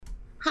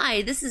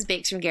Hi, this is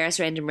Bex from Garris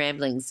Random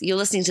Ramblings. You're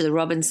listening to The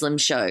Rob and Slim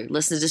Show.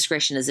 Listener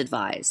discretion is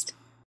advised.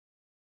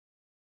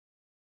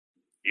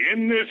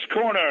 In this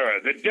corner,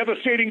 the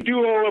devastating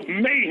duo of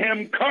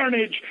mayhem,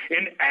 carnage,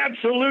 and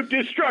absolute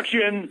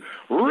destruction,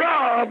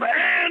 Rob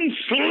and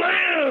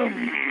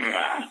Slim!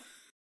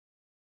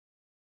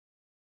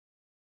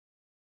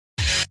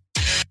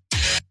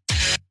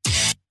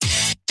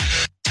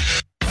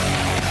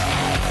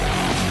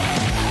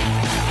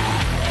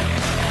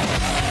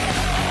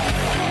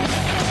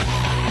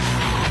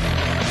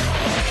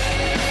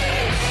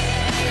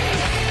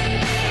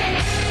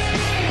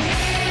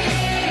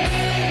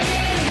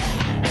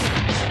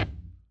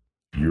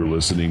 You're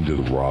listening to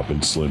The Rob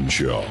and Slim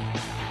Show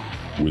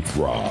with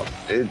Rob.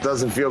 It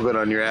doesn't feel good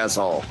on your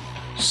asshole.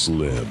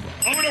 Slim.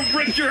 I'm gonna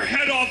rip your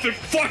head off and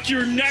fuck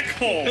your neck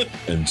hole.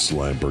 And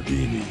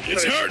Slamborghini.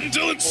 It's hurting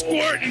till it's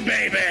squirting,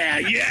 baby.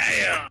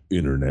 Yeah.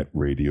 Internet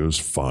radio's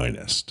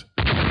finest.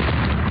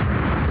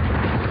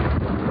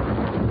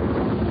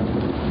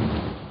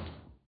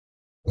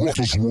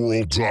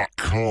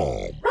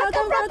 RuckusWorld.com.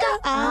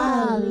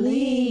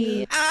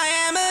 Ali. I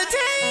am a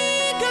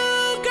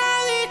taco,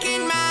 garlic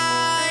in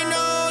my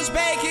nose,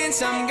 baking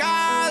some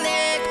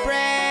garlic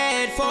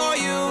bread for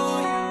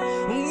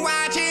you.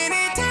 Watching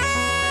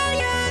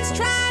Italians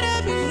try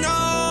to be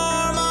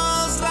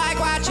normals, like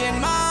watching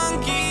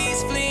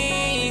monkeys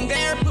fleeing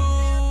their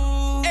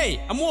poo. Hey,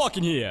 I'm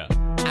walking here.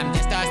 I'm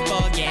just a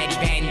spaghetti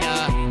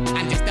vendor.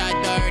 I'm just a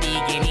dirty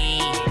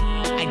guinea.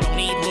 I don't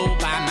need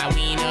lube on my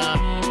wiener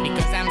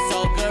because I'm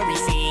so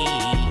greasy.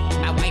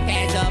 My wife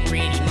has a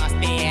pretty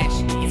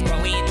mustache. It's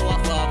growing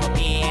off of a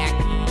back.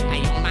 I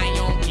own my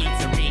own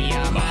pizzeria.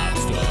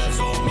 Monsters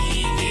on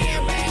me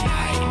here when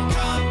I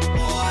come.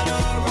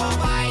 Order a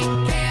white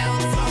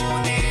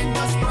calzone and a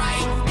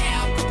Sprite.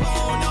 Al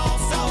Capone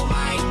also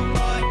might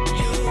put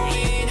you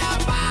in a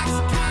box.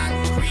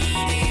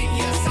 Concrete in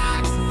your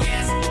socks.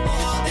 Yes,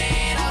 all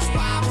that us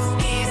pops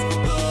is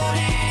good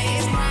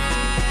as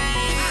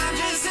mine. I'm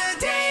just a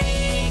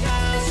taco,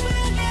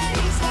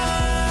 spaghetti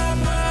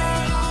slurper.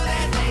 All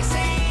that they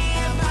say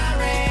of my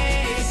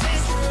race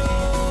is true.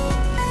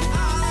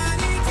 All an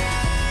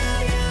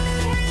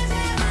Italian has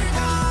ever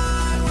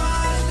done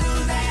was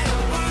lose at a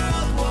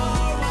World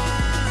War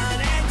I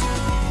and II.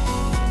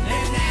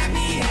 And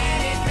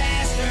nappy-headed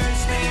bastards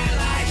smell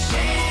like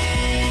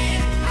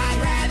shit. I'd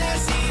rather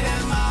see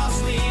them all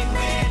sleep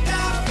with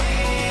the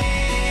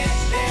fish.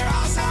 They're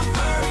all some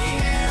furry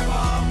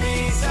hairball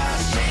piece of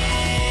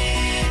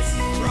shit.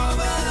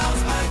 Robichaud,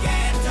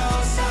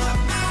 SpaghettiOs, suck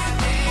my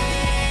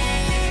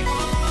dick.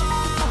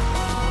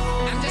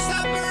 I'm just a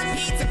burnt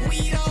pizza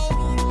Guido.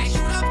 I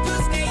shoot up to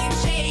stay in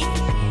shape.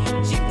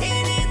 Chipped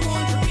in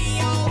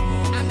Montreal.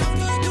 I'm known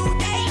to do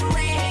date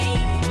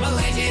rape.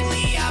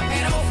 Allegedly a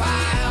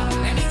pedophile.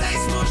 That means I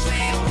smoosh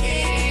little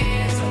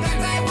kids.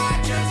 Sometimes I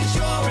watch Jersey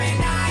Shore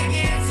and I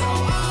get so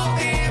old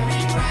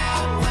every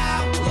crowd.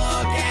 Wow,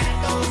 look at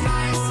those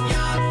nice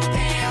young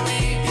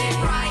talented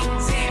bright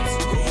zips.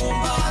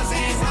 Goombas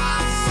and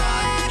hops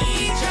suck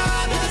each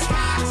other's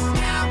cocks.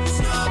 Now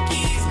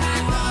Snooki's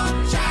not the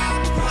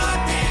child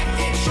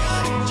protected.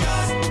 Should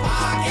just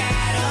walk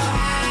at a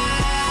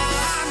house.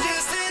 I'm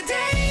just a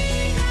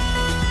taco,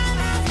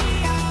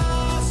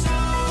 mafioso.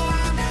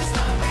 I'm just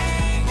a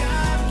banged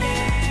up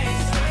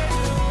gangster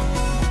too.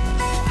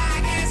 I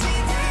guess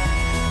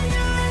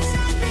Italians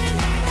something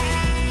that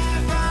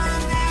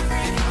happened.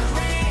 Africa's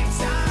rape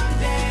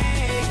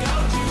someday. Go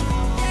Jew.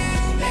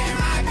 There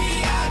might be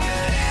a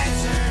good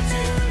answer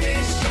to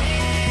this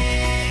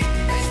shit.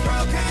 Let's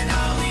throw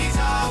cannolis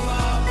off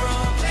a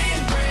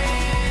Brooklyn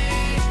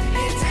bridge.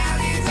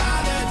 Italians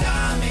are the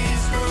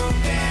dumbest group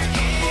there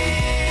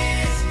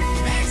is.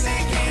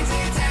 Mexicans,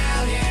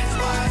 Italians,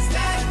 what's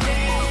the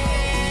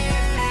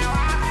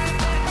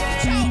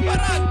Ciao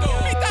barato,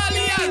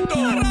 italiano,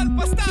 dal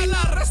pasta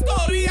all'arresto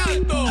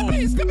rialto.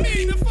 Please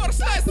cammino for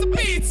slice of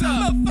pizza.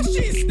 I'm a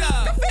fascista,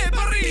 caffè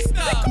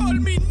barista. They call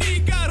me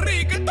nigga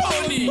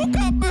rigatoni. Hook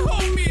up my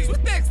homies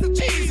with extra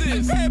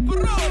cheeses.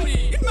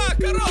 Pepperoni and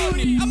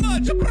macaroni. I'm a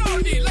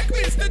jabroni like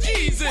Mr.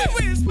 Jesus.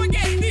 With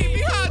spaghetti,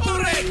 we hot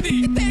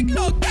already. It take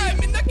long time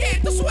in the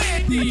ghetto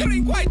sweaty. I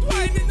drink white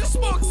wine and I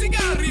smoke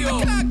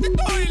cigario. I clog the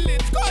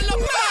toilet, call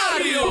up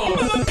Mario.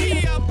 Mamma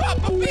mia,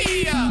 Papa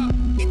Pia.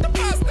 Eat the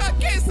pasta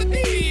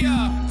quesadilla.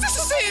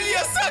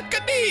 Cecilia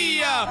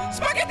Sacadilla.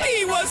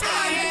 Spaghetti was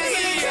my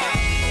idea.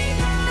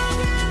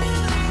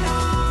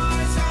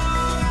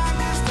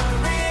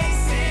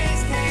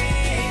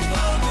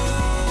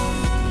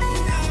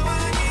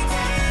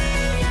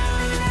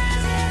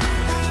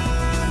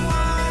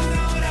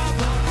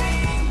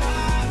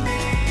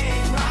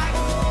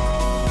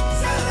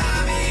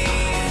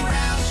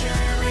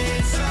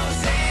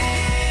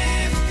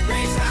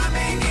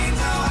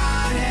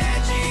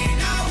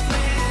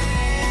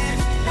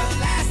 The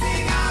last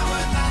thing I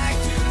would like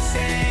to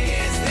say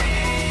is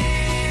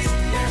this.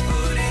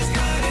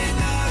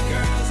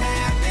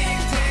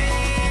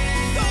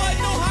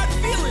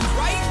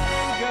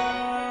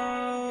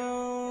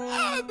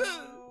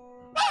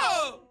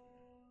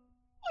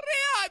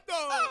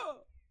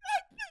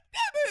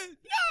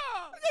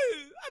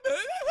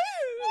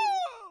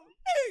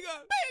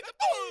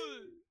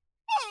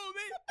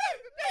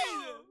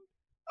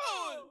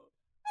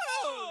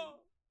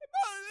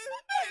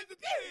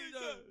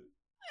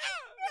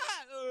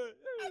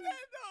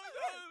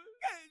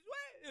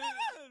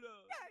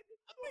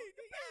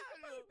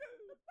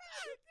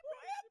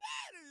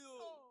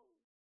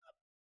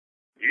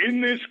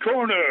 In this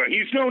corner,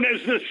 he's known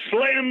as the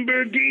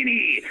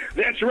Slamborghini.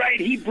 That's right,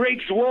 he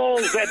breaks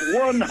walls at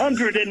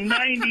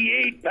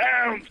 198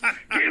 pounds.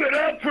 Give it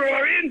up for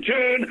our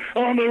intern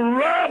on the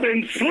Rob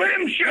and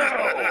Slim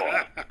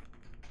Show.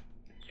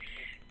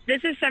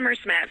 This is Summer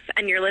Smith,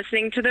 and you're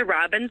listening to the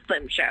Rob and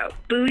Slim Show.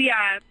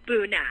 Booyah,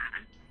 boona.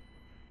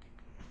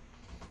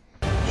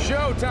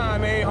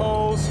 Showtime,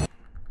 a-holes.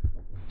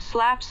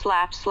 Slap,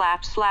 slap,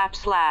 slap, slap,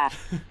 slap.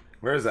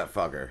 Where's that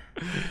fucker?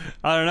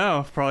 I don't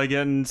know. Probably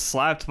getting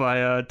slapped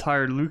by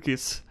tired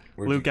Lucas.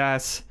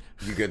 Lucas.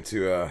 You get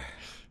to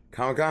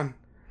Comic-Con?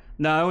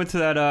 No, I went to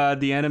that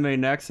the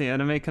Anime Next, the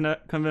anime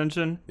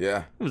convention.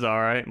 Yeah. It was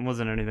alright. It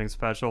wasn't anything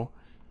special.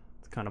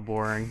 It's kind of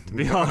boring, to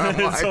be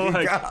honest. So,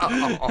 like,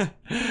 I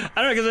don't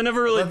know, because I've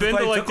never really been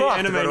to like the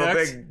Anime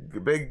Next.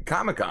 Big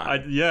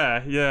Comic-Con.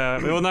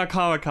 Yeah. Well, not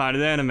Comic-Con,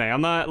 it's anime.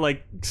 I'm not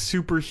like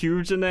super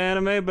huge into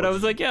anime, but I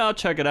was like, yeah, I'll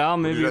check it out.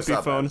 Maybe it'll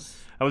be fun.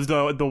 I was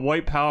the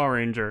White Power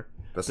Ranger.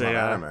 That's not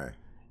anime.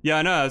 Yeah,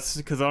 I know. It's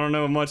because I don't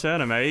know much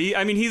anime.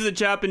 I mean, he's a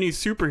Japanese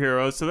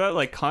superhero, so that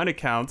like kind of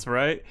counts,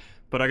 right?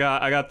 But I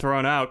got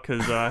thrown out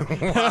because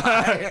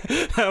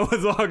I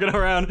was walking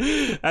around.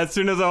 As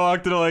soon as I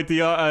walked into like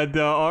the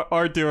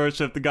art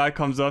dealership, the guy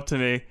comes up to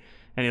me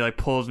and he like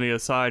pulls me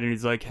aside and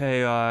he's like,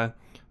 "Hey,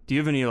 do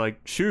you have any like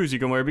shoes you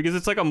can wear?" Because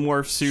it's like a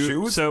morph suit.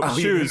 Shoes? So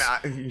shoes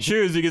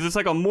because it's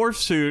like a morph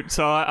suit.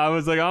 So I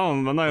was like, "Oh,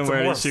 I'm not gonna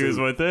wear any shoes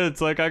with it."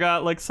 It's like I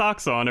got like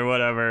socks on or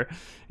whatever.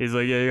 He's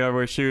like, "Yeah, you gotta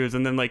wear shoes."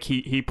 And then like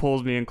he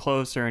pulls me in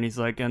closer and he's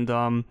like, "And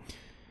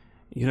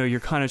you know, you're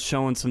kind of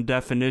showing some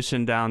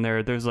definition down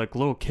there. There's like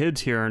little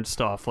kids here and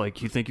stuff.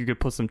 Like, you think you could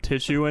put some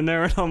tissue in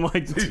there?" And I'm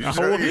like, no.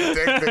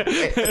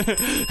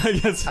 I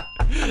guess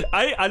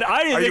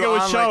I didn't think it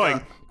was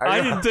showing.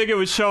 I didn't think it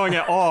was showing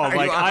at all.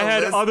 Like, I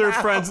had other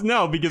friends.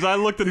 No, because I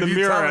looked in the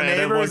mirror and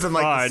it was fine.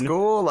 Like the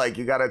school, like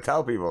you gotta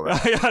tell people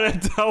that. I gotta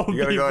tell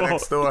people. You gotta go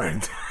next door.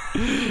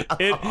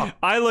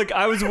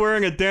 I was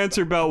wearing a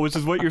dancer belt, which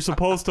is what you're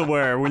supposed to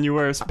wear when you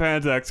wear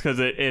spandex because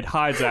it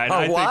hides that.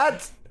 And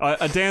What?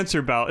 A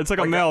dancer belt. It's like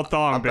a male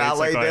thong,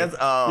 ballet basically. dance?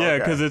 Oh, yeah, okay.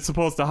 because it's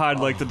supposed to hide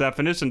like the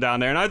definition down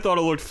there, and I thought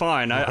it looked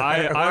fine.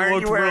 I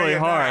looked really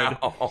hard.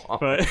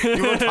 But you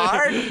looked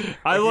hard?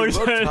 I looked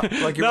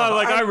like you no, were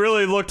like hard? I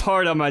really looked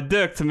hard on my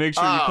dick to make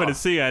sure you couldn't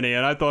see any,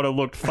 and I thought it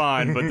looked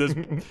fine. But this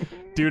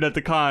dude at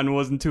the con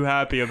wasn't too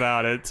happy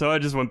about it, so I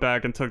just went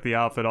back and took the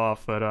outfit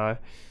off. But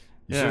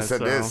you should have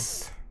said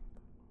this.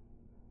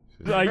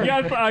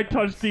 Yes, I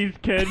touched these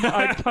kids.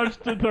 I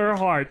touched their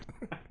heart.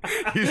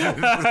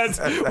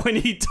 When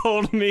he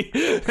told me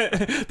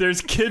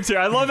there's kids here.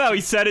 I love how he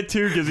said it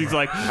too, because he's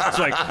like, it's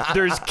like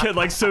there's kid,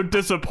 like so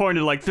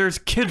disappointed, like there's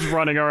kids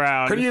running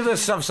around. Couldn't you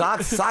just shove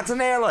socks in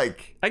there,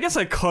 like? I guess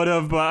I could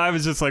have, but I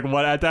was just like,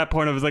 what? At that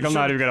point, I was like, I'm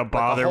not even gonna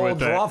bother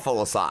with it. A whole drawer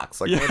full of socks,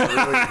 like yeah.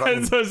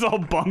 really So it's all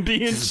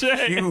bumpy and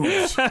shit.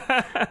 Huge.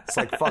 It's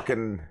like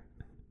fucking.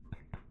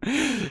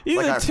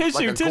 Even like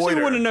tissue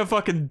wouldn't have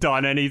fucking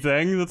done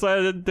anything. That's why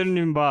I didn't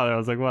even bother. I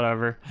was like,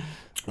 whatever.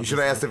 You should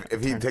have asked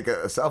if he'd take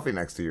a selfie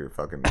next to your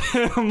fucking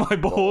my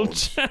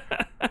bulge.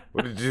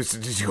 What,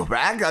 did you go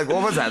back? Like,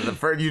 what was that? The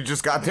first you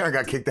just got there and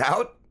got kicked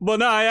out? Well,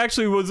 no, I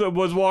actually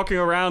was walking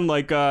around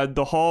like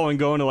the hall and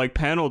going to like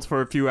panels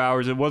for a few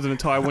hours. It wasn't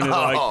until I went into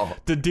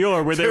like the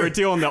dealer where they were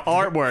dealing the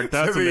artwork.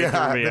 That's what they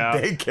threw me out.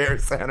 Daycare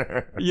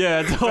center. Yeah,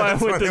 until I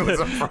went to the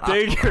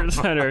daycare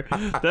center.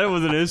 That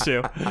was an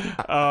issue.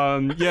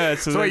 Yeah.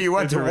 So you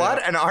went to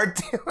what? An art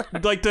dealer?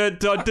 Like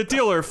the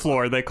dealer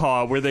floor, they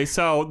call it, where they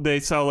sell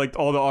like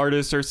all the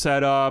artists are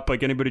set up,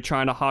 like anybody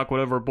trying to hawk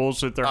whatever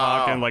bullshit they're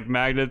hawking, like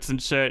magnets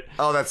and shit.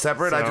 Oh, that's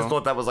separate? So, I just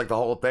thought that was like the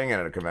whole thing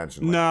at a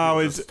convention. Like, no,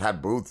 it's just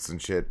had booths and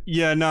shit.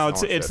 Yeah, no,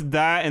 it's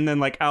that, and then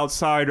like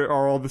outside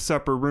are all the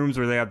separate rooms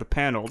where they have the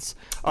panels.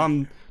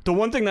 The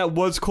one thing that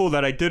was cool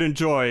that I did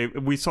enjoy,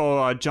 we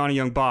saw Johnny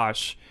Young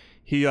Bosch.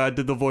 He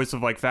did the voice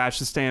of like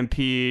Fascist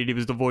Stampede. He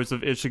was the voice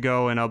of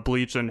Ichigo in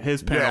Bleach, and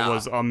his panel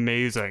was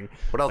amazing.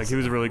 What else? Like, he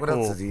was really cool. What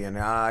else is he in?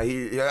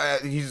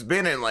 He's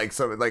been in like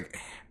some like.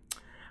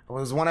 It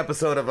was one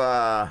episode of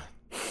I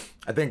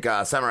think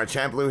Samurai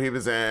Champloo. He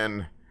was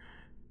in.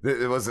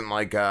 It wasn't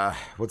like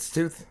what's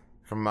Tooth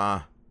from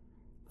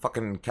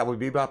fucking Cowboy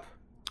Bebop.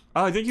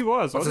 Oh, I think he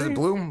was. Was it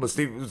Bloom? Was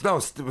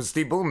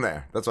Steve Bloom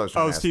there? That's what I was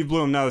trying to ask. Steve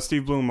Bloom. No,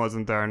 Steve Bloom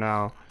wasn't there.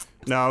 No,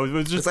 it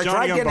was just. I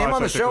tried getting him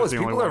on the show.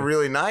 People are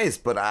really nice,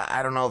 but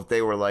I don't know if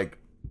they were like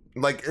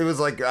it was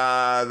like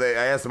I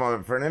asked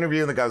him for an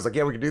interview, and the guy was like,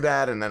 "Yeah, we could do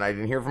that," and then I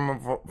didn't hear from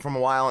him from a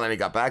while, and then he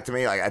got back to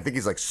me. Like, I think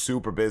he's like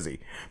super busy,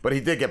 but he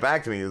did get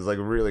back to me. He was like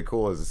really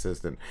cool as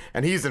assistant,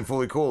 and he's in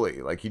Fooly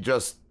Cooley. Like, he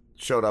just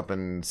showed up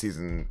in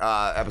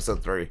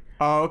episode 3.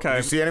 Oh, okay. Did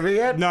you see any of it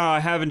yet? No, I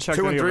haven't checked.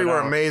 2 and 3 were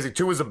amazing.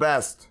 2 was the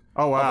best.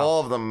 Oh, wow. Of all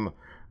of them.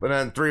 But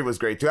then 3 was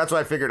great too. That's what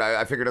I figured.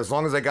 I figured as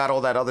long as they got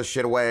all that other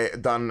shit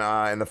done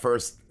in the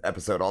first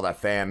episode, all that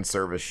fan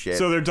service shit.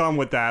 So they're done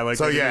with that. Like,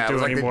 so yeah, it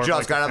was like they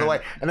just got out of the way.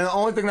 And then the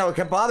only thing that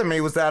kept bothering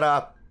me was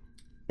that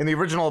in the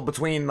original,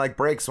 between like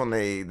breaks when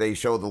they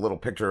showed the little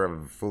picture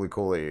of Fooly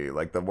Cooley,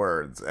 like the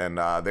words, and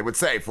they would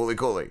say Fooly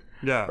Cooley,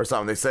 or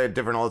something. They say it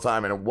different all the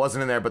time, and it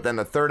wasn't in there. But then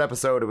the third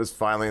episode, it was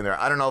finally in there.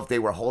 I don't know if they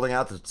were holding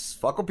out to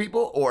fuck with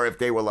people, or if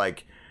they were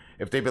like,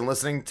 if they've been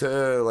listening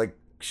to like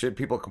shit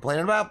people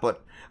complaining about.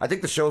 But I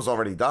think the show's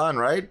already done,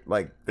 right?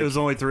 Like it was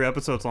only 3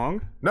 episodes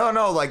long. No,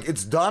 like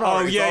it's done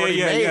already. It's already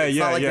made. It's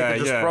not like they can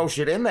just throw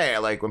shit in there,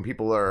 like when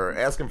people are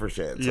asking for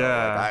shit. So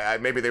like,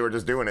 maybe they were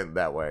just doing it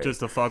that way, just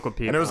to fuck with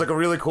people. And it was like a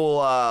really cool.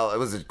 What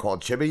was it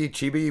called?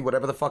 Chibi,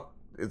 whatever the fuck.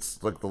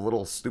 It's like the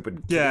little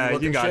stupid. Yeah,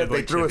 you got shit. it. They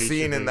like threw chibi, a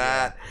scene in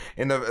that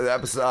in the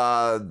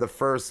episode,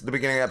 the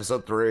beginning of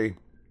episode 3.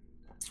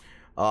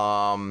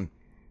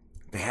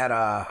 They had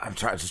I'm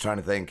just trying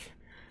to think.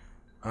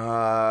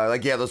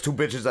 Those 2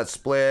 bitches that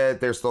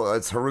split, they're still,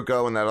 it's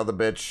Haruko and that other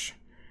bitch,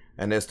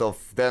 and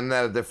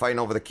they're fighting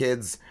over the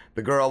kids.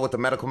 The girl with the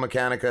medical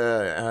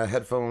mechanica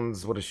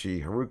headphones, what is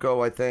she?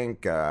 Haruko, I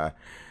think.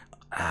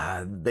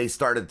 They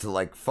started to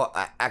like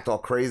act all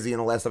crazy in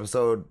the last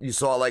episode. You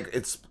saw like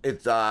it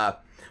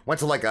went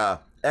to like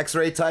a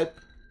X-ray type,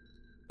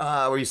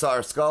 where you saw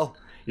her skull.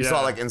 You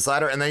saw like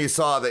inside her, and then you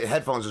saw the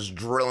headphones just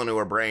drill into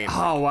her brain.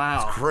 Oh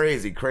wow, it's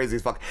crazy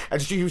as fuck.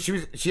 And she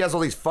has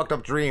all these fucked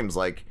up dreams,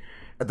 like.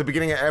 At the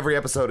beginning of every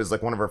episode is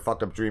like one of her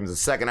fucked up dreams. The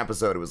second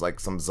episode, it was like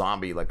some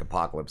zombie like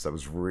apocalypse that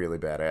was really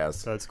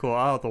badass. That's cool.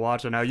 I'll have to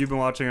watch it now. You've been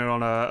watching it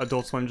on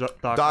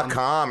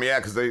AdultSwim.com. Yeah,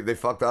 because they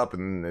fucked up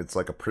and it's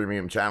like a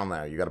premium channel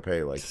now. You got to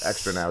pay like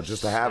extra now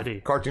just to have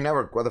Cartoon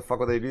Network. Why the fuck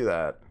would they do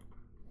that?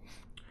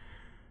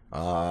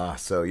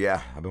 So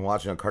yeah, I've been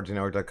watching on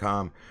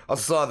CartoonNetwork.com.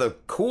 Also saw the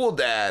Cool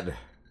Dad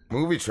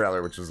movie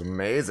trailer, which was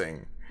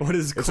amazing. What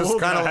is Cool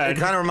Dad? It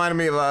kind of reminded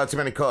me of Too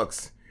Many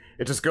Cooks.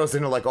 It just goes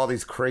into like all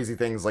these crazy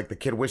things. Like the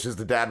kid wishes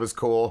the dad was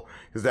cool.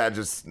 His dad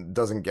just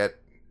doesn't get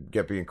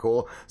being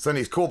cool. So then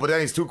he's cool, but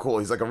then he's too cool.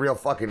 He's like a real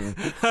fucking.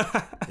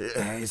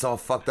 He's all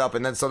fucked up,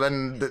 and then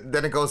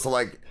then it goes to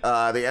like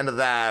the end of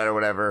that or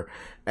whatever.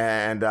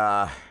 And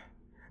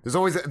there's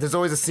always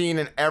a scene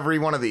in every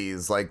one of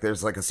these. Like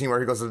there's like a scene where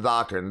he goes to the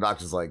doctor, and the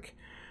doctor's like,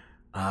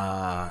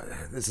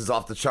 "This is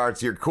off the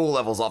charts. Your cool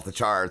level's off the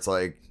charts."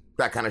 Like.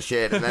 That kind of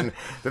shit. And then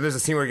there's a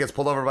scene where he gets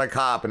pulled over by a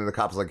cop, and the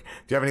cop's like, "Do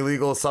you have any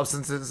legal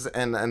substances?"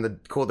 And the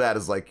Cool Dad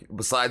is like,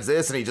 "Besides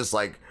this," and he just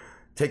like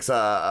takes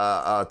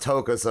a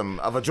toke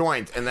of a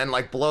joint and then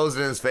like blows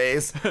it in his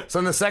face. So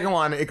in the second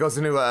one, it goes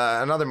into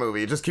another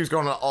movie. It just keeps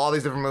going to all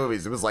these different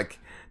movies. It was like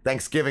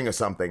Thanksgiving or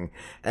something,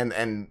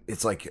 and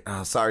it's like,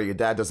 sorry, your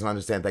dad doesn't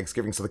understand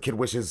Thanksgiving. So the kid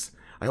wishes.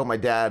 I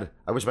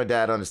wish my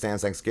dad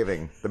understands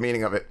Thanksgiving, the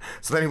meaning of it.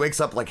 So then he wakes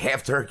up like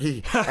half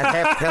turkey and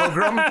half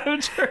pilgrim.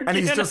 And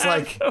he's just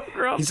like,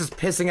 he's just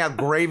pissing out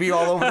gravy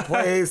all over the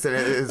place. And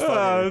it's funny.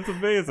 Oh, that's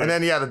amazing. And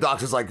then, the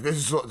doctor's like,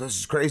 this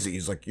is crazy.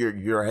 He's like,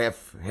 you're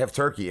half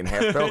turkey and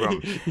half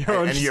pilgrim. you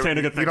don't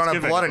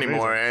have blood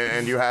anymore.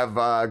 And you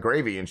have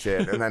gravy and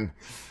shit.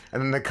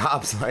 And then the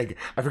cop's like,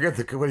 I forget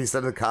what he said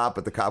to the cop,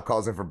 but the cop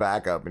calls in for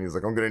backup, and he's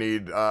like, "I'm gonna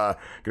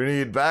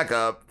need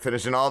backup,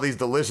 finishing all these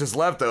delicious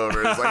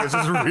leftovers." Like it's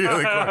just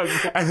really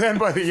quick. And then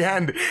by the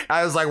end,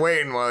 I was like,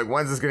 waiting, like,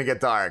 when's this gonna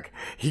get dark?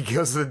 He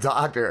goes to the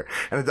doctor,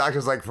 and the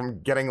doctor's like, from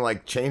getting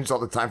like changed all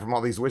the time from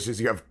all these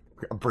wishes, you have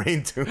a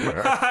brain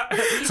tumor.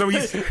 So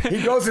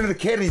he goes into the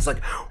kid and he's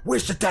like,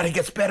 "Wish that daddy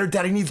gets better.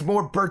 Daddy needs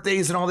more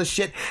birthdays and all this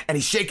shit." And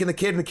he's shaking the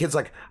kid, and the kid's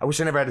like, "I wish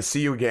I never had to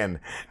see you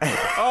again."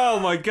 Oh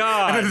my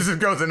god. And then it just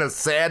goes into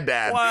sad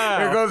dad. Wow.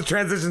 And it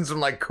transitions from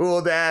like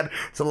cool dad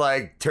to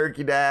like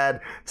turkey dad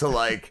to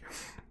like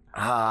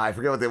I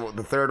forget what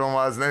the third one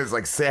was, and then it's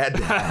like sad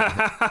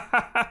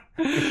dad.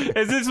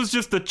 Is this was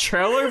just the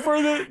trailer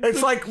for the?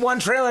 It's like one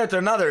trailer after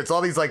another. It's all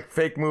these like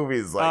fake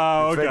movies,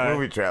 like fake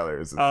movie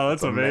trailers.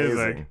 That's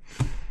amazing.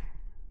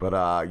 But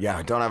I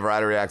don't have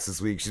Ryder Reacts this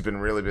week. She's been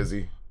really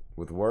busy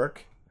with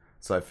work,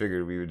 so I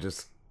figured we would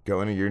just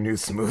go into your new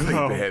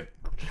smoothie bit.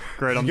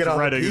 Great, I'm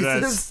dreading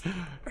this.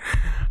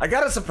 I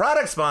got us a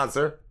product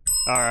sponsor.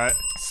 All right,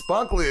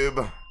 Spunk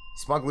Lube,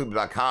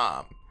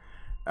 SpunkLube.com.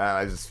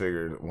 I just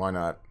figured, why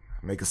not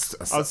make a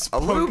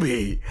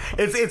lube?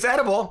 It's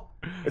edible.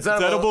 It's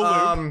edible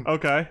lube.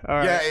 Okay, all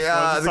right.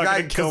 Yeah,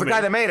 the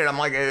guy that made it, I'm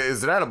like,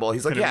 "Is it edible?"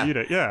 He's like, "Yeah." Eat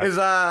it, yeah.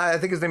 I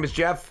think his name is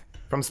Jeff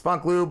from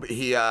Spunk Lube.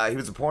 He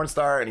was a porn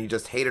star, and he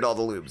just hated all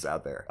the lubes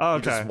out there. Oh,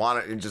 okay.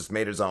 He just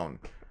made his own.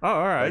 Oh,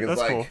 all right,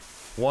 that's cool.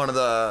 One of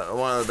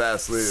the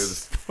best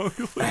lubes.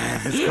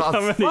 It's called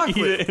I'm gonna eat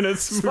it in a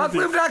smoothie.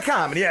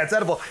 SpunkLube.com. And yeah, it's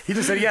edible. He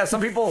just said,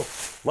 some people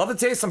love the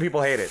taste, some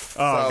people hate it.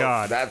 Oh,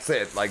 God. That's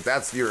it. Like,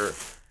 that's the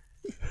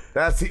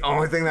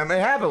only thing that may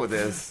happen with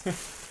this.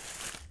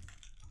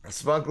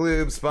 Spunk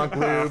Lube.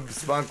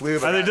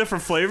 Are they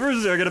different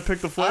flavors? I gotta pick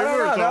the flavor?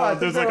 I don't know.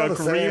 There's like a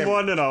green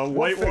one and a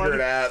white one. Figure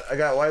it out. I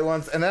got white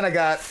ones, and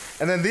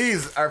then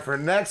these are for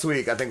next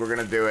week. I think we're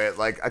gonna do it.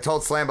 Like I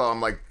told Slambo, I'm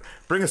like,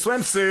 bring a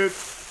swimsuit,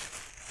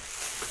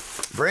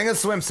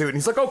 and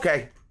he's like,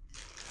 okay,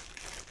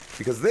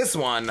 because this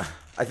one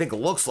I think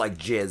looks like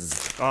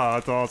jizz. Oh,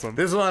 that's awesome.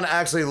 This one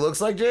actually looks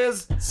like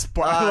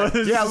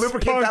jizz. Yeah,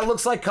 lubricant that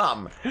looks like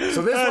cum.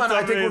 So this one,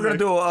 I think we're gonna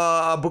do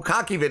a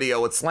bukkake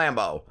video with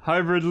Slambo.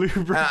 Hybrid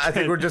lubricant. I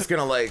think we're just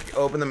gonna like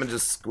open them and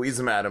just squeeze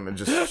them at him and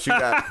just shoot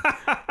at.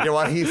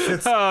 While he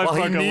sits, while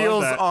he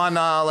kneels on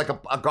like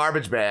a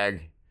garbage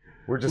bag.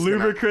 We're just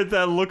lubricant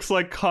that looks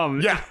like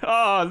cum. Yeah.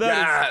 Oh,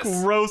 that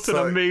is gross and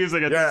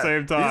amazing at the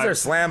same time.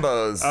 These are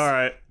Slambos. All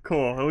right,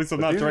 cool. At least I'm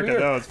not drinking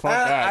those. Fuck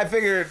that. I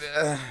figured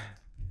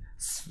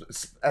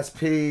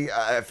SP.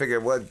 I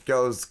figured what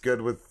goes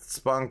good with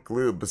Spunk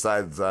Lube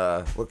besides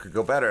what could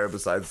go better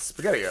besides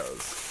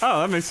SpaghettiOs.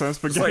 Oh, that makes sense.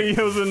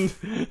 SpaghettiOs and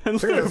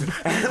Lube.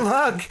 And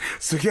look,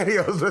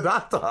 SpaghettiOs with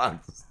hot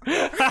dogs.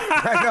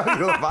 I know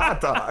you love hot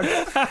dogs.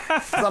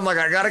 So I'm like,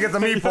 I gotta get the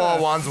meatball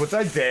ones, which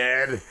I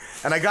did.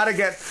 And I gotta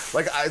get,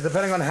 like,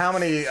 depending on how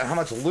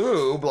much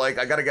lube, like,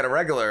 I gotta get a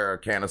regular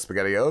can of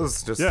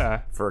SpaghettiOs, just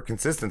for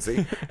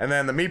consistency. And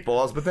then the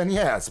meatballs, but then,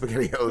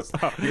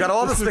 SpaghettiOs. You got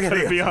all the SpaghettiOs. It's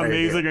gonna be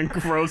amazing and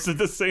gross at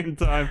the same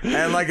time.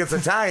 And, like, it's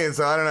Italian,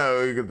 so I don't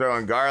know, you can throw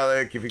in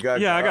garlic if you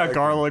got garlic. I got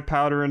garlic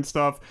powder and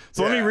stuff.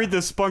 So let me read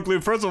this Spunk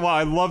Lube. First of all,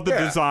 I love the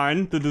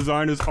design. The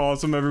design is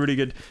awesome. Everybody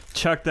could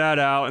check that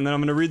out. And then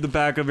I'm gonna read the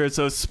back of it.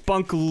 So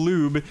Spunk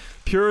Lube,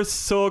 pure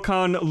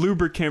silicone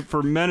lubricant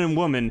for men and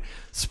women.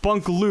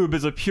 Spunk Lube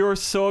is a pure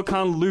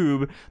silicone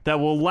lube that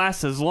will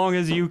last as long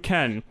as you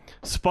can.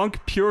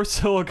 Spunk Pure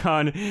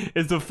Silicone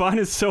is the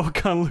finest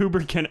silicone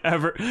lubricant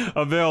ever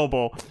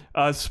available.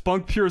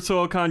 Spunk Pure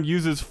Silicone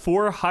uses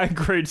 4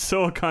 high-grade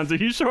silicones. Are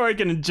you sure I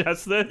can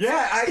ingest this?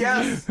 Yeah,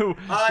 yes.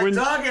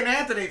 Doug and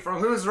Anthony from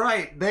Who's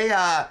Right, they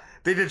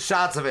did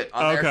shots of it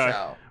on their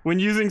show. When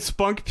using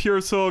Spunk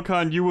Pure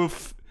Silicone, you will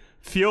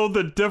feel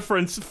the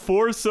difference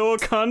 4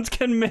 silicones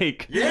can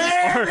make.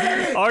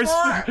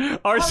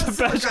 Our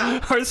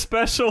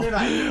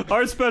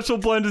special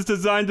blend is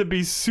designed to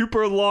be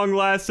super long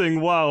lasting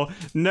while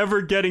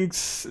never getting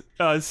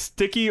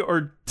sticky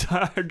or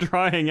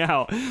drying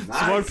out. Nice.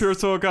 Spunk Pure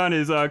Silicone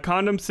is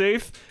condom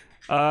safe,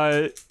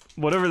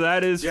 whatever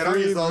that is,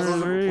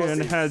 free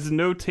and has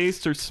no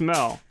taste or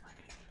smell.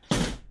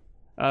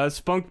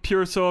 Spunk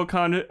Pure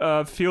Silicone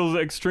feels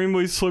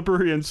extremely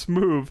slippery and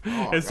smooth.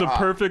 It's the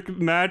perfect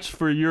match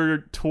for your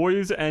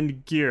toys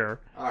and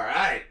gear. All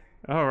right.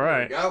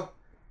 There you go.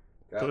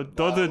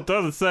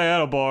 Doesn't say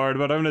Edelbard,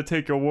 but I'm gonna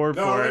take your word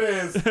for it. No, it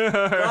is.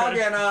 Doug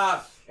and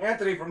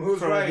Anthony from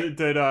Who's Right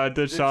did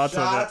shots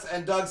of it.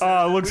 And Doug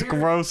said, it looks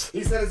gross.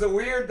 He said, "Is it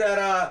weird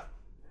that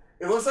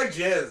it looks like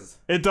jizz?"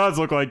 It does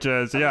look like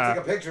jizz. I'm gonna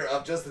take a picture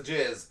of just the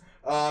jizz.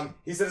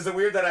 He said, "Is it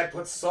weird that I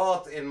put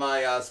salt in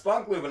my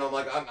Spunk Lube?" And I'm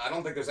like, I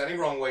don't think there's any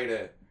wrong way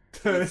to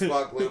do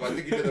Spunk Lube. I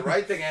think you did the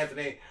right thing,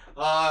 Anthony.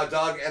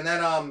 Doug, and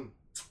then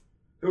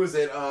who is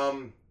it?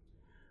 Then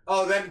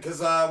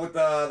because with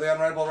the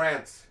Unwritable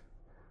Rants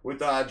with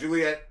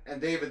Juliet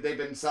and David, they've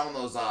been selling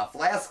those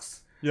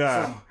flasks.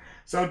 Yeah.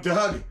 So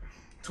Doug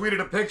tweeted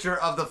a picture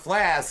of the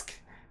flask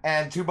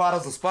and 2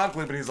 bottles of Spunk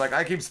Lube, and he's like,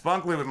 "I keep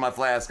Spunk Lube in my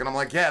flask," and I'm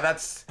like, "Yeah,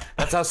 that's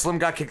how Slim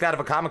got kicked out of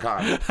a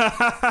Comic-Con."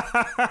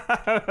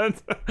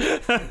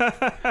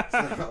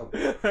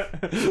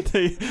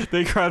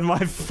 They grabbed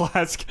my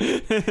flask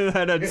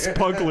that had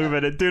Spunk Lube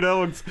in it, dude. That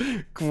looks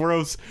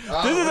gross.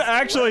 This is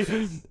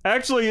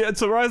actually,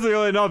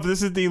 surprisingly enough,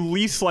 this is the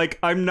least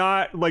I'm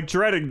not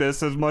dreading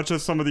this as much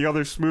as some of the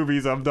other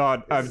smoothies I've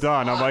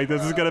done. I'm like,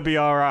 this is gonna be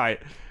all right.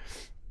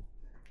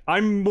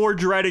 I'm more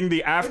dreading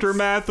the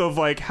aftermath of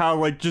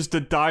how just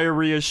a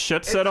diarrhea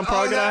shit set I'm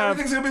probably gonna have.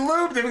 Everything's gonna be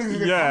lubed. Everything's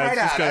gonna come right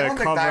out. I don't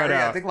think diarrhea.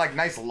 Right, I think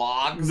nice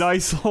logs.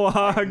 Nice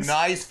logs.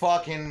 Nice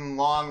fucking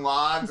long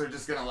logs are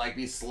just gonna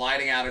be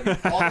sliding out of you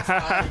all the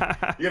time.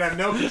 You're gonna have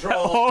no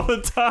control all the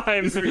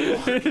time.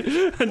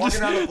 Walking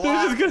down the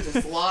block,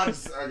 just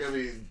logs are gonna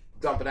be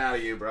dumping out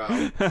of you, bro.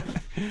 I'm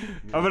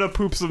gonna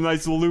poop some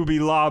nice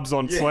lubey lobs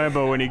on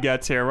Slambo when he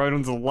gets here, right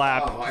on the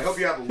lap. Oh, I hope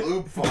you have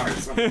lube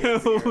farts.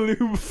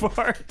 Lube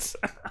farts.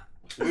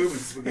 Lube and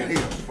spaghetti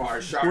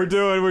farts. Sharks. We're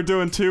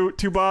doing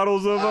two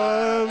bottles of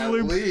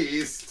lube. At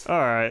least.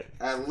 All right.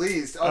 At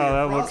least. Oh,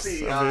 that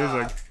frosty, looks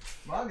amazing.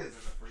 Mug is in the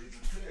freezer too.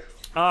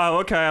 Oh,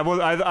 okay. I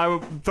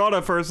thought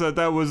at first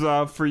that was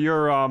for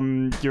your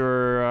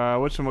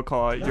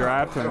whatchamacallit, your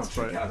absence. I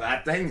don't drink out of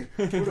that thing.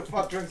 Who the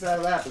fuck drinks out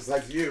of that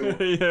besides you?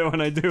 Yeah,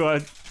 when I do a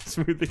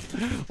smoothie.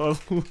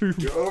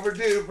 You're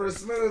overdue for a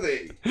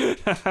smoothie.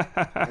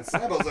 And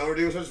Slambo's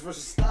overdue for a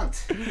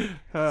stunt.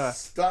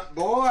 Stunt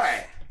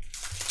boy.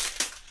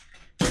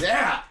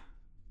 Yeah.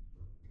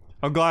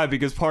 I'm glad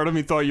because part of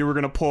me thought you were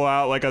gonna pull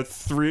out a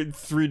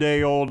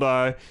three-day-old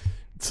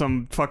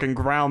some fucking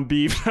ground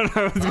beef, and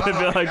I was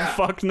gonna be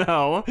fuck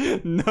no,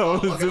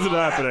 this isn't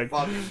happening.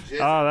 Oh,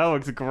 that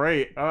looks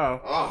great.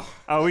 Oh,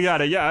 we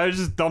got it. Yeah, I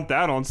just dumped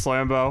that on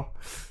Slambo.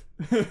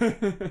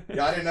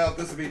 Yeah, I didn't know if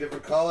this would be a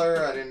different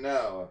color. I didn't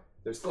know.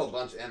 There's still a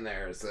bunch in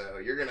there, so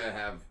you're gonna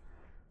have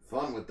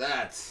fun with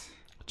that.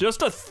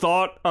 Just a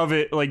thought of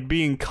it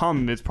being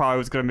cum is probably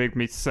what's gonna make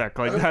me sick.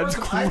 That's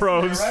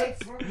gross. Right?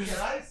 Smoothies get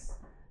ice?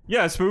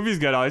 Yeah, smoothies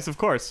get ice, of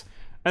course.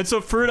 And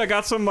some fruit. I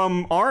got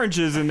some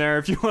oranges in there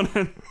if you want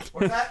to.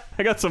 What's that?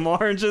 I got some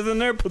oranges in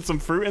there. Put some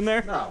fruit in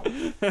there. No.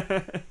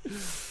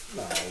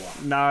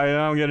 No, I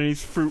don't get any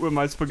fruit with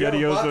my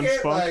SpaghettiOs and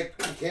Spunk. Like,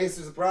 in case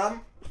there's a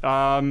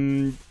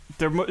problem?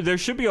 There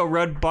should be a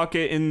red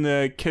bucket in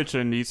the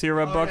kitchen. Do you see a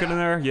red bucket in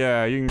there?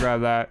 Yeah, you can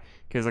grab that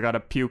because I got to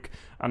puke.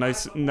 A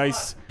nice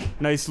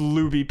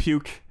lubey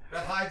puke.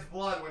 That hides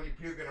blood when you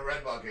puke in a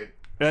red bucket.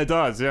 It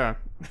does, yeah.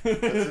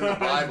 It's in the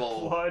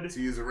Bible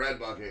to use a red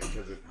bucket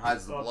because it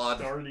hides the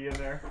blood. Already in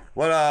there.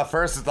 What?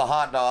 First is the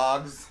hot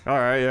dogs. All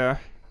right, yeah.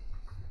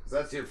 'Cause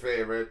that's your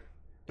favorite.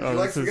 Did you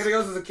like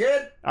SpaghettiOs as a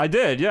kid? I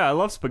did, yeah. I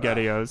love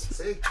SpaghettiOs.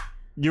 See?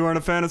 You weren't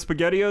a fan of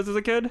SpaghettiOs as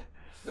a kid?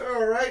 They're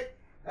all right.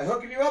 I'm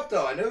hooking you up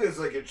though. I knew it was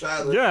like your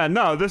childhood. Yeah,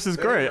 no, this is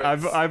great.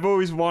 I've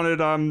always wanted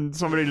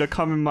somebody to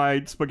come in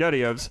my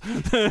SpaghettiOs.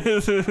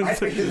 I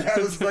figured that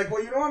was like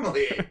what you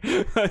normally eat.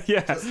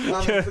 Yeah, just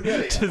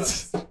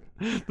SpaghettiOs.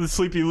 The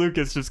Sleepy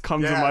Lucas just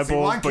comes in my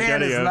bowl of SpaghettiOs. One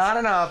can is not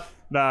enough.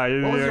 Nah,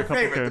 what was your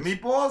favorite? The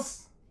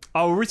meatballs?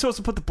 Oh, were we supposed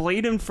to put the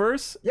blade in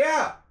first?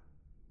 Yeah.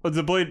 Oh,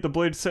 the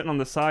blade's sitting on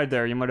the side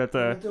there. You might have to.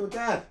 What do we do with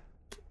that?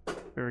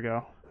 There we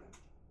go.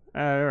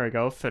 There we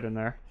go. Fit in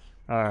there.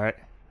 All right.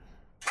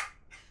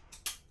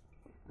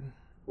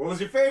 What was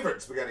your favorite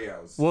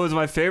SpaghettiOs? What was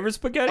my favorite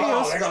SpaghettiOs?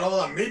 Oh, they got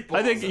all the meatballs.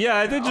 I think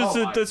just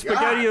the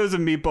SpaghettiOs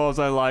and meatballs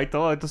I liked. I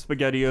like the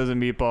SpaghettiOs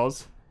and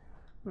meatballs.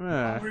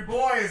 Yeah. Hungry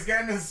boy is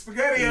getting his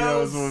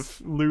SpaghettiOs.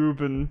 With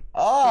lube and.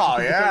 Oh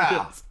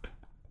yeah.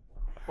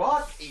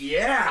 Fuck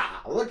yeah!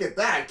 Look at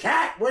that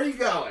cat. Where are you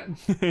going?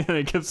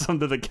 And give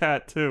some to the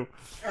cat too.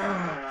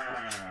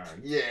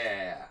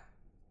 Yeah.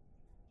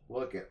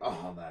 Look at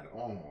that.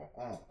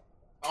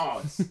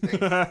 It stinks.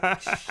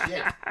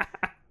 Shit.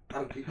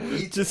 How do people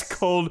eat just this?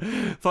 Cold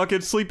fucking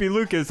Sleepy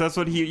Lucas. That's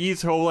what he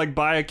eats. He'll like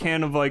buy a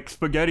can of like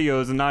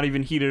SpaghettiOs and not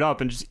even heat it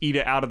up and just eat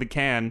it out of the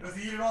can. Does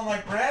he eat it on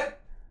like bread?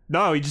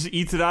 No, he just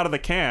eats it out of the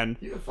can.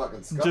 You fucking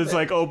scumbag. Just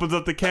like opens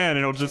up the can and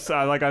he'll just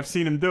like I've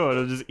seen him do it.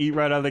 He'll just eat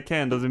right out of the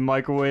can. Doesn't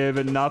microwave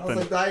it. Nothing.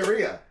 It's like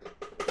diarrhea.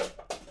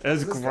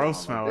 It's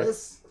gross smelling.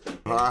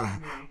 A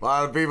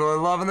lot of people are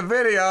loving the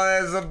video.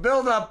 There's a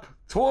build-up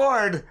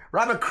toward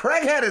Robert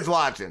Craighead is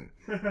watching.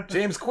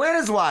 James Quinn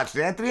is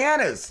watching. Anthony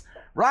Ennis.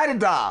 Ryder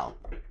Doll.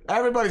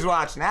 Everybody's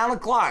watching. Alan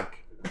Clark.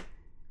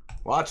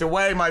 Watch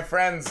away, my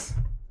friends.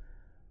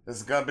 This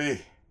is gonna be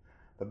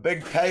the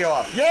big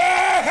payoff.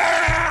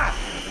 Yeah!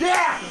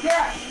 Yeah! Yeah!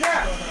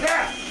 Yeah!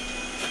 Yeah!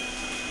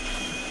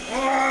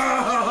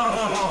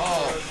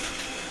 Oh!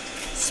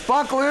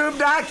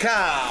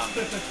 SpunkLube.com.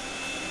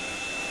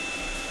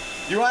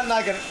 You want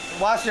like a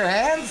wash your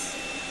hands?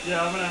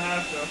 Yeah, I'm gonna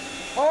have to.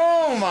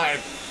 Oh my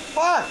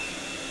fuck!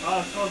 Oh,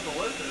 it smells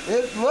delicious.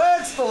 It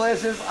looks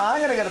delicious.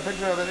 I'm gonna get a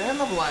picture of it in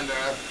the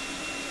blender.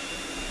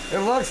 It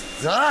looks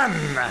done.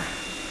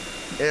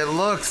 It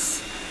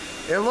looks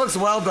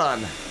well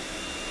done.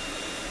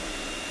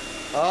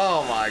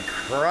 Oh my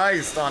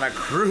Christ, on a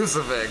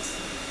crucifix.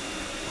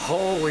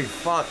 Holy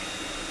fuck.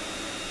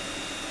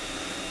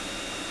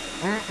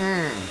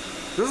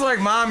 This is like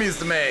Mom used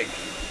to make.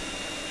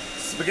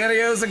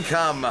 SpaghettiOs and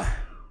cum.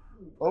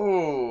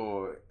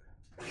 Oh.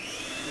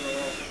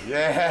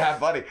 Yeah,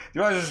 buddy.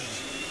 You want to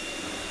just...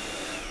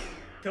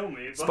 Kill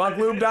me.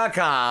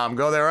 SpunkLube.com.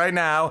 Go there right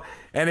now.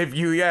 And if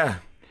you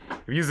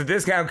use the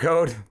discount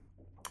code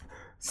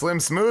Slim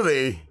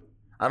Smoothie,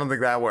 I don't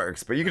think that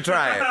works, but you can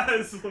try it.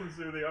 Slim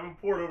Smoothie. I'm gonna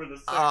pour it over the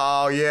sink.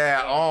 Oh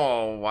yeah.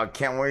 Oh, I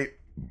can't wait.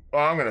 Oh,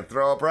 I'm gonna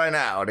throw up right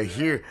now to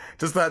hear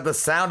just the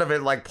sound of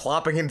it like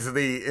plopping into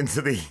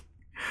the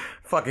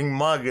fucking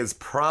mug is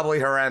probably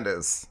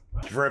horrendous.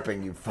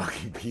 Dripping, you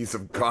fucking piece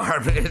of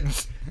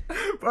garbage.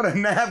 Put a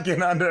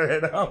napkin under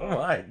it. Oh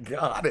my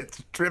god,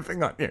 it's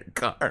dripping on your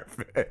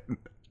carpet.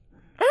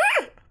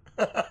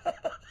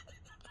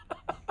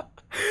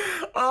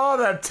 Oh,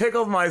 that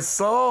tickled my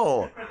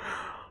soul.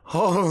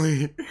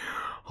 Holy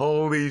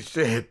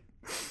shit.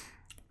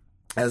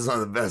 That's one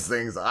of the best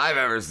things I've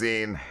ever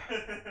seen.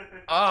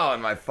 Oh,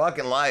 in my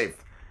fucking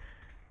life.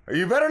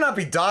 You better not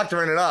be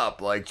doctoring it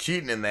up, like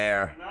cheating in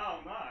there. No,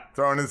 I'm not.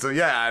 Throwing in some,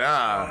 yeah, I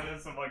know. Throwing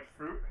in some, like,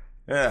 fruit?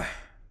 Yeah.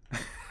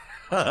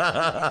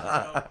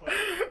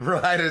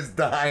 Ryder's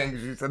dying.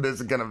 She said this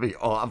is gonna be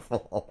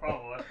awful.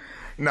 Probably.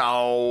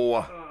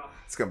 No.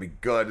 It's gonna be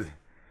good.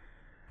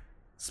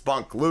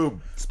 Spunk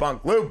Lube.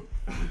 Spunk Lube.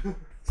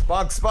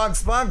 Spunk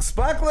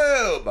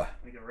Lube.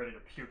 Let me get ready to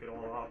puke it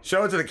all out.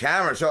 Show it to the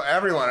camera. Show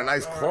everyone a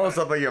nice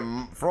close-up of your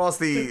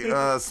frosty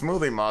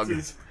smoothie mug.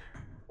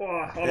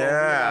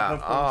 Yeah.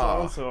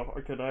 Oh. So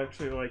I could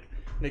actually like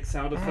make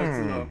sound effects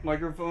in the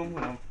microphone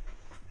when I'm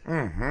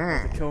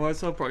to kill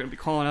myself. Probably gonna be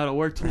calling out at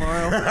work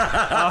tomorrow.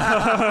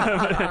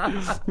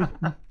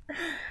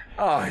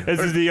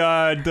 This is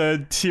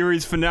the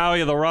series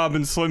finale of the Rob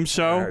and Slim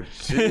Show.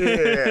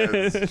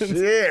 Cheers.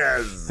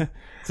 Cheers.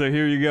 So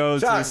here you go.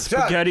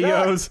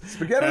 SpaghettiOs.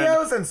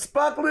 SpaghettiOs and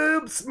Spunk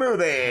Lube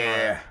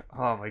Smoothie.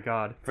 Oh my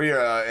god. For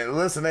your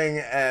listening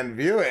and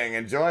viewing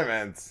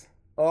enjoyment.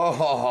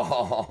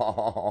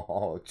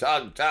 Oh,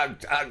 chug.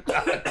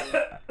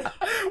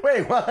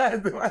 Wait,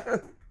 what?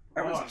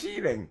 That was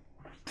cheating.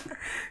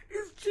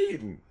 He's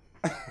cheating.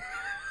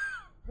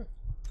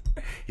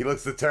 He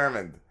looks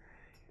determined.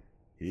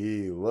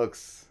 He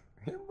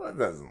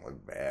doesn't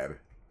look bad.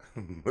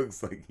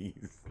 Looks like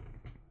he's...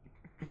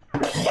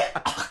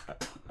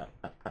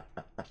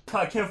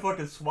 I can't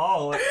fucking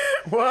swallow it.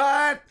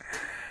 What?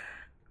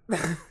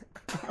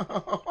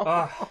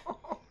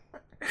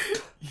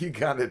 You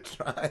gotta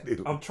try,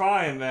 dude. I'm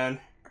trying, man.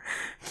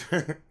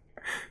 Do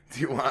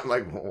you want,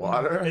 like,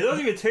 water? It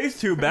doesn't even taste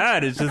too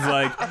bad. It's just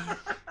like...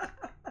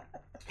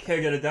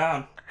 Can't get it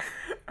down.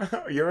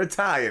 You're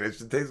Italian. It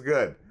should taste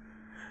good.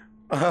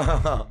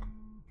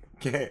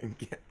 Can't.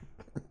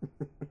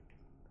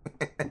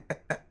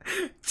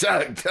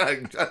 Chug,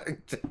 chug, chug,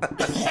 chug.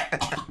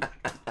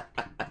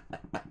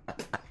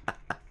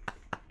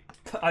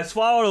 I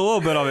swallowed a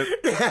little bit of it.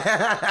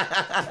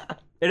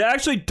 It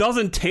actually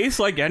doesn't taste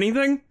like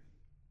anything.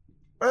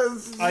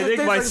 I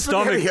think my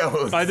stomach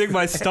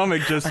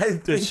just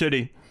is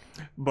shitty.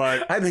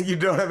 But I think you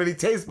don't have any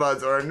taste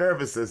buds or a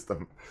nervous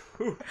system.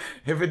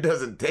 If it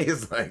doesn't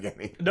taste like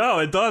anything. No,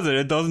 it doesn't.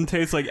 It doesn't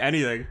tast like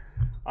anything.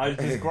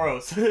 It's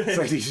gross.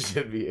 So you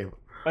should be able.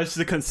 It's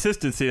the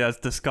consistency that's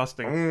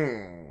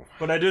disgusting.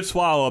 But I did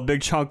swallow a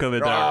big chunk of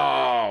it there.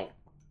 Oh,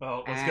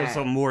 let's get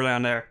some more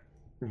down there.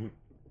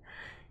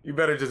 You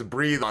better just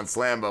breathe on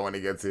Slambo when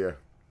he gets here.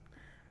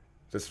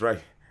 Just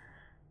right.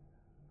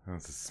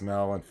 Let's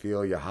smell and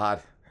feel your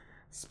hot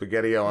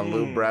SpaghettiO and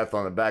Lube breath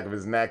on the back of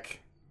his neck.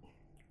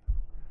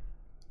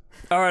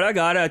 All right, I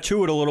got it. I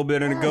chew it a little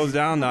bit and it goes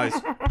down nice.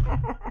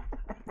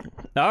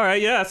 All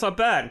right, yeah, that's not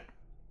bad.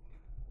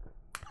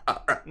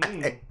 All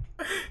right.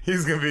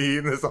 He's going to be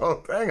eating this whole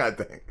thing, I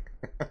think.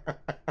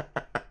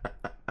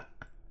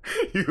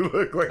 You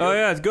look like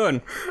yeah, it's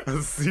good.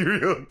 A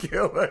serial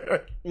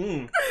killer.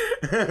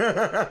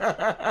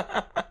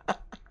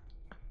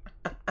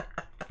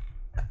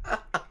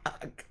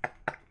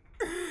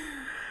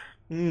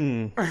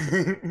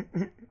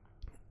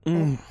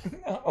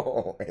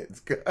 Oh, it's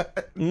good.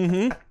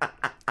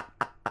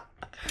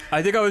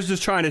 I think I was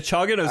just trying to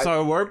chug it and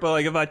saw it work, but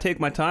like if I take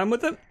my time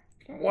with it.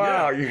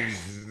 Wow,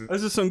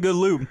 this is some good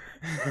lube.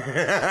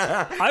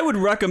 I would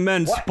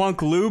recommend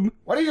Spunk Lube.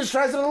 Why don't you just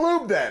try some of the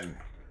lube then?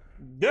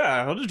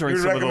 Yeah, I'll just drink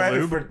some of the lube. You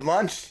recommend it for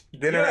lunch,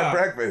 dinner, and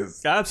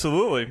breakfast.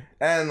 Absolutely.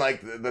 And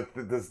like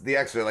the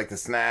extra, like the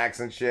snacks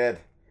and shit.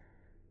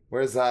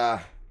 Where's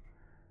why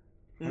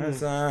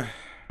don't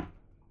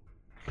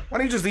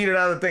you just eat it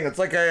out of the thing? It's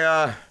like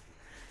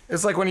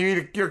it's like when you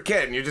eat your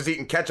kid and you're just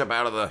eating ketchup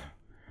out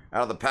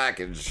of the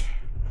package.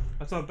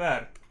 That's not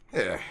bad.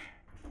 Yeah.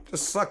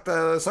 Just suck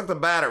the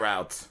batter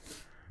out.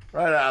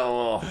 Right out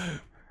of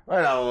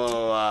the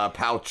little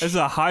pouch. It's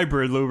a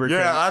hybrid lubricant.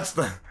 Yeah,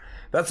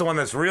 that's the one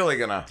that's really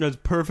gonna. That's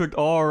perfect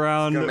all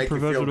around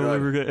professional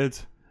lubricant.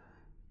 It's.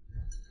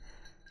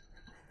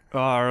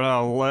 Oh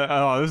no!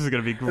 Oh, this is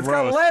gonna be gross. It's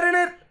got lead in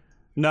it.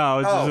 No,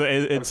 it's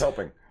I was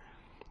hoping.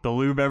 The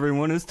lube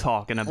everyone is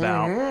talking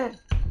about.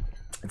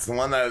 It's the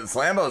one that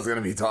Slambo's gonna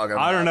be talking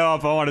about. I don't know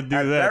if I want to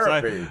do this.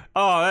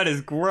 That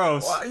is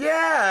gross. Well,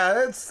 yeah,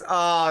 that's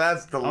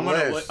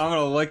delicious. I'm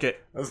gonna lick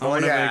it. Let's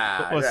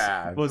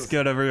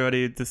get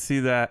everybody to see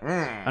that.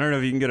 I don't know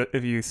if you can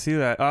if you see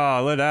that.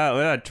 Oh, look at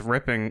that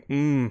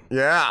dripping.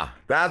 Yeah,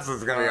 that's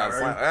what's gonna be on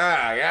Slam.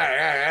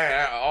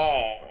 Yeah.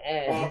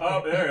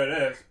 Oh, there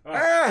it is.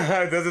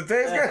 Does it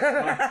taste good?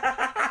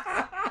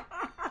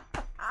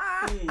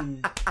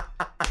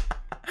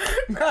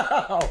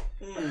 No.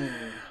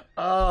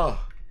 Oh,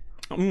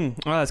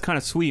 that's kind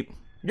of sweet.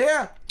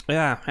 Yeah,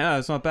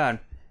 it's not bad.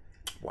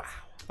 Wow.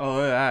 Oh,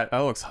 look at that. That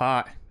looks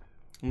hot.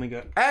 Let me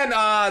get. And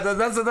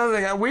that's another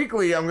thing.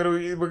 Weekly,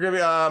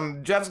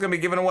 Jeff's gonna be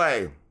giving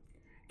away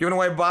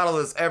a bottle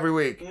of this every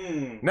week.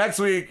 Next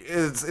week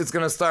it's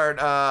gonna start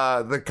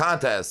the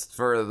contest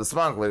for the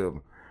Spunk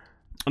Lube.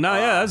 No,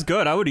 that's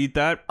good. I would eat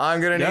that. I'm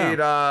gonna need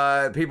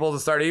people to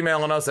start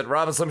emailing us at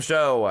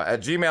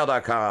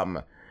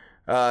robinslimshow@gmail.com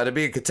to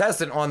be a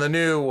contestant on the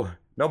new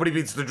Nobody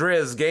Beats the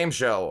Drizz game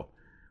show,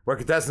 where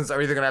contestants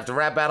are either going to have to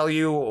rap battle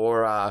you,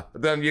 or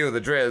then you, the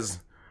Drizz,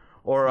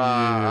 or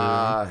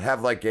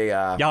have like a...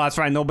 yeah, that's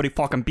right, nobody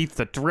fucking beats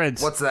the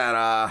Drizz. What's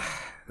that,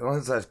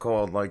 what's that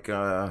called? Like,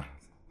 I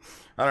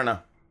don't know.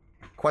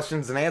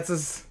 Questions and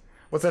answers?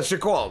 What's that shit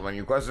called when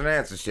you question and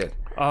answer shit?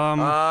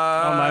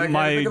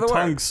 My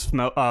tongue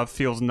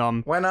feels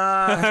numb. When, what's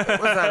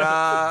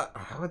that,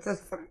 what's that?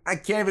 I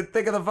can't even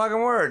think of the fucking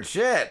word.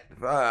 Shit.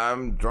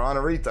 I'm drawing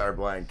a retard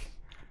blank.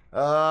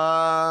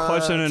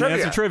 Question and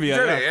answer trivia.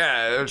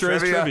 Yeah,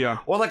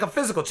 trivia. Or like a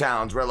physical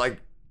challenge where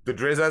like the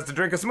Drizz has to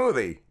drink a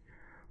smoothie.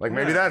 Like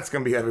maybe that's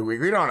gonna be every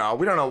week. We don't know.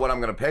 We don't know what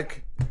I'm gonna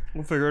pick.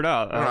 We'll figure it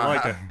out. I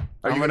like it.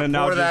 Are you gonna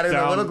pour that in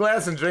a little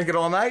glass and drink it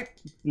all night?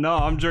 No,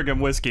 I'm drinking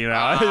whiskey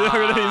now. I'm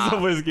gonna need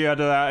some whiskey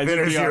after that.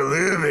 Finish your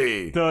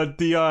Lube.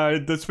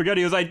 The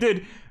SpaghettiOs I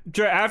did.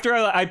 After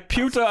I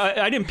puked,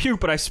 I didn't puke,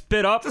 but I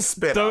spit up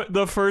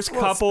the first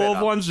couple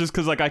of ones just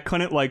because like I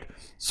couldn't like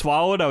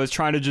swallow it. I was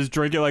trying to just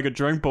drink it like a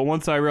drink, but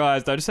once I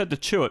realized I just had to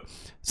chew it.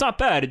 It's not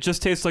bad. It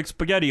just tastes like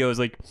SpaghettiOs.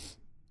 Like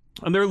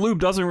And their lube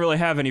doesn't really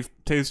have any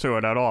taste to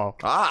it at all.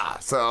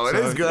 So it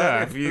is good.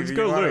 Yeah, if you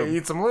good want lube. to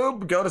eat some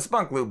lube, go to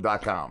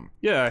spunklube.com.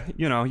 Yeah,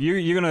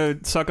 you're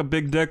going to suck a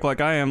big dick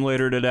like I am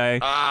later today.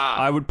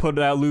 I would put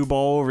that lube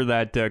all over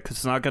that dick because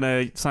it's not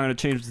gonna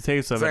change the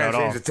taste of it at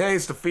all. Change the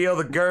taste, to feel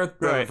the girth.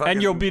 Right,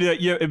 and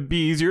it'd be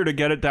easier to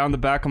get it down the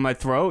back of my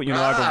throat.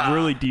 I can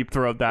really deep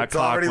throat that it's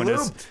cock already when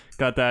lubed. it's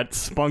got that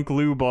spunk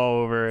lube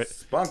all over it.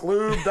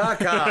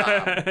 Spunklube.com.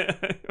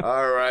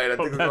 All right, I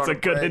think that's a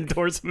good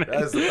endorsement.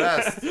 That's the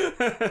best.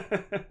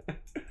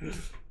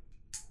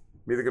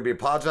 We either gonna be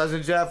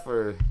apologizing, Jeff,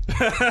 or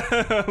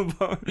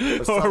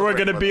we're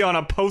gonna be on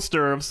a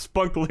poster of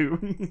Spunk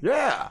Lube.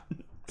 Yeah.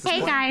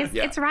 Hey guys,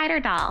 it's Ryder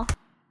Doll.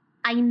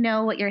 I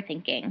know what you're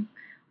thinking.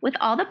 With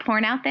all the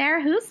porn out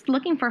there, who's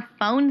looking for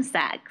phone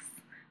sex?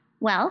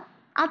 Well,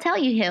 I'll tell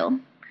you who.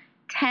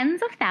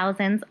 Tens of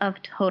thousands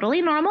of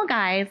totally normal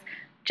guys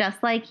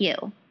just like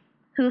you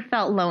who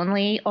felt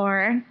lonely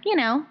or,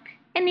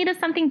 in need of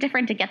something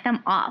different to get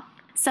them off.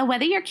 So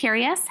whether you're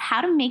curious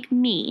how to make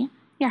me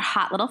your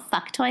hot little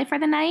fuck toy for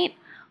the night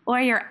or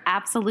you're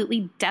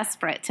absolutely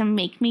desperate to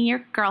make me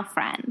your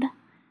girlfriend,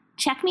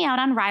 check me out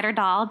on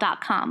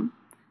ryderdoll.com.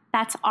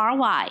 That's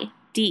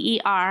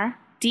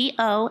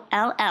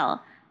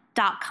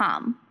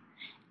RYDERDOLL.com.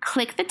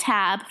 Click the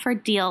tab for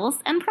deals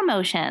and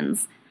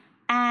promotions.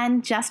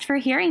 And just for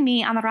hearing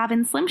me on the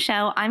Robin Slim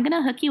Show, I'm going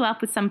to hook you up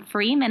with some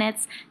free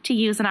minutes to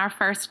use in our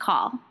first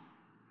call.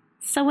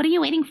 So what are you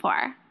waiting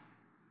for?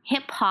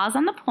 Hit pause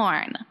on the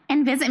porn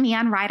and visit me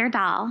on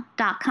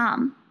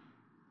ryderdoll.com.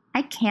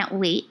 I can't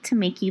wait to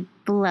make you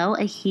blow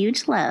a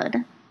huge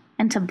load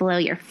and to blow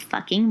your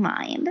fucking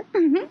mind.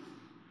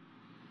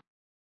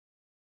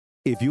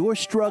 If you're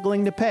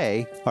struggling to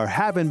pay or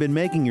haven't been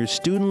making your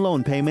student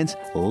loan payments,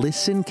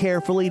 listen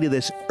carefully to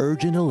this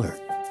urgent alert.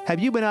 Have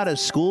you been out of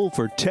school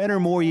for 10 or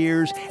more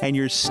years and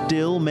you're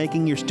still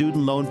making your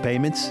student loan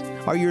payments?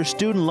 Are your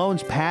student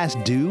loans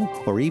past due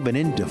or even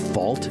in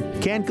default?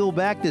 Can't go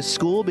back to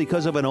school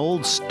because of an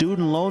old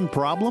student loan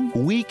problem?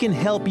 We can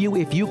help you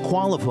if you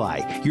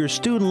qualify. Your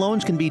student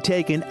loans can be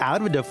taken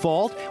out of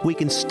default. We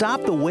can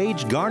stop the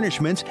wage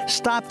garnishments,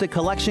 stop the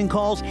collection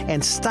calls,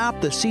 and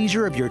stop the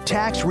seizure of your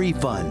tax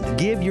refund.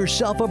 Give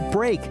yourself a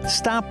break.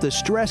 Stop the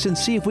stress and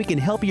see if we can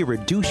help you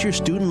reduce your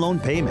student loan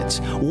payments.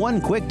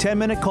 One quick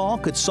 10-minute call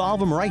could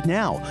solve them right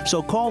now.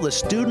 So call the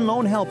Student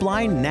Loan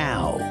Helpline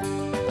now.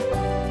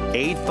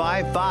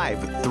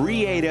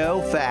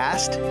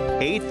 855-380-FAST.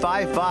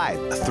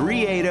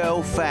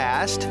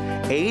 855-380-FAST.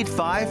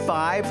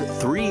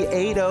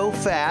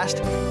 855-380-FAST.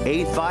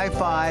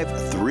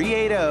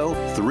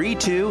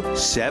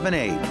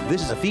 855-380-3278.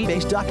 This is a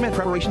fee-based document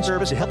preparation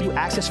service to help you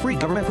access free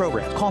government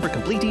programs. Call for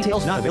complete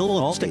details. Not available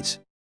in all states.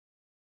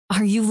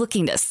 Are you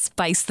looking to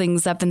spice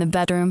things up in the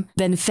bedroom?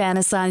 Then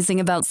fantasizing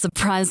about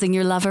surprising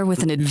your lover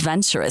with an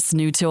adventurous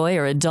new toy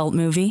or adult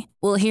movie?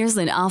 Well, here's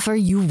an offer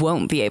you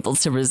won't be able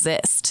to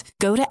resist.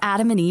 Go to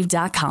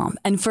adamandeve.com,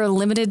 and for a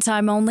limited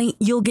time only,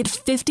 you'll get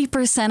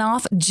 50%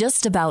 off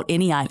just about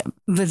any item.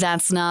 But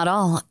that's not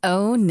all.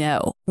 Oh,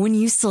 no. When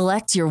you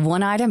select your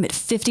one item at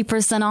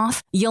 50%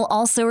 off, you'll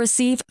also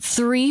receive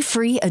 3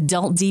 free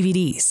adult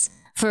DVDs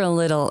for a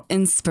little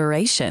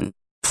inspiration.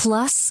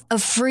 Plus, a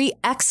free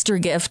extra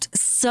gift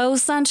so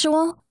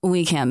sensual,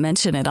 we can't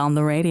mention it on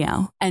the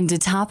radio. And to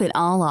top it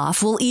all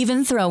off, we'll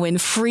even throw in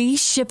free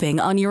shipping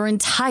on your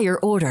entire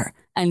order.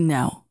 And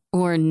no,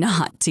 we're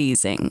not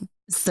teasing.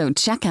 So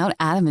check out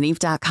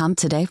adamandeve.com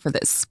today for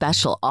this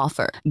special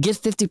offer. Get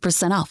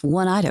 50% off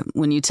one item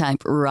when you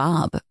type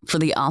ROB for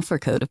the offer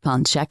code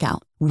upon checkout.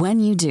 When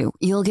you do,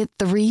 you'll get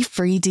 3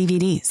 free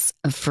DVDs,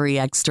 a free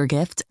extra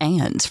gift,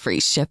 and free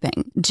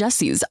shipping.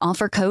 Just use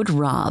offer code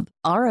ROB,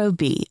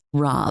 R-O-B,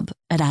 ROB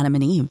at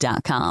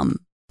adamandeve.com.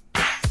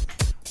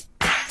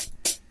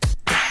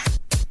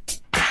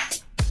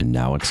 And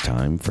now it's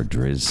time for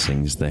Driz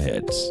Sings the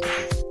Hits.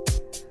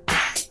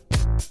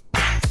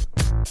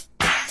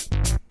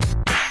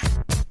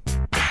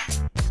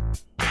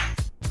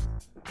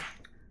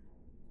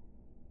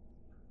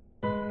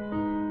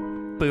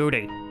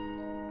 Booty.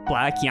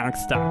 Black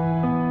youngster.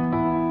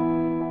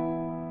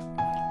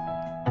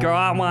 Girl,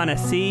 I wanna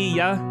see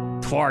ya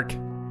twerk.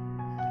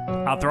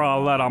 I'll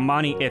throw a little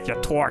money if you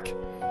twerk.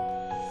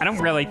 I don't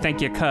really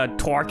think you could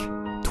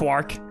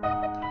twerk.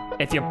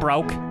 If you're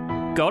broke,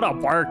 go to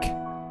work.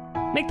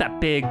 Make that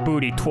big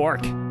booty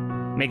twerk.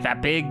 Make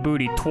that big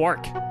booty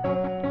twerk.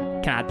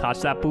 Can I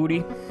touch that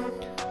booty?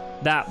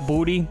 That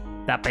booty,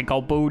 that big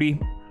old booty.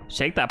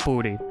 Shake that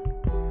booty.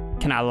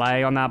 Can I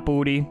lay on that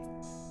booty?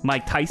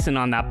 Mike Tyson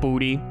on that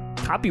booty.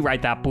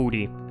 Copyright that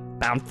booty.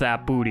 Bounce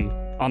that booty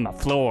on the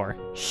floor.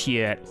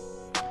 Shit.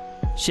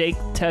 Shake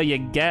till you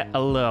get a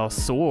little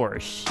sore.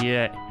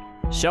 Shit.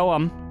 Show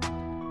 'em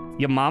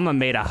your mama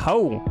made a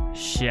hoe.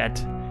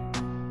 Shit.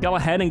 Go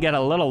ahead and get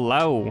a little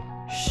low.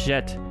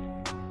 Shit.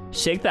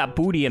 Shake that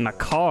booty in the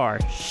car.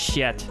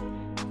 Shit.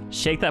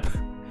 Shake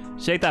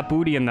that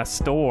booty in the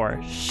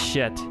store.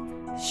 Shit.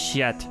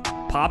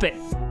 Pop it.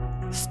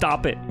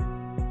 Stop it.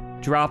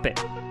 Drop it.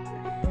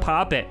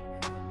 Pop it.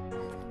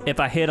 If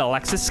I hit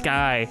Alexis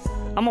Sky,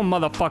 I'm a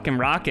motherfucking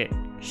rocket.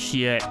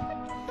 Shit.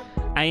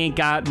 I ain't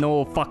got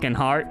no fucking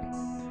heart.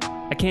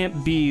 I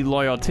can't be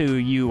loyal to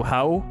you,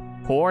 hoe.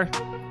 Whore.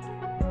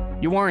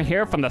 You weren't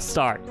here from the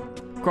start.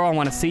 Girl, I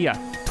wanna see ya.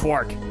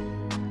 Twerk.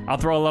 I'll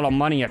throw a little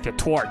money if you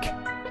twerk.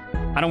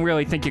 I don't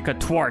really think you could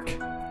twerk.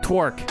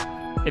 Twerk.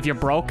 If you're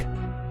broke,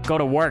 go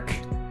to work.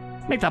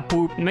 Make that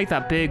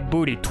big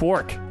booty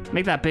twerk.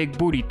 Make that big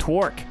booty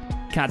twerk.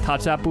 Can I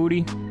touch that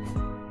booty?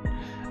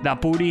 That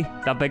booty,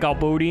 that big old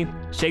booty.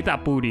 Shake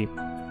that booty.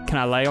 Can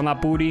I lay on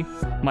that booty?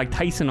 Mike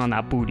Tyson on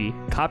that booty.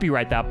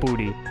 Copyright that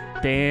booty.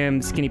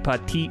 Damn, skinny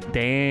petite.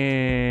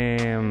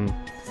 Damn.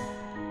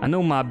 I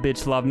know my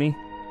bitch love me.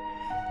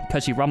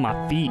 Cause she rub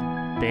my feet.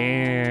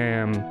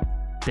 Damn.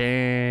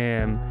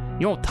 Damn.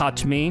 You don't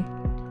touch me.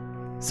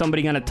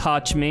 Somebody gonna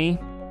touch me.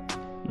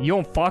 You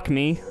don't fuck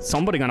me.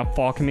 Somebody gonna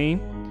fuck me.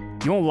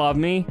 You don't love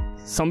me.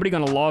 Somebody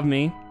gonna love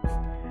me.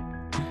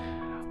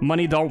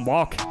 Money don't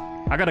walk.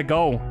 I gotta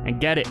go and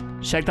get it.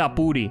 Shake that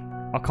booty.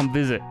 I'll come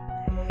visit.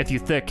 If you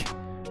thick,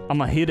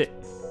 I'ma hit it.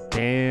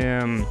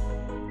 Damn.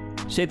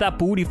 Shake that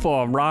booty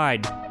for a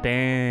ride.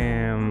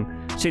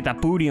 Damn. Shake that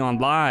booty on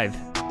live.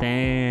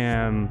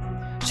 Damn.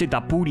 Shake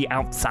that booty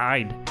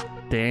outside.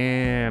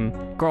 Damn.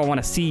 Girl, I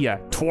wanna see ya.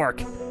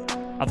 Twerk.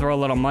 I'll throw a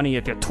little money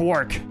if you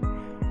twerk.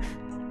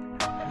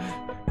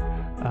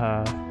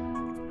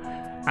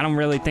 I don't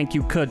really think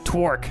you could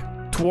twerk.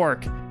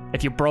 Twerk.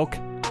 If you're broke,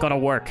 go to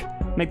work.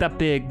 Make that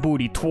big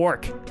booty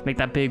twerk. Make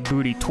that big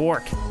booty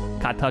twerk.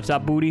 Can I touch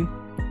that booty?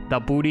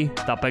 That booty?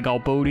 That big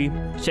old booty?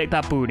 Shake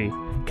that booty.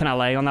 Can I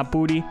lay on that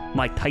booty?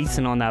 Mike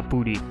Tyson on that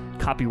booty.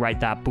 Copyright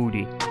that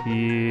booty.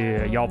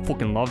 Yeah, y'all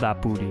fucking love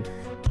that booty.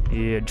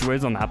 Yeah,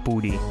 Driz on that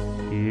booty.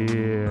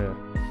 Yeah.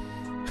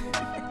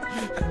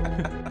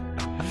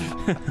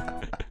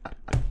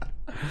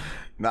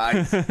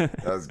 Nice.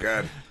 That was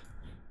good.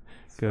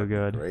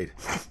 Good. Great.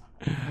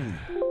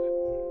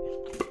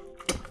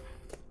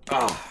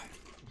 Oh.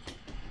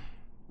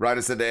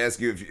 Ryder said to ask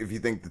you if you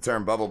think the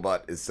term bubble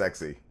butt is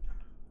sexy.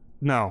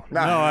 No,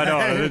 I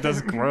don't.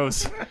 That's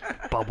gross.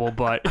 Bubble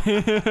butt. Who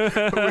would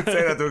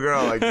say that to a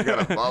girl? Like, you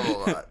got a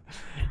bubble butt.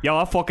 Yo,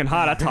 I'm fucking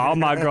hot. I tell all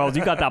my girls,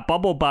 you got that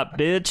bubble butt,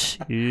 bitch.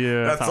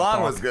 Yeah. That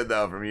song was good,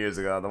 though, from years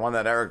ago. The one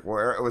that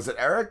was it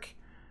Eric?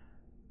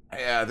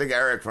 Yeah, I think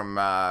Eric from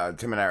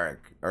Tim and Eric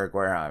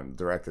Wareheim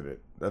directed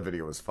it. That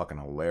video was fucking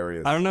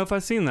hilarious. I don't know if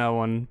I've seen that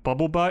one.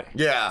 Bubble butt?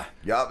 Yeah.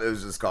 Yup, it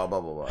was just called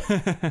Bubble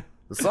Butt.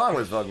 The song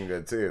was fucking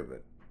good, too,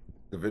 but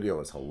the video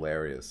was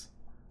hilarious.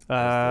 You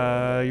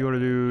want to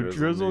do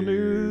Drizzle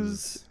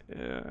News?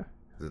 Yeah.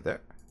 Is it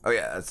there? Oh,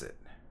 yeah, that's it.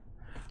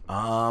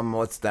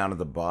 What's down at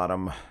the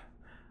bottom?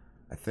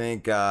 I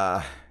think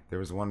there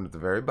was one at the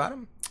very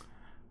bottom.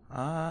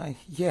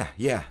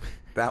 Yeah,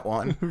 that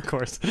one. Of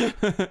course. I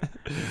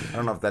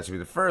don't know if that should be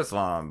the first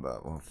one,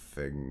 but we'll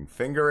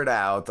finger it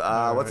out.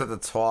 What's at the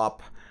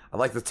top? I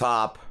like the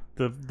top.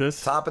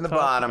 This top and the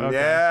bottom. Okay.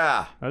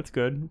 Yeah, that's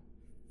good.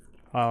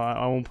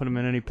 I won't put them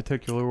in any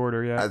particular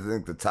order yet. I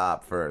think the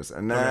top first,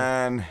 and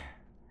then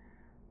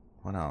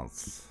what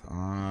else?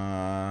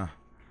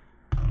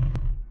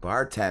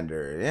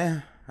 Bartender.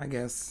 Yeah, I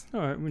guess. All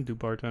right, we can do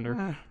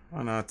bartender.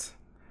 Why not?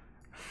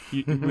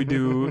 We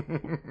do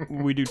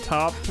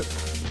top,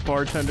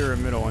 bartender,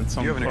 and middle, and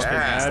some fucking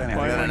ad.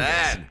 An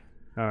ad.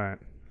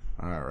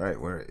 All right.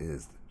 Where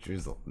is the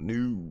Drizzle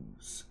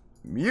News?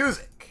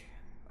 Music.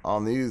 All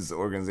news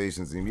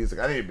organizations need music.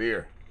 I need a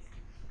beer.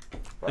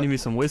 I need me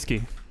some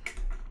whiskey.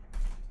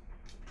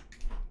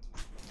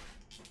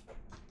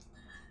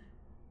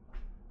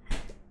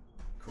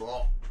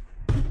 Cool.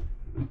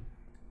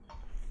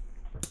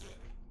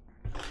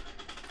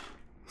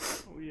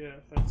 Oh yeah,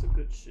 that's a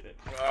good shit.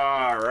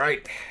 All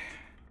right.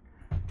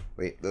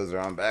 Wait, those are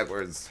on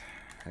backwards.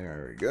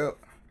 There we go.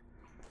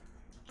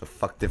 The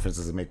fuck difference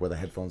does it make where the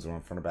headphones are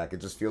on front or back?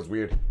 It just feels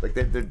weird. Like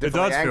they're differently it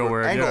does angled, feel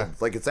weird. angled. Yeah.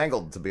 Like it's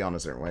angled to be on a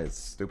certain way. It's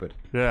stupid.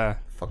 Yeah.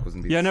 Fuck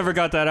wasn't. Yeah, I never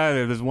got that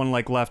either. There's one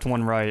like left,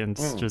 one right, and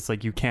it's just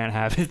like you can't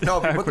have it.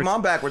 No, if you put them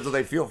on backwards,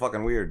 they feel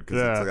fucking weird. Cause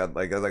yeah. It's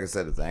like I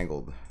said, it's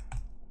angled.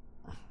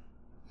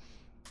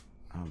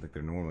 I don't think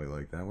they're normally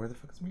like that. Where the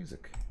fuck is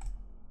music?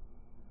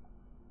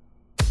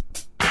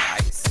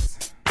 Nice.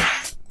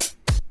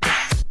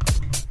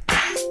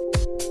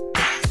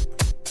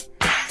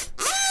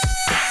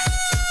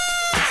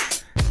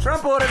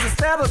 Trump orders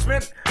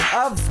establishment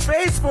of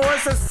Space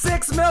Force, a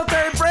 6th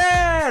military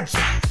branch.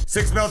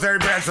 6th military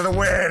branch for the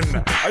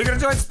win. Are you gonna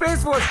join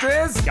Space Force,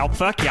 Driz? Yo,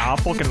 fuck yeah, I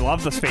fucking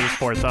love the Space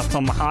Force. That's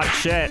some hot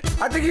shit.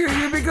 I think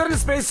you'd be good in a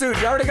spacesuit.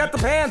 You already got the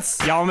pants.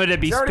 Y'all want me to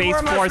be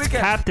Space Force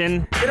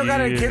captain? They don't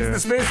got any kids in the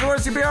Space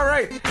Force. You'd be all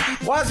right.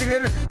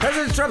 Washington,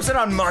 President Trump said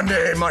on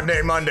Monday,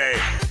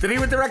 that he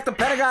would direct the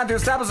Pentagon to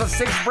establish a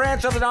 6th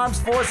branch of the armed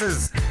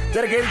forces.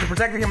 dedicated to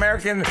protecting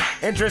American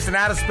interests in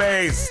outer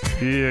space.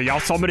 Yeah, y'all,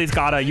 somebody's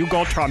gotta. You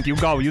go, Trump. You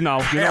go. You know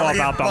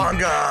about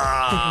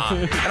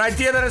them. An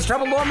idea that has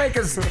troubled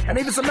lawmakers and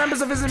even some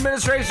members of his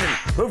administration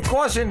who've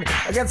cautioned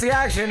against the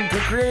action to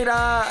create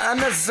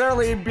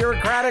unnecessarily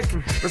bureaucratic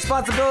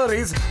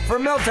responsibilities for a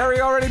military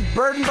already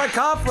burdened by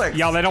conflict.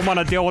 Yeah, they don't want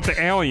to deal with the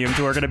aliens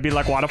who are gonna be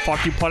like, why the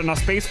fuck you putting a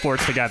space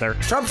force together?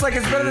 Trump's like,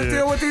 it's better to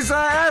deal with these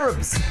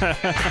Arabs.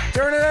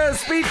 During a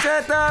speech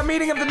at the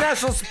meeting of the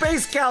National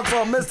Space Council,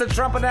 Mr.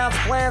 Trump announced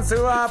plans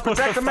to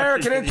protect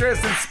American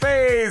interests in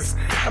space.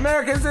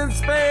 Americans in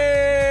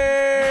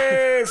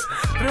space!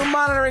 Through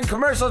monitoring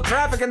commercial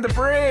traffic and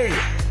debris.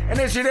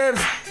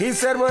 Initiatives, he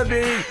said, would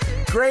be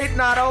great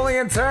not only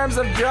in terms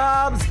of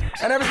jobs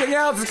and everything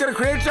else. It's going to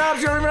create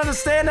jobs. You don't even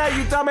understand that,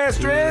 you dumbass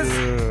Driz.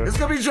 It's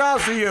going to be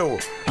jobs for you.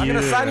 I'm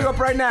going to sign you up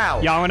right now.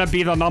 Yeah, I'm going to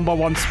be the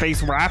 #1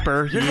 space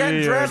rapper. You're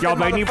getting drafted, yo,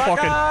 they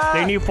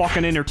need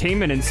fucking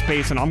entertainment in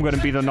space, and I'm going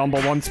to be the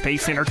 #1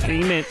 space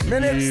entertainment.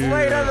 Minutes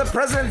later, the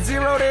president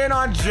zeroed in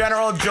on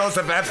General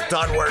Joseph F.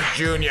 Dunward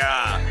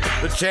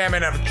Jr., the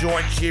chairman of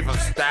Joint Chief of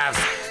Staffs,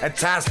 and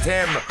tasked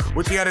him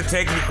with the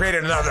undertaking to create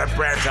another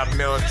branch of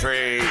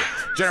military.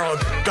 General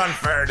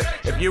Dunford,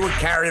 if you would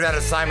carry that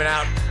assignment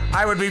out,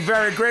 I would be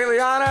very greatly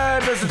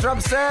honored, Mr.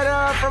 Trump said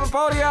from a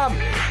podium.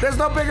 There's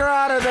no bigger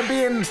honor than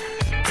being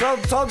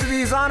told that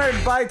he's honored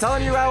by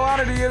telling you how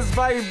honored he is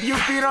by you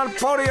being on a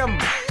podium.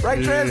 Right,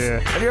 Driz? Yeah.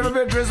 Have you ever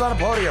been Driz on a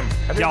podium?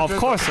 Yo, of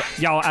course.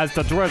 Yo, as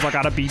the Driz, I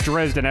gotta be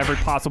Drizzed in every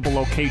possible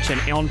location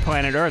on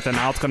planet Earth, and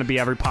now it's gonna be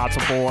every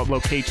possible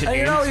location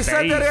in space. And he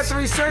said that after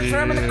he searched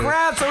for him in the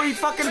crowd, so he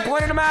fucking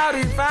pointed him out.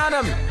 He found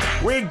him.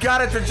 We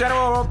got it, the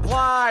general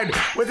replied.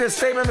 With his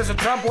statement, Mr.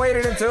 Trump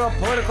waded into a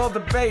political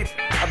debate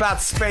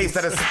about space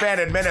that has spanned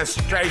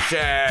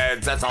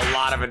administrations. That's a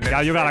lot of administrations.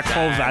 Yeah, you gotta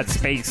close that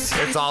space.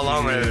 It's all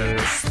over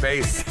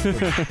space.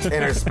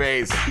 Inner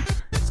space.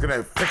 He's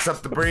gonna fix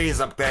up the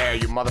breeze up there,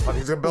 you motherfucker.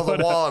 He's gonna build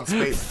a wall in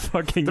space.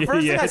 Fucking the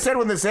first thing I said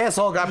when this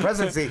asshole got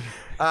presidency,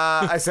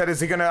 I said,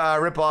 is he gonna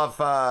rip off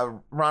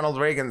Ronald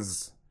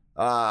Reagan's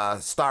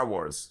Star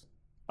Wars?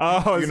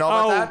 Oh, you know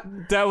about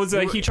that? That was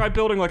he tried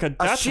building like a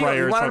Death Ray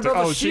or something. He wanted to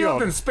build a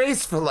shield in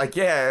space for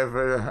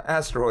for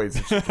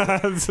asteroids.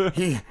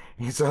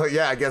 So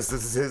yeah, I guess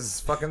this is his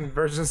fucking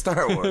version of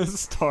Star Wars.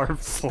 Star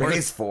Force.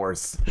 Space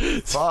Force.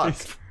 Fuck.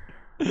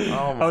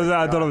 Oh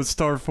my I thought it was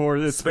Star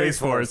Force. It's Space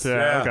Force.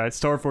 Yeah. Okay.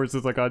 Star Force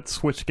is like a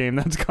Switch game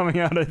that's coming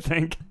out, I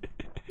think.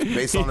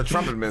 Based on the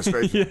Trump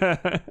administration.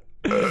 Yeah.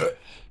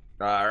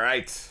 All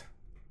right.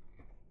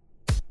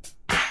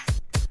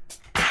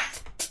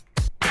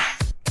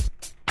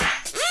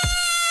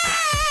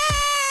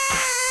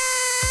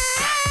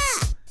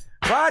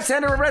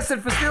 Bartender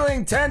arrested for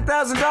stealing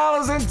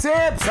 $10,000 in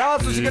tips. How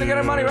else was she gonna get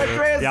her money, right,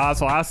 Chris? Yeah, that's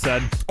what I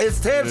said.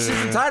 It's tips.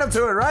 She's entitled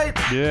to it, right?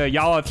 Yeah,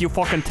 y'all, if you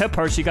fucking tip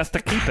her, she gets to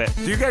keep it.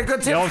 Do you get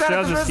good tips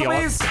at the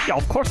Grizzlies? Yeah,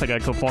 of course I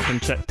get good fucking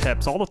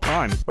tips all the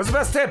time. What's the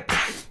best tip?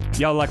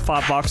 Yo, like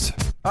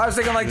 $5. I was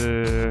thinking like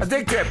a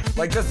dick tip,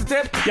 like just a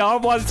tip. Yeah,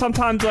 well,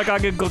 sometimes like I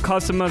get good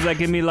customers that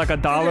give me like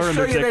 $1 and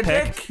a dick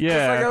pic.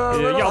 Yeah,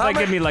 yo, they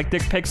give me like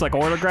dick pics, like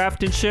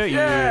autographed and shit.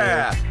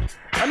 Yeah.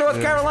 A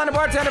North Carolina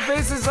bartender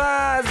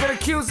has been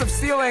accused of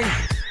stealing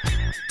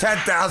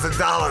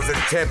 $10,000 in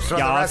tips from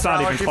the restaurant. That's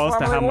not even close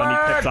to how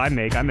many tips I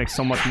make. I make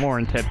so much more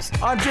in tips.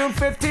 On June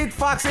 15th,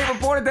 Fox 8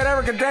 reported that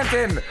Erica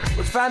Denton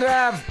was found to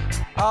have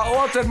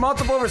altered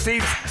multiple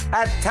receipts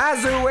at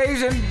Tazu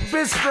Asian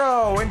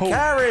Bistro in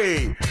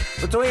Cary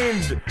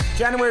between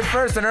January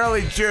 1st and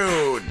early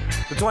June.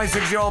 The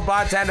 26-year-old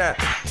bartender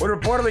would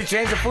reportedly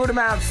change the food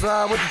amounts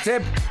with the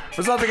tip,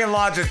 resulting in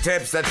larger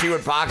tips that she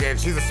would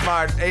pocket. She's a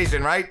smart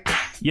Asian, right?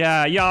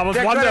 Yeah, I was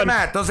They're wondering. Good at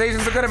math. Those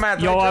Asians are good at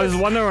math. Yo, I was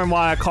wondering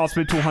why it cost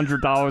me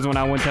 $200 when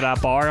I went to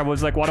that bar. I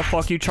was like, why the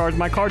fuck you charge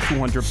my card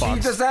 $200?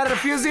 She just added a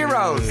few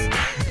zeros.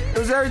 It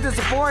was very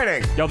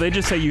disappointing. Yo, they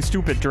just say you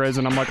stupid, Driz,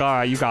 and I'm like, all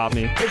right, you got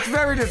me. It's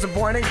very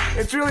disappointing.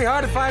 It's really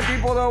hard to find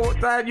people though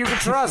that you can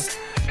trust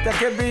that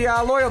can be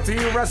loyal to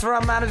you.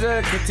 Restaurant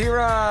manager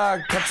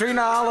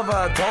Katrina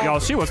Oliver told. Yo,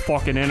 she was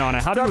fucking in on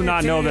it. How do you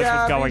not know this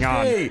was going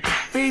on?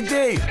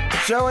 FnD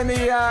showing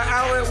the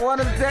outlet one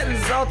of the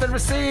Denton's altered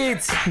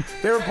receipts.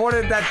 They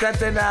reported that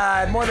Denton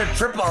had more than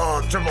triple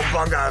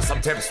bunga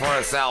some tips for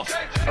herself.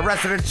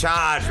 Arrested and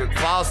charged with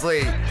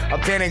falsely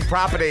obtaining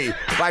property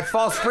by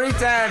false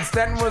pretense.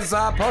 Denton was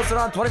posted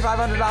on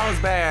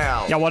 $2,500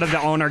 bail. Yeah, what did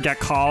the owner get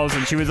calls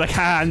and she was like,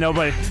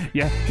 nobody.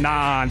 Yeah,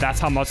 nah, that's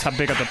how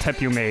big of the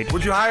tip you made.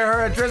 Would you hire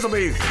her at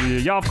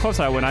Drizzlebee's? Yeah, of course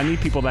I would. I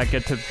need people that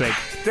get tips big.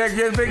 They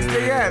get big,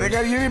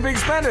 you need big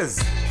spenders.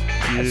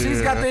 Yeah. And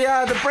she's got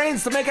the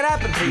brains to make it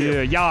happen for you.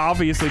 Yeah,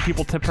 obviously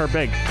people tip her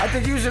big. I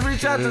think you should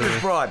reach out to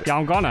this broad. Yeah,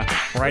 I'm gonna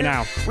right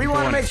now. We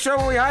want to make sure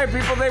when we hire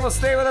people, they will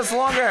stay with us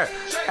longer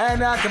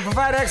and can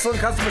provide excellent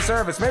customer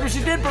service. Maybe she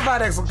did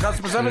provide excellent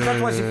customer service.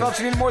 That's why she felt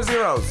she needed more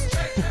zeros.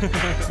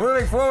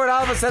 Moving forward,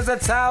 Oliver says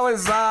that Tao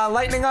is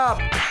lightening up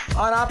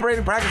on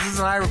operating practices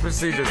and hiring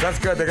procedures. That's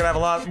good. They're gonna have a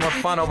lot more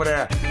fun over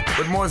there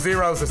with more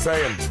zeros to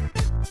say him.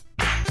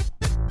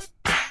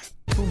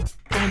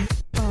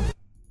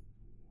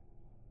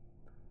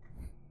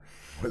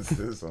 What's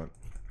this one?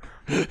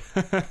 Why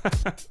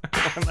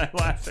am I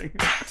laughing?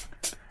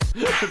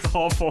 It's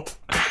awful.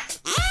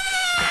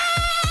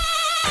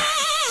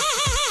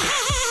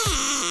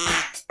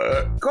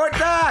 Court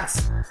docs!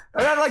 Is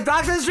that like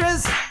Dr.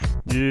 Driz?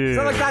 Yeah. Is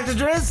that like Dr.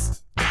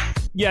 Driz?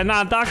 Yeah,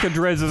 nah, Dr.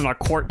 Driz isn't a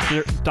court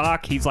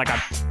doc. He's like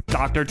a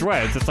Dr.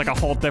 Driz. It's like a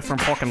whole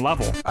different fucking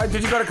level.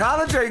 Did you go to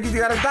college or you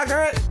got a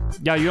doctorate?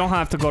 Yeah, you don't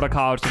have to go to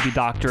college to be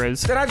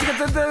doctors. Then how'd you get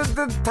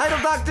the title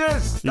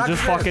doctors? You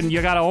just fucking,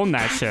 you gotta own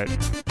that shit.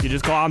 You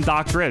just go on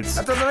doctors.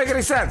 That doesn't make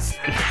any sense.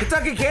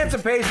 Kentucky cancer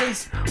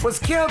patients was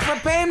killed for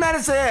pain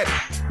medicine.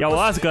 Yeah, well,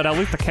 that's good. At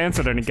least the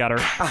cancer didn't get her.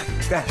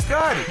 That's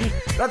good.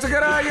 That's a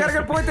good, you got a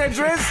good point there,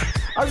 Driz.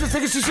 I was just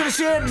thinking she should have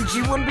shit and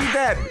she wouldn't be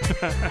dead.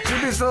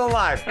 She'd be still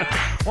alive.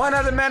 One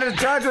other man is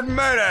charged with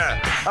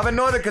murder of a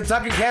northern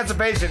Kentucky cancer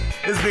patient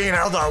is being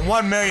held on a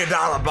 $1 million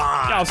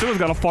bond. Yeah, she was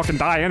gonna fucking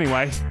die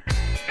anyway.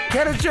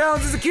 Kenneth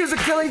Jones is accused of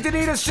killing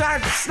Danita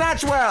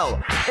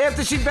Snatchwell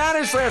after she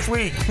vanished last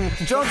week.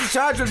 Jones is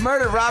charged with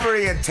murder,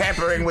 robbery, and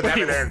tampering with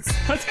evidence.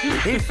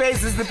 He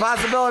faces the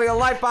possibility of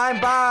life behind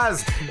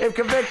bars. If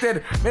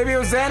convicted, maybe it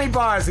was any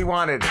bars he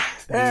wanted.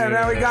 Yeah,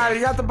 now he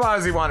got the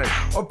bars he wanted.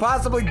 Or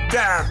possibly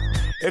death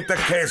if the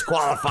case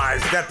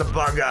qualifies. Get the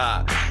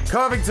bugger.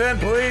 Covington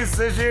police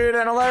issued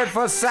an alert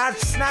for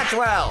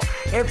Snatchwell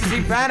after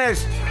she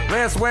vanished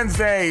last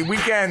Wednesday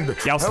weekend.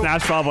 Yo,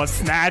 Snatchwell was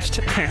snatched.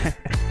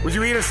 Would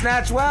you eat a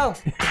Snatchwell?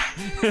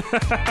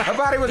 Her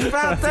body was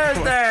found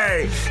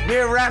Thursday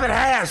near Rabbit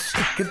Hash,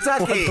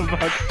 Kentucky.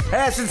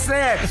 Hash and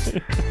Snatch.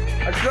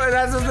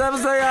 That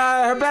was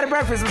her bed and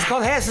breakfast. It was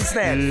called Hash and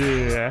Snatch.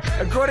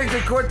 Yeah. According to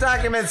court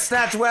documents,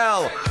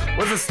 Snatchwell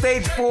was a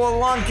stage 4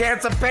 lung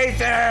cancer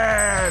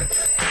patient.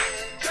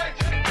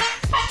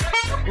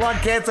 Lung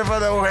cancer for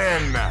the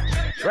win.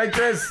 Right,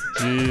 Chris?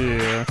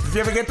 Yeah. Did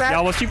you ever get that?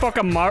 Yeah, was she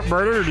fucking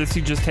murdered or did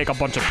she just take a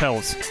bunch of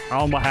pills? I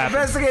don't know what happened.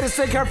 Investigators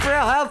think her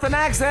frail health and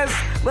access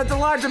led to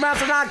large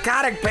amounts of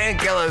narcotic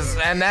painkillers,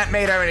 and that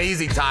made her an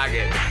easy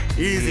target.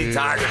 Easy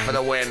target for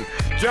the win.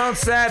 Jones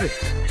said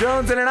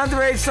Jones and an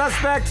underage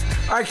suspect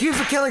are accused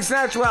of killing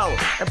Snatchwell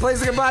and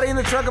placing her body in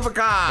the trunk of a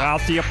car. Well,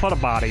 so you put a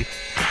body.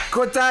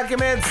 Court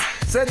documents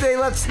said they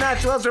left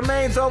Snatchwell's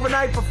remains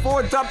overnight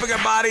before dumping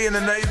her body in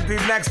the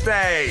next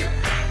day.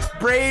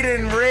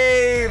 Braden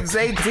Reeves,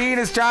 18,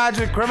 is charged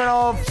with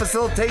criminal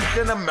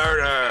facilitation of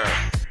murder.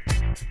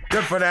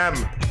 Good for them.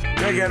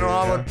 They're getting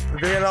all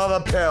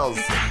the pills.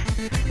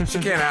 She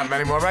can't have them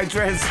anymore, right,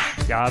 Trace?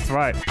 Yeah, that's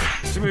right.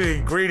 She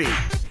be greedy.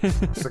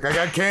 She's like, I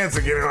got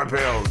cancer, give me my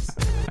pills.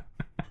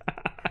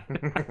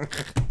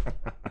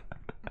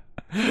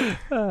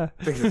 I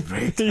think it's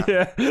great.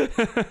 Yeah.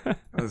 That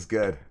was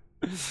good.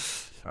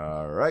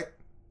 All right.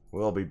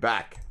 We'll be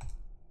back.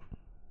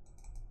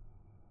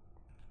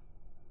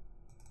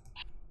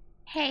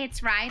 Hey,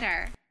 it's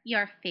Ryder,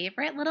 your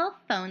favorite little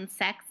phone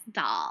sex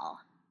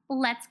doll.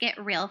 Let's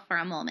get real for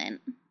a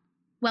moment.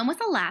 When was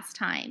the last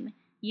time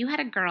you had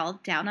a girl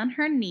down on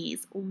her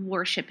knees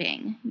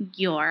worshiping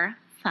your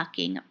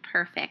fucking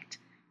perfect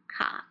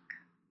cock?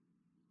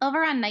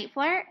 Over on Night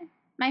Flirt,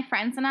 my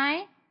friends and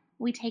I,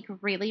 we take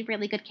really,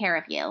 really good care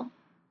of you.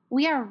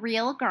 We are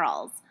real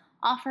girls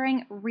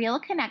offering real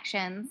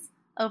connections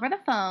over the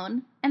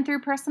phone and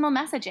through personal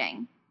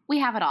messaging. We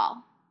have it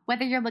all.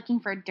 Whether you're looking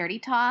for dirty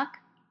talk,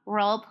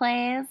 role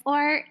plays,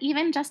 or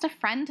even just a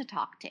friend to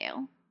talk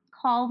to,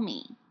 call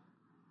me.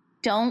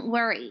 Don't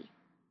worry.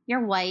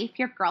 Your wife,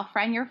 your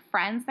girlfriend, your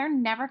friends, they're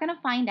never going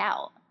to find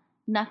out.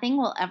 Nothing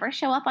will ever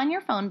show up on your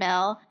phone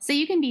bill, so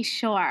you can be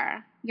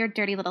sure your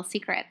dirty little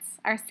secrets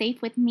are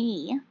safe with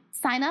me.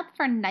 Sign up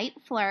for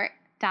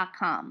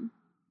nightflirt.com.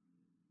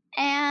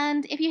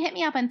 And if you hit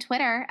me up on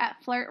Twitter at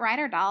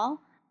FlirtRiderDoll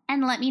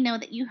and let me know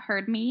that you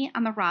heard me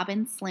on the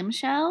Robin Slim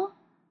Show,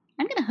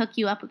 I'm going to hook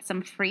you up with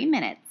some free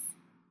minutes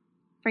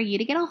for you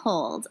to get a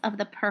hold of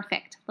the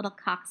perfect little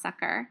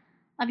cocksucker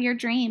of your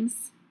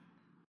dreams.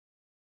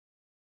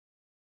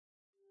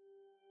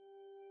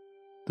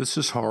 This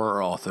is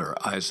horror author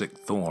Isaac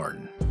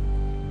Thorne.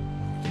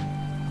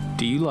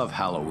 Do you love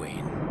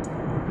Halloween?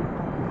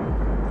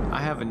 I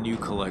have a new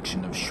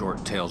collection of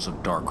short tales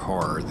of dark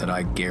horror that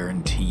I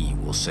guarantee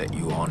will set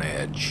you on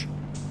edge.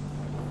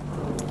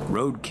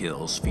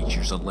 Roadkills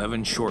features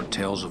 11 short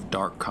tales of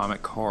dark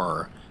comic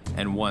horror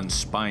and one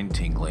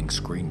spine-tingling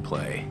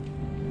screenplay.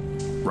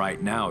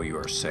 Right now you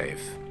are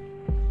safe.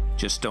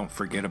 Just don't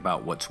forget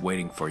about what's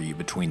waiting for you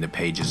between the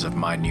pages of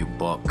my new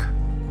book.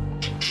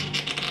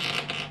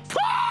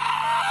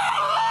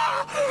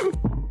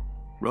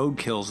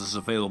 Roadkills is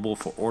available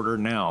for order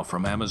now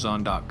from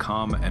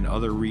Amazon.com and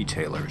other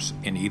retailers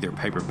in either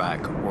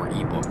paperback or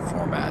ebook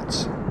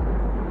formats.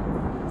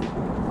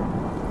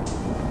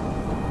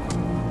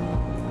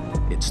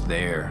 It's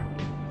there.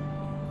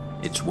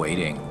 It's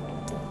waiting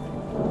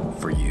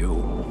for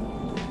you.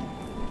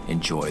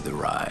 Enjoy the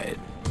ride.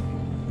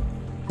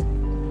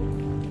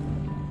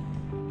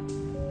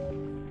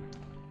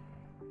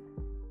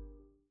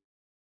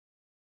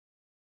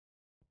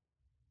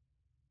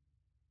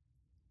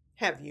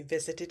 Have you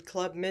visited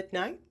Club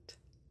Midnight?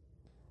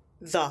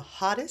 The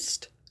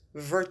hottest,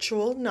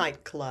 virtual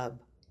nightclub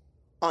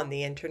on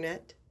the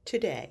internet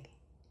today.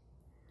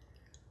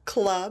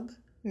 Club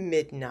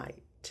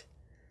Midnight.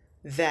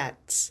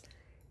 That's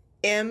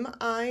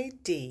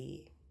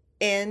MIDNYTE.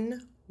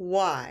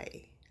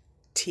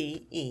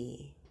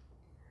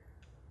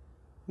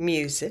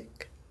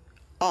 Music,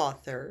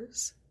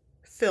 authors,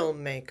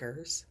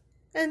 filmmakers,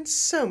 and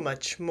so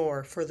much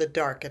more for the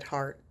dark at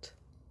heart.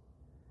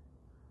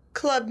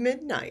 Club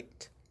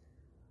Midnight,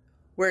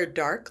 where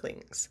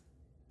darklings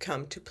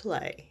come to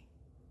play.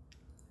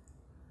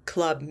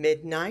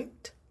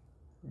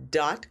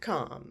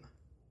 clubmidnight.com.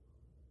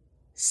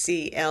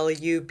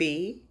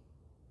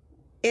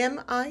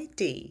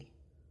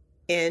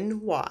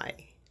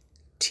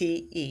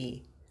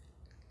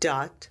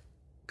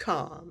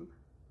 CLUBMIDNYTE.com.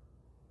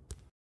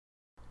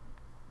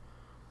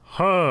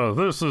 Hi,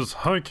 this is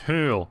Hank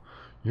Hale.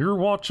 You're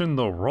watching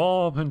the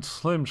Rob and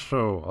Slim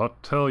Show. I'll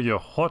tell you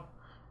what.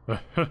 I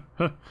don't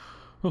even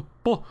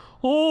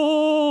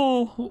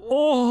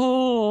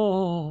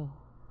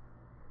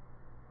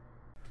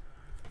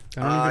know.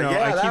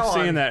 I keep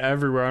seeing that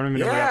everywhere. I don't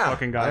even know who that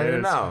fucking guy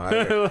is. I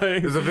don't know.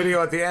 There's a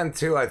video at the end,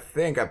 too, I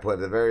think I put at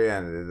the very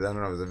end. I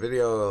don't know. It was a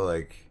video,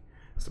 like,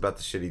 it's about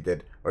the shit he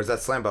did. Or is that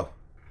Slambo?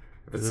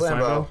 If it's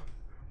Slambo,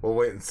 we'll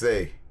wait and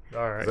see.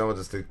 All right. Then we'll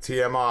just do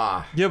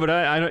TMR. Yeah, but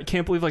I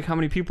can't believe like how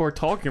many people are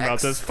talking about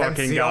this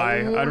fucking guy.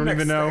 I don't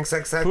even know.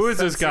 Who is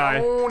this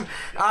guy?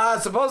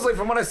 Supposedly,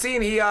 from what I've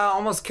seen, he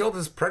almost killed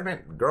his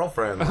pregnant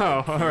girlfriend.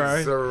 Oh, all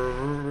right.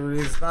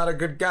 He's not a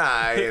good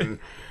guy,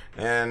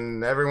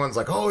 and everyone's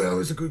like, oh, yeah,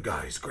 he's a good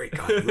guy. He's a great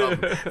guy.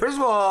 Love him. First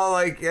of all,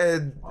 like,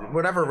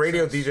 whatever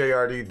radio DJ you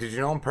are, did you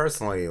know him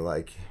personally?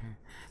 Like,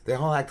 they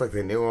all act like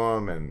they knew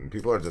him, and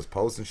people are just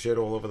posting shit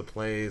all over the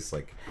place.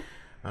 Like,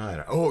 I don't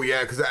know. Oh,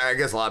 yeah, because I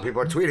guess a lot of people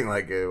are tweeting,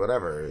 like,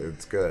 whatever.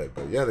 It's good.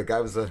 But, yeah, the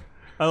guy was a...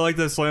 I like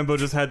that Slambo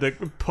just had to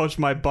push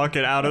my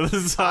bucket out of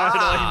the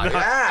side like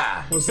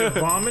that. Yeah. Was there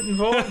vomit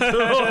involved? A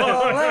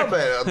little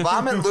bit.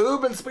 Vomit,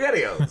 lube, and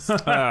SpaghettiOs.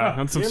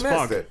 And some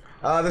Spunk. Missed it.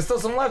 There's still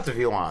some left if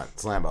you want,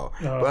 Slambo.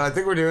 But I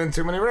think we're doing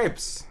too many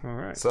rapes. All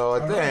right. So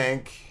I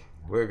think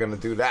we're going to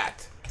do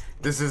that.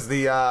 This is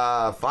the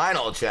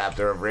final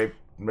chapter of Rape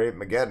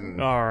Mageddon.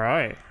 All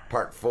right.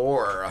 Part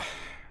 4.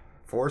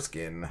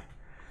 Foreskin.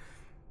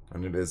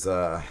 And it is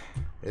an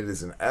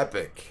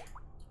epic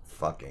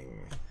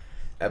fucking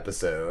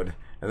episode.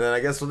 And then I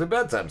guess we'll do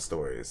bedtime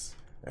stories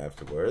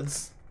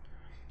afterwards.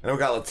 And we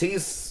got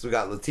LaTice. We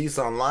got LaTice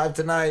on live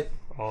tonight.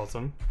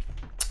 Awesome.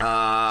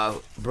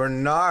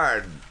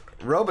 Bernard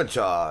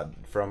Robichaud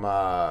from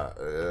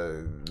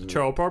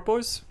Trailer Park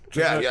Boys?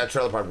 Yeah,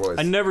 Trailer Park Boys.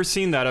 I've never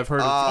seen that. I've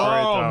heard it's great,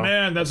 though. Oh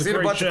man, that's I've a seen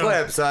great a bunch show. of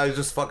clips. I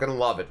just fucking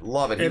love it.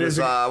 He was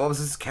what was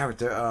his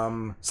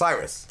character?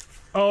 Cyrus.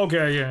 Oh,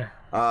 okay, yeah.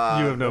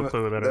 You have no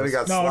clue what that then is. We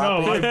got No,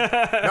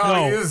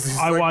 Sloppy. He's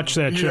I watched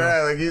that show.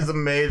 Yeah, like he's a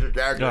major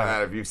character in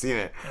that if you've seen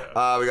it.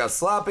 We got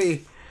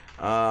Sloppy,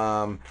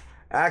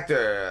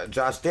 actor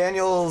Josh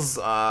Daniels,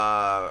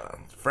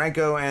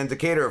 Franco, and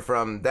Decatur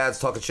from Dad's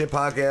Talkin' Shit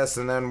podcast,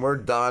 and then we're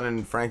done,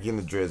 and Frankie and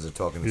the Driz are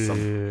talking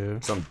to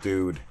some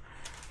dude.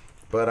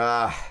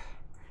 But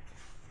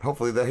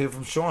hopefully they'll hear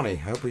from Shawnee. I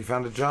hope he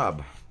found a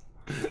job.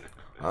 You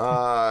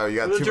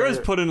got the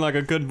Driz put in like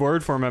a good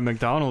word for him at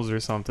McDonald's or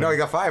something. No, he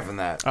got 5 from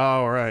that. Oh,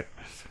 all right.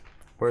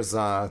 Where's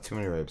Too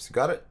Many Rapes? You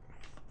got it?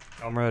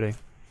 I'm ready.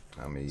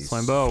 Let me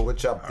Slambo.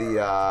 switch up the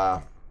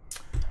I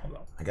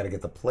gotta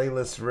get the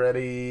playlist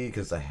ready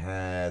because I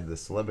had the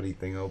celebrity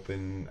thing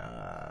open.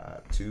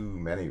 Too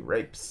Many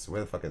Rapes.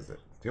 Where the fuck is it?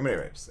 Too Many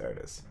Rapes. There it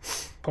is.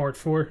 Part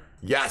 4.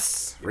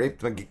 Yes, Rape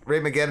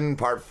Mageddon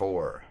Part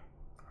 4.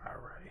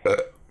 Alright.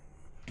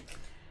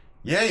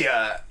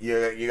 Yeah.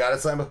 You got it,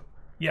 Slambo?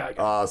 Yeah, I got it.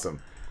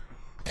 Awesome.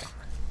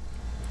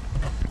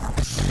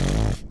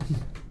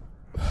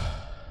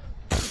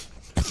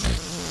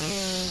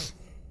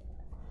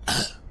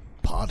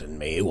 Pardon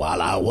me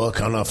while I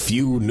work on a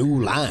few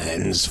new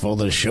lines for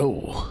the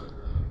show.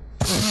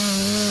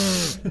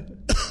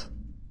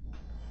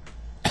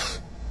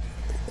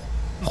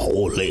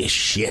 Holy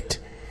shit.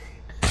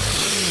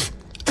 I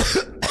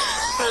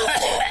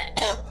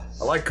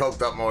like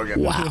coked up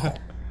Morgan. Wow.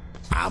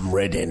 I'm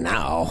ready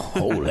now.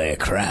 Holy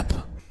crap.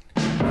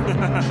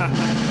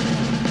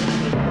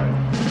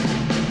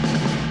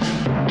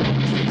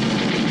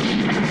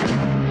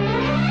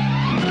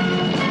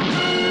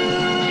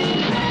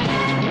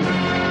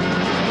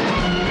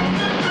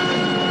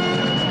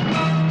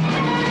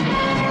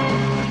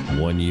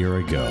 One year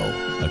ago,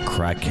 a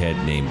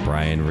crackhead named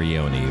Brian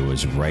Rioni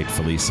was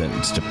rightfully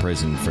sentenced to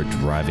prison for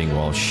driving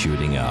while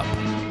shooting up,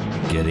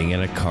 getting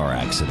in a car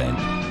accident,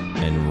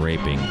 and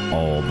raping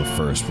all the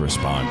first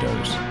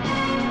responders.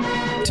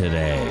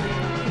 Today,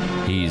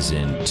 he's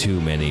in Too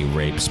Many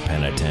Rapes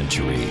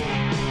Penitentiary.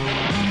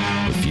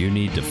 If you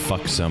need to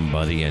fuck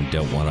somebody and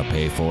don't want to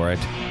pay for it,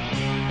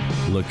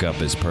 look up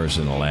his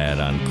personal ad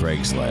on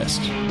Craigslist.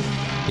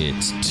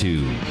 It's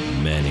Too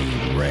Many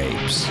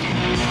Rapes.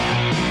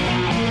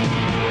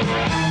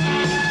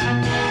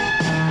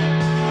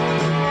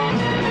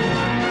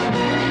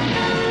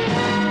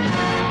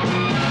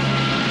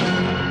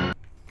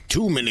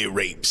 Too Many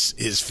Rapes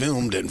is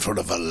filmed in front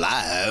of a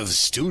live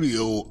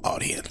studio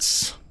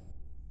audience.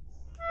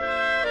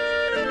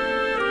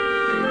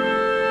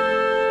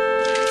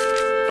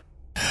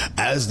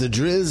 As the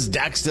Driz,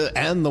 Daxter,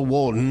 and the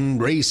Warden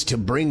race to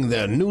bring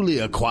their newly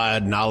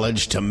acquired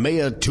knowledge to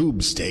Mayor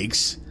Tube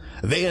Steaks,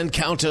 they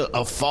encounter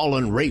a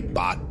fallen rape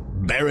bot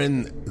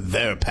barring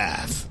their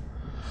path.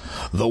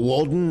 The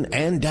Warden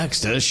and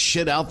Daxter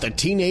shit out the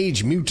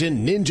teenage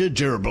mutant ninja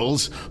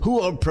gerbils who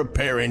are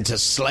preparing to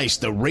slice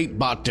the rape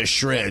bot to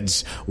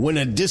shreds when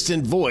a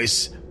distant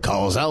voice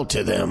calls out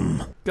to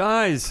them.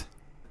 Guys,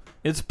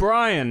 it's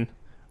Brian.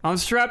 I'm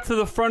strapped to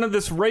the front of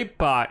this rape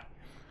bot,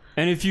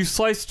 and if you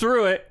slice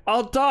through it,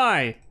 I'll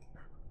die.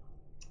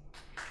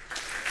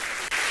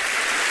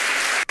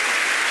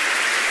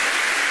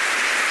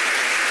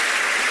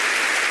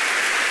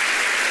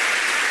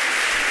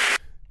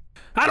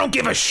 I don't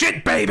give a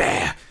shit, baby.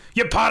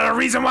 You're part of the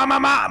reason why my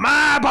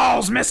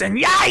eyeball's missing.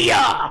 Yeah.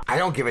 I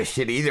don't give a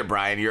shit either,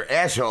 Brian. Your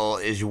asshole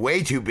is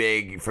way too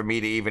big for me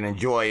to even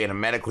enjoy in a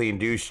medically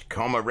induced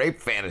coma rape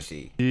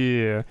fantasy.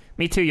 Yeah,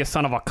 me too, you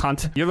son of a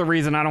cunt. You're the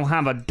reason I don't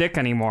have a dick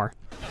anymore.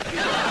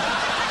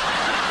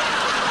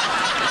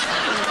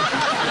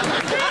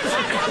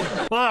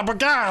 Yeah, but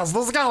guys,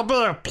 there's gotta be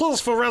a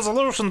peaceful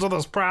resolution to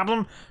this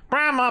problem.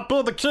 Brian might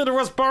be the kid who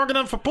was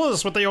bargaining for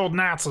peace with the old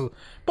Nazi.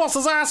 Plus,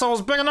 his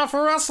asshole's big enough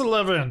for us to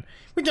live in.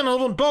 We can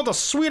even build a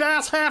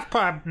sweet-ass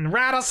half-pipe and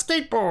ride our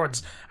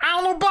skateboards.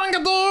 I don't know,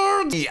 bunga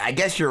dudes! I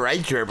guess you're right,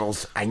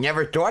 Gerbils. I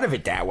never thought of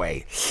it that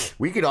way.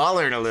 We could all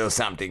learn a little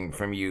something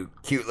from you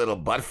cute little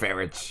butt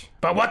ferrets.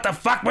 But what the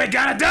fuck we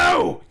gonna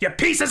do? You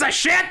pieces of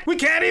shit! We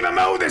can't even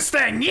move this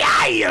thing!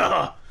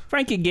 Yeah!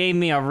 Frankie gave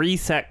me a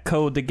reset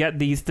code to get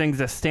these things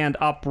to stand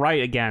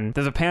upright again.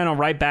 There's a panel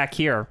right back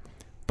here.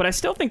 But I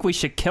still think we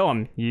should kill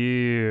him.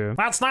 Yeah.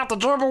 That's not the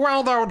gerbil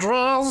way, though,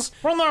 Driz.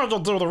 We know you'll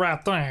do the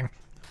right thing.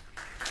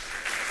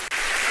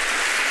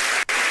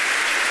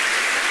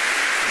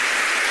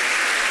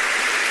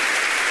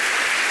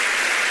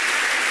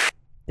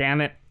 Damn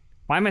it.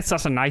 Why am I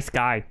such a nice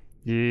guy?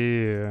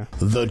 Yeah.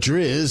 The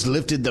Driz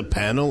lifted the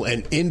panel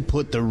and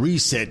input the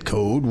reset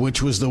code,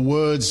 which was the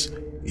words,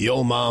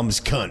 "Your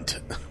mom's cunt,"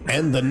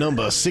 and the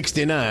number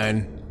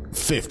 69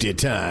 50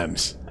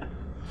 times.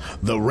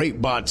 The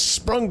rape bot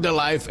sprung to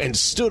life and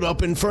stood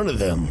up in front of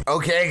them.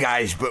 Okay,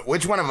 guys, but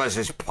which one of us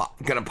is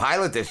gonna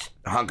pilot this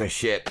hunk of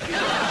shit?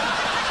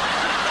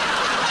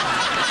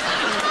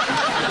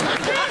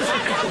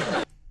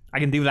 I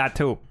can do that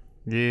too.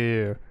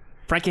 Yeah.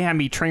 Frankie had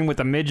me train with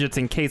the midgets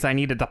in case I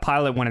needed to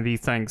pilot one of these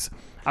things.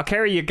 I'll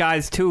carry you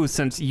guys too,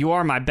 since you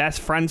are my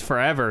best friends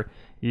forever.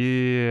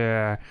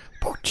 Yeah.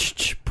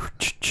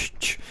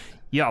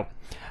 Yo,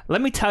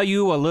 let me tell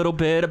you a little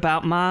bit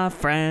about my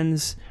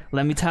friends.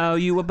 Let me tell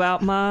you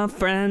about my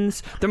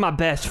friends. They're my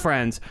best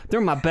friends.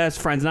 They're my best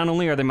friends. Not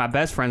only are they my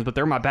best friends, but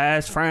they're my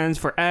best friends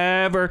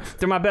forever.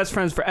 They're my best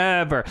friends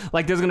forever.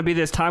 Like, there's gonna be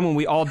this time when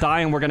we all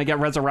die and we're gonna get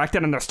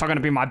resurrected and they're still gonna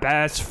be my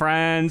best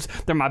friends.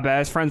 They're my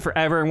best friends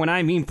forever. And when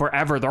I mean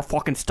forever, they're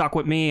fucking stuck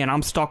with me and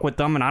I'm stuck with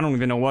them and I don't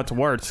even know what's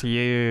worse.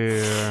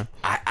 Yeah.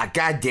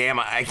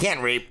 Goddamn, I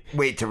can't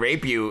wait to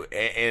rape you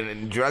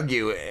and drug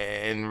you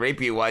and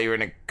rape you while you're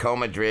in a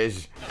coma,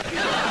 Driz.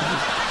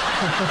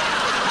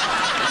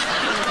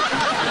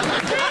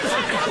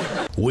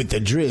 With the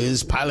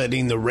Driz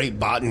piloting the rape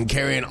bot and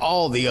carrying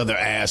all the other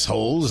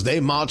assholes, they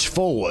march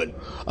forward.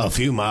 A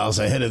few miles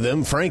ahead of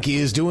them, Frankie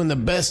is doing the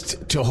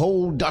best to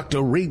hold Dr.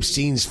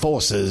 Rapestein's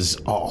forces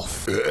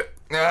off.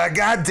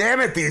 God damn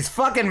it, these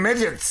fucking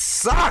midgets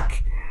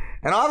suck!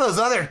 And all those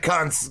other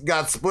cunts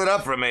got split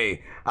up from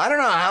me. I don't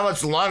know how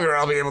much longer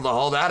I'll be able to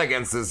hold out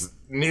against this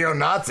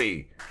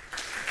neo-Nazi.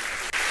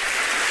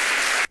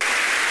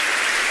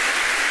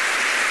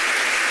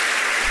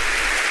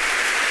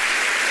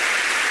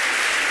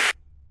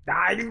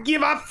 I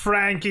give up,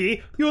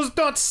 Frankie. You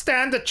don't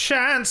stand a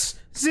chance.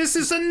 This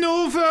is a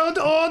new world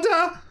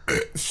order.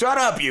 Shut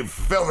up, you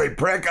filthy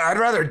prick. I'd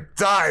rather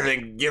die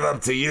than give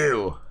up to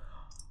you.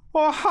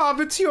 Or have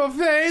it your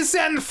way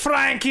then,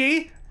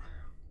 Frankie.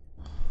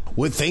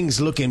 With things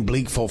looking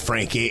bleak for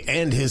Frankie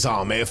and his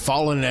army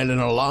falling at an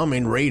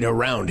alarming rate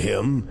around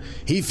him,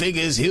 he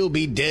figures he'll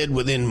be dead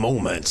within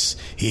moments.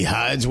 He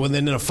hides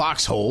within a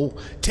foxhole,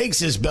 takes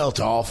his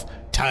belt off,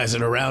 ties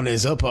it around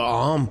his upper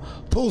arm,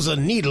 pulls a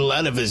needle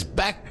out of his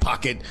back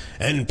pocket,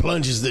 and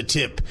plunges the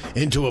tip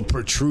into a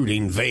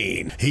protruding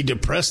vein. He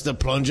depresses the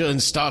plunger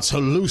and starts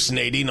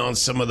hallucinating on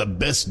some of the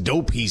best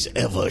dope he's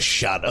ever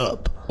shot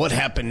up. What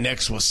happened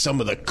next was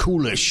some of the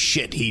coolest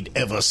shit he'd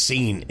ever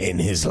seen in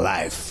his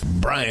life.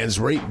 Brian's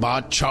rape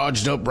bot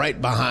charged up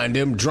right behind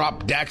him,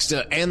 dropped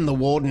Daxter and the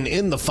Warden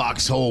in the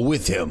foxhole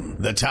with him.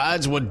 The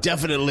tides were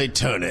definitely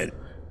turning.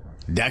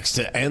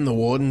 Daxter and the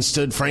Warden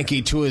stood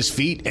Frankie to his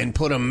feet and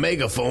put a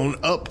megaphone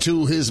up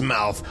to his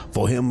mouth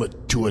for him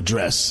to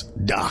address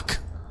Doc.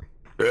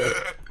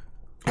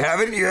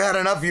 Haven't you had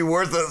enough, you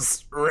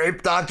worthless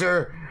rape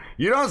doctor?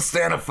 You don't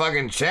stand a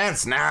fucking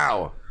chance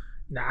now.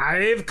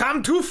 I've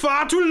come too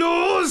far to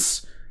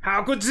lose.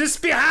 How could this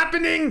be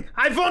happening?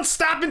 I won't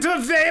stop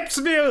until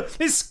Vapesville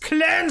is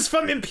cleansed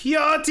from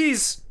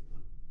impurities.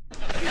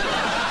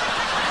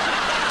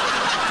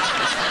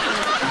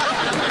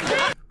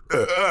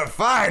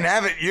 Fine,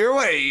 have it your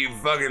way, you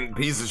fucking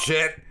piece of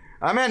shit.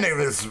 I'm ending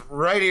this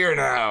right here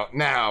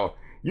now.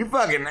 You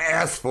fucking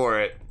asked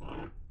for it.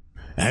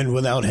 And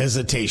without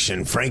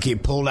hesitation, Frankie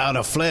pulled out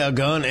a flare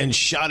gun and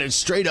shot it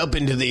straight up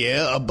into the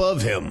air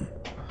above him.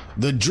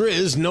 The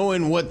Driz,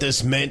 knowing what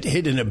this meant,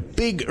 hit in a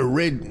big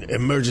red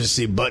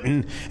emergency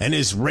button and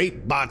his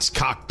rape bot's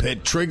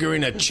cockpit,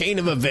 triggering a chain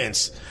of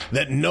events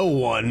that no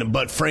one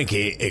but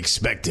Frankie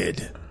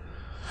expected.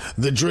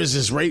 The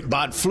Driz's rape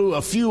bot flew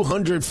a few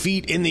hundred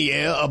feet in the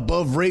air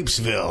above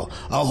Rapesville.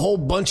 A whole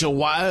bunch of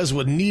wires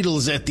with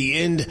needles at the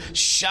end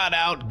shot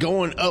out,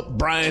 going up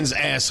Brian's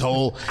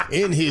asshole,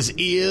 in his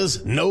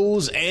ears,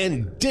 nose,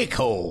 and dick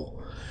hole.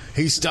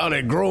 He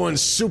started growing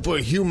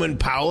superhuman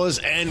powers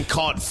and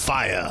caught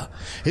fire.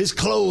 His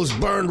clothes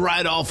burned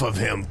right off of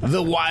him.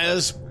 The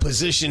wires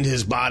positioned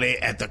his body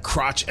at the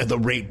crotch of the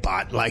rape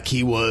bot like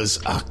he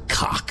was a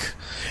cock,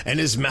 and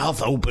his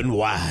mouth opened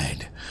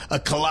wide. A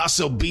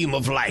colossal beam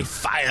of light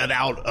fired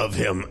out of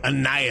him,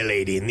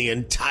 annihilating the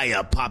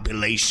entire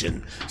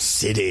population,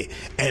 city,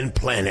 and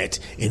planet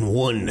in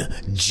one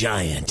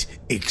giant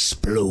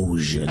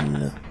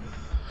explosion.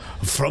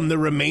 From the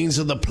remains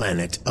of the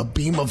planet, a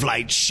beam of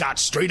light shot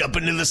straight up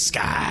into the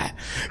sky.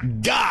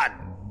 God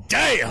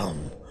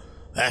damn!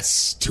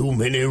 That's too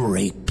many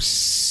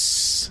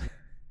rapes.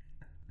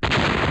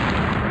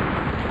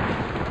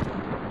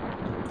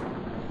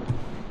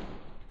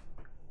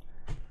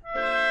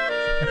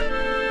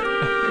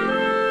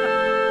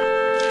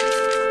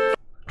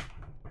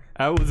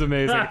 That was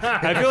amazing.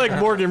 I feel like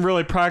Morgan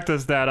really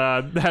practiced that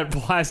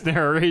last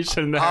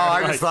narration there. Oh,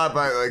 I just thought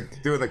by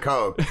like doing the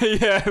coke.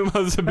 Yeah, it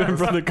must have been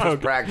from the coke.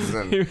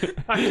 Practicing.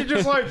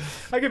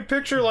 I could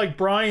picture like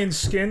Brian's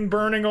skin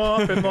burning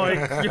off and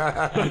like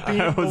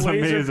that was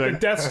amazing. The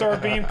Death Star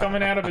beam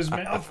coming out of his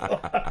mouth.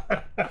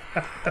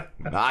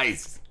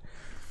 Nice.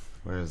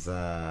 Where's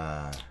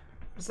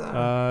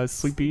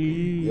Sleepy?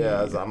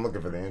 Yeah, I'm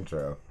looking for the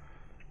intro.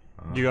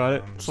 You got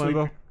it,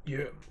 Slambo?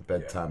 Yeah.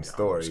 Bedtime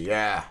story.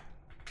 Yeah.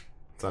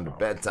 It's under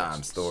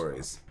bedtime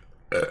stories.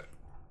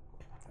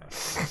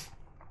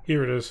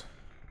 Here it is.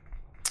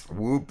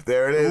 Whoop,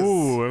 there it is.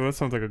 Ooh, that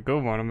sounds like a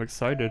good one. I'm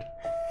excited.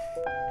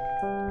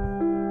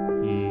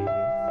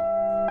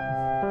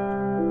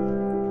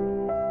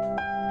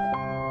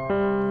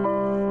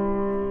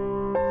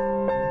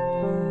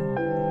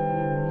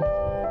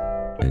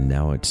 And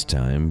now it's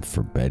time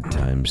for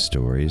bedtime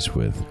stories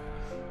with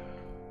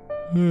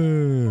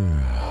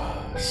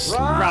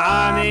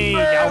Ronnie!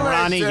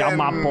 Yo,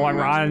 my boy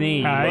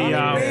Ronnie. Hey,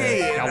 y'all.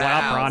 Yo, what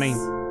up, Ronnie?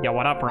 Yo,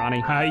 what up,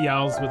 Ronnie? Hey,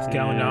 y'all. What's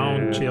going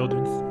on,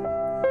 children?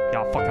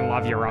 Y'all fucking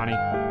love you, Ronnie.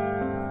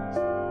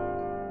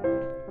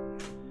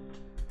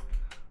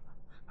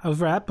 All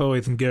right,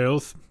 boys and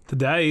girls.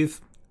 Today,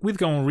 we're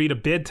going to read a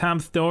bedtime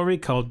story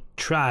called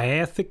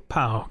Triassic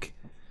Park.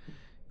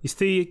 You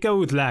see, it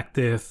goes like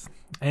this.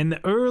 In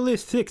the early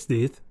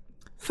 60s,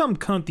 some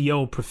cunty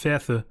old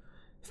professor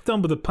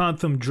stumbled upon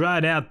some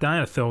dried out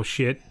dinosaur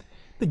shit in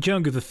the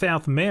jungles of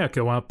South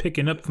America while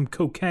picking up some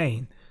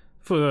cocaine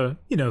for,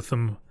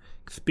 some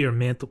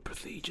experimental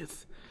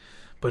procedures.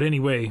 But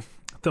anyway,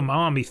 some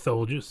army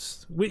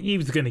soldiers, he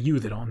was going to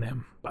use it on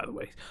them, by the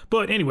way.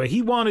 But anyway,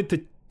 he wanted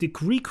to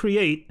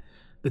recreate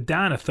the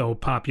dinosaur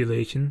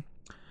population,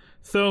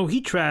 so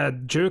he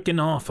tried jerking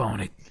off on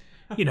it.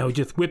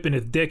 Just whipping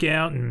his dick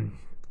out and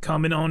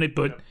coming on it,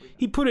 but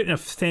he put it in a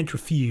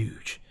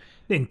centrifuge.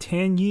 Then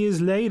 10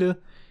 years later,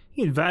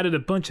 he invited a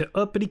bunch of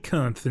uppity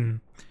cunts and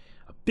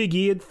a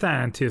big-eared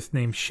scientist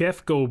named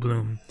Chef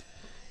Goldblum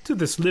to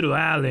this little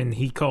island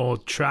he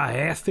called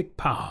Triassic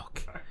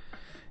Park.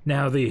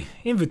 Now, the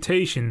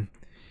invitation,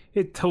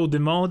 it told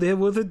them all there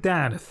was a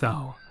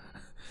dinosaur.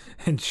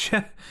 And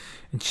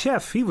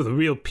Chef, he was a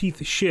real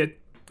piece of shit,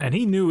 and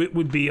he knew it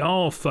would be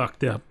all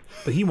fucked up,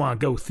 but he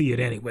wanted to go see it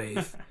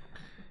anyways.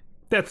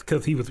 That's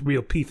because he was a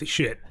real piece of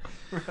shit.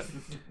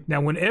 Now,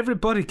 when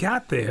everybody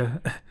got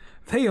there,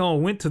 they all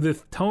went to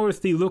this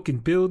touristy-looking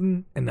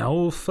building, and the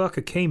old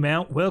fucker came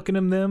out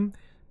welcoming them.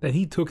 Then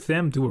he took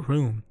them to a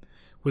room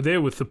where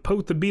there was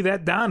supposed to be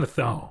that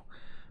dinosaur.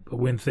 But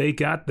when they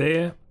got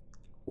there,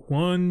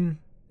 no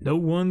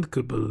one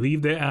could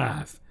believe their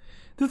eyes.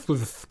 This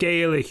was a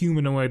scaly,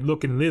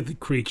 humanoid-looking lizard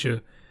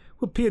creature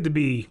who appeared to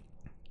be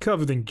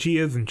covered in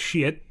jizz and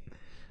shit.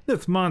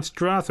 This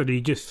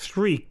monstrosity just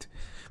shrieked,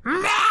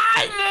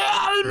 "My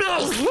name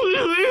is Luke!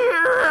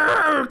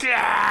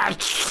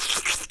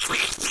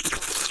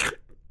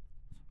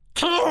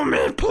 Kill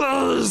me,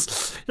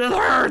 please! It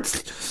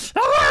hurts!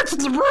 It hurts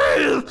to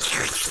breathe!"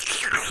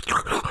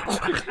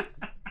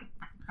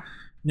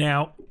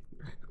 Now,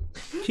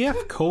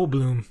 Jeff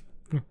Goldblum,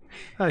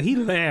 he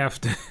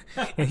laughed,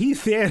 and he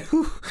said,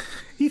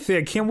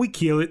 "Can we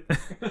kill it?"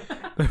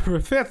 The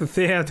professor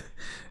said,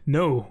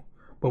 "No,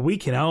 but we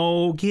can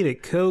all get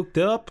it coked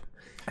up,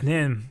 and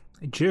then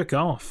jerk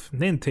off,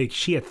 and then take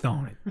shits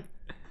on it."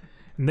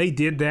 And they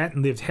did that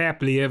and lived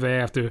happily ever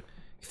after.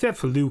 Except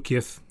for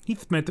Lucas. He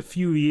spent a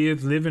few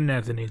years living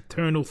as an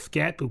eternal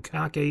scat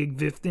bukkake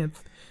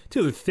existence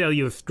till the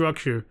cellular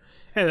structure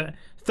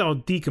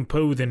started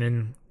decomposing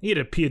and it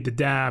appeared to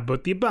die,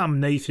 but the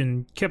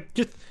abomination kept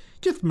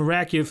just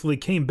miraculously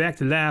came back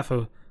to life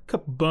a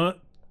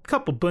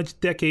couple bunch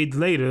decades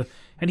later,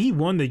 and he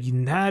won the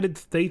United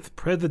States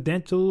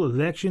presidential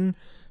election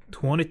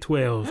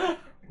 2012,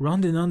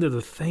 running under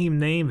the same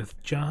name as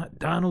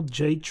Donald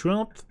J.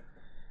 Trump.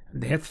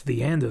 And that's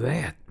the end of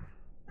that.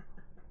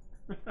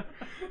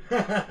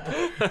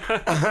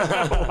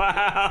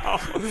 Wow.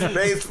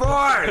 Space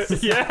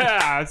Force!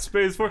 Yeah,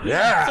 Space Force.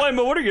 Yeah.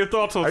 Slammo, what are your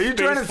thoughts on Are you Space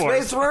joining Force?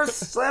 Space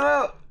Force,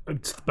 Slammo?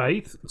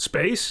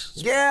 Space?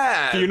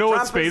 Yeah. Do you know what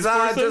Trump Space is,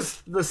 Force is?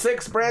 Just the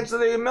sixth branch of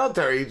the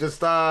military. He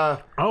just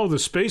Oh, the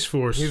Space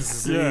Force.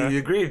 he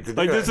agreed to do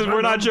Like it. this is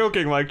we're not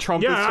joking. Like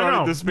Trump has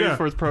started the Space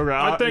Force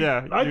program.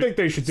 I think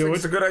they should do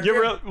It's it. a good idea.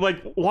 You're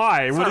like,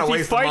 why? It's What not is a he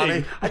waste of fighting?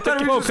 money. I thought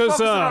he was just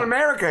focusing on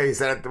America, he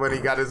said when he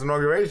got his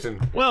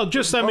inauguration. Well,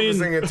 just I mean,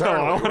 Focusing I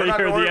internally. want We're to not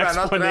hear worried the about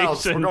nothing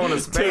else. We're explanation going to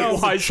to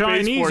space. why the Space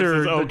Chinese Force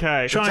are is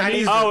okay.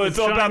 Chinese, Oh, it's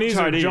all about Chinese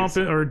are Chinese.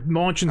 jumping or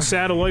launching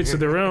satellites of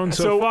their own.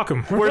 So fuck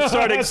them. We're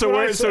starting.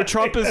 So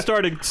Trump is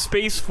starting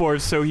Space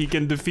Force so he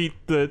can defeat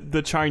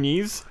the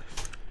Chinese.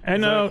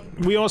 And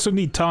we also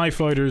need TIE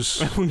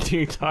fighters. We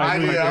need TIE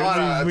We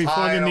fighters.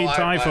 fucking need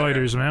TIE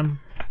fighters, man.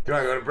 Do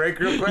I go to break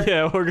real quick?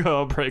 Yeah, we're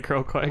going to break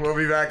real quick. We'll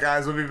be back,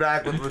 guys. We'll be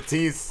back with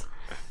LaTice.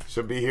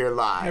 She'll be here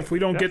live. If we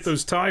don't get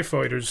those TIE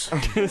fighters.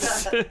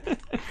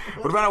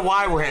 What about a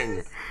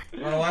Y-Wing?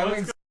 Want a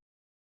Y-Wing?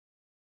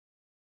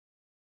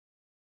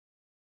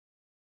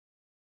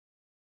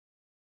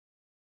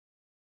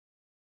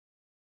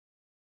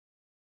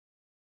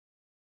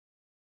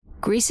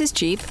 Greece is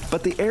cheap.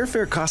 But the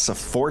airfare costs a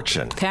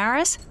fortune.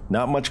 Paris?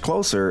 Not much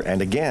closer,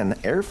 and again,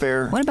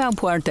 airfare... What about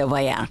Puerto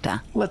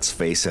Vallarta? Let's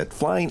face it,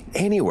 flying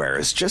anywhere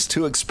is just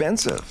too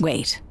expensive.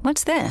 Wait,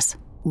 what's this?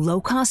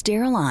 Low-cost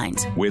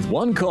airlines. With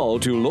one call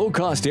to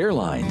low-cost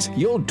airlines,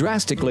 you'll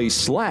drastically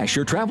slash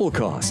your travel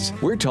costs.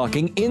 We're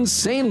talking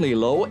insanely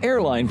low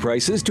airline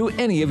prices to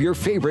any of your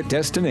favorite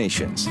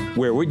destinations.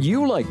 Where would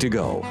you like to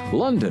go?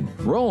 London,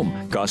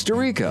 Rome, Costa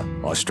Rica,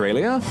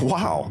 Australia?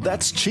 Wow,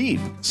 that's cheap.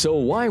 So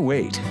why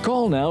wait?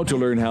 Call now to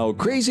learn how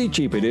crazy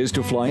cheap it is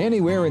to fly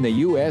anywhere in the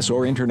U.S.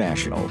 or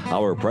international.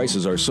 Our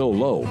prices are so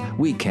low,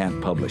 we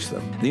can't publish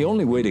them. The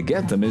only way to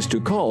get them is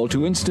to call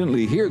to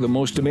instantly hear the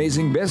most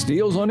amazing best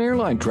deals on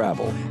airline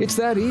travel. It's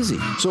that easy.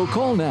 So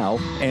call now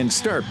and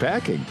start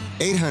packing.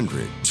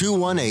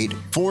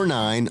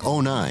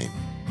 800-218-4909.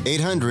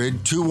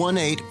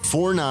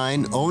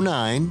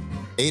 800-218-4909.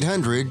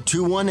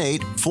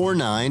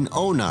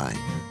 800-218-4909.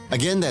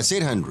 Again, that's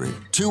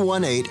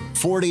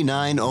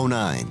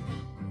 800-218-4909.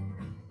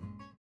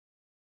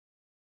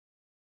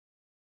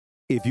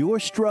 If you're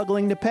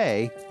struggling to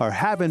pay or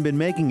haven't been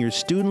making your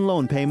student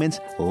loan payments,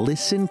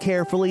 listen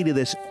carefully to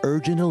this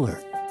urgent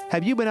alert.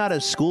 Have you been out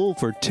of school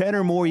for 10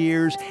 or more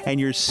years and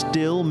you're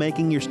still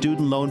making your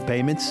student loan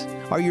payments?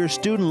 Are your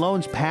student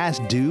loans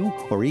past due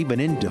or even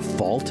in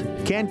default?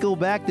 Can't go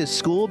back to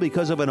school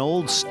because of an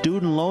old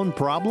student loan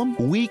problem?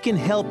 We can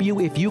help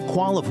you if you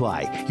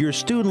qualify. Your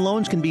student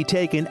loans can be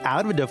taken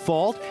out of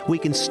default. We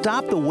can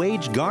stop the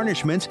wage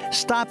garnishments,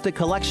 stop the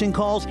collection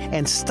calls,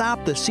 and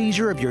stop the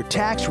seizure of your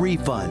tax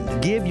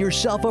refund. Give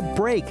yourself a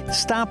break.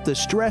 Stop the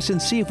stress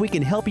and see if we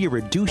can help you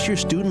reduce your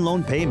student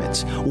loan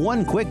payments.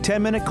 One quick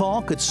 10-minute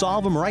call could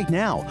solve them right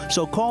now.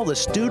 So call the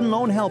Student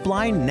Loan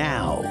Helpline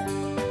now.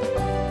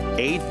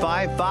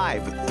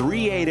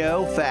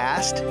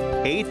 855-380-FAST.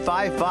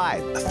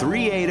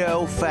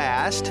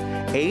 855-380-FAST.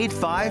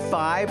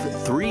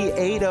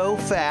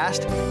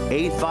 855-380-FAST.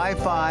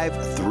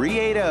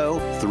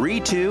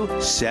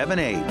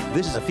 855-380-3278.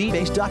 This is a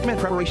fee-based document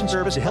preparation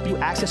service to help you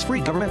access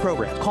free government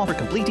programs. Call for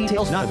complete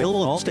details. Not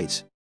available in all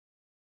states.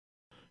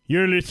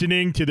 You're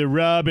listening to the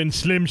Rob and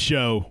Slim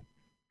Show.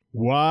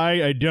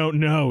 Why? I don't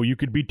know. You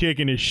could be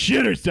taking a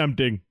shit or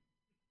something.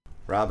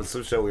 Rob and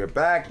Slim Show, we are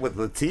back with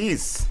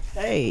LaTice.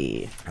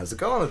 Hey. How's it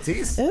going,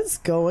 LaTice? It's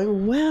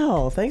going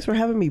well. Thanks for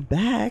having me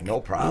back. No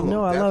problem. You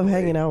know I love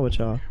hanging out with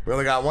y'all. We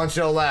only got one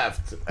show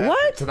left.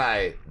 What?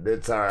 Tonight.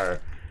 It's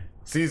our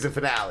season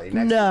finale.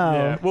 Next No.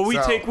 Yeah. Well, we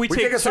take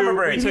a summer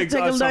break. You take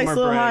a nice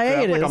little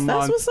hiatus.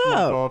 That's what's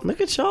up.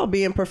 Look at y'all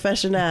being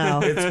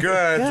professional. It's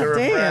good to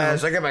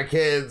refresh. Damn. I get my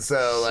kids,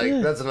 so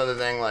Shit. that's another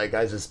thing. Like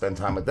I just spend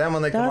time with them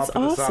when they come That's up for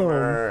the awesome.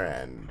 summer,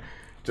 and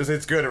just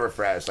it's good to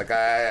refresh. Like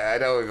I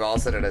know we've all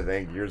said it. I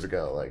think years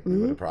ago, like we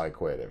would have probably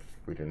quit if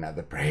we didn't have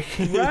the break.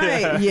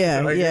 Right.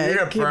 Yeah. Like, yeah. you It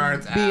get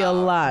burnt can be a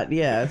lot.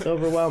 Yeah. It's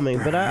overwhelming.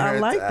 But I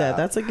like that. out.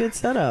 That's a good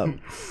setup.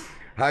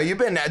 How you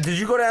been? Did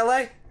you go to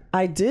LA?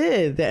 I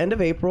did. The end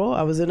of April,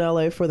 I was in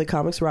LA for the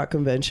Comics Rock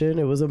convention.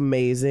 It was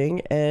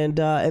amazing. And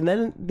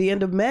then the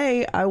end of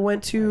May, I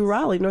went to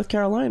Raleigh, North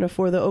Carolina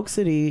for the Oak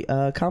City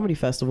Comedy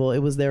Festival. It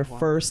was their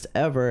first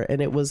ever,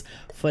 and it was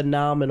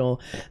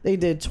phenomenal. They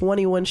did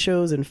 21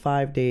 shows in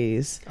 5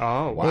 days.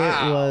 Oh,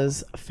 wow. It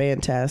was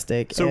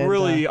fantastic. So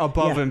really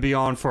above and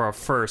beyond for a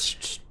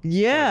first.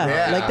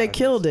 Yeah, like they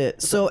killed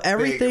it. So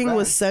everything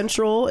was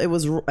central. It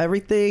was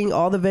everything.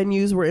 All the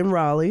venues were in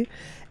Raleigh.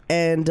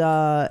 And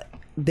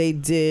they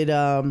did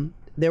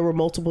there were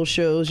multiple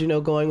shows,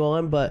 going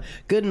on, but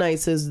Good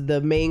Nights is the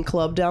main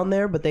club down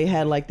there, but they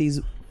had like these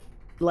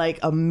like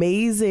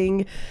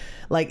amazing,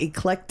 like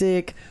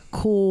eclectic,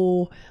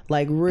 cool,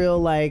 like real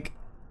like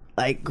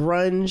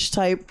grunge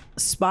type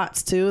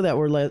spots too that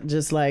were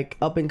just like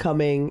up and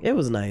coming. It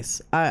was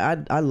nice.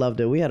 I loved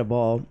it. We had a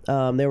ball.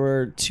 There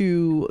were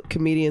 2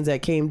 comedians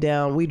that came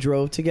down. We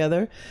drove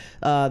together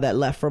that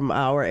left from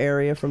our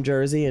area from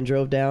Jersey and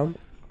drove down.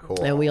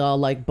 Cool. And we all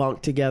like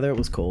bunked together. It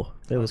was cool.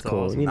 It was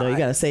cool. Awesome. You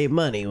gotta save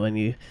money when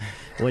you're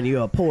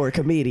a poor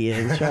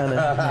comedian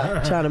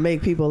trying to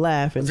make people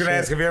laugh. And I was gonna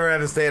ask, have you ever had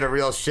to stay at a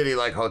real shitty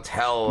like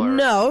hotel?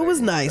 No, it was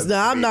nice. No,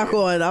 I'm not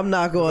going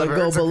to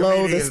go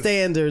below the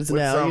standards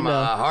with now. Some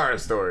horror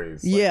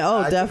stories.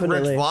 Yeah. Rich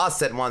Definitely. Voss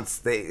said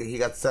once he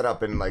got set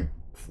up in like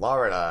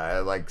Florida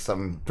at like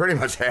some pretty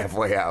much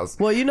halfway house.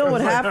 Well, you know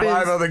what happens?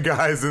 5 other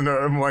guys in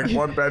like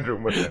one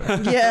bedroom with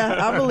him. Yeah,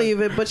 I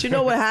believe it. But you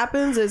know what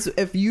happens is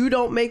if you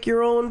don't make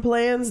your own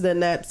plans,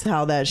 then that's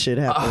how that shit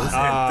happens.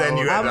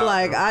 Then I'm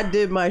like, I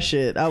did my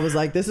shit. I was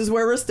like, this is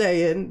where we're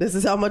staying. This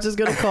is how much it's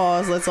gonna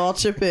cost. Let's all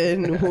chip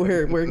in.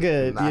 We're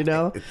good. Nice.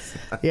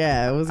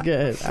 Yeah, it was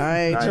good.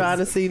 I ain't trying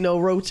to see no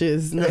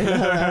roaches.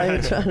 I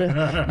ain't trying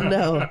to.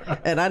 No,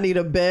 and I need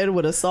a bed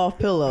with a soft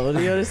pillow.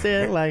 Do you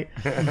understand? Like,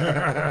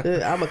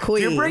 I'm a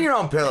queen. Do you bring your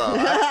own pillow?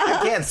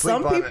 I can't sleep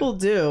on it. Some people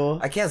do.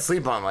 I can't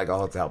sleep on like a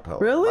hotel pillow.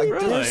 Really?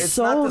 Like, They're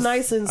so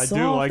nice and soft. I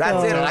do like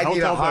that's it. I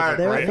need a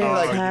hard.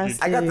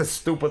 I got the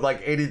stupid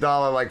like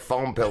 $80 like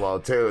foam pillow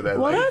too. That,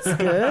 well, that's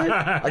good.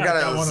 I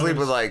gotta sleep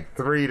with like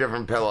 3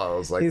 different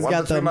pillows. Like he's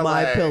got the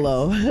my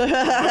pillow.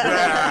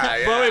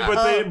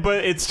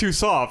 But it's too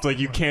soft. Like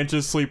you can't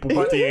just sleep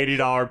with the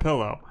 $80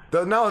 pillow.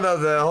 No,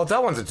 the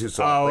hotel ones are too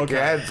soft. Oh, like okay.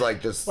 your head's like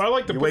just. Well, I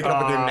like you wake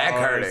up with your neck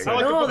hurting.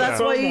 No,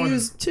 that's why you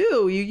use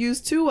 2. You use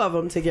 2 of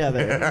them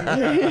together.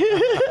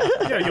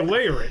 Yeah, you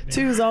layer it.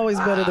 2 is always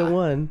better than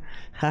 1.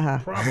 Haha.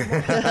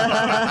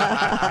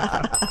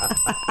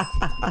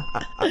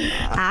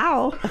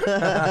 Ow.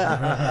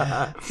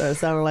 That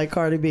sounded like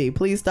Cardi B.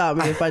 Please stop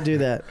me if I do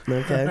that.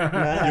 Okay.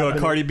 You a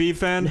Cardi B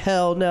fan?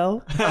 Hell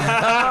no. No,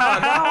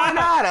 why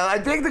not? I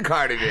dig the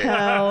Cardi B.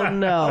 Hell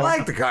no. I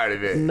like the Cardi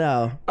B.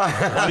 No.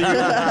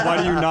 Why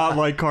do you not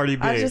like Cardi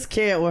B? I just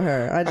can't with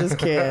her. I just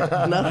can't.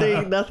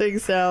 Nothing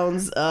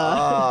sounds.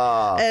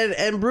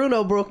 And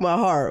Bruno broke my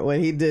heart when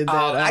he did that.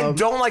 I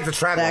don't like the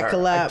track. That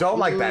collab. I don't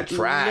like that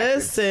track.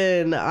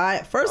 Listen,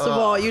 first of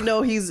all,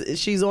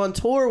 she's on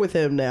tour with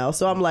him now,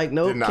 so I'm like,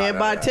 nope, can't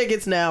buy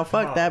tickets now.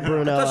 Fuck that,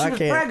 Bruno.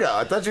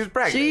 I thought she was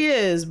pregnant. She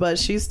is, but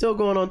she's still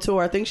going on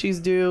tour. I think she's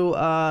due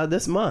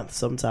this month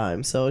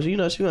sometime. So she's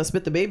gonna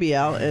spit the baby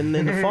out, and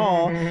in the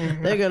fall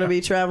they're gonna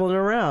be traveling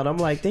around. I'm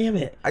like, damn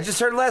it. I just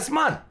heard last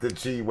month. Did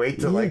she wait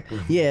to like?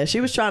 Yeah,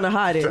 she was trying to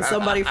hide it.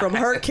 Somebody from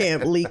her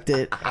camp leaked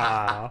it.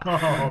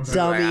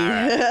 Dummy.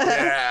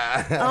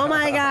 Oh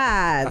my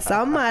God!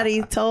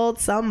 Somebody told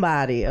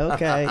somebody.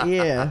 Okay,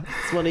 yeah,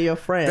 it's one of your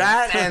friends.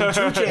 That and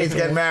 2 Chainz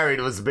get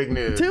married was big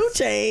news. 2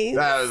 Chainz.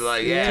 That was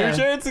like, 2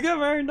 Chainz to get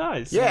married,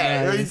 nice.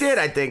 Yeah, nice. he did.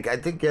 I think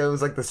it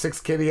was like the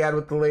 6th kid he had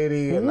with the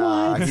lady,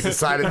 and he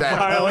decided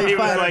that. He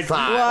was like,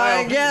 well,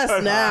 I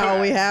guess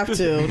now we have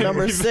to.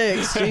 Number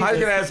 6. I was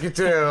gonna ask you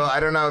too. I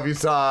don't know if you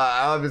saw.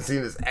 I haven't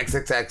seen this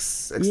XXX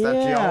extension.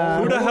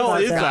 Yeah. Who the hell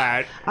is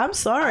that? I'm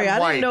sorry, I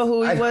didn't know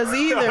who he was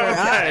either.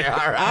 Okay,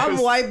 all right. I'm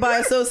white by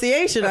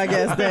association, I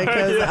guess, then,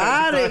 because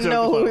I didn't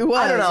know who he was.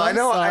 I don't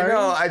know. I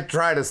know. I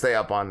try to stay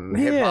up on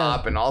hip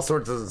hop and all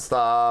sorts of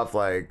stuff,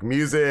 like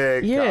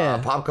music,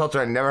 pop culture.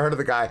 I never heard of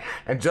the guy,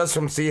 and just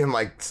from seeing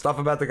like stuff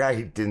about the guy,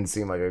 he didn't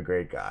seem like a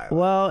great guy.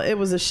 Well, it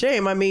was a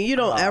shame. I mean, you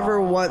don't ever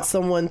want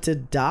someone to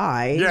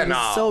die. Yeah, he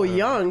was so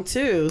young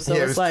too, so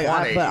it's like,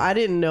 but I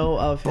didn't know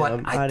of him.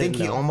 But I think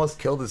he almost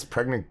killed his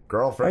pregnant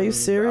girlfriend. Are you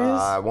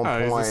serious? At one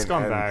point, he's a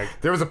scumbag.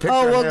 There was a picture.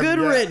 Oh well, of him, good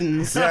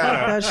riddance.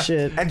 Yeah, that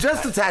shit. And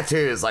just the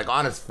tattoos, like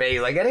on his face,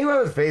 like anyone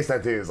with face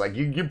tattoos, like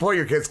you pull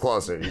your kids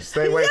closer, you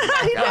stay away from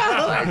that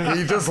guy. Like,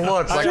 he just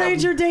looks like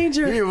stranger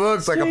danger. He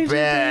looks like a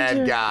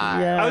bad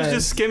guy. Yes. I was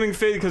just skimming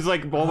face because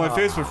like all my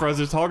Facebook friends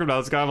are talking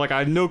about this guy. I'm like, I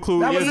had no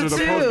clue who he is.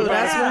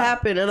 That's what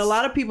happened, and a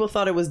lot of people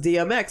thought it was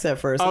DMX at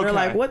first. And they're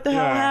like, "What the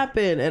hell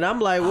happened?" And I'm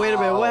like, "What wait a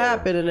minute, what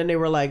happened? And then they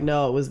were like,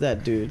 no, it was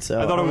that dude. So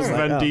I thought it was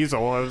like, Vin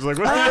Diesel. I was like,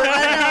 what? I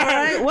know,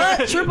 right?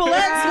 What? Triple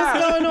X? What's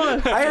going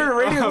on? I heard a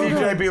radio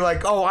DJ be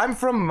like, oh, I'm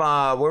from,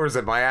 where was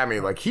it, Miami?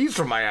 Like, he's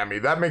from Miami.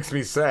 That makes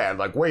me sad.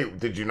 Like, wait,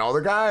 did you know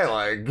the guy?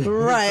 Like,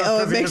 right.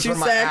 Oh, it makes you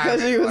sad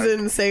because he was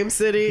in the same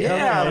city?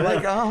 Yeah, okay.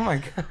 like, oh my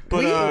God.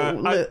 But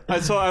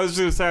I was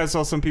going to say, I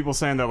saw some people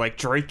saying that, like,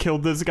 Drake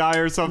killed this guy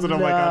or something.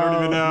 I'm like, I don't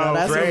even know. No,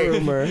 that's Drake. a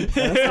rumor.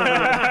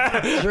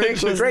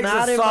 Drake was Drake's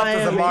not as in soft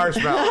Miami. as a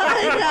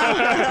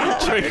marshmallow.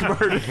 Drake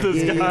murdered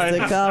this guy. He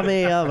used to call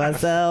me on my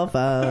cell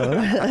phone.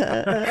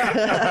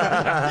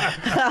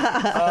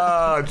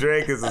 Oh,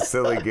 Drake is a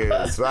silly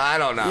goose. I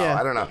don't know. Yeah.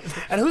 I don't know.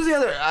 And who's the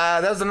other?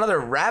 That was another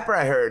rapper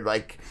I heard.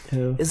 Like,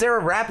 is there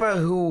a rapper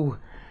who?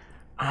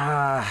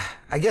 I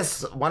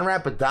guess one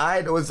rapper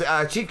died. It was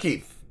Chief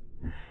Keef.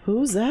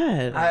 Who's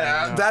that?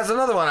 That's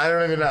another one. I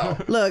don't even know.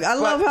 Look, I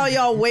love how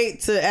y'all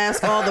wait to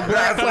ask all the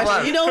black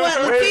questions. You know what?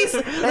 LaTice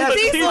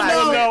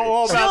will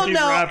know. She'll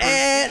know.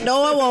 And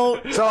no, I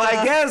won't. So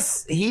I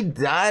guess he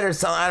died or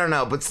something. I don't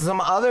know. But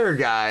some other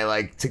guy,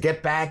 like, to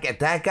get back at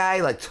that guy,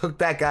 like, took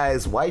that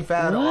guy's wife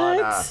out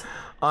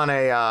on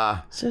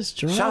a just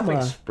drama.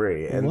 shopping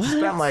spree and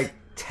spent like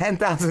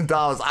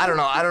 $10,000. I don't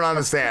know. I don't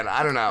understand.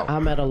 I don't know.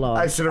 I'm at a loss.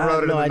 I should have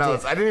wrote it in the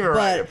notes. I didn't even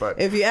write it. But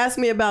if you ask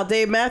me about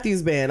Dave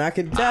Matthews Band, I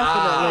could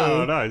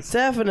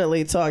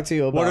definitely talk to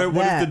you about that.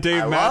 What is the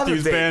Dave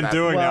Matthews Band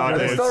doing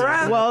nowadays?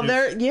 Well,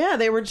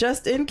 they were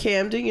just in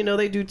Camden. You know,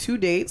 they do 2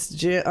 dates,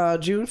 June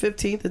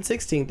 15th and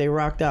 16th. They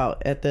rocked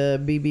out at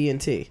the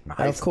BB&T,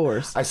 of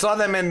course. I saw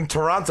them in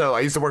Toronto.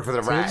 I used to work for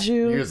the Rat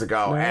years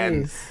ago,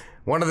 and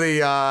one of the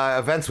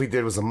events we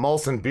did was a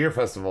Molson Beer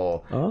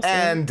Festival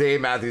and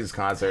Dave Matthews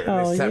concert,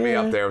 and they sent me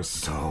up there. It was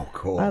so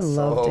cool. I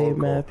love Dave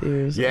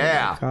Matthews.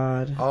 Yeah. Oh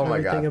my God. Oh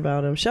my God. Everything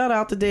about him. Shout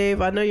out to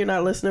Dave. I know you're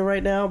not listening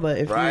right now, but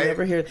if you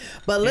ever hear,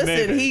 but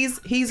listen,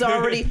 he's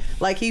already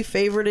like he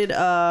favorited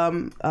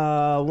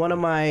one of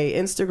my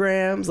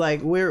Instagrams.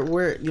 Like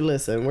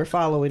we're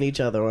following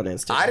each other on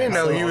Instagram. I didn't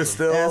know he was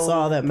still. That's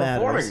all that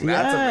matters. That's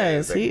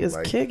yes, amazing. he is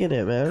kicking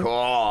it, man.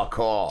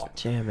 Cool.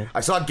 Jamming. I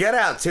saw Get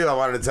Out too. I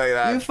wanted to tell you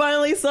that. You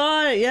finally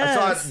saw it. Yes.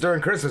 I saw it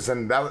during Christmas,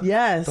 and that was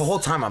the whole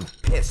time. I'm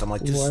pissed. I'm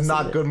like, this is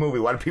not a good movie.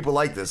 Why do people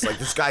like this? Like,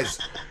 this guy's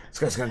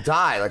gonna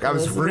die. Like, I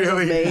was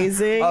really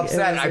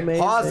upset. I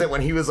paused it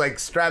when he was like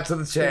strapped to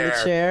the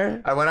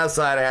chair. I went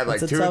outside. I had like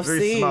 2 or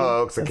 3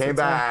 smokes. I came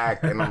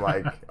back, and I'm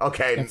like,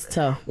 okay. It's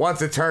tough.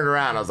 Once it turned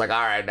around, I was like, all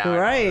right, now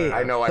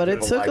I know. But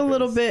it took a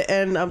little bit,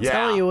 and I'm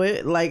telling you,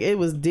 it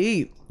was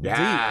deep.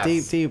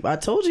 Yes. Deep. I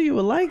told you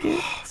would like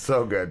it.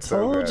 So good.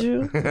 Told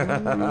you.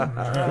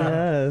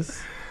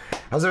 Yes.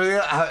 How's everything?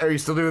 Are you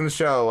still doing the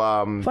show?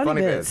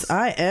 Funny Bits.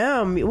 I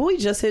am. We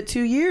just hit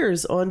 2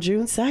 years on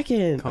June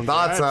 2nd.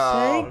 Thoughts?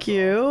 Thank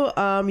you.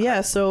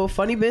 So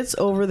Funny Bits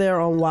over there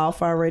on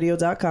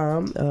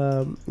wildfireradio.com.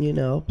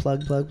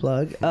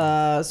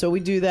 Plug. So we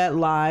do that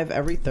live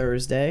every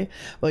Thursday.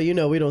 Well,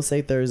 we don't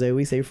say Thursday.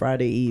 We say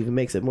Friday Eve. It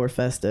makes it more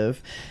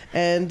festive.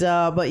 And,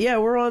 but yeah,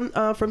 we're on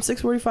from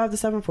 6:45 to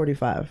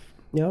 7:45.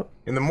 Yep.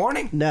 In the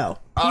morning? No.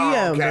 Oh,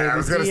 PM, okay. baby. I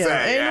was going to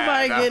say. Ain't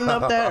nobody getting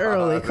up that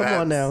early. Come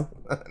on now.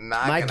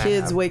 My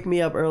kids wake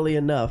me up early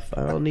enough.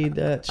 I don't need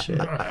that shit.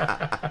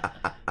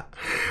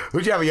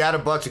 Who'd you have? You had a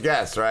bunch of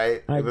guests,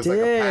 right? I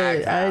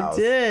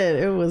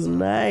did. It was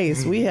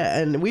nice.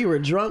 We were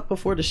drunk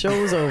before the show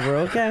was over.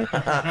 Okay.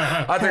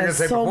 I thought you were gonna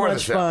say so before much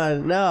the show.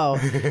 Fun. No,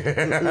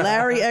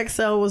 Larry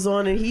XL was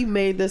on, and he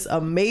made this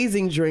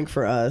amazing drink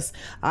for us.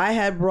 I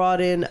had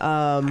brought in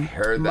my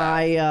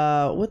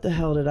what the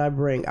hell did I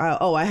bring?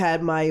 I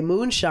had my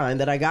moonshine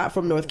that I got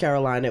from North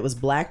Carolina. It was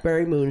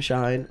blackberry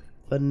moonshine,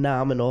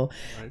 phenomenal.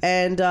 Nice.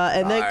 And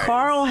then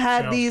Carl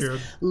had these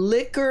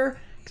liquor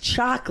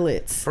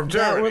chocolates from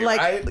Germany, that were like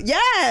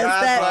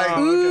that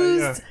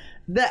oozed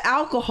the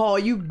alcohol.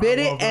 You bit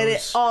it and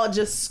it all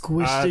just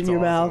squished in your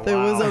mouth. It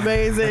was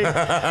amazing.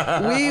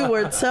 We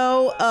were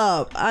toe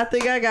up. I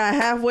think I got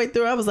halfway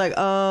through. I was like,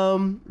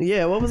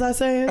 what was I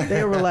saying?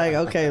 They were like,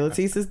 okay,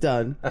 LaTice is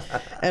done.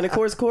 And of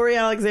course, Corey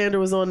Alexander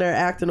was on there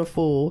acting a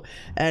fool,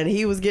 and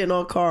he was getting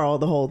on Carl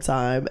the whole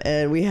time.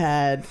 And we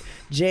had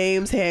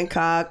James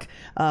Hancock,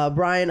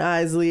 Brian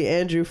Isley,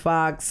 Andrew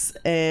Fox,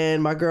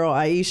 and my girl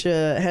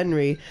Aisha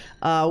Henry.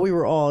 We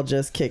were all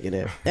just kicking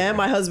it. And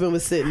my husband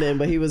was sitting in,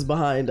 but he was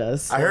behind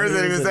us. I heard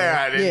that he was there.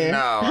 I didn't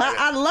know.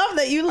 I love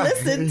that you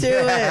listened to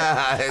it.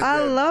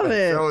 I love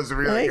it. That was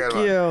really good.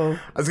 Thank you.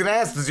 I was going to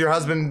ask, does your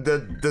husband,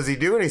 does he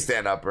do any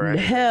stand-up or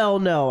anything? Hell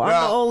no. I'm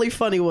the only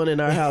funny one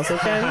in our house,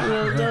 okay?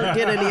 Don't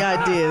get any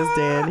ideas,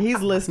 Dan. He's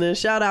listening.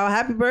 Shout out.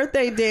 Happy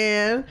birthday,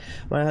 Dan.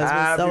 My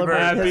husband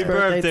celebrated his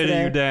birthday today.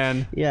 To you,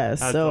 Dan. Yes.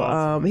 That's so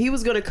awesome. He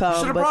was going to come. You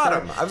should have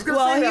brought him. I was going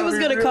to say that he was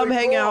going to really come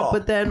hang cool. out,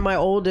 but then my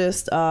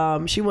oldest,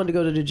 she wanted to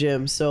go to the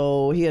gym,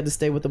 so he had to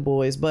stay with the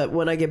boys. But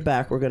when I get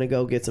back, we're going to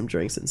go get some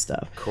drinks and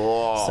stuff.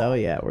 Cool. So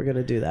yeah, we're going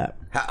to do that.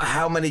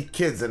 How many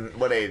kids and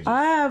what age?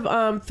 I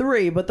have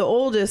 3, but the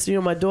oldest,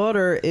 my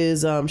daughter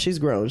is she's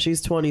grown.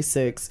 She's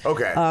 26.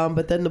 Okay.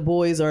 But then the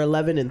boys are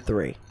 11 and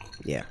 3.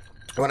 Yeah.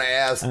 when I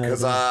asked,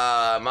 because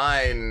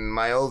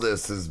my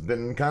oldest has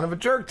been kind of a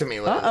jerk to me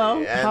lately. Uh-oh.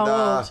 And,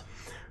 How old?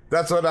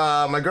 That's what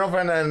my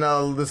girlfriend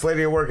and this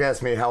lady at work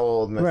asked me how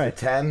old. And I said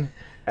 10.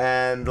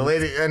 And the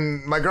lady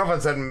and my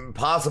girlfriend said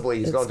possibly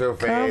he's going through a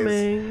phase.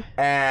 Coming.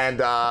 And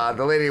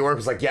the lady at work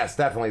was like, yes,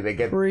 definitely. They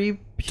get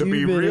to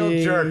be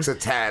real jerks at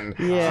 10.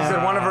 Yeah. She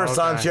said one of her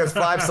sons, she has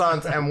 5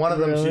 sons, and one of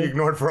them she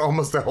ignored for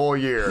almost a whole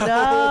year. No,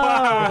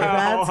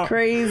 that's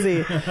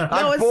crazy. No,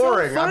 I'm it's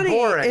boring. So funny. I'm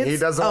boring. He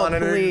doesn't want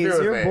anything to do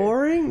with You're me.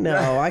 boring?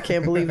 No, I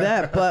can't believe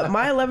that. But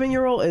my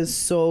 11-year-old is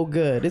so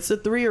good. It's a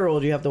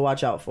 3-year-old you have to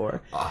watch out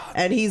for.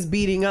 And he's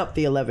beating up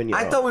the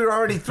 11-year-old. I thought we were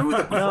already through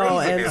the crazy. No,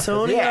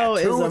 Antonio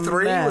is 2 or a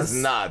 3 mess. was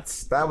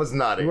nuts. That was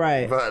nutty.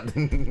 Right. But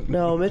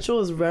No, Mitchell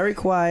is very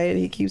quiet.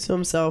 He keeps to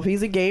himself.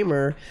 He's a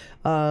gamer.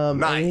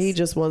 And he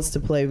just wants to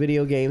play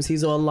video games.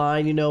 He's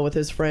online, with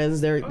his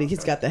friends.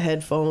 He's got the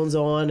headphones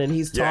on and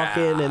he's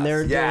talking and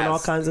they're doing all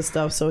kinds of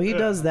stuff. So he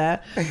does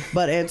that.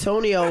 But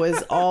Antonio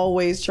is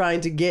always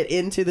trying to get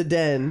into the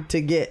den to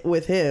get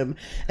with him.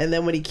 And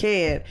then when he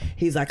can't,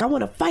 he's like, I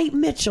want to fight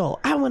Mitchell.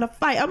 I want to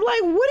fight. I'm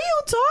like, what are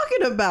you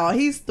talking about?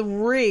 He's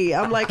 3.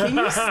 I'm like, can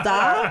you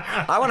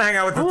stop? I want to hang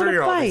out with the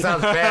 3-year-old. It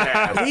sounds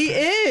badass. He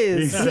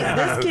is.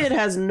 This kid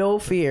has no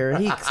fear.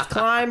 He's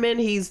climbing.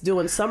 He's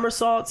doing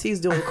somersaults.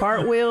 He's doing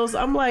cartwheels.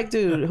 I'm like,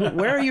 dude,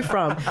 where are you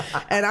from?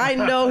 And I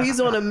know he's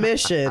on a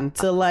mission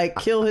to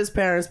kill his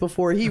parents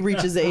before he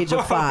reaches the age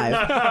of 5.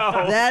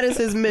 That is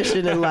his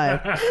mission in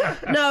life.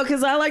 No,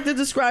 because I like to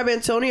describe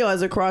Antonio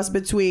as a cross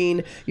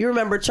between, you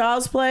remember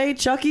Child's Play,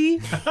 Chucky,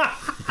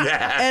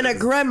 and a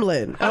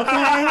gremlin.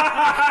 Okay,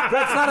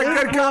 that's not a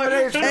good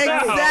combination.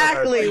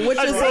 Exactly. Which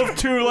is both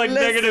 2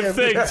 negative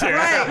things here.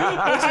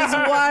 Right. Which is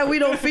why we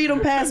don't feed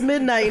him past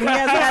midnight, and he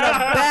hasn't had a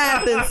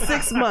bath in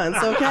 6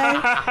 months.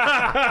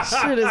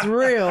 Okay, shit is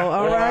real.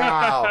 All right.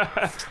 Wow.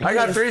 I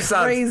got 3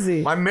 sons.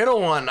 Crazy. My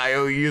middle one, I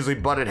usually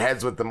butted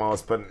heads with the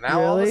most, but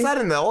now all of a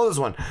sudden, the oldest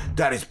one,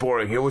 Daddy's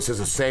boring. He always says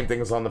the same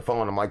things on the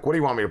phone. I'm like, what do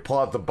you want me to pull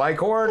out the bike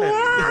horn? And,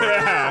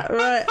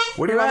 Right.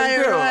 What do you want me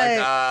to do?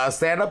 Right.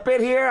 Stand up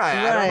bit here?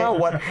 I don't know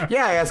what.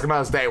 Yeah, I asked him how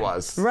his day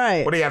was.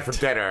 Right. What do you have for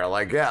dinner?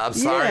 Like, yeah, I'm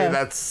sorry,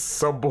 that's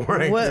so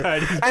boring. What?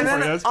 And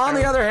then on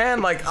the other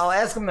hand, I'll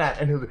ask him that,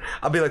 and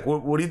I'll be like,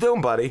 what are you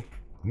doing, buddy?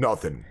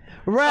 Nothing.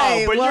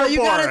 Right. Oh, well, you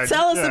gotta bored.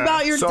 tell us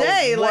about your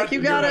day. We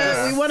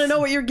want to know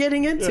what you're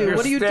getting into. You're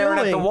what are you staring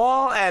doing? at the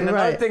wall, and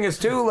another thing is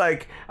too,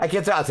 I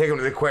can't tell. I'll take him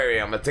to the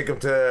aquarium. I'll take him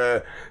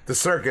to the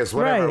circus,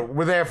 whatever. Right.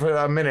 We're there for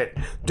a minute.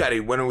 Daddy,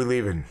 when are we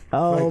leaving?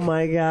 Oh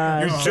my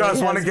God! You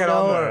just want to get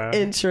on the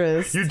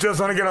interest. You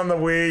just want to get on the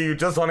Wii. You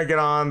just want to get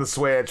on the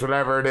Switch.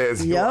 Whatever it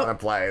is you want to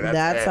play.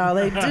 That's how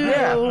they do.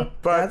 Yeah,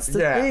 but that's the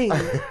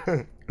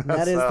thing.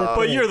 That is the thing.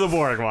 But you're the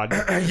boring one.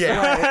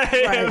 Yeah.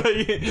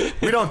 Right.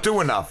 We don't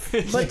do enough.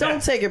 But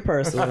don't take it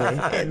personally.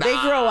 They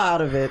grow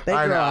out of it.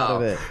 I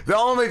know. The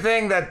only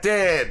thing that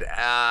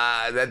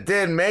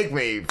did make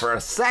me for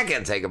a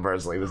second take it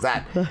personally was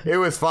that it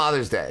was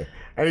Father's Day.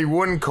 And he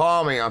wouldn't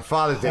call me on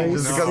Father's Day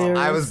just because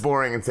I was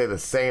boring and say the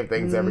same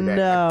things every day.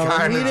 No,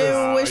 he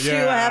didn't wish you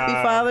a happy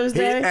Father's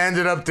Day? He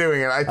ended up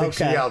doing it. I think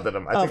she yelled at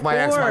him. I think my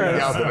ex-wife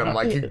yelled at him.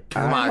 Like,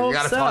 come on, you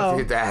got to talk to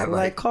your dad.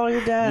 Like, call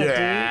your dad,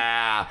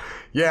 dude.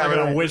 Yeah, I'm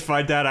gonna wish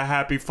my dad a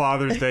happy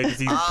Father's Day because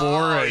he's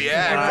boring.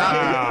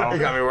 Yeah, it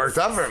got me worked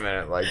up for a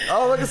minute. Like,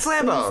 oh, look at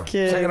Slambo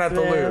checking out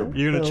the lube.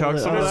 You gonna chug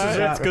some of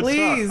that? It's good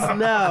Please, stuff.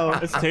 no.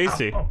 It's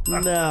tasty.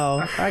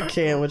 No, I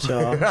can't with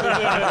y'all.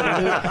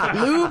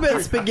 Lube and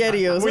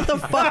SpaghettiOs. What the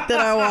fuck did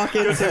I walk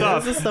into?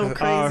 This is some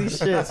crazy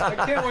shit. I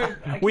can't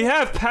wait. We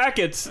have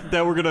packets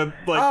that we're gonna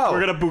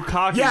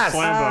bukkake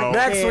Slambo.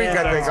 Next week,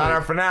 I think, on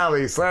our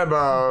finale, Slambo.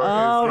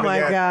 Oh my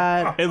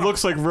God. It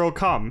looks like real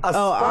cum.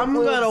 Oh, I'm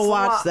gonna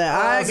watch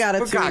that. I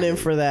gotta tune in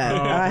for that.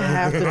 I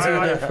have to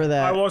tune in for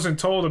that. I wasn't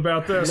told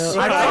about this. No.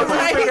 I told you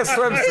to bring a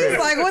swimsuit. He's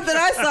like, what did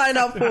I sign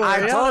up for?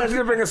 I told you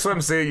to bring a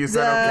swimsuit. You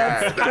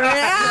said okay.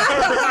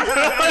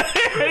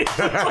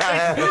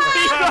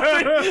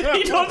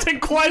 He doesn't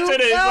question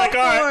it. He's like,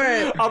 all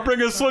right, I'll bring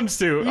a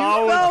swimsuit.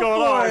 What's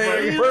going on?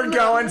 We're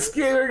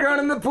going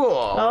in the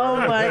pool. Oh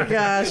my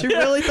gosh! You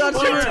really thought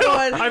you were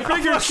going? I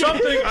figured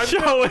something.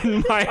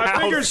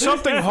 I figured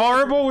something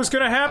horrible was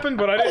going to happen,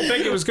 but I didn't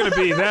think it was going to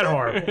be that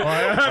horrible.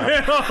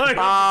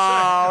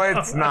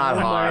 It's not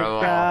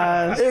horrible.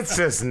 Gosh. It's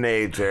just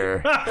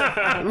nature.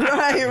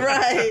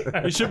 Right.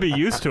 You should be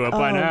used to it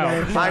by now.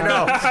 I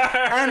know.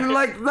 And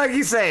like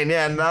he's saying,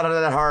 not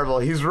that horrible.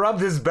 He's rubbed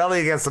his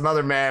belly against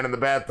another man in the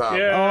bathtub.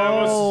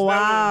 Yeah.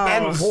 Wow.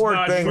 And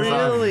poured things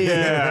really? on.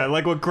 Yeah,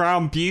 like with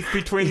ground beef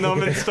between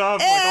them and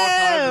stuff. Like all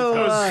kinds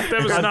of stuff.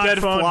 That was not dead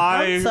fun.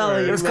 fly.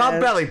 It was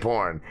called belly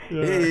porn.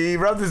 Yeah. He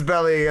rubbed his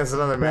belly against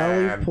another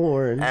man. Belly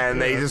porn.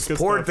 And they just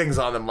poured things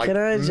on them like Can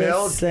I just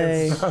milk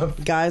say, and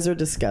enough. Guys are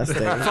disgusting.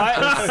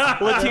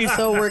 LaTice,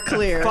 so we're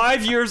clear.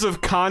 5 years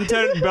of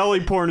content,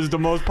 belly porn is the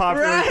most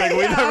popular thing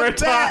we've ever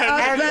done.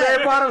 And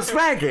bare bottom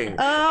spanking.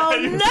 Oh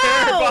no!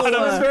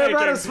 Bare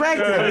bottom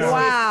spanking.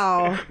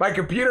 Wow. My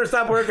computer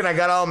stopped working. I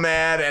got all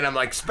mad, and I'm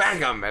like,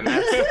 spank them, and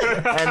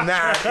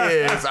that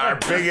is our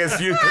biggest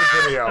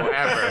YouTube video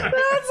ever.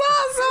 That's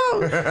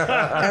awesome.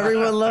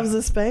 Everyone loves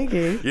a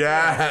spanking.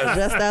 Yes.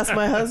 Just ask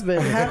my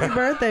husband. Happy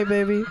birthday,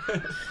 baby.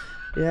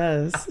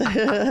 Yes. Send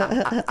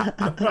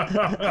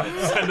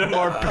him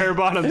our bare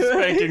bottom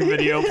spanking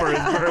video for his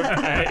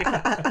birthday.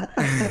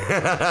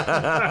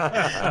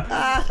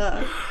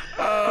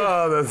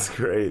 Oh, that's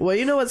great. Well,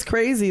 you know what's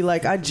crazy?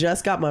 Like, I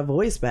just got my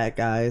voice back,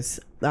 guys.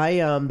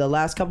 The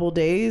last couple of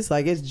days,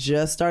 like, it's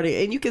just starting,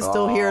 and you can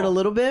still hear it a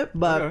little bit,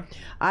 but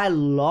I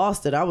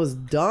lost it. I was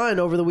done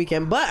over the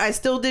weekend, but I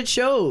still did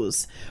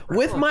shows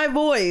with my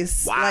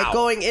voice, like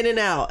going in and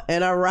out,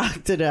 and I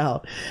rocked it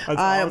out.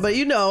 Awesome. But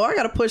you know, I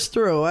got to push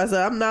through. I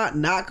said I'm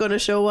not going to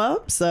show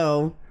up,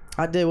 so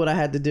I did what I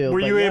had to do.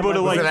 Were you able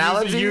to like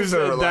use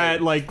or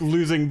that like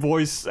losing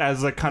voice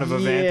as a kind of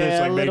advantage,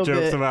 like make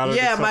jokes about it?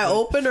 Yeah, my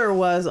opener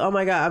was, oh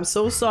my god, I'm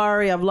so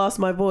sorry, I've lost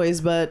my voice.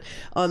 But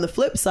on the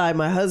flip side,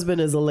 my husband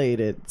is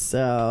elated.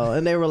 So,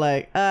 and they were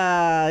like,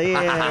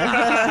 yeah,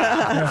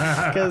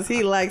 because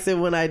he likes it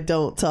when I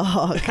don't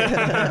talk.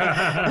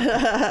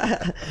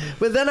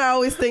 But then I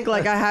always think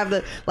like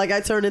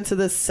I turn into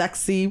this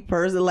sexy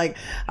person. Like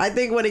I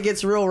think when it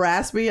gets real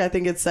raspy, I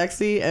think it's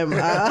sexy. And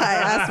I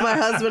asked my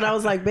husband, I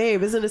was like,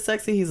 babe, isn't it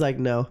sexy? He's like,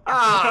 no.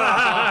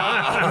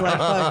 I'm like,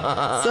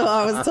 fuck. So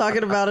I was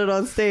talking about it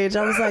on stage.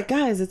 I was like,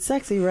 guys, it's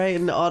sexy, right?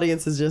 And the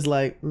audience is just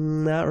like,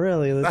 not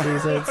really.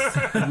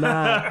 It's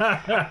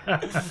not.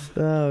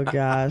 Oh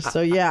gosh.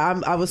 So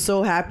yeah, I was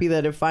so happy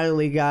that it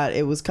finally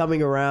it was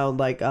coming around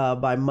like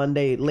by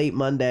Monday, late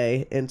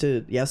Monday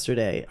into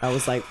yesterday. I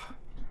was like,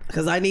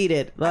 because I need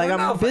it. Like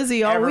I'm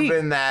busy all week.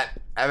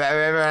 I've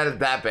ever had it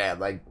that bad.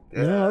 Like,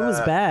 no, it was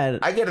bad.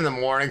 I get in the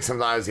morning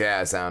sometimes. Yeah,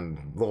 I sound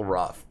a little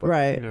rough. But,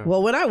 right. Yeah.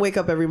 Well, when I wake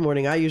up every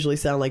morning, I usually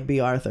sound like B.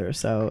 Arthur.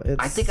 So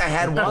it's. I think I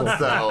had once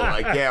though,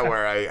 like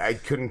where I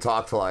couldn't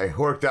talk till I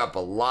worked up a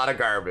lot of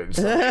garbage.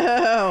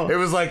 It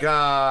was like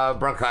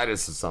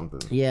bronchitis or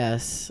something.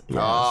 Yes.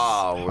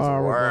 Oh, it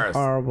was worse.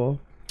 Horrible.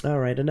 All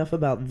right, enough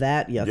about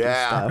that yucky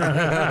stuff.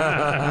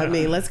 I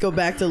mean, let's go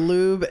back to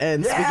Lube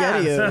and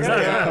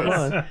SpaghettiOs. Come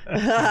on.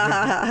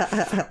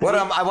 What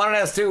I wanted to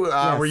ask too,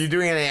 were you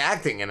doing any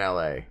acting in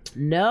LA?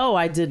 No,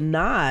 I did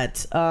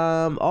not.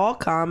 All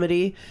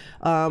comedy,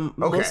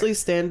 mostly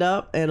stand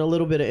up and a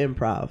little bit of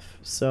improv.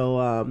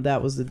 So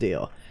that was the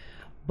deal.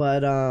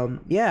 But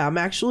yeah, I'm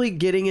actually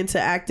getting into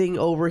acting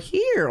over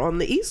here on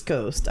the East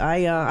Coast.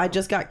 I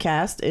just got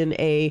cast in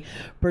a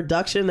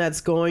production that's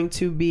going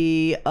to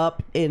be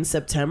up in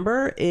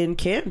September in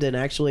Camden,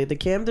 actually, at the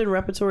Camden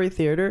Repertory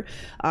Theater.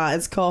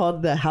 It's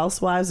called The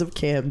Housewives of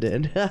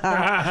Camden.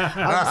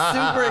 I'm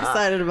super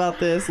excited about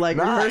this. Like,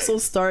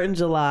 rehearsals start in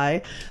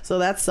July, so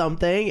that's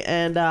something.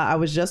 And I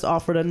was just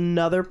offered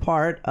another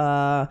part.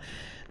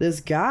 This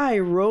guy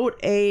wrote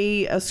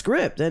a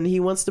script and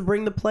he wants to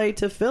bring the play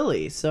to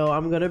Philly. So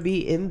I'm going to be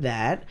in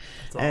that.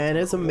 And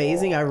it's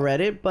amazing. I read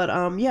it. But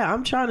yeah,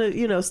 I'm trying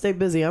to, stay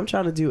busy. I'm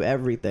trying to do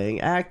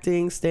everything.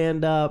 Acting,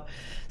 stand up,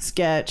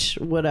 sketch,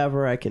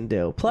 whatever I can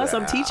do. Plus,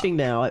 I'm teaching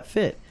now at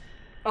FIT.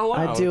 Oh,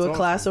 wow. I do a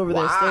class over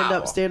there,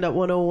 stand up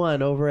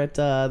 101 over at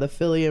the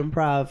Philly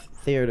Improv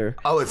Theater.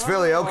 Oh, it's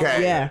Philly.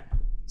 Okay. Yeah.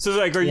 So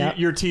like,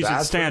 you're teaching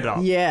stand-up?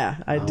 Yeah,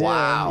 I do.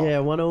 Wow. Yeah,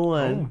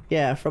 101. Oh.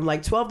 Yeah, from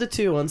like 12 to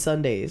 2 on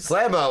Sundays.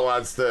 Slambo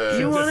wants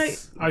to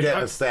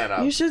get a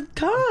stand-up. You should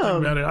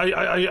come.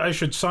 I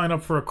should sign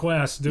up for a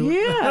class, dude.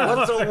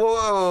 Yeah.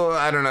 Whoa,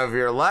 I don't know if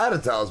you're allowed to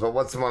tell us, but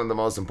what's one of the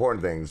most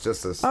important things?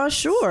 Just as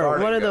sure.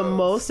 One of the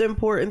most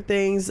important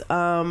things,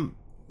 to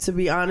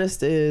be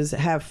honest, is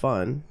have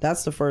fun.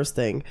 That's the first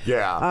thing.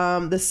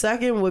 Yeah. The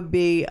second would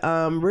be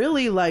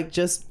really like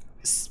just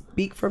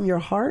speak from your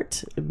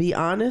heart, be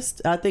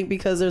honest. I think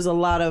because there's a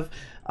lot of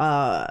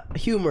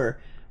humor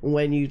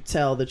when you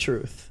tell the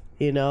truth.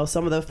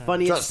 Some of the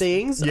funniest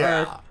things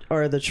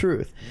are the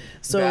truth.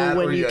 So that,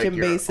 when you can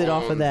base it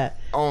off of that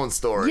own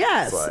story.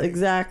 Yes,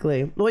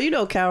 exactly.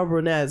 Well, Carol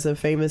Burnett's a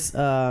famous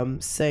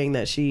saying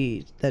that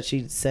she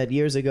said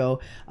years ago,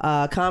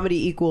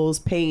 comedy equals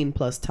pain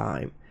plus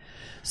time.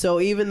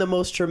 So even the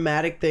most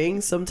traumatic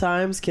things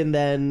sometimes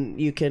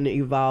you can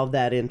evolve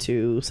that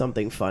into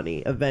something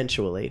funny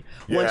eventually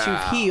once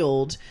you've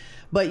healed.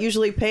 But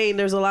usually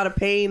there's a lot of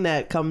pain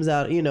that comes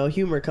out,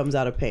 humor comes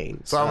out of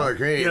pain. Some of the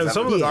comedians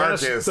some of the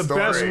darkest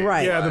best,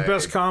 right. Yeah, the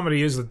best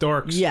comedy is the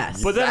darks.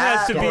 Yes. But that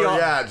has to be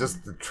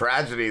just the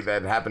tragedy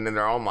that happened in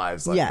their own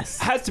lives. Like, yes.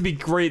 Has to be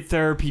great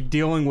therapy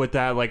dealing with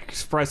that, like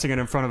expressing it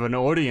in front of an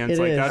audience.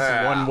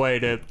 That's one way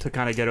to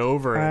kind of get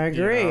over it. I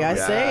agree. I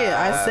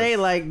say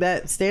like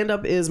that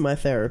stand-up is my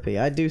therapy.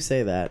 I do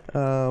say that.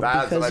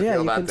 Because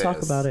you can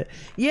talk about it.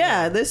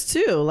 Yeah, this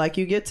too. Like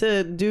you get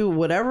to do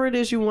whatever it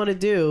is you want to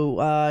do.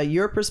 Your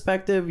your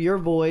perspective, your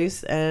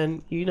voice,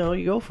 and you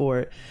go for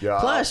it. Yeah.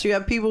 Plus, you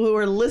have people who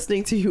are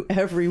listening to you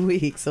every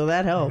week, so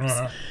that helps.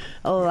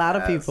 A lot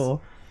of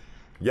people.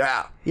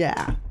 Yeah.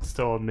 Yeah.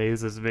 Still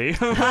amazes me. You're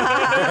doing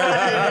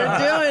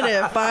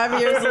it 5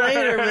 years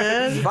later,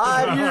 man.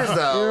 5 years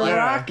though. You're Like,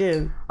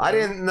 rocking. I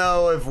didn't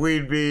know if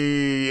we'd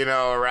be,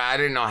 around. I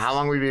didn't know how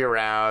long we'd be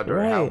around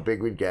or how Right.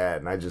 big we'd get,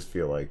 and I just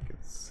feel like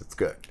it's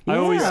good. I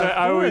always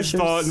course,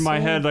 thought in my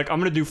you're head, like, I'm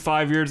gonna do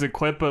 5 years and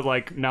quit, but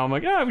like now I'm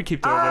like, yeah, we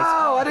keep doing this.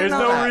 I didn't There's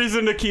know no that.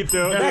 reason to keep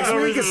doing. Next There's no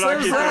week reason is to not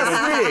Slim's keep doing last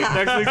this. week.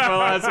 Next week's my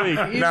last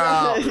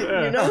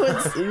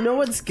week. You know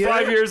what's good?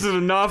 5 years is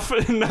enough.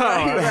 No,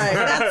 Right,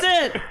 that's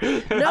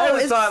it. No, I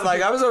always it's thought,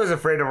 I was always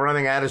afraid of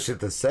running out of shit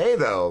to say,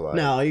 though. Like,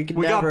 no. You can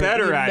we never, got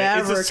better you at it.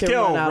 It's never a can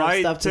skill, run out of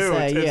right? stuff to Too.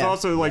 say. It's Yeah.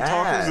 also like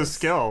talking's a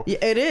skill. Yeah,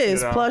 it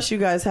is. You know? Plus, you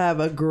guys have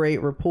a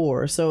great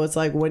rapport. So it's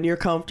like when you're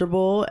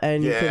comfortable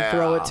and you can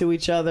throw it to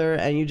each other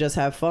and you just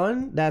have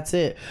fun, that's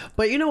it.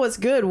 But you know what's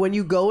good? When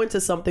you go into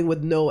something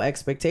with no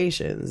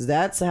expectations,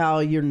 that's how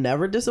you're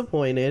never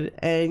disappointed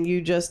and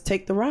you just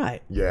take the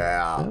ride.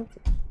 Yeah.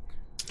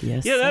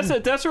 Yes. Yeah,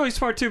 that's really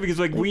smart too, because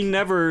we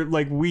never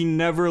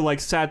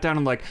sat down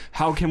and like,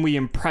 how can we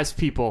impress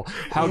people?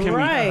 How can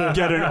we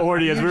get an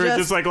audience? You we were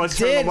just like, let's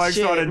turn the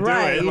mics on and do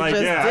it. You Like,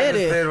 just yeah, did I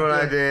it. did what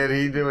I did.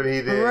 He did what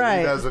he did. Right.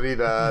 He does what he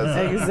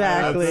does.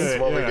 Exactly.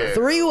 That's what we did.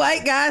 3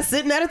 white guys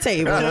sitting at a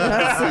table.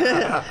 That's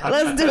it.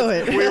 Let's do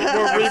it. we're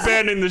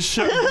rebranding the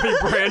show.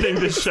 Rebranding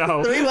the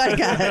show. 3 white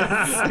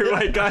guys. 3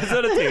 white guys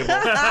at a table.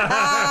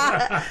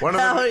 One of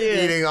them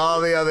eating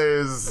all the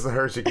others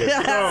Hershey Kisses.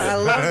 I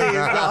love these.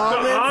 The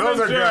almonds.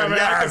 Those are good.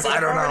 Yes, I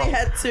don't know. I already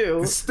had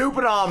 2. The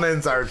stupid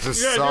almonds are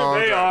just so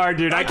They good. are,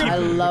 dude. I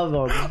love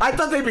them. I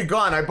thought they'd be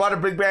gone. I bought a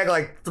big bag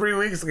like 3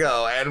 weeks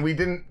ago, and we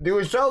didn't do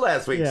a show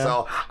last week,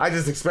 so I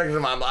just expected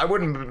them. I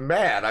wouldn't have been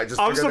mad.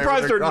 I'm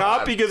surprised they're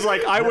not, because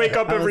like I wake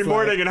up every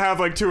morning and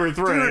have like 2 or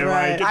 3. Dude, and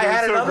like, I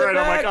had so another great.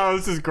 I'm like, bag, oh,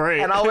 this is great.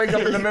 and I'll wake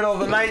up in the middle of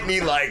the night and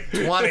eat like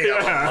 20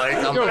 of them. Like,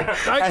 I'm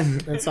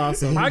like, That's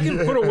awesome. I can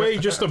put away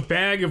just a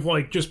bag of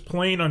like just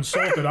plain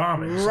unsalted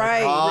almonds.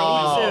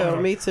 Right.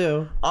 Me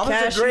too.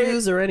 Almonds are great.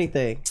 Cashews or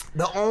anything.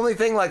 The only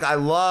thing, like, I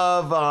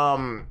love,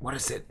 what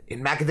is it?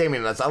 In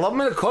macadamia nuts. I love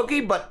them in a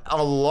cookie, but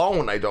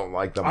alone I don't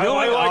like them. I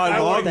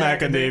love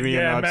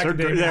macadamia nuts.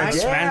 They're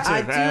expensive.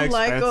 I do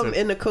like them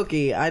in a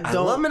cookie. I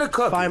don't love them in a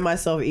cookie. find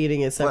myself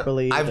eating it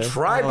separately. I've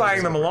tried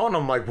buying them alone.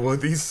 I'm like, well,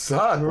 these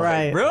suck.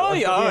 Right. Like,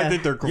 Really? Oh, I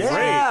think they're great.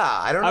 Yeah,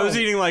 I don't know. I was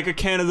eating like a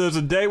can of those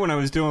a day when I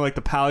was doing like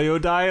the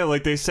paleo diet.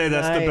 Like they say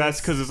that's the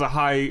best because it's a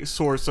high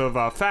source of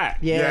fat.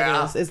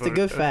 Yeah, it is. It's the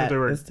good fat.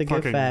 It's the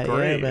good fat.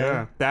 Great. Yeah, man.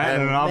 Yeah. That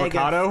and an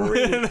avocado.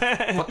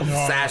 Fucking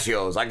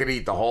pistachios. I could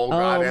eat the whole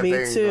goddamn me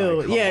thing.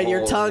 too. Like, Yeah, and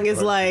your tongue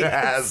is like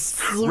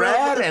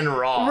red and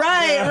raw.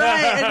 Right,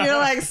 and you're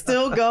like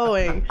still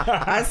going.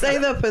 I say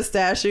the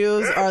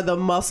pistachios are the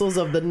muscles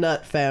of the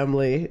nut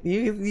family.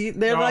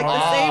 They're like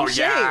the same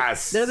shape.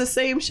 They're the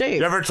same shape.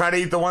 You ever try to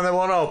eat the one that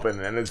won't open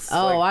and it's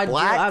I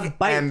black do. I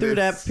bite through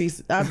that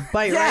piece. I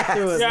bite right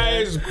through it. Yeah,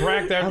 man. just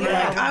crack that. I'm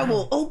like, I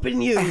will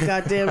open you.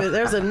 God damn it!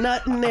 There's a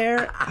nut in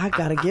there. I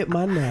gotta get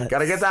my nut.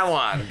 Gotta get that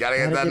one. Gotta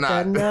get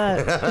that nut.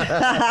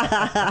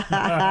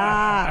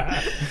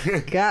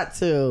 Got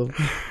to.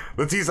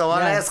 LaTice, I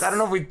want to ask, I don't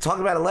know if we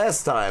talked about it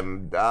last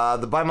time,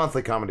 the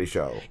bi-monthly comedy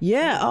show.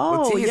 Yeah,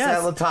 LaTice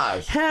yes. at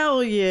LaTice.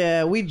 Hell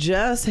yeah. We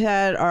just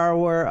had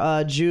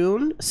our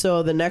June,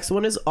 so the next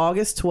one is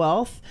August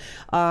 12th.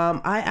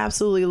 I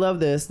absolutely love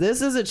this.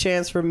 This is a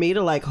chance for me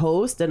to like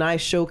host, and I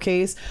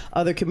showcase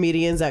other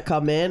comedians that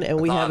come in, and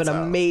we have an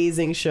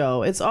amazing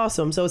show. It's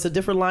awesome. So it's a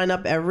different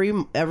lineup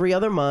every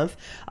other month.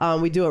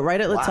 We do it right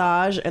at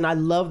LaTice, and I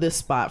love this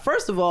spot.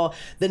 First of all,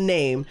 the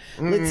name,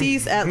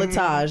 LaTice at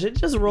LaTice. It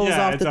just rolls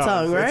off the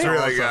tongue, right? It's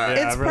really good.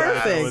 It's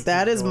perfect.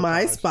 That is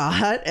my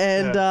spot,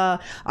 and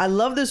I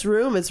love this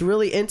room. It's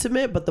really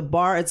intimate, but the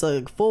bar, it's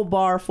a full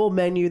bar, full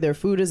menu. Their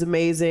food is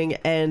amazing,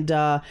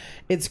 and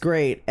it's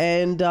great.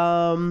 And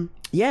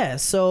yeah,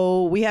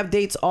 so we have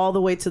dates all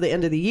the way to the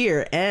end of the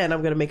year, and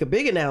I'm going to make a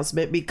big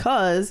announcement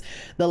because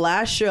the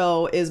last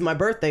show is my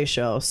birthday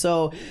show.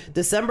 So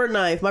December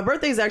 9th, my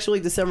birthday is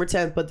actually December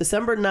 10th, but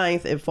December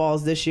 9th, it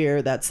falls this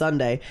year, that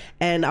Sunday,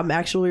 and I'm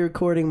actually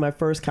recording my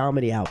first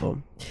comedy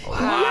album. Wow,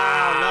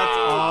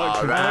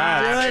 that's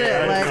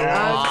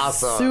I'm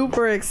awesome.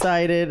 super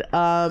excited.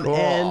 Cool.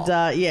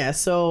 And yeah,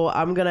 so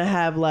I'm going to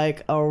have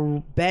like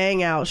a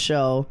bang out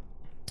show.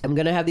 I'm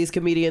going to have these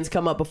comedians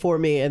come up before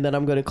me, and then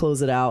I'm going to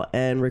close it out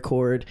and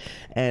record,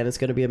 and it's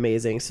going to be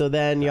amazing. So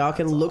then y'all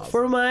can look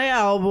for my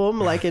album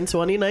like in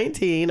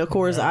 2019. Of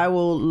course, I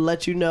will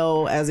let you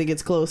know as it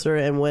gets closer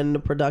and when the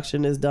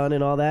production is done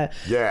and all that.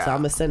 Yeah. So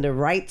I'm going to send it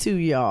right to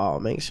y'all.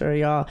 Make sure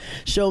y'all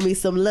show me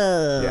some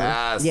love.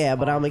 Yes. Yeah,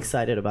 but I'm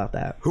excited about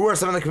that. Who are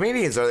some of the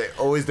comedians? Are they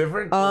always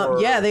different?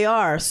 Yeah, they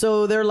are.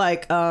 So they're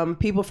like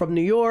people from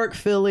New York,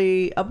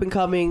 Philly, up and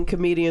coming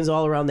comedians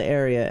all around the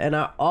area. And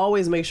I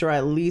always make sure I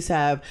at least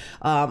have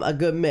have a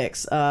good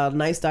mix,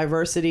 nice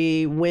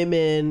diversity,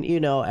 women,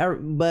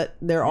 but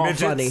they're all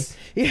midgets? funny.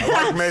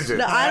 I like midgets.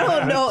 No, I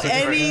don't know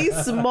any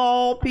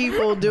small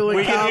people doing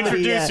we comedy can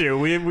introduce yet. you.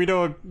 We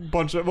know a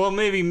bunch of,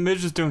 maybe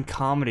midgets doing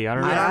comedy. I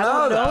don't know. I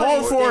don't know.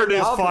 Paul Ford is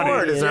Paul funny.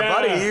 Ford is our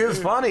buddy. He is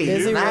funny. Is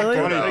He's he an really?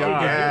 actor. Funny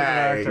guy.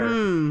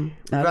 Yeah.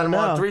 I We've got don't him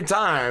on know. 3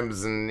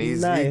 times, and he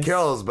Nice.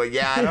 kills. But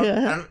yeah, I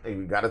don't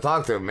you got to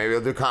talk to him. Maybe he'll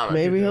do comedy.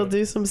 Maybe he'll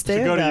do some To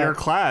stand go up. to your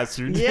class.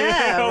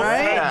 Yeah,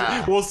 right?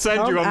 Yeah. We'll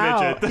send you a Come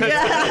out. midget.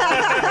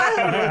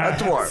 A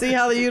dwarf. See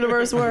how the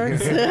universe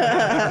works.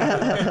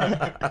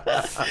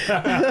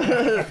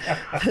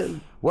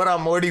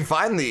 Where do you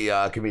find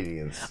the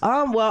comedians?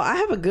 Well, I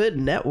have a good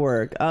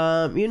network.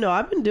 I've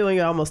been doing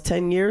it almost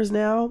 10 years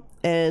now,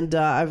 and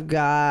I've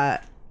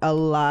got a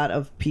lot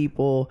of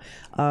people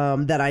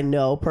that I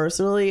know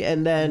personally,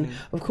 and then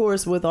of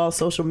course with all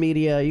social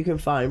media you can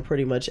find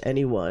pretty much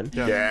anyone.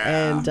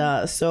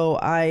 And so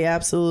I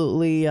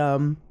absolutely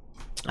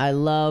I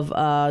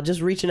love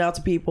just reaching out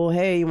to people.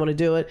 Hey, you want to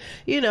do it?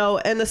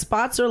 And the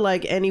spots are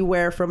like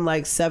anywhere from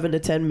like 7 to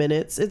 10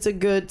 minutes. It's a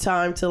good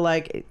time to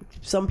like,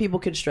 some people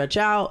can stretch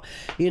out,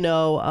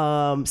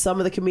 some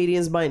of the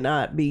comedians might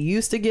not be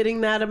used to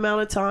getting that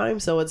amount of time.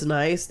 So it's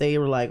nice. They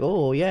were like,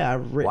 oh yeah,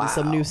 I've written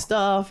some new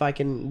stuff. I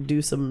can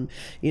do some,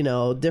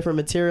 different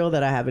material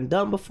that I haven't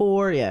done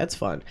before. Yeah, it's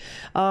fun.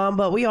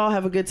 But we all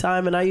have a good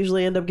time, and I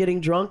usually end up getting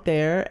drunk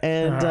there.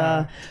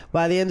 And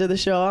by the end of the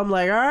show, I'm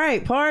like, all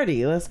right,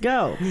 party, let's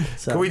go.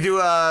 So. Can we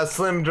do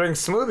slim drink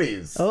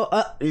smoothies?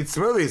 Eat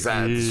smoothies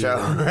at the show.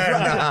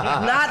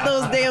 Not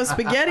those damn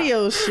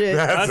SpaghettiOs shit.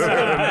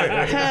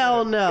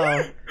 Hell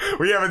no.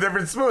 We have a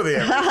different smoothie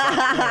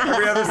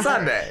every other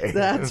Sunday.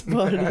 That's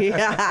funny.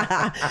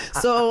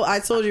 So I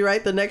told you,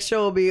 right? The next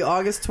show will be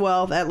August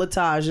 12th at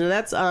LaTice, and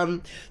that's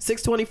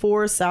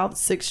 624 South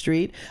 6th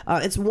Street.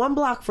 It's 1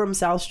 block from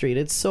South Street.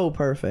 It's so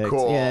perfect.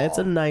 Cool. Yeah, it's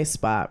a nice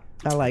spot.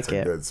 I like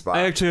it. Good spot.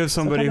 I actually have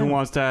somebody who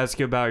wants to ask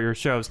you about your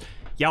shows.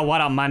 Yo,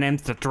 what up? My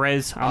name's The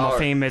Driz. I'm a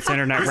famous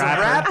internet he's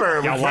rapper.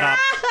 a rapper. Yo, what up?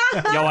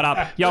 Yo, what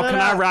up? Yo, can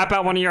I rap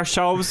at one of your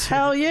shows?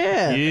 Hell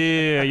yeah.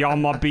 Yeah, y'all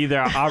might be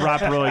there. I rap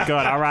really good.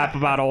 I rap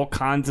about all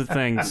kinds of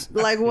things.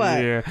 Like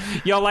what? Yeah.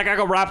 Yo, like I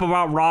could rap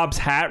about Rob's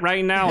hat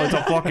right now. It's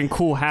a fucking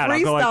cool hat.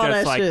 I'll go like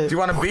this. Like, do you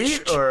want a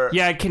beat or?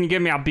 Yeah, can you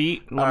give me a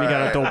beat? Let me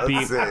get a dope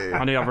beat. See.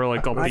 I need a really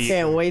good beat. I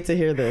can't wait to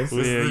hear this.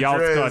 Yeah, y'all,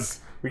 it's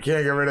good. We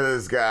can't get rid of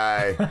this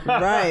guy.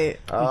 Right.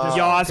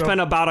 Yo, I spent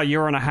about a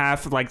year and a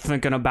half like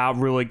thinking about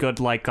really good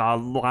like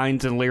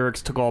lines and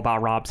lyrics to go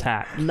about Rob's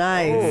hat.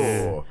 Nice.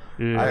 Ooh.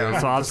 Yeah,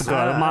 so that's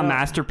good. My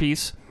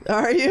masterpiece.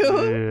 Are you?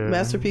 Yeah.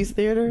 Masterpiece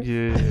Theater?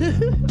 Yeah.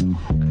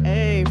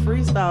 Hey,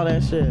 freestyle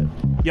that shit.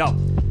 Yo,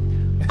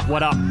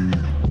 what up?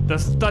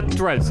 This is The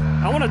Driz.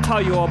 I want to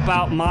tell you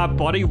about my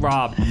buddy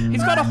Rob.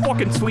 He's got a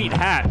fucking sweet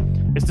hat.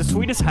 It's the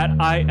sweetest hat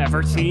I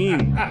ever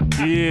seen.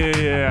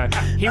 Yeah.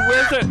 He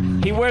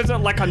wears it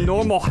like a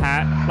normal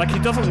hat. Like he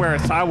doesn't wear it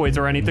sideways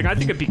or anything. I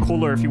think it'd be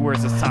cooler if he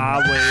wears it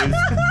sideways.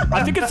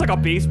 I think it's like a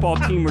baseball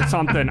team or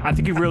something. I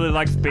think he really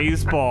likes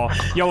baseball.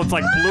 Yo, it's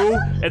like blue.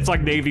 It's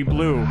like navy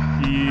blue.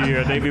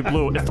 Yeah, navy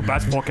blue. It's the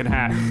best fucking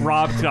hat.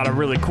 Rob's got a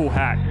really cool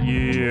hat.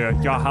 Yeah.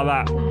 Yo, how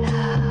that?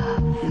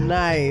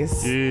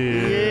 Nice.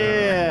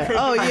 Yeah.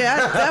 Oh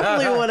yeah, I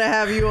definitely want to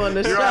have you on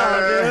the show, dude.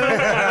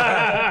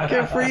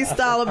 Can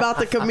freestyle about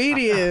the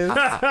comedians.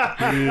 About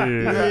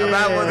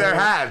with their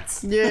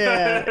hats.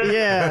 Yeah.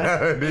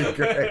 That'd be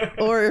great.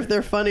 Or if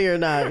they're funny or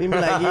not. You'd be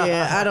like,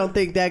 yeah, I don't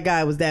think that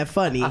guy was that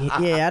funny.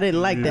 Yeah, I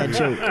didn't like that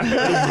joke. Yeah,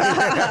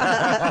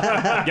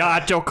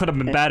 that joke could have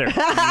been better.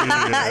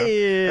 Yeah.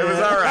 It was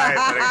all right.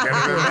 But it could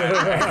have been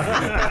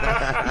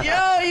better.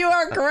 Yo, you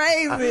are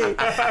crazy.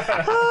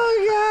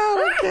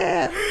 Oh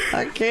God,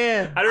 I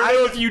can't. I don't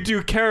know if you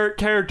do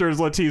characters,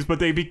 LaTice, but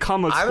they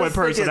become a split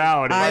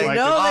personality. I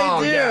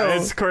know they do. Yeah.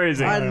 It's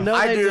crazy. I know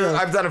I they do. do.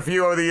 I've done a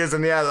few over the years,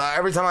 and yeah,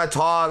 every time I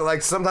talk,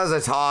 like sometimes I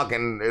talk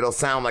and it'll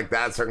sound like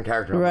that certain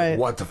character. I'm Right. like,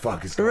 what the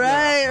fuck is going on?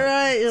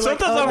 Right. You're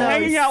Sometimes like, I'm oh, no,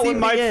 hanging out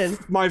with seep in.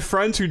 my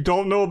friends who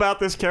don't know about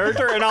this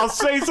character, and I'll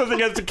say something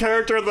against the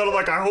character that I'm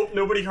like, I hope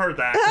nobody heard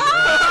that.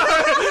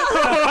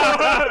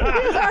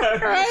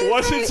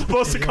 Wasn't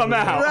supposed to come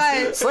out.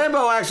 Right.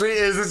 Slambo actually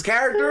is his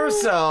character,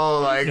 so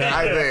like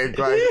I think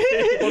like.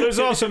 Well, there's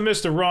also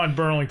Mr. Ron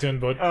Burlington,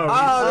 but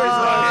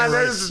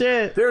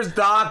There's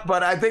Doc,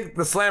 but I think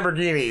the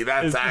Slamborghini.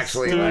 That's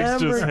actually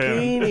it's just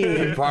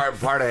him.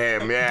 part of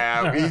him.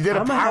 Yeah, he did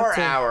a power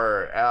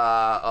hour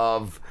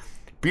of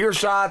beer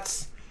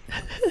shots,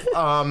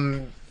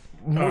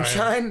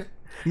 moonshine.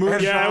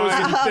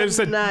 Yeah, it was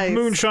that Nice.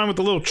 moonshine with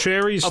the little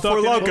cherries stuck Four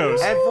in Locos.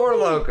 it. And Four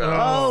Locos.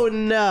 Oh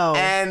no.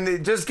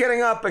 And just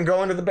getting up and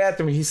going to the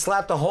bathroom, he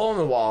slapped a hole in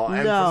the wall.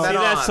 And No. from then See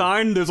that on,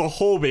 sign? There's a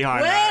hole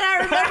behind Wait, that.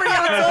 I remember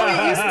y'all told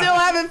me you still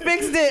haven't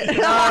fixed it.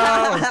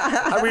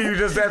 I mean,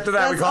 just after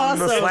that, we That's called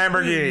him the awesome.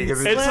 Lamborghini.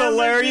 It's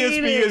hilarious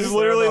Lamborghini. because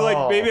literally like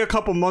Oh. maybe a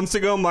couple months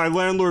ago my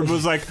landlord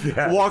was like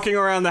walking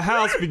around the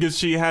house because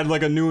she had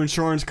like a new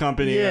insurance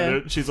company Yeah.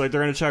 and she's like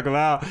they're gonna check them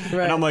out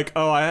Right. and I'm like,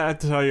 oh, I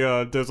had to tell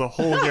you there's a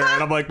hole here,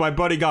 and I'm like, my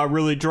buddy got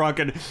really drunk,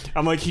 and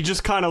I'm like, he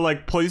just kind of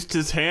like placed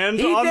his hand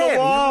He on did. the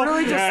wall. He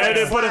really just and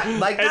it put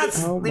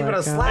that's leaving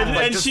a slap. And,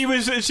 and she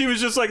was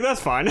just like, that's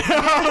fine. You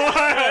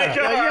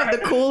have the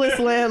coolest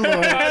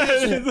landlord.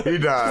 He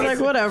does. He's like,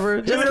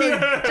 whatever.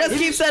 Just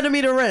keep sending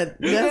me the rent.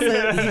 That's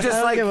it. He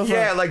just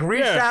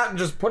reached out and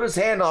just put his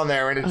hand on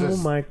there, and it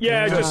just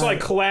it just like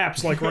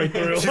collapsed like right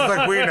through. She's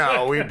like, we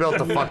know, we built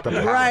the fucked up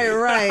house. Right.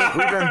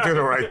 We didn't do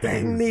the right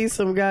thing. Need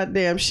some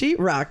goddamn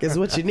sheetrock is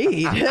what you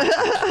need.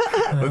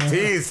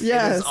 LaTice, Yes.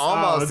 it is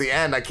almost the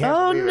end. I can't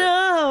believe it.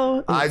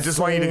 No. I just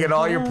want you to get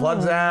all your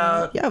plugs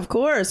out. Yeah, of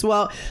course.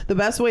 Well, the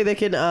best way they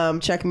can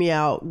check me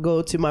out,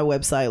 go to my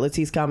website,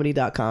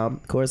 laticecomedy.com.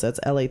 Of course, that's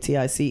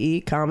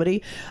LATICE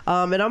comedy.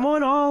 And I'm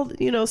on all,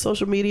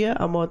 social media.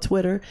 I'm on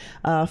Twitter,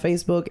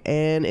 Facebook,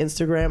 and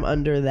Instagram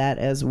under that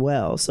as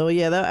well. So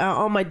yeah,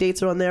 all my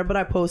dates are on there, but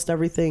I post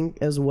everything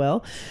as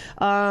well.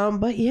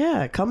 But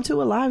yeah, come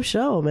to a live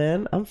show,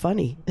 man. I'm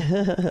funny. I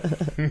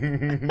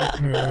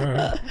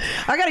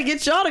gotta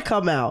get y'all to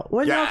come out.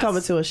 When y'all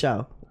coming to a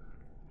show?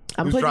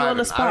 I'm putting you on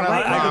the spot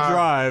right now. I could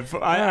drive.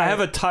 I have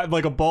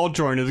a ball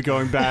joint is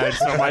going bad,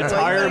 so my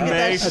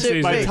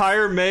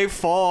tire may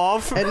fall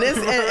off. And this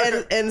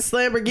and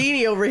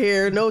Lamborghini over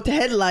here, no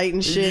headlight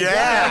and shit.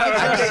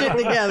 Get your shit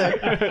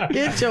together.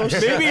 Get your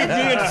shit. Maybe if me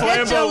and Get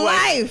your Slambo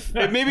life.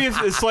 Maybe if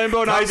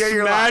Slambo and I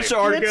smash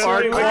our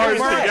cars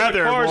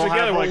together, we'll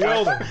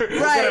weld them.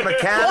 Right. A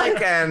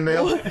mechanic and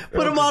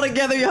put them all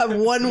together. You have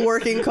one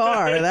working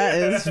car. That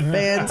is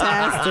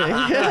fantastic.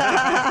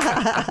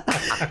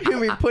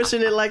 You'll be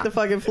pushing it like the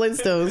fucking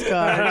Flintstones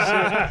car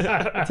and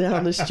shit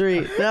down the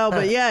street. No,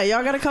 but yeah,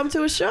 y'all gotta come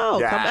to a show.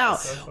 Yes. Come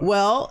out.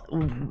 Well,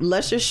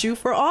 let's just shoot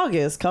for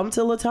August. Come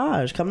to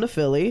LaTice. Come to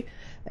Philly.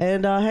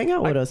 And hang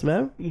out with us,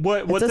 man.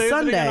 What it's day a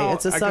is it again? Sunday.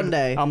 It's a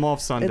Sunday. I'm off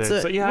Sunday. I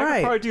could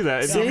probably do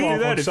that. If you can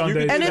do that,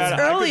 and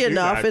it's early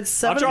enough. It's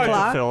 7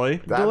 o'clock.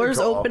 Doors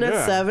open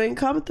at 7.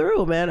 Come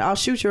through, man. I'll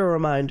shoot you a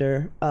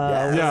reminder.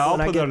 I'll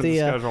put that in the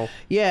schedule.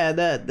 Yeah,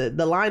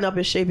 the lineup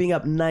is shaping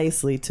up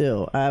nicely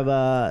too. I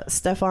have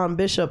Stefan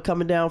Bishop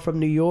coming down from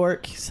New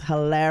York. He's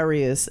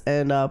hilarious,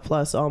 and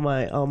plus all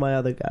my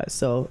other guys.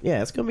 So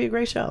yeah, it's gonna be a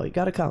great show. You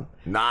gotta come.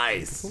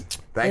 Nice.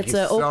 Thank It's you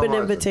an so open much.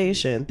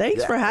 invitation.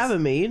 Thanks for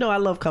having me. I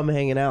love coming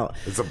hanging out.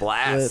 It's a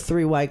blast. With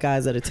 3 white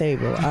guys at a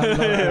table. I love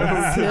it.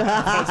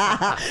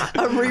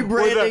 I'm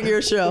rebranding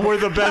your show. We're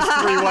the best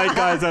 3 white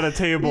guys at a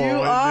table in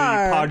the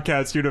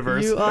podcast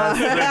universe. You are.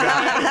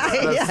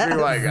 That's 3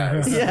 white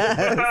guys.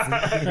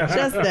 Yes.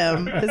 Just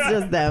them. It's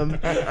just them.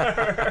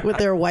 With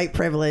their white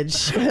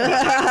privilege. It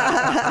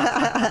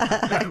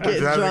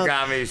hasn't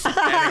got me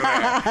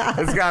anywhere.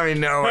 It's got me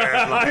nowhere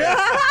in life.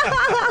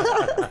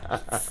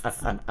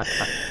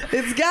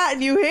 It's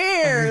gotten you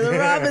here. The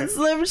Robin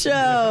Slim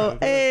Show.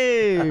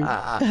 Hey.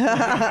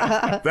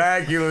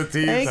 Thank you,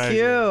 LaTice. Thank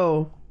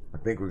you. I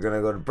think we're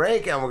gonna go to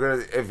break, and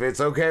if it's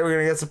okay, we're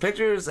gonna get some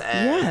pictures.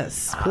 And,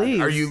 yes, please.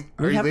 Are you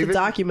have leaving? to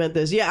document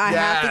this. Yeah, I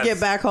have to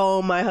get back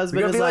home. My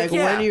husband is like,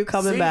 when are you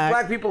coming back?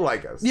 Black people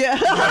like us. Yeah,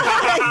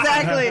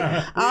 exactly.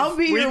 I'll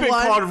be your one. We've been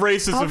called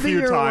racist a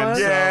few times.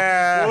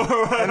 Yeah,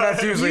 and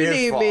that's usually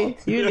his fault.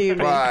 You need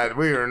me. But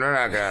we're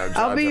not gonna judge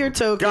I'll be your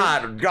token.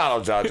 God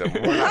will judge him.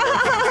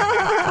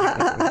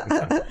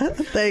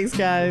 Thanks,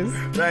 guys.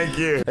 Thank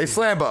you. Hey,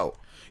 Slambo.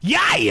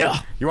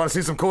 Yeah! You want to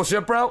see some cool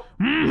shit, bro?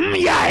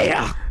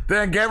 Yeah!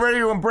 Then get ready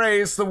to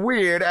embrace the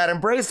weird at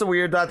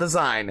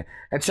embracetheweird.design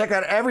and check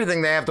out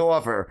everything they have to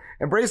offer.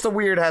 Embrace the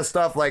Weird has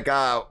stuff like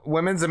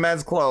women's and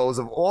men's clothes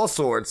of all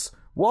sorts,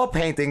 wall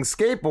paintings,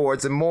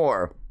 skateboards, and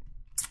more.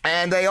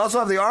 And they also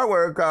have the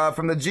artwork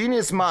from the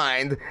genius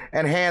mind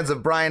and hands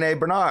of Brian A.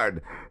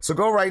 Bernard. So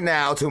go right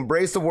now to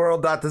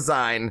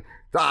embracetheworld.design.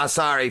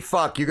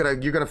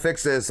 You're gonna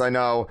fix this, I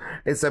know.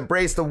 It's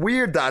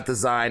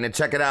embracetheweird.design and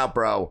check it out,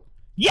 bro.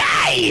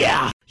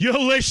 Yeah! You're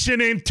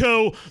listening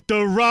to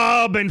the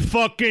Rob and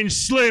fucking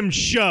Slim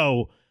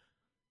Show.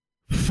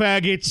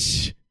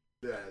 Faggots.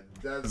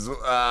 That's,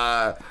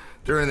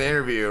 during the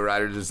interview,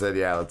 Ryder just said,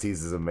 yeah, LaTice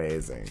is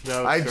amazing.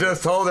 I true.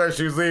 just told her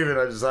she was leaving.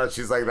 I just thought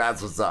she's like,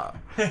 that's what's up.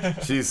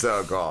 She's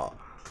so cool.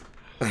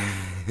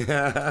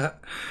 Yeah,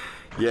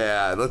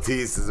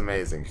 LaTice is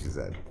amazing, she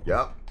said.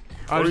 Yep.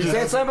 What were you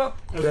saying, Slambo?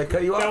 Did I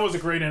cut you off? That was a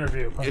great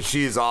interview.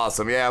 She's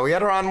awesome. Yeah, we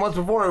had her on once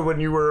before when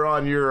you were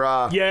on your.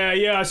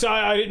 Yeah. So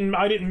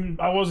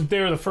I wasn't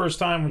there the first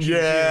time when she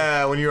was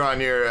here. When you were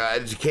on your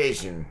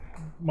education.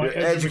 Your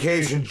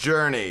education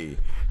journey.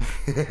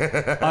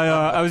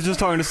 I was just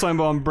talking to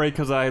Slambo on break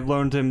because I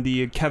loaned him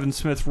the Kevin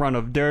Smith run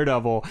of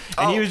Daredevil,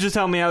 and he was just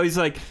telling me how he's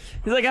like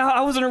I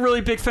wasn't a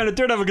really big fan of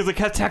Daredevil because I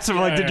kept texting him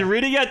like, did you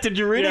read it yet? Did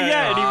you read it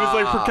yet? And he was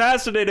like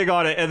procrastinating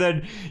on it, and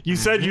then you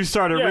said you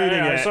started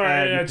reading it.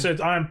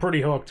 Sorry, I'm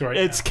pretty hooked right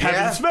now. It's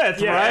Kevin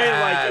Smith,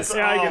 right? Like,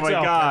 oh my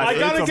god,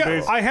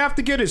 I have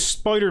to get his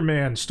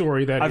Spider-Man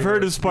story. I've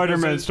heard his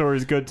Spider-Man story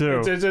is good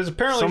too. It's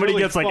apparently somebody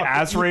really gets like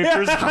ass raped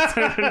or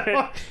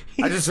something.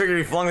 I just figured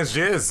he flung his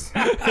jizz.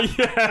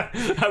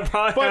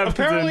 But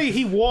apparently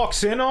he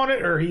walks in on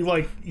it, or he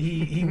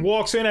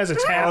walks in as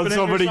it's happening.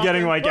 Somebody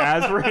getting like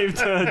ass raped.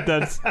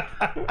 That's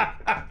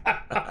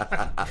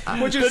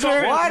which is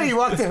so what? He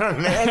walked in on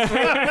an ass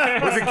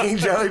rape? Was it King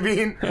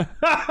Jellybean?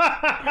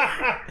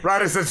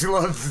 Ryder said she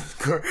loves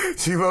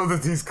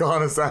LaTice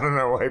calling us out on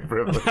our white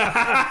privilege.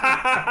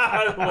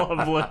 I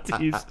love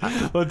LaTice.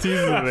 LaTice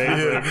is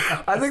amazing.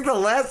 Yeah. I think the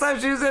last time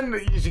she was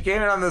in, she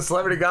came in on the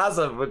Celebrity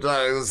Gossip, which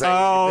I was saying.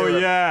 Oh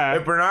yeah.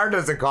 If Bernard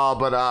doesn't call,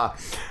 but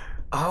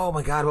oh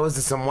my God, what was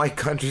it? Some white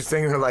country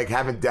singer like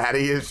having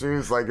daddy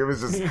issues? Like it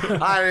was just,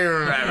 I don't even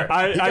remember.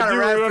 I do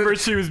remember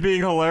she was being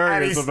hilarious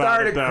and he about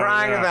started it. Though.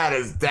 Crying about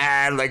his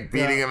dad, like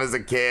beating him as a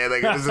kid.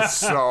 Like it was just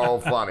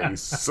so funny,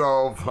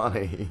 so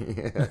funny.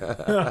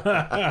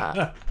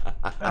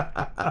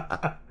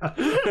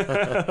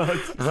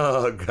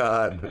 Oh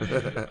God,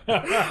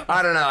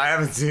 I don't know. I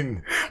haven't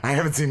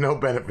seen no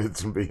benefits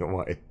from being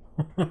white.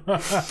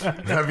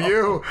 Have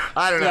you?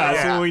 I don't know.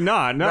 Absolutely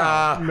not.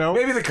 No.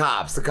 Maybe the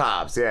cops.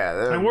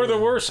 Yeah. And we're the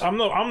worst. I'm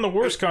the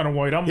worst kind of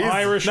white. I'm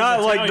Irish. Not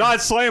and like not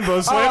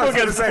Slambo. Slambo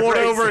gets pulled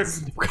over.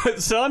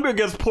 Slambo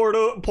gets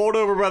pulled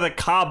over by the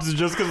cops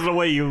just because of the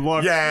way you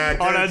look. Yeah,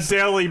 on a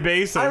daily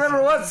basis. I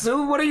remember what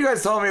do you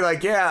guys told me?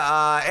 Like,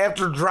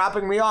 after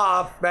dropping me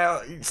off,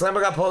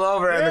 Slambo got pulled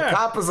over, and the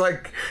cop was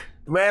like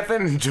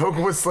laughing and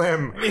joking with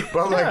Slim,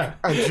 but like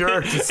a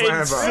jerk to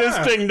Slambo.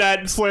 Insisting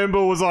that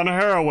Slambo was on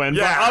heroin.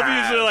 But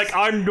obviously, like,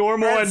 I'm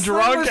normal and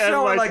drunk and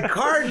like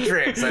card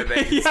tricks, I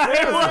think.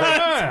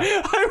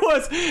 I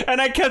was.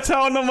 And I kept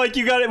telling him, like,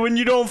 you got it when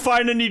you don't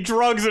find any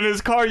drugs in his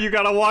car, you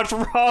gotta watch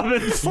Rob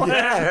and Slim.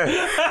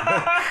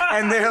 Yeah.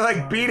 And they're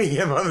like beating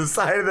him on the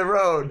side of the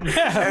road.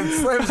 And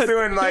Slim's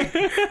doing like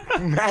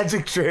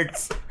magic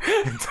tricks.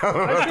 If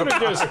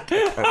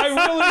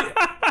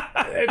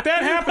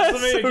that happens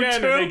to me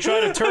again, and they try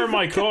to turn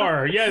my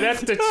car,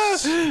 that's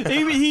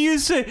he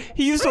used to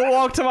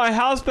walk to my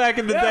house back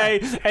in the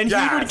day, and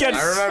he would get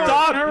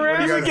stopped.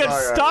 He would get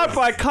stopped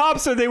by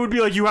cops, and they would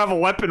be like, "You have a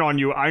weapon on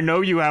you. I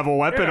know you have a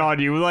weapon on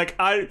you." Like,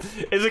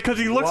 is it because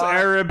he looks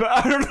Arab?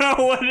 I don't know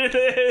what it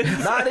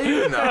is. Not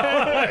even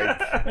though.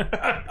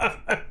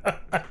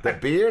 The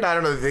beard? I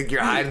don't know. Think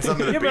you're hiding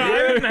something in the beard? But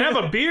I didn't have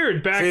a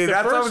beard back the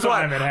first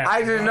time it happened.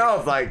 I didn't know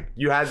if like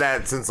you had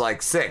that since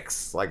like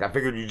 6. Like I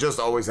figured you just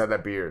always had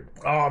that beard.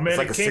 Oh man, it's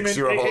like it came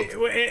 6-year-old.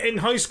 in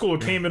high school.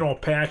 It came in all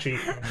patchy.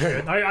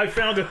 I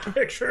found a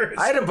picture.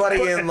 I had a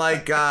buddy in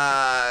like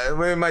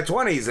in my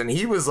 20s, and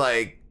he was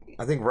like,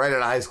 I think right out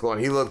of high school,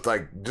 and he looked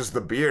like just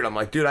the beard. I'm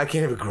like, dude, I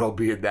can't even grow a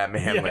beard that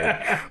manly.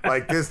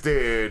 Like this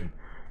dude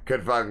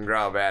could fucking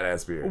grow a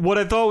badass beard. What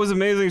I thought was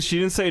amazing, she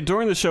didn't say it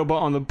during the show, but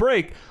on the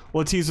break,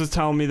 LaTice was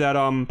telling me that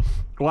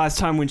last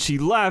time when she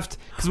left,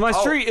 because my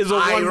street is a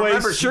one-way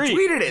street. She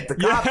tweeted it. The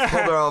cops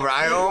pulled her over.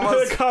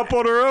 The cop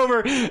pulled her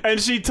over,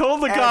 and she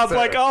told the cop,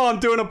 like, "Oh, I'm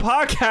doing a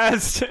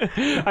podcast.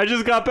 I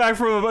just got back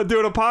from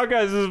doing a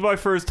podcast. This is my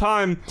first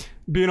time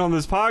being on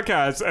this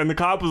podcast." And the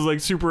cop was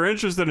like super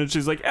interested, and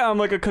she's like, "Yeah, I'm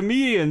like a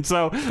comedian,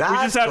 so we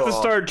just have to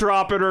start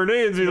dropping her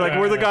names." He's like,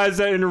 "We're the guys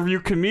that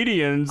interview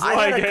comedians."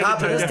 I had a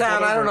cop in this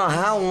town, I don't know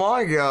how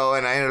long ago,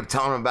 and I ended up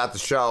telling him about the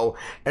show,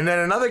 and then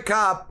another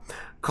cop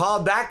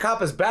called that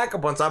cop as backup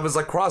once. I was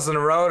like crossing the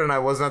road and I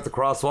wasn't at the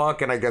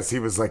crosswalk, and I guess he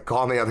was like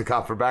calling the other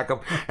cop for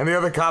backup, and the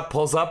other cop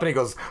pulls up and he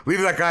goes,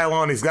 "Leave that guy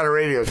alone, he's got a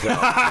radio show."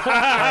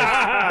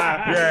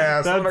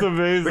 That's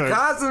amazing. The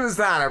cops in this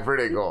town are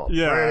pretty cool.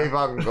 Pretty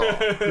fucking cool.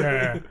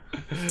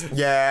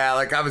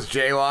 Like I was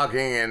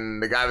jaywalking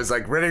and the guy was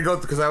like ready to go,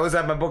 because I always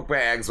have my book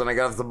bags when I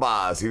got off the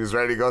bus. He was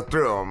ready to go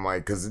through them,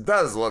 like, because it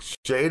does look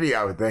shady,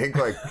 I would think,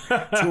 like 2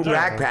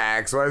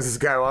 backpacks. Why is this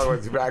guy walking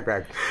with 2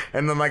 backpacks?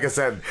 And then, like I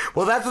said,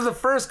 well, that's what the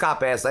first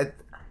cop asked.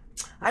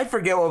 I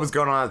forget what was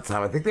going on at the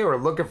time. I think they were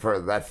looking for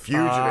that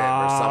fugitive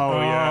or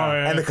something.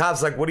 And the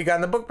cop's like, "What do you got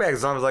in the book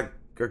bags?" And I was like,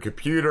 "A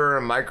computer,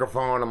 a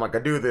microphone." I'm like, "I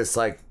do this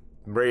like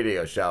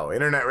radio show,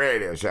 internet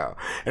radio show."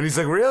 And he's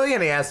like, "Really?"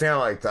 And he asked me, I'm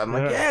like,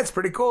 "Yeah, it's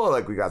pretty cool.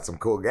 Like, we got some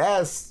cool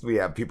guests. We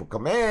have people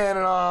come in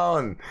and all."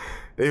 And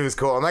it was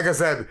cool. And like I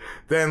said,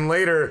 then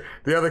later,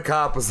 the other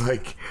cop was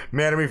like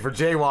mad at me for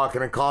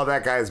jaywalking and called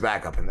that guy as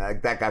backup. And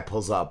that guy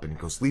pulls up and he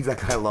goes, "Leave that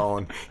guy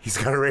alone. He's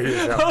got a radio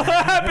show." Oh,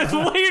 that happens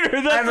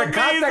later. That's and the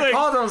cop that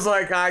called him was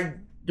like,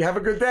 "You have a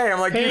good day." I'm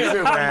like, "You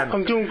too, man."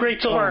 I'm doing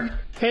great so far.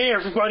 Hey,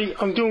 everybody.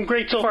 I'm doing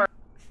great so far.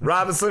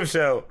 Rob and Slim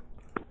Show.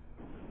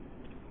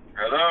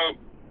 Hello.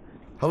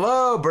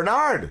 Hello,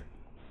 Bernard.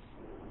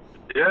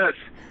 Yes.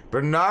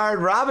 Bernard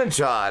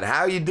Robichaud.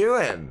 How you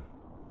doing?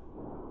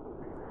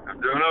 I'm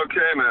doing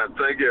okay, man.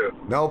 Thank you.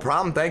 No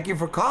problem. Thank you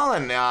for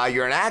calling.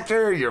 You're an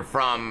actor.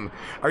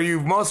 Are you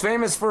most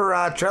famous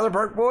for Trailer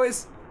Park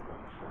Boys?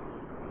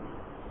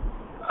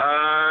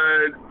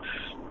 I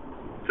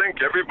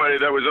think everybody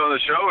that was on the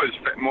show is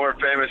more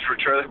famous for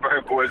Trailer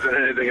Park Boys than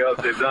anything else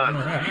they've done.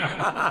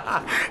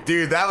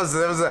 Dude,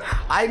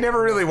 I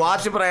never really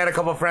watched it, but I had a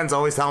couple friends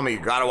always tell me, "You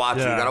gotta watch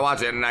it, you gotta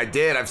watch it." And I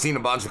did. I've seen a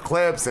bunch of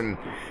clips, and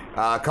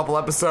a couple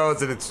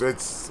episodes, and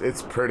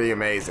it's pretty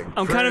amazing.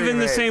 I'm kind of in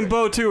the same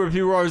boat too, where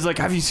people are always like,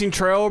 "Have you seen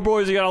Trailer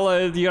Boys? You gotta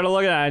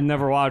look at it." I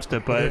never watched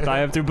it, but I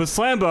have to. But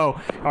Slambo,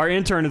 our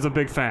intern, is a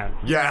big fan.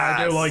 Yeah,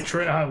 I do like.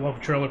 I love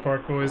Trailer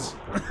Park Boys.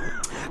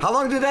 How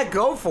long did that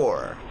go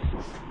for?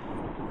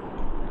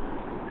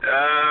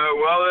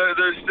 Well,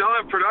 they're still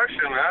in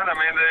production, man. I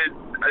mean,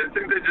 I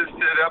think they just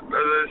did up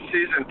the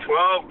season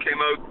 12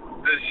 came out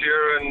this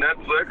year on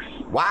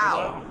Netflix.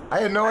 Wow, I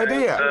had no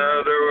idea.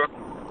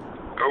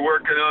 They're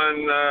working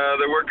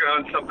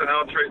on something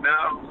else right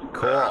now.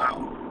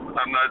 Cool.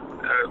 I'm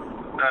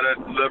not at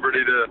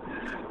liberty to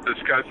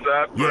discuss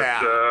that, but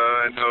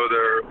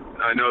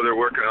I know they're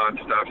working on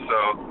stuff.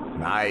 So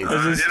nice.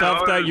 Is it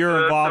stuff that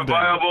you're involved in?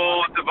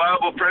 It's a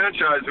viable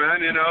franchise,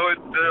 man. You know,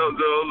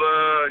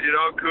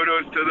 they'll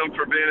kudos to them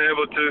for being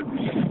able to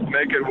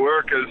make it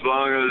work as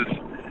long as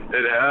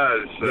it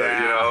has. You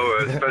know,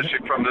 especially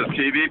from the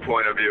TV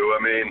point of view.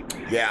 I mean,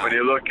 when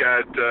you look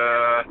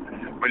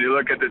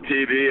at the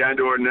TV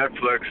and/or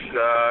Netflix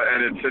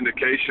and its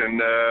syndication,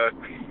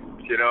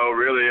 you know,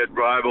 really it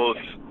rivals,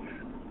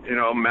 you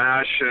know,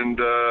 MASH and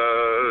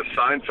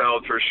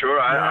Seinfeld for sure.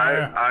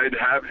 I'd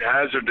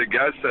hazard to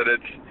guess that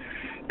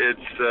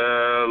it's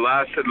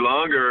lasted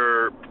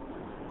longer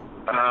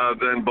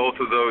than both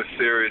of those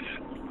series.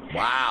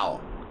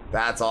 Wow,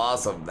 that's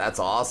awesome. That's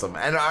awesome.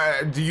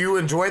 And do you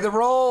enjoy the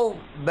role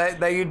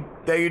that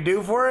you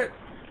do for it?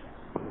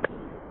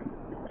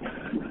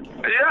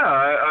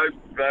 Yeah,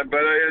 I've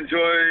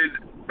enjoyed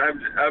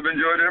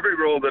every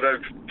role that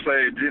I've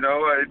played. You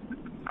know,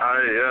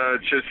 I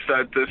just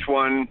that this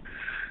one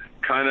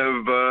kind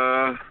of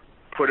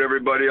put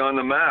everybody on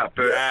the map.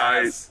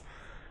 Yes.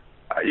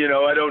 I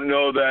don't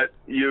know that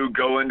you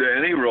go into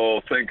any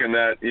role thinking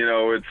that, you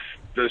know,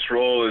 this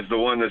role is the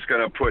one that's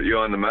going to put you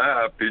on the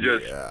map. You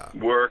just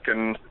work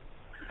and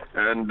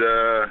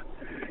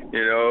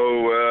you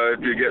know,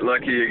 if you get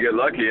lucky, you get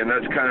lucky. And I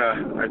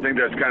think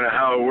that's kind of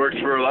how it works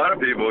for a lot of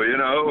people, you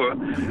know.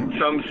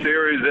 Some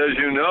series, as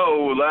you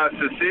know, last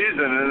a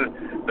season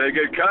and they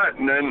get cut.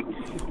 And then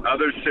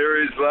other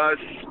series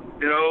last,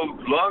 you know,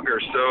 longer.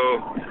 So,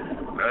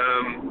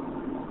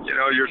 you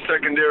know, your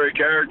secondary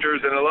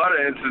characters in a lot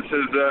of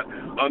instances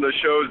on the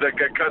shows that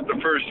get cut the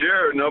first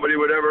year, nobody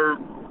would ever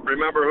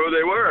remember who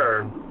they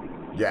were.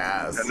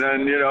 Yes. And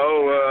then, you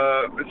know,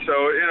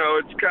 so, you know,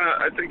 it's kind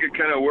of, I think it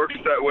kind of works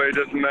that way. It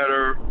doesn't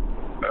matter,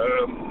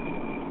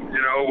 you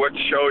know, what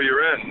show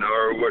you're in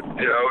or what,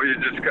 you know, you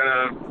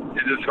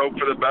just hope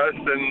for the best.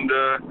 And,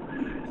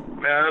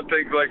 man, I don't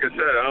think, like I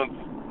said,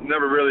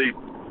 never really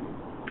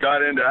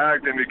got into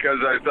acting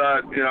because I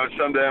thought, you know,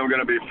 someday I'm going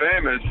to be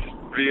famous.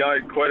 To be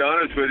quite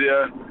honest with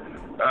you,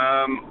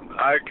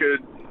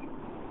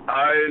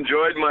 I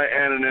enjoyed my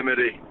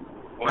anonymity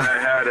when I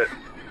had it.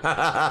 You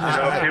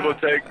know,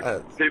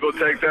 people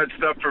take that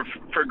stuff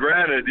for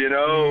granted. You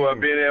know,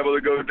 being able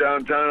to go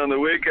downtown on the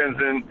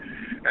weekends and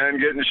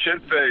getting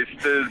shit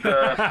faced is,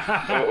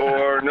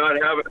 or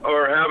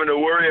having to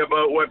worry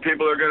about what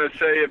people are going to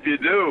say if you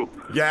do.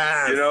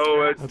 Yes. You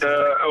know,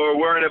 or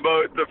worrying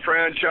about the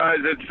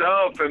franchise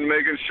itself and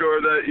making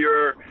sure that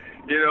you're,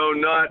 you know,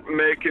 not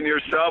making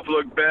yourself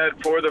look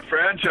bad for the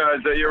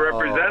franchise that you're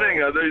representing.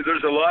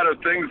 There's a lot of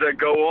things that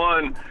go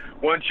on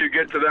once you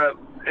get to that,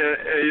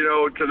 you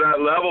know, to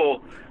that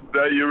level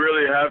that you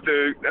really have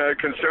to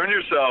concern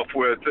yourself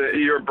with.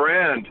 Your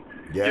brand,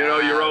 you know,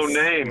 your own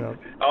name,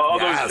 all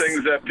those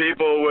things that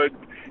people would,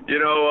 you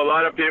know, a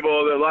lot of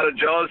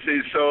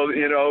jealousy. So,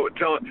 you know,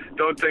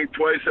 don't think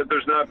twice that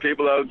there's not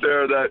people out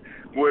there that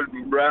would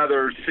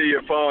rather see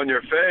you fall on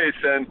your face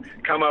and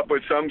come up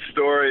with some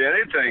story,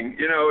 anything.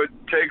 You know, it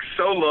takes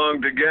so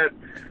long to get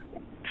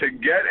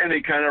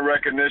any kind of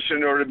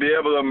recognition or to be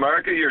able to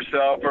market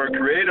yourself or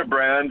create a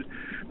brand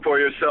for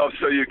yourself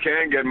so you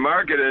can get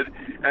marketed,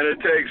 and it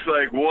takes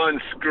like one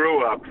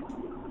screw up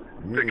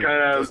to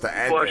kind of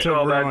flush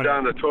all that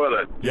down the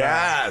toilet.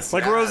 Yes.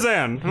 Like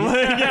Roseanne.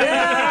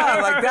 Yeah,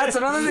 like that's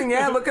another thing.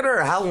 Yeah, look at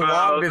her. How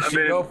long did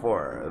she go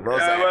for?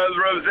 Roseanne. Yeah, well,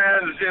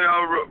 Roseanne's, you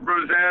know,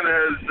 Roseanne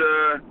has,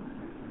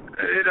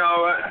 you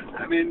know,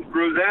 I mean,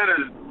 Roseanne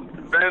has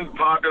been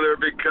popular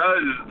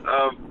because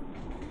of,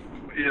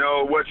 you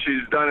know, what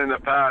she's done in the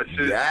past.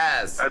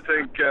 I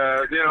think,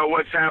 you know,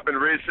 what's happened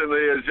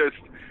recently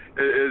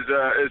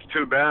is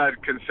too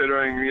bad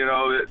considering, you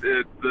know,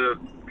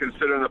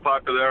 considering the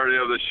popularity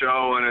of the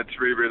show and its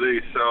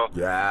re-release. So,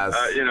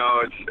 you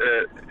know,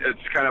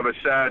 it's kind of a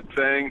sad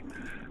thing.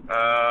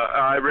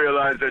 I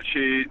realized that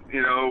she,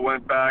 you know,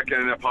 went back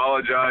and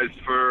apologized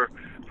for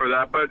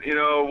that. But, you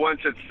know, once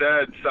it's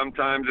said,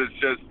 sometimes it's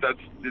just,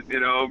 that's, you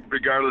know,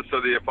 regardless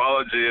of the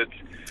apology, it's,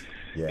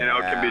 you know,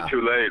 it can be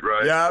too late,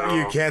 right? Yeah, so,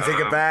 you can't take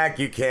it back.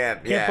 You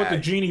can't. Can't put the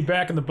genie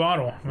back in the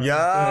bottle.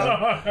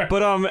 Yeah.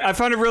 But I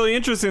found it really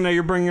interesting that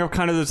you're bringing up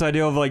kind of this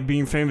idea of like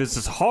being famous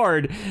is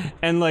hard,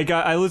 and like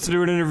I listened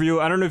to an interview.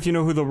 I don't know if you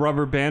know who the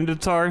Rubber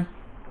Bandits are.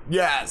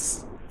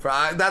 Yes.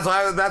 That's what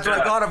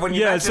I thought of when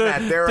you mentioned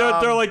that.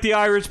 They're like the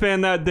Irish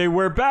band that they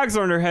wear bags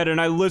on their head.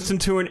 And I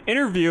listened to an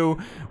interview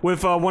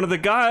with one of the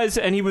guys,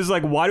 and he was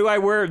like, "Why do I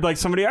wear?" Like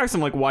somebody asked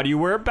him, like, "Why do you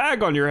wear a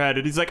bag on your head?"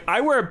 And he's like,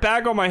 "I wear a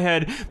bag on my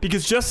head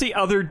because just the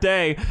other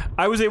day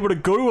I was able to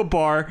go to a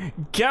bar,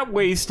 get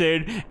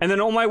wasted, and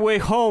then on my way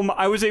home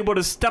I was able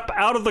to step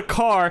out of the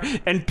car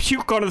and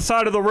puke on the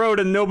side of the road,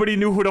 and nobody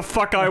knew who the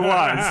fuck I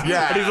was."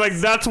 Yeah. And he's like,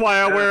 "That's why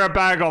I wear a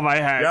bag on my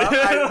head."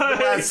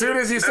 As soon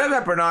as you said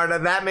that, Bernard,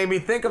 that made me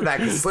think of that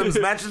because Slim's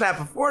mentioned that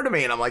before to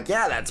me, and I'm like,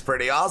 yeah, that's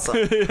pretty awesome.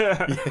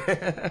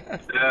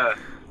 Yeah.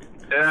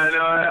 Yeah,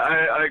 no,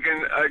 I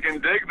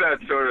can dig that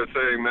sort of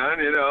thing, man.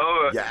 You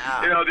know.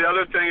 Yeah. You know, the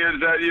other thing is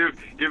that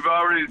you've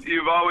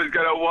always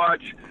got to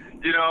watch,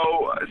 you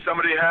know,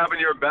 somebody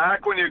having your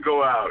back when you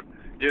go out.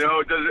 You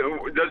know, it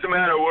doesn't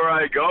matter where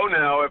I go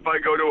now. If I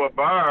go to a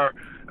bar,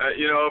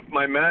 you know, if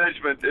my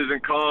management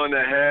isn't calling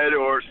ahead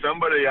or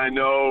somebody I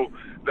know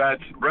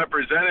that's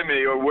representing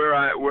me or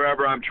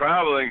wherever I'm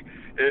traveling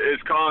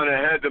is calling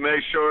ahead to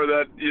make sure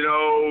that, you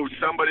know,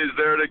 somebody's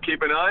there to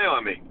keep an eye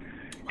on me.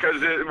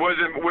 Because it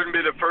wouldn't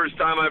be the first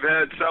time I've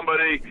had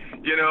somebody,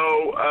 you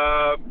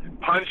know,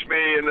 punch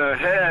me in the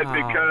head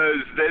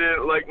because they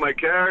didn't like my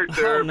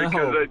character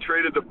because I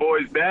treated the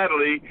boys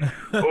badly,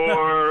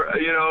 or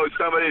you know,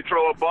 somebody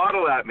throw a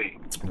bottle at me.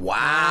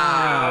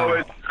 Wow. You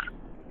know,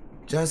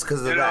 just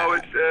because of that. You know,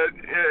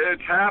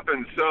 it's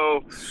happened.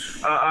 So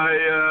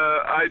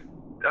I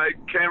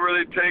can't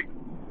really take.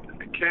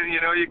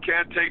 You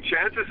can't take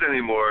chances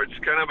anymore. It's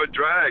kind of a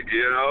drag,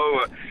 you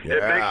know.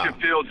 It makes you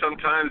feel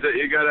sometimes that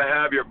you got to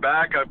have your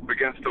back up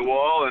against the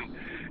wall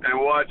and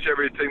watch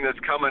everything that's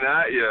coming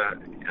at you,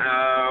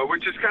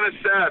 which is kind of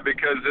sad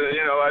because,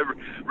 you know, I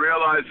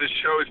realized the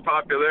show's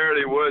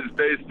popularity was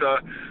based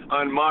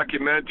on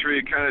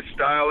mockumentary kind of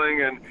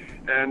styling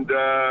and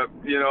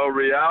you know,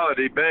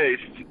 reality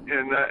based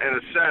in a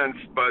sense.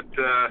 But,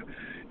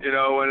 you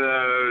know, when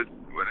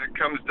it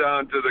comes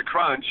down to the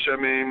crunch, I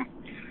mean,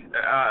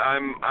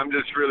 I'm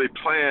just really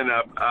playing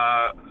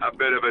a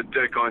bit of a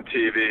dick on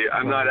TV.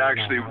 I'm not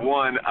actually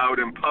one out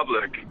in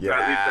public. Yes.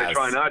 At least I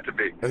try not to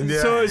be.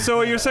 Yeah. So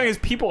what you're saying is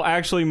people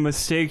actually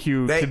mistake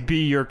you to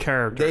be your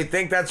character. They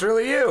think that's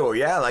really you.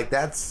 Yeah, like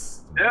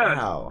that's... Yeah,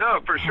 wow. No,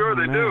 for sure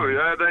they do.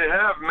 Yeah, they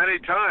have many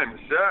times.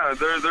 Yeah,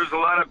 there's a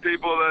lot of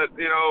people that,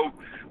 you know,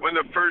 when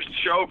the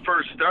show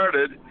first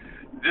started,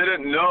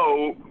 didn't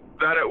know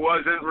that it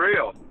wasn't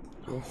real.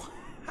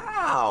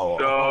 Wow.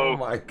 So, oh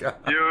my God.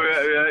 You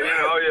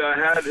know, you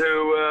had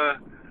to.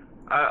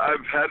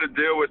 I've had to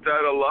deal with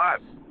that a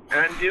lot,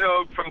 and you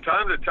know, from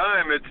time to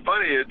time, it's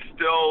funny. It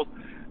still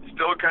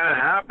kind of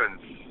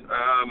happens.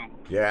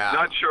 Yeah.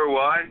 Not sure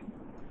why.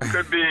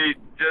 Could be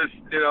just,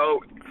 you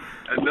know,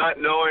 not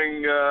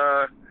knowing,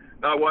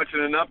 not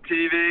watching enough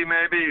TV.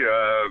 Maybe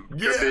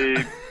could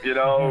be, you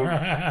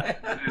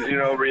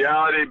know,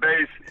 reality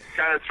based.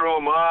 Kind of throw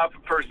them off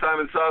first time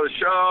I saw the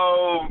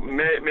show.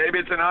 Maybe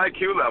it's an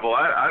IQ level.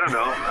 I don't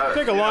know. I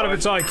think a lot of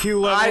it's IQ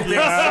level. I think so.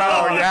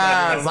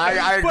 Yes,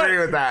 I agree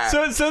with that.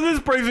 So this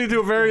brings me to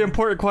a very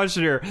important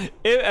question here,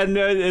 and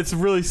it's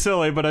really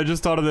silly, but I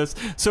just thought of this.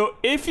 So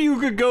if you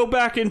could go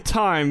back in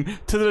time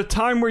to the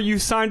time where you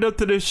signed up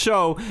to this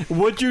show,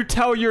 would you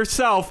tell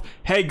yourself,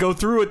 "Hey, go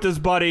through with this,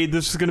 buddy.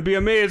 This is going to be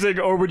amazing,"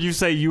 or would you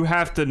say you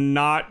have to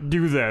not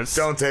do this?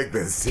 Don't take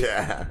this.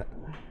 Yeah.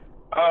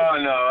 Oh,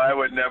 no, I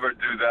would never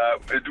do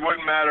that. It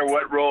wouldn't matter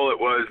what role it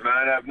was,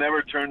 man. I've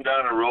never turned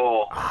down a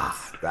role.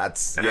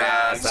 That's,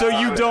 So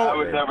you don't... I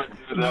would never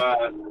do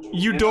that.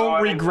 You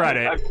don't regret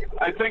it.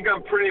 I think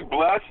I'm pretty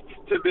blessed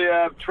to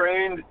have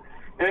trained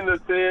in the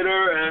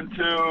theater and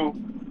to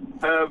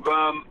have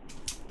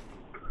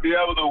be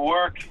able to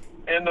work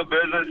in the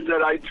business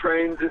that I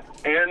trained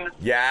in.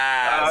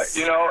 Yes.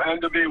 You know, and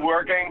to be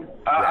working.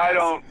 I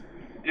don't,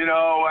 you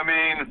know, I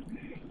mean...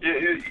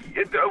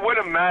 It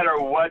wouldn't matter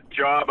what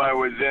job I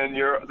was in.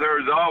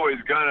 There's always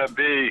gonna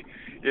be,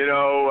 you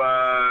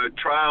know,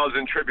 trials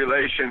and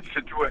tribulations.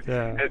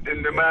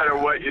 And no matter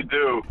what you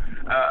do,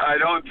 I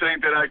don't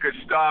think that I could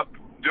stop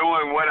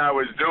doing what I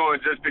was doing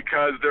just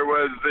because there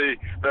was the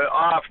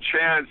off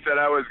chance that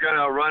I was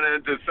gonna run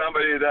into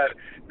somebody that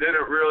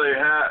didn't really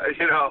have,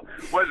 you know,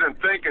 wasn't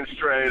thinking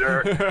straight,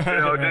 or you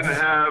know, didn't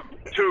have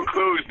two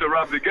clues to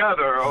rub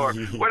together, or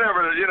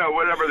whatever, you know,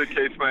 whatever the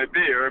case might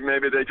be, or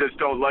maybe they just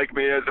don't like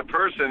me as a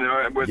person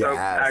without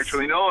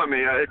actually knowing me.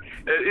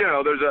 You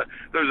know, there's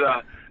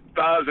a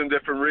thousand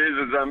different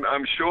reasons,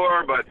 I'm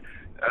sure, but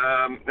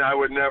I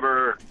would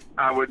never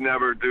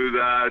do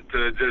that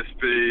to just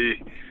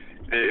be,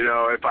 you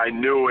know, if I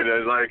knew it,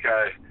 as like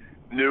I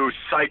knew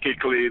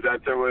psychically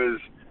that there was.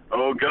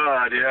 Oh,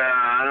 God, yeah,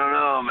 I don't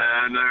know,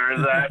 man.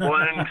 There's that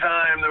one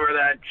time where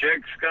that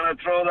chick's going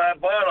to throw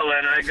that bottle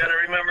in. I got to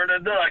remember to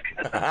duck.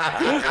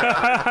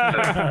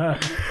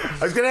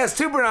 I was going to ask,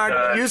 too,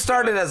 Bernard, you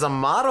started as a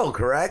model,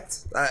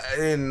 correct?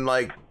 In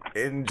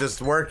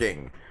just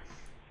working.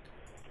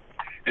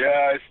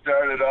 Yeah, I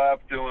started off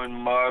doing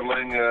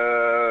modeling,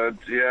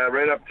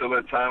 right up till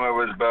the time I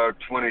was about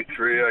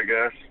 23, I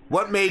guess.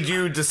 What made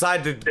you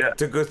decide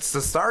to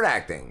start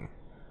acting?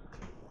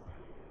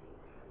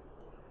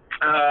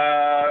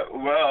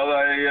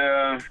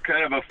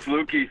 Kind of a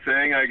fluky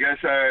thing. I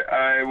guess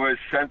I was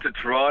sent to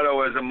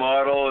Toronto as a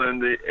model,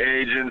 and the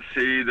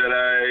agency that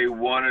I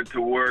wanted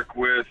to work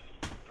with,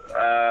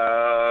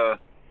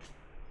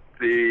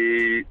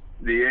 the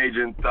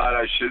agent thought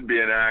I should be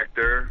an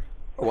actor.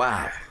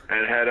 Wow.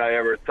 And had I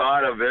ever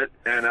thought of it?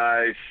 And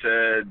I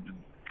said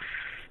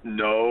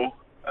no.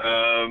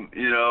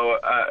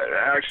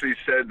 I actually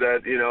said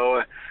that,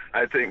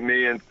 I think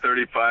me and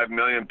 35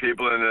 million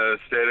people in the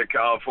state of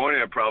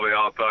California probably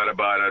all thought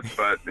about it,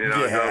 but, I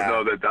don't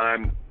know that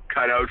I'm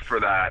cut out for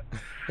that.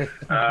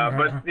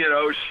 But,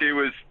 she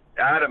was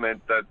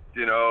adamant that,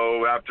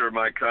 after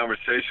my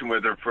conversation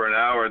with her for an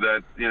hour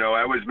that,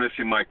 I was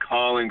missing my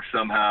calling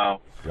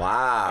somehow.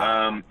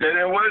 Wow. And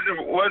it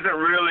wasn't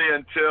really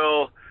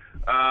until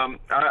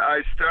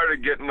I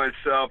started getting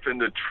myself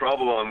into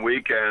trouble on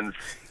weekends.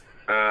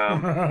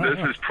 This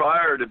is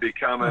prior to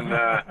becoming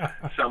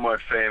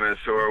somewhat famous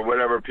or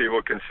whatever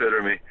people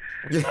consider me.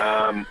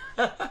 When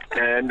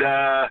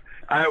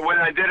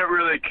I didn't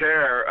really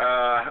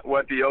care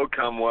what the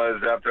outcome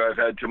was after I've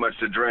had too much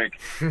to drink.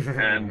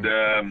 And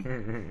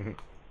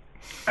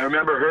I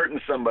remember hurting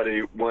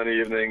somebody one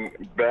evening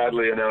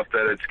badly enough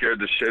that it scared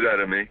the shit out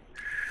of me.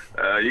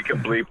 You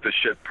can bleep the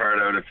shit part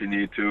out if you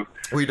need to.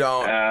 We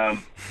don't.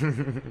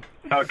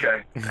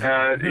 Okay.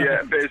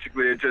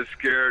 Basically it just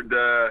scared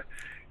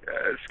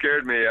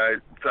me. I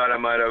thought I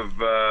might have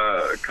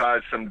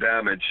caused some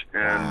damage,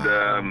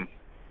 and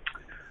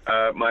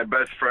my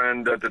best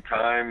friend at the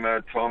time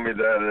told me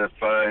that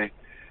if I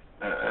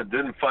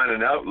didn't find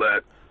an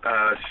outlet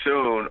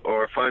soon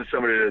or find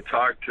somebody to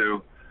talk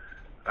to,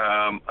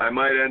 I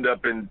might end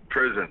up in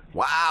prison.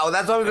 Wow,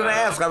 that's what I was going to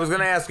ask. I was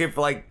going to ask if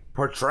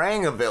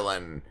portraying a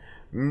villain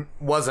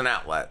was an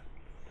outlet.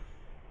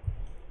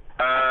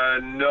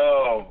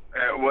 No,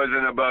 it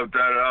wasn't about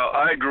that at all.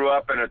 I grew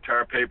up in a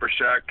tar paper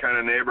shack kind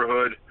of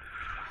neighborhood.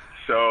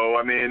 So,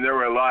 there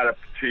were a lot of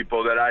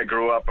people that I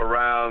grew up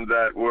around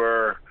that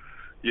were,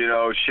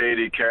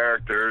 shady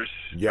characters.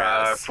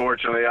 Yes.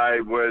 Fortunately, I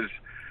was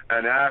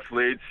an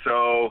athlete,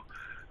 so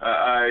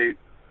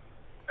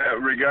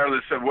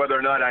regardless of whether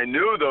or not I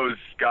knew those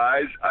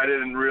guys, I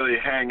didn't really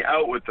hang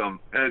out with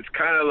them. And it's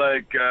kind of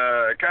like,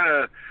 I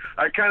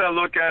kind of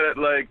look at it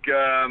like,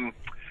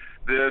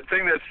 the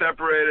thing that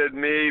separated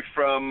me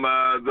from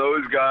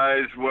those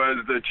guys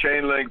was the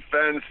chain link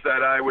fence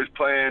that I was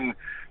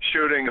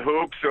shooting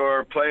hoops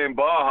or playing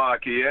ball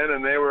hockey in,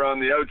 and they were on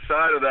the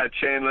outside of that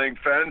chain link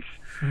fence,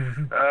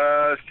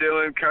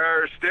 stealing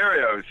car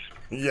stereos.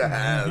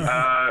 Yes.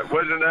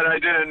 Wasn't that I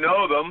didn't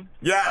know them.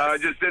 Yes. I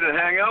just didn't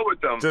hang out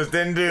with them. Just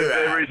didn't do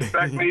that. They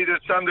respect me to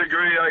some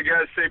degree. I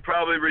guess they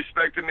probably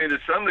respected me to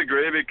some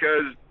degree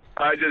because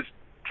I just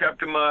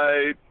kept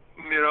my,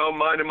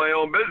 minding my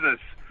own business.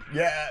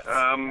 Yes.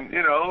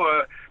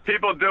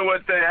 People do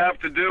what they have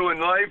to do in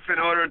life in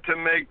order to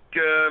make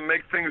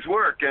things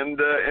work, and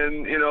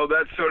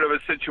that's sort of a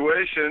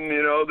situation.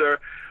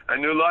 I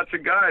knew lots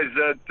of guys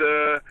that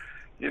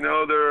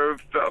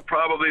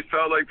probably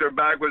felt like their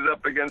back was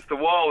up against the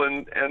wall,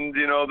 and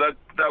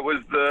that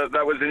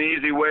was an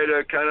easy way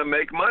to kind of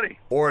make money.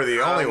 Or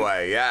the only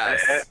way,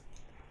 yes.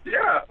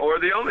 Or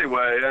the only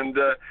way, and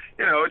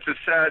it's a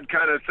sad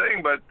kind of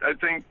thing, but I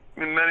think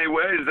in many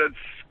ways that's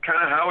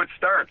kind of how it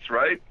starts,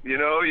 right?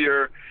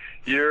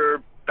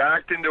 You're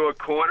backed into a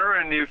corner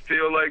and you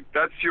feel like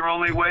that's your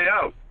only way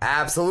out.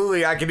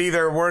 Absolutely. I could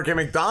either work at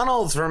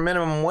McDonald's for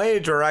minimum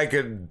wage, or I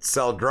could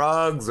sell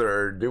drugs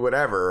or do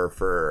whatever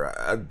for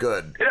a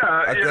good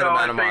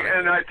amount of money.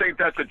 And I think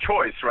that's a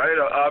choice, right?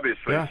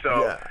 Obviously. Yeah.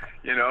 So,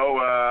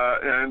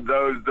 and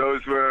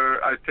those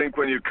were, I think,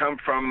 when you come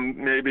from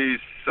maybe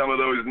some of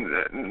those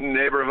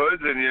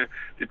neighborhoods, and you,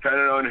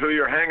 depending on who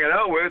you're hanging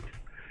out with,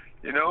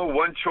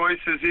 one choice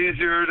is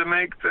easier to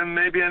make than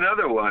maybe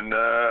another one.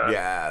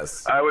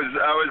 Yes. I was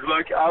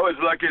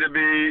lucky to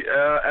be,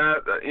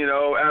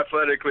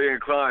 athletically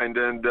inclined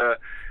and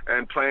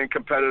playing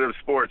competitive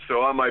sports.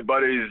 So all my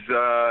buddies,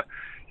 I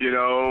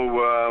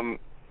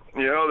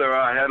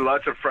had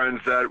lots of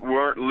friends that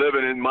weren't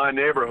living in my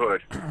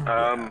neighborhood.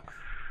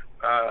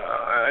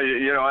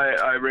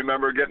 I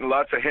remember getting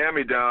lots of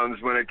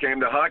hand-me-downs when it came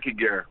to hockey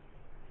gear.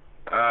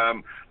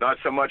 Not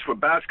so much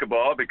with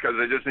basketball because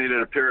I just needed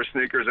a pair of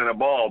sneakers and a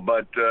ball,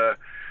 but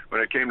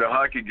when it came to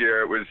hockey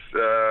gear, it was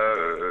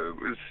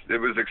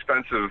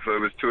expensive.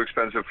 It was too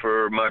expensive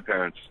for my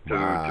parents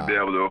to be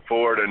able to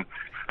afford, and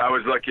I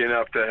was lucky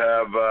enough to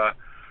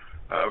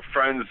have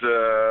friends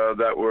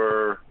that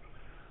were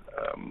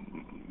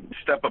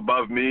step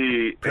above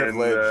me in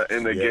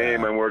the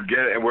game, and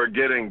we're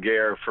getting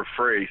gear for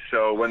free.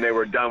 So when they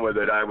were done with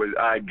it,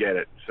 I'd get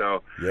it.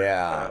 So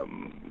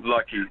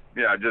lucky,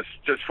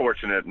 just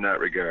fortunate in that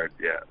regard.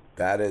 Yeah,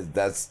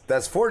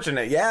 that's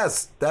fortunate.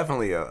 Yes,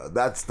 definitely.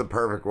 That's the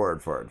perfect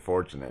word for it.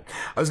 Fortunate.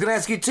 I was gonna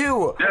ask you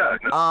too. Yeah.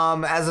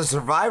 As a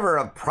survivor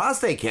of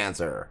prostate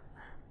cancer,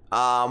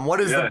 what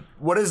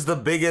is the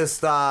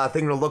biggest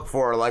thing to look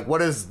for? Like,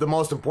 what is the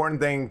most important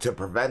thing to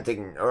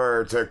preventing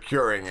or to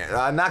curing it?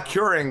 Not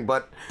curing,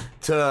 but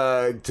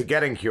to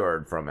getting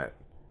cured from it.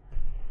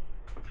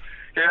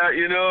 Yeah,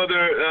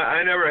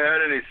 I never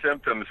had any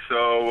symptoms.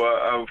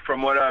 So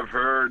from what I've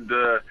heard,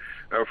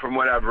 or from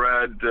what I've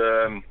read,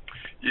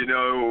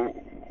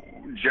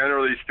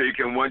 generally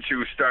speaking, once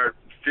you start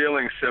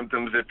feeling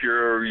symptoms, if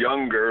you're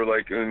younger,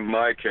 like in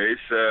my case,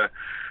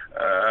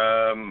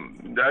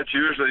 that's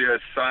usually a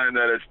sign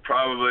that it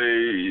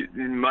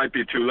might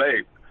be too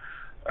late.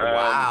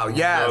 Wow!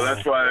 Yes. So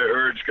that's why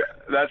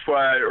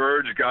I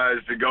urge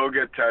guys to go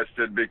get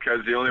tested,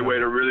 because the only way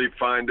to really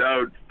find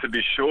out, to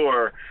be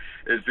sure,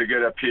 is to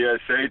get a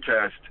PSA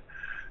test,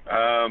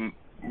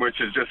 which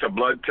is just a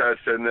blood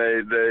test, and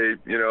they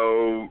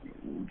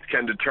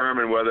can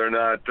determine whether or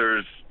not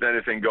there's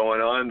anything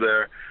going on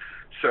there.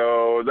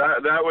 So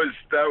that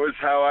was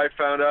how I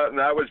found out, and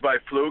that was by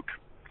fluke.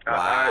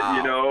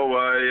 Wow.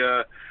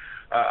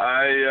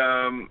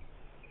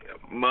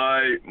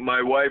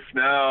 My wife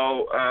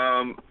now,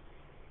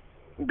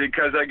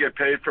 because I get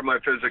paid for my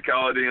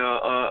physicality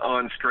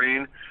on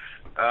screen,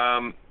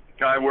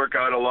 I work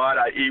out a lot.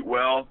 I eat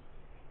well.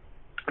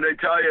 And they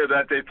tell you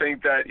that they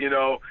think that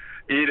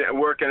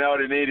working out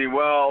and eating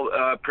well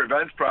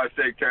prevents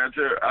prostate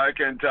cancer. I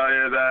can tell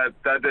you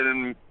that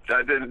didn't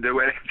do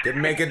it.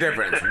 Didn't make a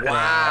difference.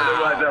 Wow.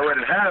 Otherwise, I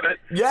wouldn't have it.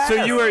 Yeah.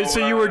 So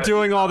you were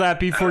doing all that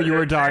before you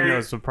were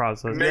diagnosed with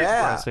prostate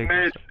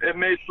cancer. It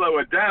may slow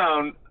it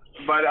down,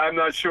 but I'm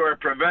not sure it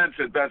prevents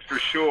it. That's for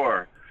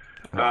sure.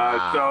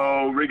 Wow.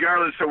 So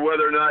regardless of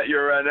whether or not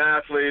you're an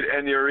athlete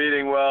and you're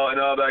eating well and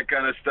all that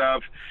kind of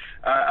stuff,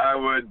 I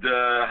would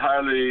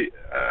highly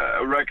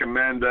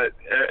recommend that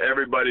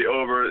everybody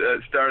over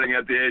starting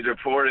at the age of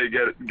 40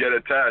 get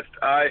a test.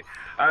 I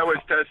was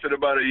tested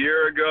about a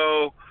year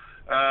ago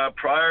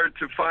prior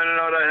to finding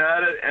out I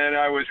had it, and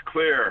I was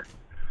clear.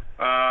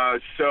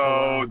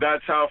 So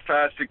that's how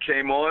fast it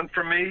came on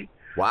for me.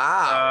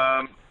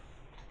 Wow.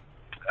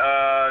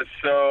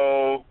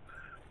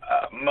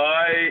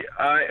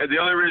 The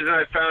only reason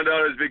I found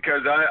out is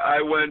because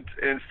I went,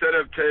 instead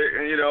of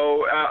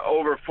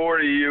over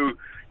 40,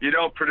 you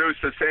don't produce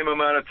the same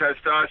amount of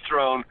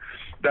testosterone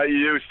that you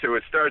used to.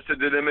 It starts to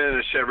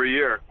diminish every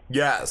year.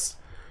 Yes.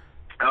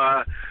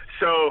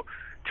 So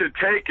to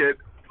take it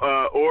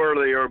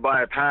orally or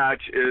by a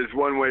patch is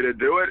one way to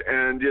do it,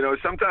 and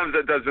sometimes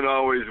that doesn't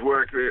always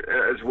work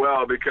as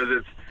well, because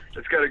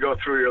it's got to go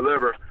through your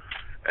liver,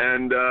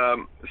 and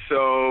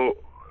so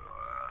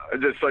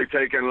just like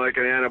taking like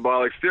an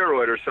anabolic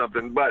steroid or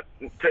something, but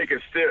taking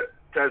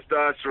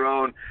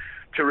testosterone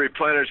to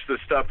replenish the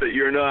stuff that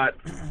you're not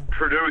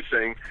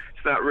producing,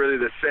 it's not really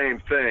the same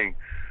thing.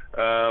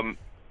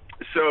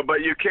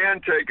 But you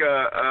can take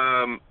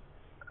a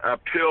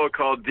pill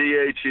called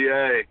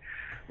DHEA,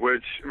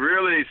 which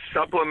really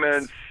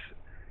supplements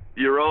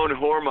your own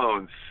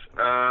hormones.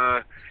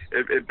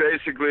 It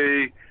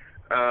basically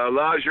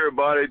allows your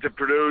body to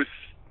produce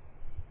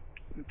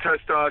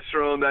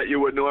testosterone that you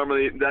would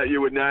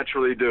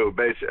naturally do.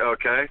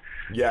 Okay.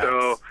 Yes.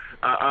 So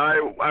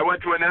I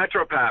went to a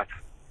naturopath.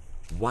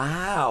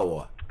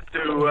 Wow. To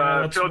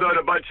filled out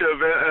a bunch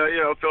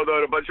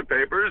of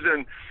papers,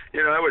 and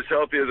I was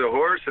healthy as a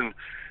horse, and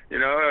I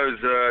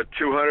was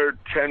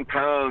 210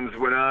 pounds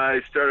when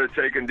I started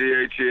taking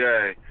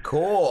DHEA.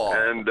 Cool.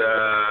 And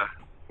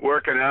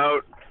working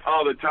out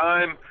all the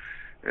time,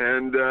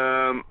 and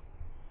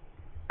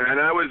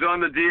I was on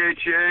the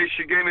DHEA.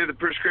 She gave me the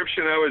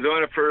prescription. I was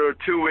on it for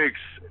 2 weeks,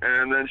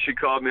 and then she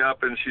called me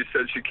up and she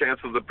said she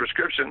canceled the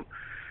prescription,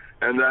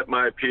 and that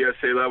my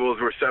PSA levels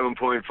were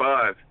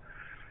 7.5.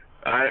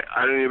 I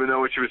didn't even know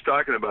what she was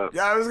talking about.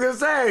 Yeah, I was gonna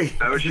say.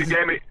 She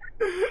gave me.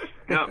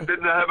 No,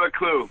 didn't have a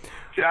clue.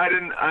 See, I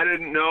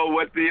didn't know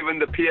what even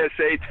the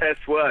PSA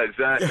test was.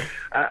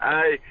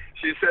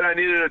 She said I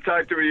needed to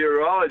talk to a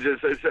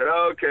urologist. I said,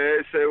 oh, okay.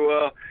 I said,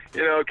 well,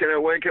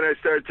 when can I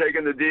start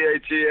taking the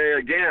DHEA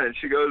again?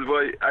 She goes,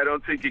 well, I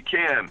don't think you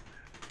can.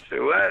 I said,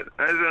 what?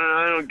 I said,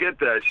 I don't get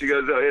that. She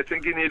goes, oh, I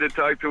think you need to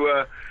talk to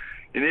a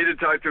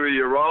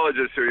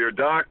urologist or your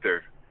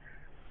doctor.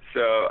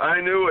 So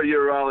I knew a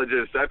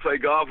urologist. I play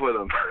golf with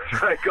him.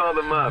 I called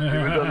him up. He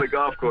was on the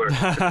golf course.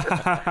 That's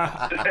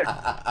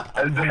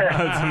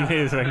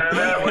amazing. And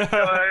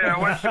I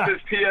went to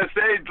this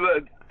PSA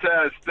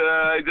test.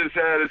 I just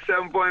had a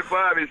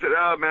 7.5. He said,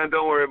 oh, man,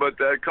 don't worry about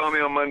that. Call me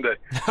on Monday.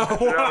 I said,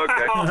 oh,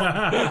 okay.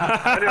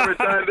 I never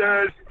thought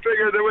I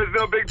figured there was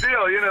no big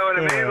deal. You know what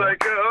I mean?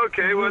 Like,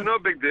 okay, well, no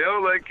big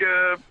deal. Like,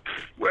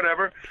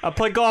 whatever. I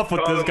play golf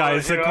with this guy.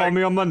 He said, call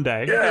me on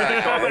Monday. Yeah,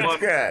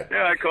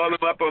 I called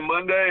him up on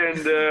Monday,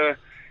 and,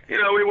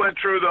 we went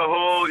through the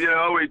whole,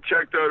 we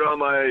checked out all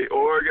my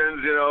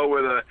organs,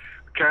 with a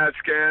CAT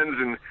scans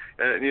and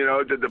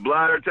did the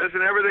bladder test,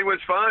 and everything was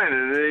fine.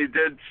 And he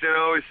did, he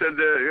said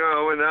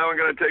that, and now I'm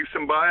going to take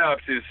some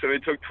biopsies. So he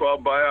took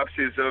 12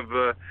 biopsies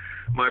of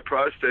my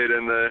prostate,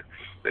 and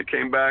they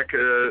came back,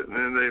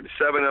 and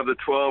 7 of the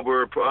 12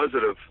 were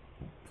positive.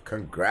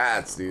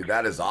 Congrats, dude.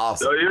 That is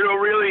awesome. So you don't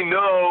really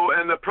know,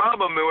 and the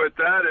problem with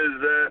that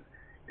is that,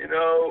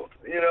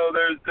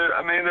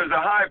 there's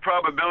a high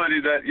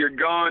probability that you're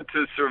going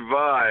to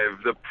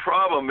survive. The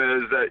problem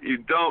is that you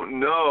don't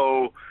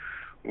know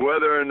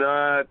whether or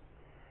not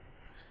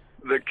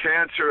the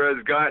cancer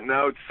has gotten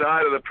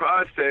outside of the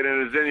prostate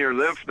and is in your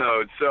lymph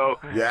nodes. So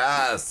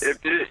yes,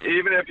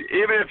 even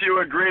if you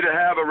agree to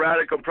have a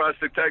radical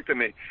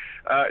prostatectomy,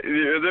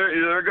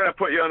 they're going to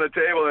put you on the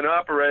table and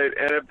operate.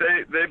 And if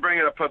they bring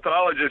in a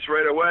pathologist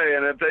right away,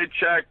 and if they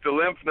check the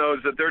lymph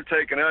nodes that they're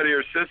taking out of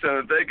your system,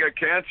 if they got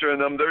cancer in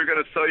them, they're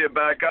going to sew you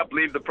back up,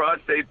 leave the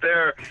prostate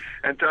there,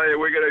 and tell you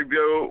we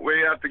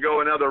have to go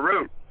another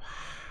route.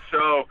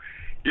 So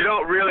you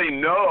don't really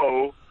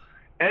know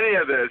any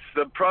of this.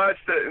 The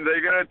prostate,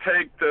 they're going to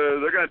take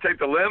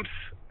the lymphs,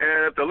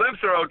 and if the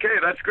lymphs are okay,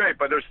 that's great.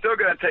 But they're still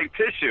going to take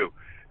tissue,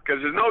 because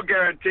there's no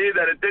guarantee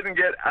that it didn't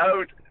get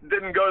out,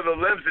 didn't go to the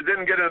lymphs, it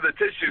didn't get into the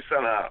tissue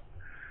somehow.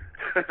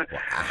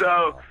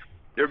 So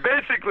you're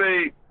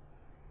basically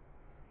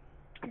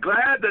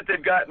glad that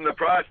they've gotten the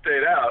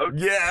prostate out.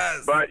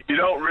 Yes. But you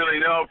don't really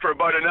know for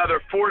about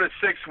another 4 to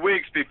 6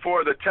 weeks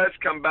before the tests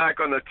come back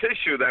on the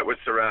tissue that was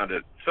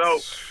surrounded. So,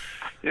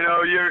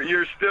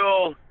 you're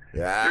still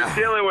you're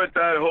dealing with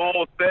that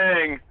whole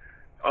thing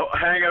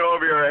hanging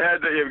over your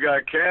head that you've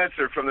got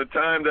cancer from the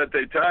time that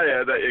they tell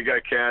you that you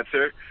got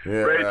cancer,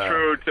 right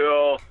through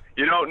till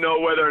you don't know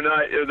whether or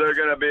not they're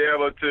going to be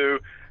able to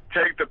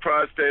take the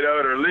prostate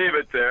out or leave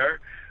it there,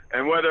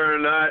 and whether or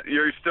not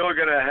you're still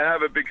going to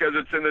have it because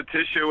it's in the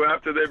tissue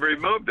after they've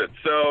removed it.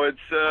 So it's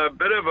a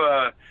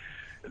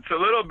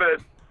little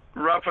bit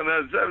rough, and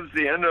that was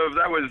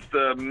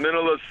the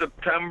middle of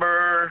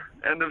September,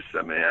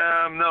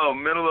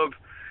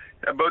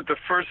 about the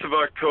 1st of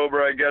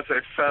October, I guess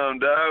I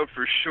found out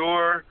for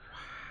sure.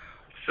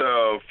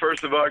 So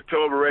 1st of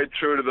October right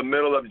through to the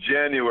middle of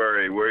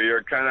January, where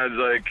you're kind of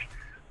like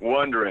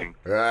wondering.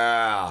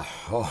 Yeah.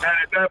 Oh.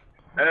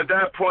 And at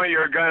that point,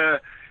 you're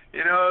gonna,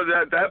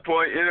 at that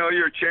point,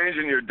 you're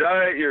changing your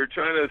diet, you're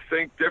trying to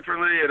think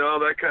differently and all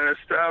that kind of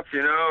stuff,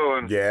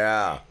 And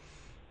yeah.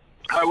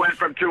 I went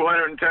from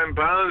 210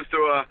 pounds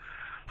to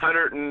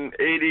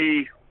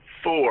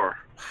 184.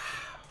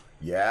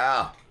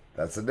 Yeah,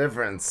 that's the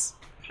difference.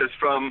 Just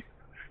from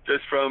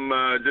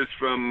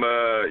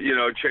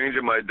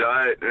changing my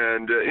diet,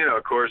 and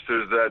of course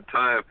there's that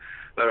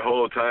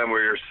whole time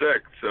where you're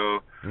sick.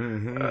 So,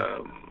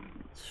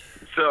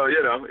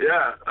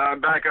 I'm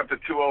back up to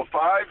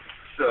 205.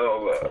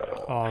 So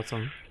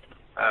awesome.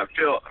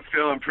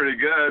 Feeling pretty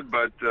good,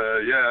 but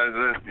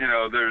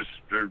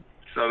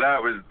so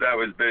that was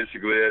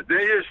basically it. Then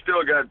you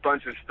still got a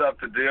bunch of stuff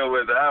to deal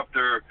with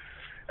after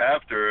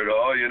it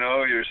all.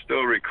 You're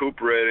still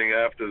recuperating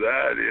after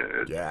that.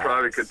 It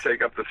probably could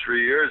take up to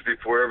 3 years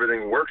before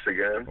everything works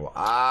again.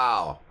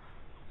 Wow.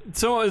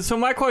 So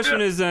my question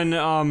is then,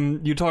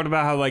 you talked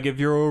about how, like, if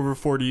you're over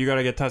 40, you got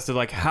to get tested.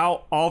 Like,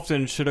 how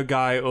often should a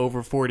guy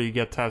over 40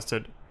 get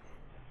tested?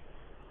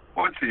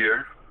 Once a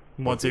year.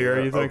 Once a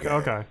year, you think?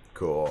 Okay.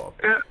 Cool.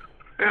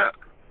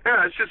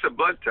 Yeah, it's just a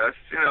blood test.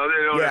 They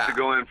don't have to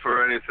go in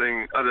for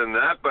anything other than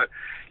that. But,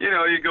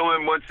 you go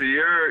in once a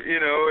year,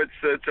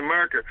 it's a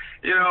marker.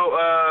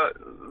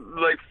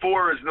 Like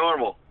 4 is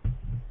normal.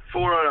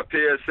 4 on a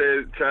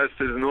PSA test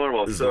is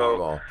normal.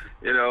 Normal.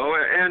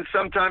 And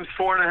sometimes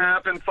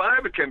 4.5 and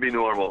 5 it can be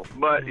normal.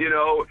 But,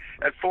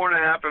 at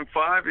 4.5 and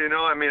 5,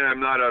 I'm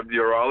not a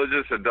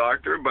urologist, a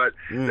doctor, but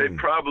they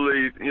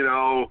probably,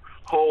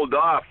 hold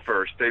off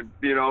first. They,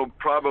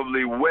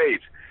 probably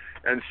wait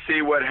and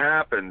see what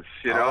happens.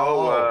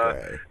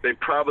 They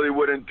probably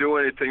wouldn't do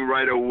anything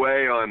right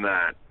away on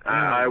that.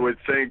 I would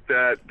think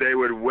that they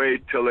would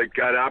wait till it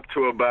got up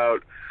to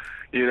about,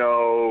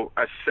 a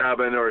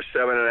 7 or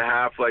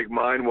 7.5 like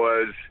mine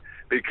was,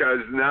 because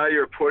now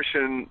you're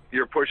pushing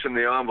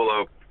the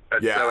envelope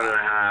at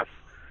 7.5.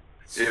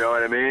 You know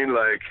what I mean?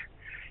 Like,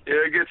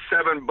 it gets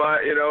 7,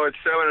 but at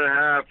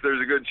 7.5,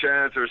 there's a good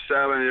chance, or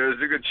 7,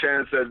 there's a good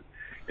chance that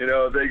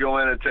they go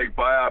in and take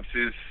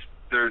biopsies.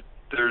 There's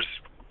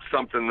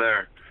something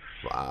there.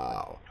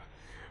 Wow.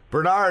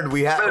 Bernard,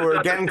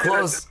 we're getting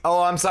close.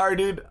 Oh, I'm sorry,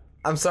 dude.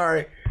 I'm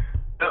sorry.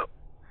 No,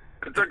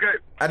 it's okay.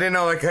 I didn't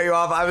know I cut you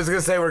off. I was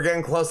gonna say we're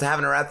getting close to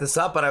having to wrap this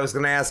up, but I was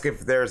gonna ask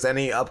if there's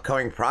any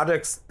upcoming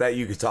projects that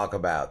you could talk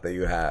about that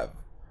you have.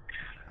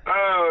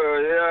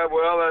 Oh yeah,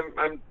 well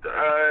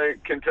I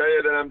can tell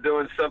you that I'm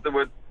doing something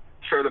with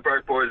Trailer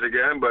Park Boys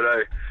again, but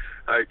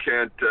I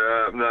can't.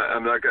 I'm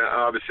not gonna.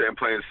 Obviously, I'm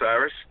playing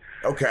Cyrus.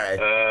 Okay.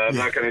 I'm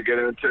not gonna get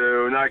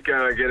into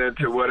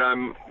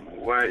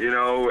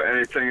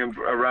anything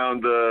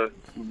around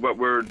what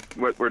we're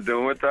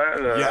doing with that.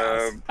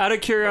 Yes. Out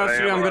of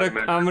curiosity,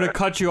 I'm gonna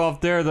cut you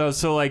off there though.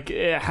 So, like,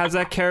 has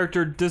that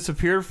character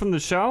disappeared from the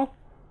show?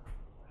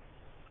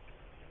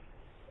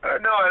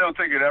 No, I don't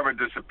think it ever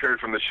disappeared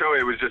from the show.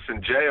 He was just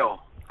in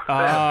jail.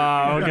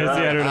 Okay, so I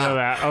didn't know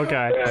that.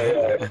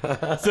 Okay.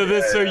 Yeah.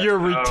 So you're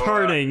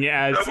returning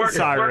as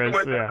Cyrus.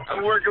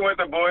 I'm working with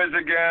the boys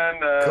again.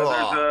 Cool.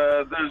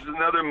 There's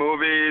another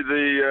movie, in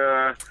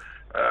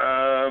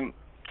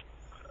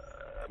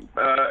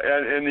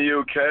the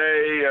UK.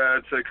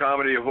 It's a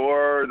comedy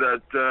horror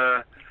that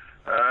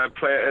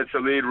it's a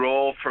lead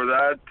role for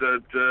that.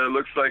 That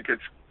looks like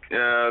it's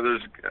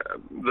there's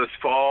this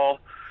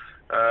fall.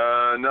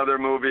 Another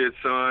movie,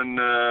 it's on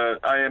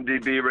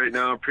IMDb right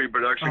now,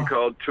 pre-production,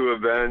 called To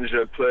Avenge.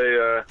 I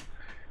play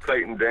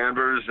Clayton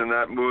Danvers in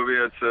that movie.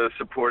 It's a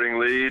supporting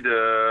lead.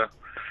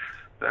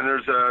 Then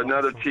there's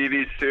another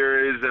TV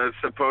series that's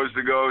supposed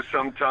to go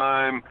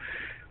sometime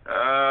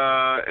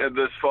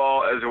this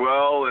fall as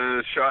well, and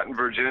it's shot in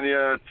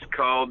Virginia. It's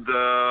called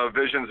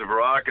Visions of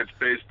Rock. It's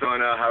based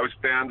on a house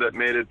band that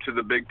made it to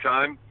the big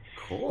time.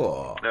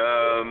 Cool.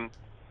 Then,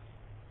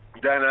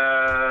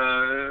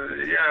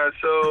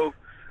 so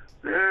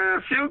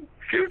a few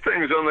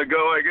things on the go,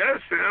 I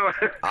guess. You know.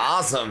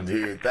 Awesome,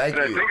 dude. Thank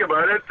you. I think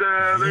about it.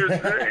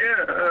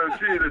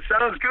 Gee, it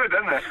sounds good,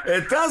 doesn't it?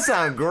 It does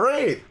sound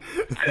great.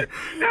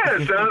 Yeah,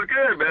 it sounds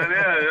good, man.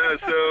 Yeah.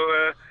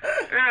 So,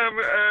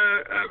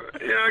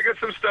 I got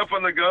some stuff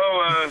on the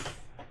go.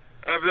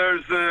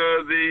 There's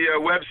the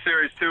web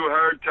series too,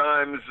 Hard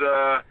Times,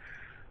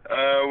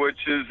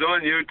 which is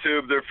on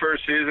YouTube. Their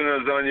first season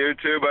is on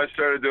YouTube. I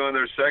started doing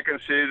their second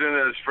season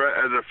as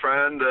a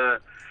friend.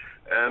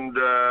 And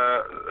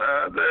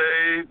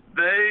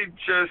they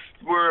just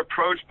were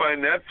approached by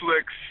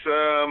Netflix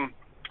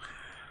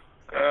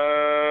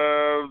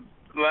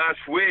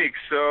last week,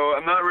 so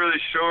I'm not really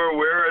sure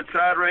where it's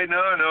at right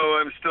now. I know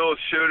I'm still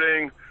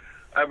shooting.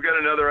 I've got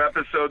another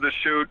episode to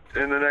shoot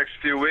in the next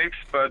few weeks,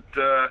 but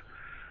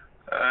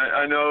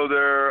I know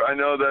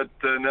that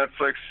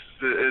Netflix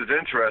is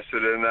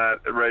interested in that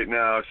right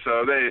now,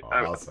 so they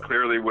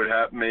clearly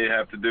may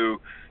have to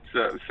do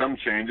some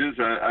changes.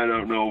 I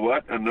don't know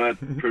what. I'm not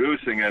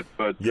producing it,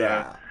 but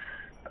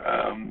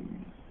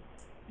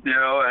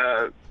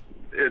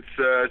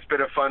it's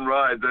been a fun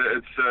ride.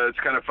 It's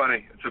kind of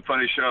funny. It's a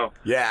funny show.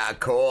 Yeah,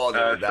 cool.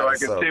 Dude. So I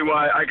can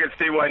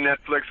see why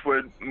Netflix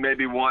would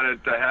maybe want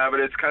it to have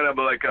it. It's kind of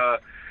a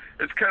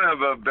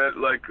bit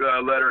like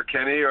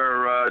Letterkenny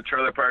or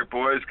Trailer Park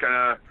Boys kind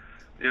of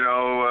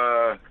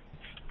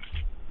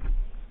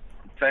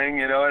thing.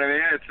 You know what I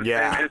mean? It's in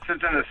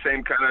the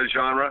same kind of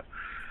genre.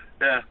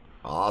 Yeah.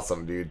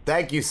 Awesome, dude.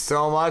 Thank you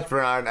so much,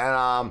 Bernard. And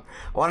I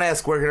want to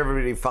ask, where can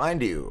everybody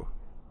find you?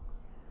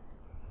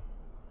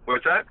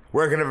 What's that?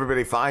 Where can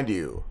everybody find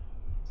you?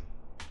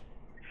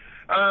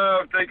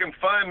 They can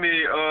find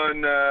me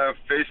on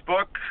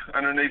Facebook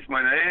underneath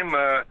my name,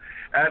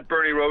 at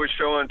Bernie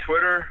Robichaud on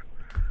Twitter,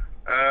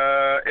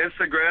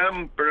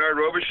 Instagram, Bernard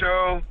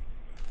Robichaud.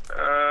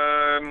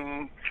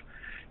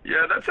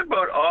 That's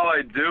about all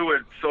I do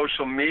with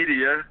social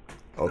media.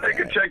 Okay. They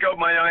can check out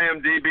my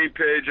IMDb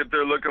page if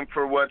they're looking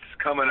for what's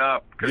coming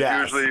up. Because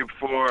usually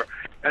for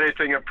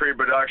anything in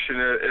pre-production,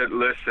 it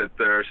lists it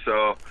there.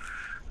 So,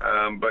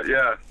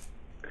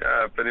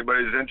 if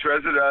anybody's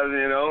interested,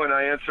 and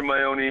I answer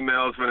my own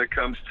emails when it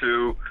comes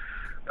to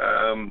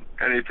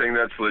anything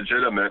that's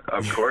legitimate,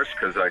 of course,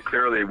 because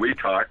we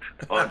talked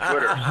on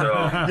Twitter.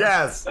 So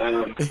yes.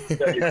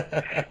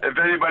 If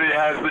anybody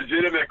has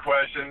legitimate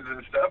questions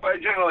and stuff, I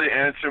generally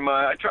I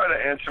try to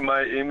answer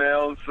my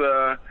emails.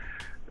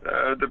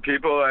 The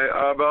people,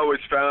 I've always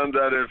found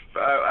that if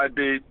I'd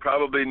be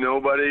probably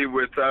nobody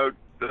without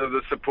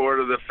the support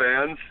of the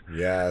fans.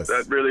 Yes.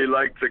 That really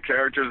like the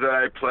characters that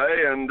I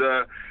play, and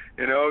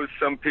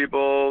some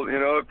people,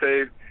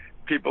 if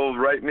people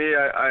write me,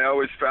 I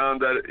always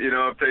found that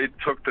if they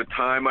took the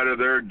time out of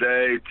their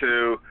day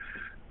to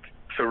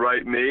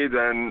write me,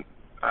 then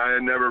I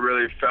never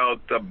really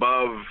felt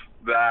above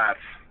that.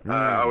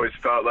 I always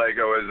felt like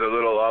I was a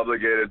little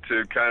obligated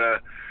to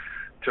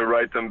to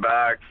write them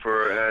back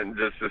and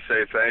just to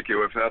say thank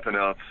you, if nothing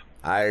else.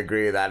 I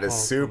agree. That is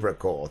super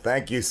cool.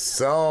 Thank you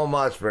so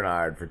much,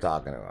 Bernard, for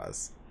talking to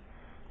us.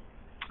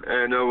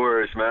 No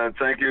worries, man.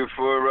 Thank you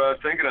for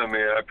thinking of me.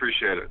 I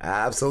appreciate it.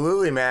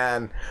 Absolutely,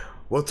 man.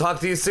 We'll talk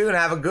to you soon.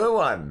 Have a good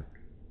one.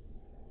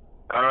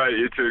 All right,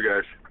 you too,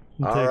 guys.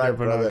 All right,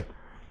 brother.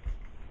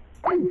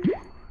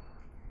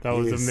 That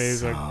was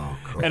amazing. So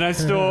cool. And I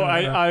still,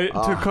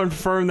 to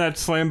confirm that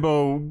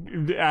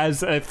Slambo,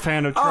 as a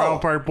fan of Trailer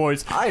Park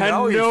Boys, had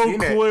no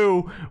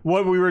clue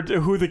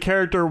who the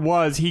character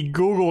was. He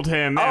Googled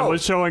him and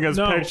was showing us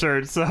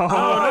pictures. So,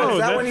 is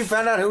that when you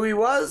found out who he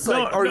was?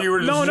 You were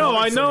just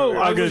I know.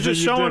 I was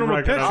just showing him a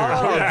picture.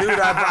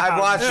 Dude,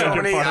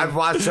 I've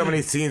watched so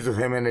many scenes with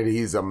him in it.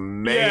 He's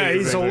amazing. Yeah, he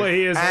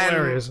is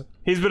hilarious.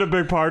 He's been a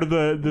big part of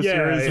the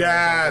series.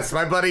 Yes,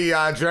 my buddy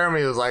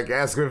Jeremy was like,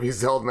 ask him if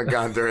he's holding the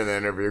gun during the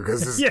interview,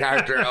 because his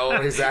character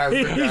always has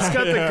the gun. He's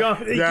got the gun.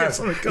 He gets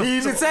on the gun. He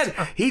even said,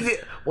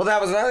 well, that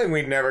was another thing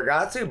we never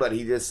got to, but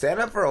he did stand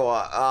up for a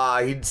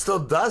while. He still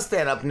does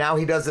stand up. Now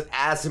he does it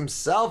as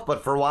himself,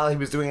 but for a while he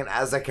was doing it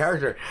as a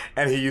character,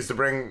 and he used to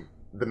bring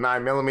the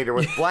 9mm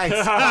with blanks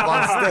up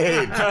on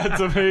stage. That's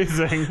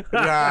amazing.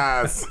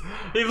 Yes.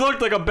 He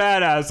looked like a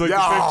badass. Like the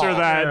picture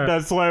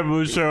that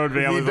Slam showed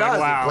me. I was like,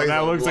 wow,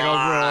 that looks like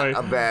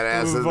a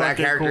badass. That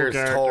character is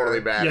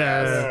totally badass.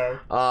 Yeah.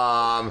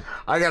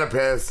 I gotta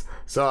piss.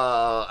 So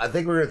I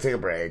think we're gonna take a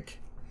break.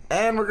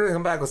 And we're gonna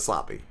come back with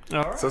Sloppy.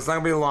 All right. So it's not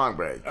gonna be a long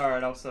break. All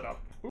right, I'll sit up.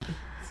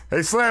 Hey,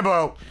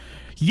 Slambo.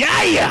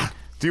 Yeah!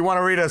 Do you want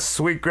to read a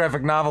sweet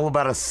graphic novel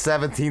about a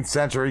 17th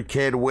century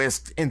kid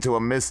whisked into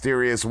a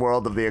mysterious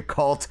world of the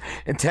occult,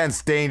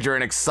 intense danger,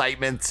 and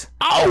excitement?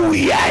 Oh,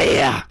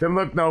 yeah! Then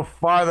look no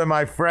farther,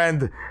 my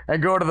friend,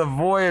 and go to The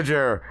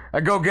Voyager.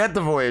 Go get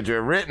The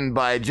Voyager, written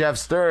by Jeff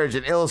Sturge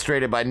and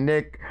illustrated by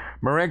Nick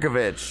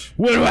Marinkovich.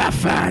 Where do I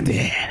find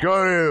it?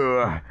 Go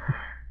to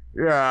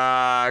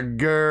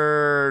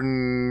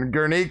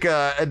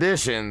Guernica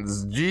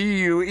Editions,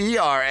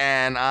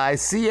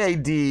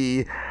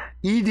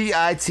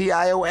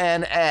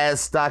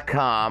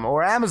 GUERNICADEDITIONS.com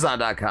or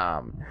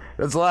Amazon.com.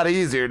 That's a lot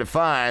easier to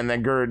find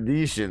than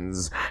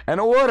Gurditions.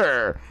 And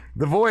order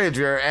The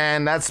Voyager,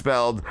 and that's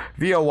spelled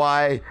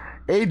VOYAGEUR.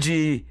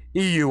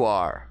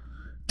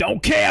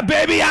 Don't care,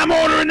 baby. I'm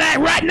ordering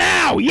that right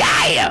now.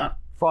 Yeah!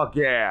 Fuck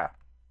yeah.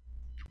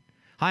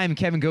 Hi, I'm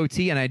Kevin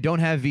Goatee, and I don't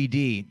have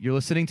VD. You're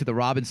listening to The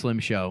Rob and Slim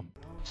Show.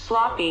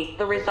 Sloppy,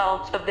 the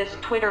results of this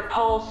Twitter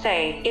poll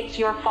say it's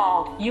your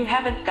fault. You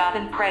haven't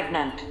gotten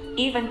pregnant.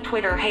 Even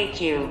Twitter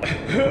hates you.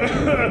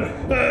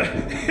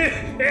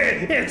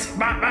 It's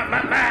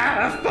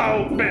my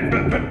fault, baby.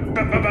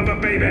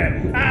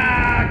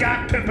 I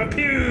got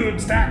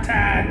pubes that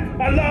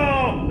time. A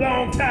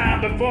long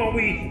time before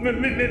we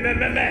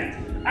met.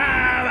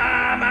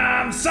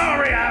 I'm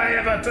sorry I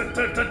ever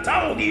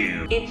told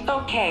you. It's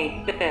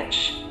okay,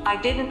 bitch. I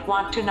didn't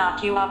want to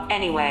knock you up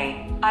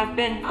anyway. I've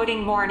been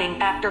putting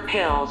morning after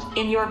pills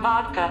in your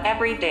vodka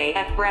every day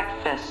at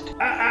breakfast.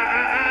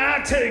 I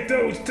take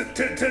those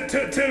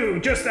too,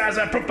 just as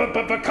a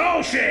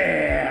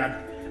precaution.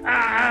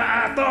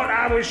 I thought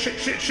I was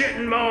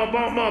shitting more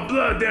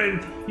blood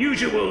than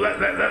usual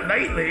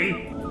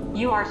lately.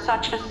 You are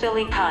such a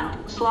silly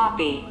cunt,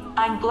 Sloppy.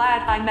 I'm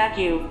glad I met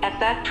you at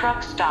that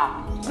truck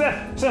stop.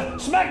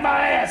 Smack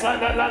my ass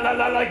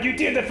like you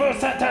did the first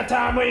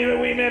time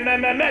we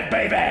met,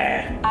 baby.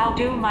 I'll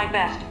do my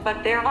best,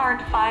 but there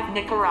aren't 5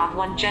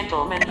 Nicaraguan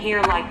gentlemen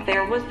here like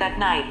there was that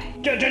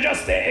night.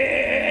 Just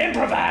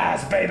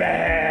improvise, baby.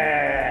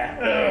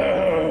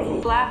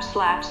 Oh. Slap,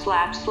 slap,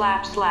 slap,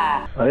 slap,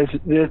 slap.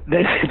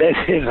 This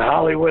is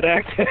Hollywood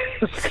actor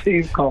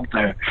Steve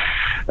Coulter,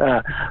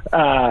 and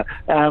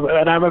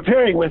I'm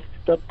appearing with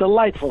the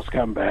delightful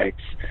scumbags,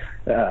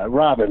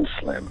 Rob and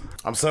Slim.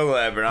 I'm so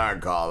glad Bernard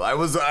called. I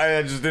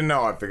just didn't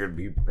know. I figured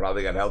he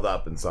probably got held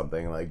up in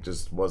something, like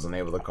just wasn't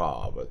able to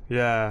call. But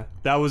yeah,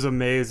 that was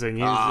amazing.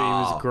 He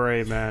was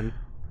great, man.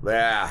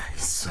 Yeah,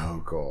 he's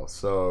so cool,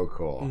 so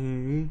cool.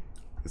 Mm-hmm.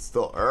 It's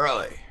still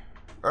early.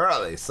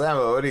 Sam,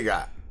 what do you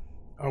got?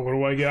 Oh, what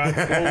do I got?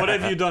 Well, what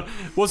have you done?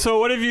 Well, so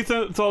what have you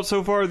thought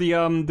so far of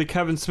the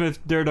Kevin Smith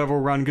Daredevil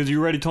run? Because you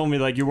already told me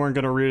like you weren't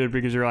gonna read it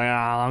because you're like,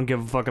 I don't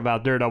give a fuck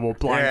about Daredevil,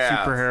 blind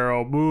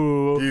superhero,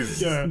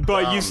 boo.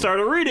 But you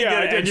started reading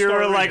it, and you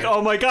were like,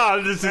 oh my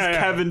god, this is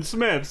Kevin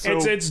Smith. So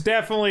it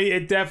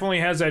definitely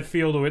has that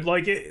feel to it.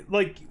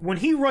 Like when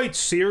he writes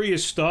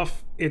serious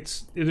stuff,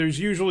 there's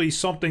usually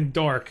something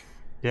dark.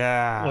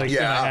 Yeah. Gonna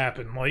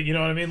happen. Like, you know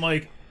what I mean?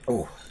 Like,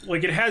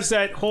 like it has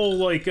that whole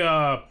like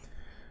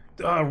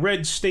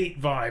Red State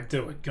vibe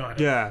to it, kind of.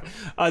 Yeah,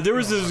 there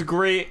was this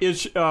great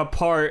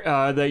part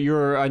that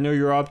I know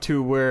you're up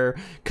to, where,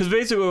 because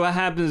basically what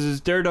happens is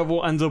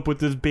Daredevil ends up with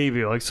this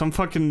baby, like some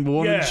fucking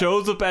woman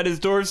shows up at his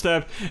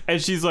doorstep, and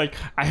she's like,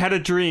 I had a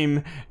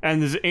dream,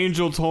 and this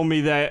angel told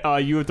me that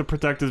you have to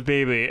protect this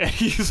baby, and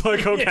he's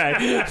like,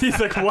 okay,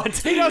 he's like, what?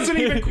 He doesn't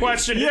even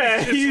question it.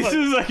 Yeah, he's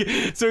just like,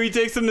 so he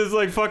takes him this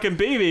like fucking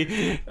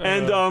baby,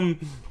 and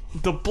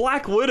the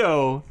Black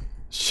Widow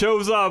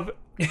shows up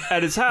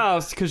at his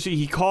house because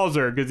he calls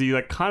her because he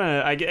like kind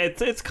of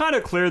it's kind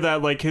of clear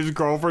that like his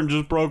girlfriend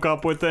just broke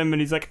up with him,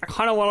 and he's like, I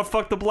kind of want to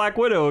fuck the Black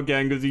Widow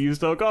again because he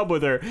used to hook up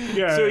with her.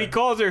 So he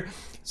calls her.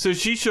 So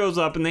she shows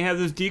up and they have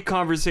this deep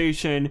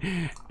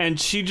conversation, and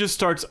she just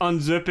starts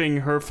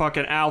unzipping her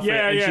fucking outfit.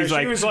 And she's she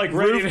like, was like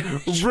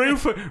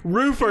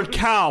roof or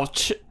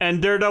couch, and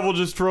Daredevil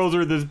just throws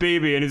her this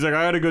baby, and he's like,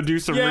 I gotta go do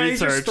some research.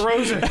 He just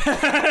throws it.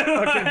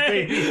 Fucking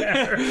baby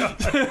at her.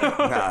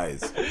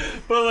 Nice.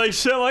 But like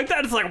shit like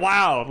that, it's like,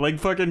 wow, like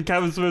fucking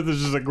Kevin Smith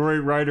is just a great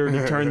writer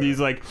to turn these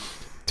like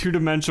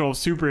two-dimensional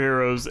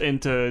superheroes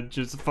into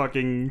just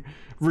fucking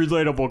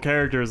relatable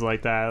characters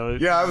like that.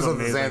 Yeah, I was on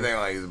the same thing.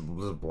 Like, he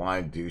was a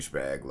blind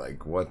douchebag.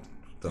 Like, what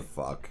the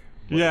fuck?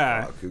 What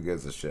the fuck? Who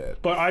gives a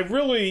shit? But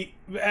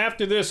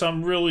after this,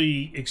 I'm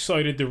really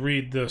excited to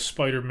read the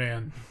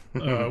Spider-Man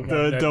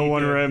the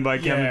one written by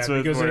Kevin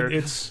Smith. Because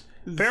it's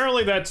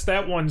apparently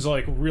that one's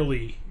like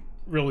really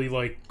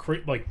like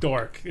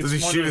dark. Does he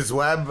shoot his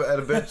web at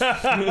a bitch?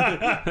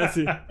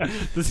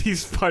 Does he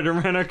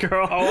Spider-Man a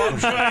girl? Oh, I'm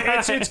sure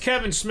it's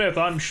Kevin Smith.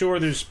 I'm sure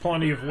there's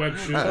plenty of web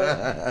shooting.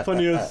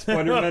 Plenty of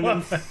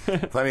Spider-Man.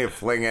 Plenty of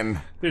flinging.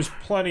 There's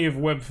plenty of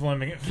web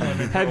flinging.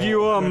 Have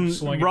you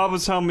Rob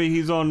was telling me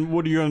he's on,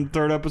 what are you on,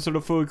 3rd episode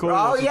of Fully Clothed?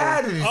 Oh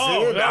yeah, did you see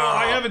it? No,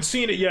 I haven't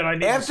seen it yet. I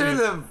need After to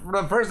see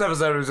the first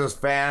episode was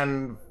just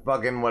fan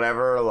fucking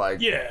whatever,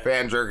 like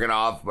fan jerking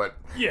off, but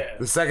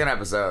the second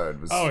episode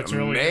was it's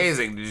really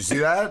amazing. Did you see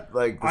that?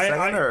 Like the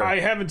second or?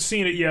 I haven't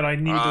seen it yet. I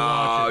need to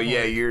watch it. Oh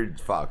yeah, you're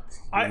fucked.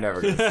 You're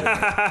never gonna see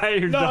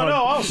it.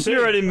 I'll see. You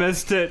already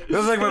missed it. This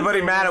is like my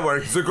buddy Matt at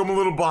work. He's like, I'm a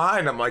little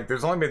behind. I'm like,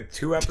 there's only been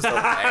 2 episodes,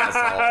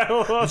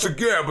 asshole. He's like,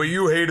 yeah, but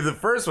you hated the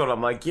first one.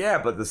 I'm like,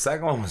 yeah, but the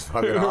second one was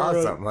fucking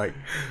awesome. Like,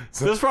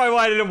 that's probably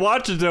why I didn't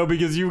watch it though,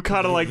 because you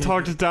kind of like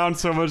talked it down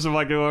so much. I'm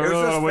like, I really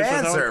want to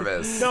fan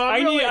service. No,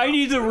 I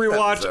need to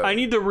rewatch. I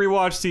need to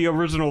rewatch the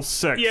original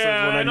 6.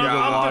 Yeah,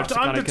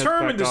 I'm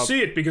determined to up.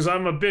 see it because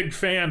I'm a big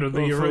fan of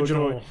the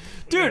original.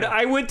 Dude,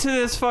 I went to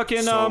this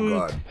fucking Hey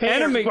anime.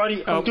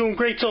 everybody, I'm doing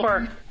great so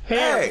far. Hey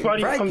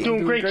everybody, Frankie, I'm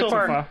doing great so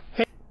far.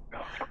 Hey.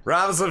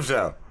 Rob Slim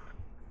Show.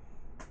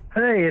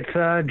 Hey,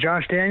 it's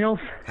Josh Daniels.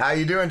 How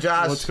you doing,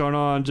 Josh? What's going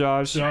on,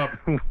 Josh?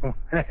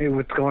 Hey,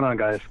 what's going on,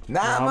 guys?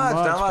 Not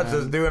much.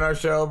 Just doing our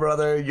show,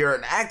 brother. You're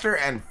an actor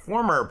and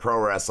former pro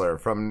wrestler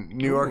from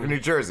New York and New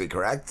Jersey,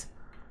 correct?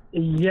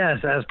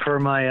 Yes, as per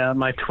my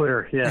my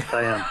Twitter. Yes,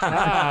 I am.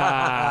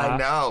 I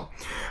know.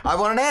 I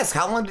wanted to ask,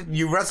 how long did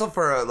you wrestle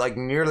for? Like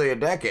nearly a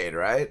decade,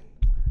 right?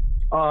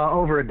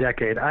 Over a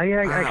decade.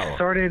 I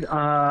started.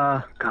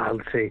 God,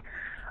 let's see.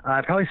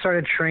 I probably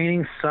started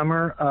training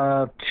summer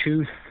of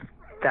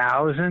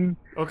 2000.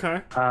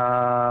 Okay.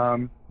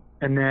 And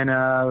then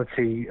let's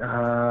see.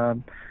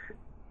 And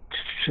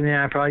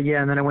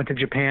then I went to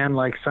Japan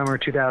like summer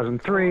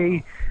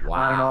 2003. Wow.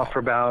 On and off for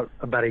about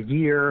a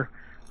year.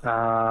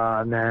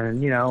 And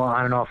then,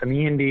 on and off in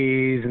the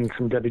indies and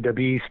some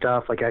WWE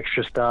stuff, like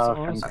extra stuff.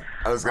 Awesome. And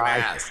I was going to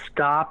ask.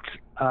 Stopped,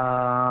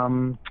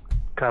 when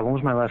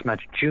was my last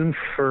match? June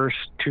 1st,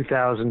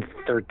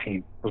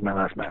 2013 was my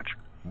last match.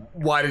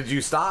 Why did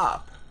you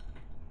stop?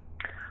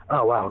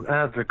 Oh, wow.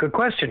 That's a good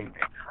question.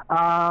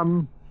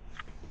 I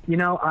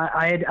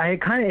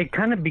had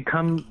kind of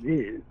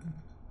become...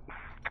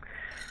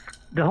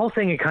 the whole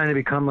thing had kind of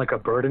become like a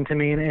burden to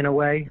me in a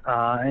way.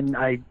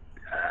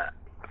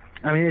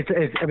 And it's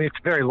a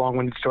very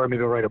long-winded story.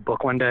 Maybe I'll write a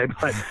book one day,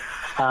 but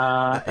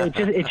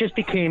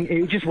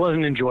it just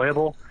wasn't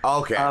enjoyable.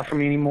 Okay. For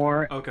me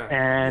anymore. Okay.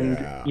 And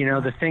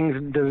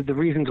the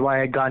reasons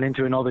why I got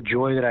into it and all the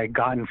joy that I had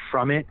gotten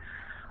from it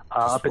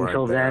up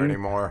until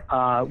then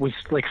was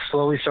like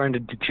slowly starting to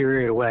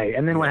deteriorate away.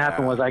 And then what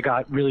happened was I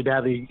got really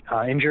badly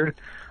injured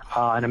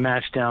in a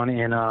match down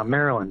in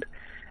Maryland.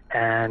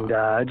 And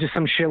just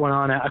some shit went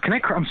on.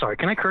 I'm sorry.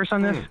 Can I curse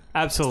on this?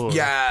 Absolutely.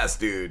 Yes,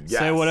 dude. Yes.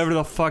 Say whatever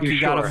the fuck you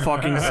gotta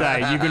fucking say.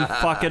 You can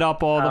fuck it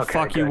up all the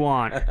fuck you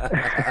want.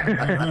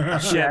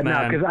 Shit,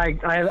 man. Because I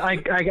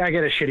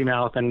get a shitty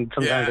mouth, and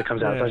sometimes it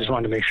comes out. So I just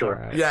wanted to make sure.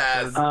 Right.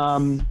 Yes.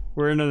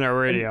 We're in our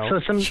radio. So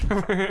some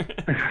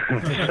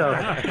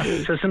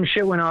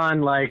shit went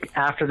on like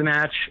after the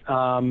match.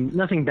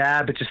 Nothing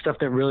bad, but just stuff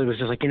that really was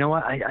just like, you know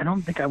what? I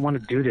don't think I want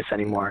to do this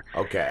anymore.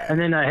 Okay. And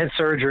then I had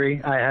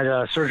surgery. I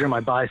had surgery on my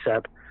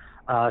bicep.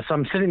 So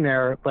I'm sitting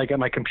there like at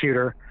my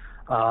computer,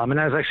 and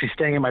I was actually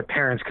staying at my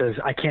parents because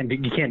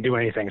you can't do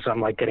anything. So I'm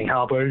like getting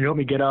help. Or you help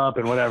me get up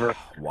and whatever.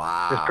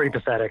 Wow. It's pretty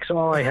pathetic. So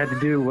all I had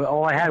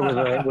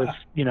was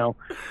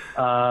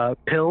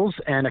pills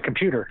and a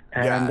computer.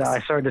 And I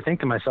started to think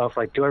to myself,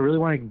 like, do I really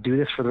want to do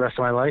this for the rest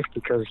of my life?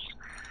 Because,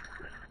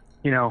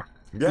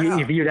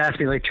 if you'd asked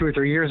me like 2 or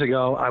 3 years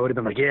ago, I would have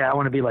been like, yeah, I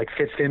want to be like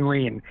Fit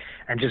Finley and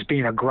just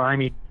being a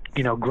grimy,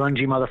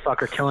 grungy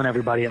motherfucker killing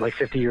everybody at like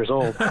 50 years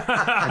old. And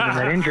then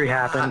that injury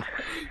happened.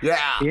 Yeah.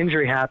 The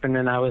injury happened,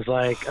 and I was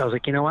like,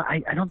 you know what?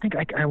 I don't think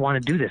I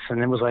want to do this.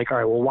 And it was like, all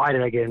right, well, why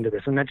did I get into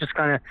this? And that just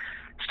kind of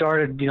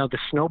started, the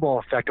snowball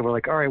effect of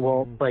like, all right,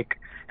 well, like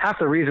half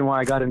the reason why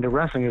I got into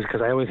wrestling is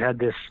because I always had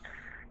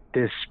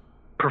this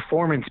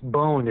performance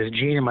bone, this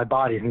gene in my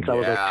body since I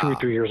was like 2 or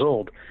 3 years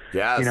old.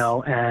 Yes.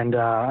 And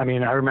I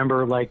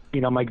remember like,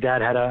 my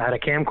dad had a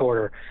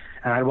camcorder.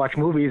 And I'd watch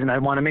movies, and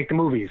I'd want to make the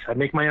movies. I'd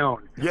make my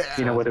own.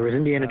 Yeah. Whether it was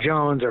Indiana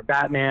Jones or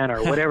Batman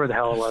or whatever the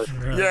hell it was.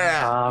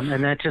 Yeah.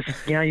 And that just,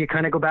 you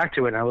kind of go back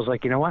to it. And I was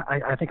like, you know what?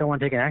 I think I want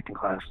to take an acting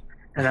class.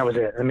 And that was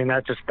it. I mean,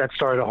 that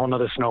started a whole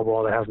nother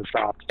snowball that hasn't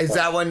stopped. Is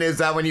that when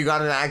you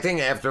got into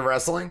acting after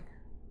wrestling?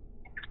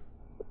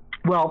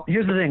 Well,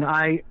 here's the thing.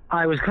 I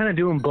was kind of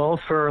doing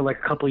both for like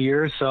a couple of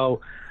years. So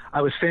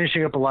I was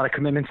finishing up a lot of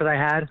commitments that I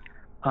had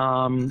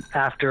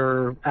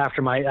after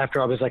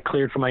I was like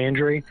cleared for my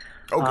injury.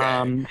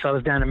 Okay. So I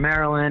was down in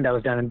Maryland, I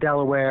was down in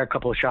Delaware, a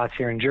couple of shots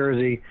here in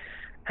Jersey,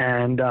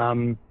 and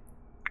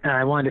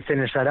I wanted to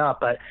finish that up.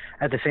 But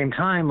at the same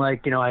time,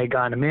 like, I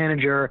got a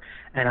manager,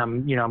 and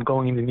I'm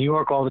going into New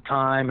York all the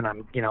time,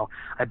 and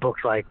I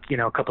booked like,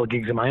 a couple of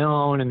gigs of my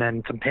own, and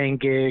then some paying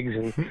gigs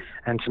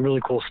and some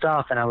really cool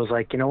stuff. And I was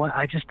like, you know what?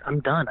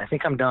 I'm done. I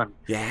think I'm done.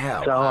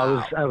 Yeah. So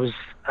wow.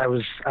 I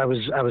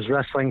was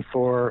wrestling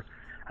for.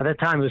 At that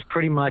time, it was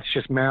pretty much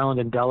just Maryland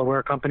and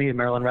Delaware companies,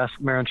 Maryland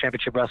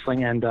Championship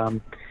Wrestling and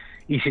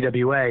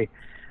ECWA.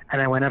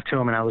 And I went up to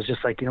him and I was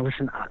just like,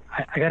 listen,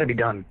 I got to be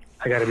done.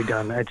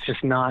 It's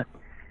just not,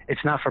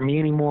 it's not for me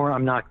anymore.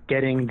 I'm not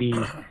getting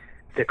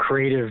the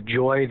creative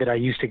joy that I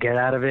used to get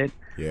out of it.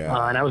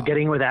 Yeah. And I was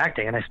getting it with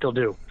acting, and I still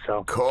do.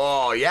 So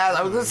cool. Yeah,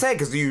 I was gonna say,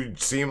 because you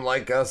seem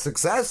like a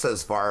success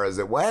as far as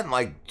it went.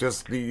 Like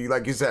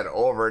like you said,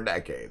 over a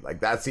decade.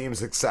 Like that seems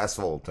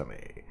successful to me.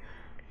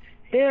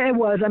 Yeah, it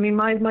was. I mean,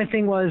 my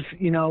thing was,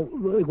 you know,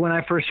 when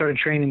I first started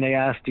training, they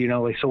asked, you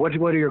know, like, so what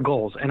are your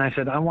goals? And I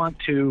said, I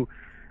knew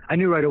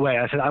right away.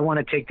 I said, I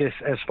want to take this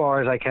as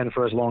far as I can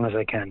for as long as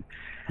I can.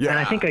 Yes. And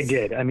I think I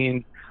did. I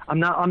mean, I'm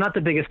not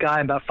the biggest guy.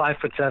 I'm about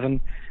 5'7",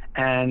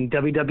 and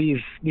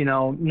WWE's, you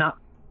know, not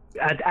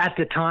at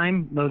the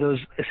time, those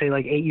say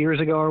like 8 years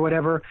ago or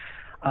whatever,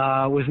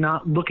 was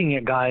not looking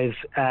at guys,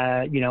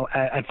 you know,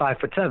 at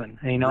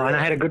 5'7", you know, and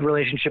I had a good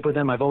relationship with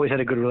them. I've always had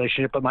a good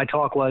relationship, but my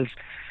talk was,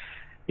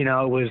 you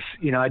know, it was,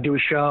 you know, I do a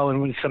show, and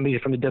when somebody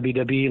from the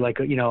WWE, like,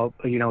 you know,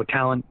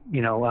 talent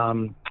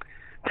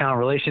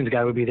relations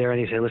guy would be there, and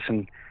he'd say,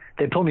 listen,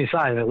 they'd pull me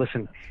aside and they'd,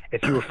 listen,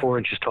 if you were 4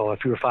 inches taller,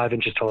 if you were 5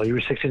 inches taller, you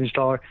were 6 inches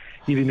taller,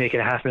 you'd be making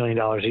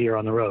 $500,000 a year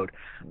on the road.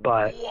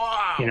 But,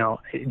 you know,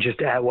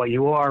 just at what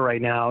you are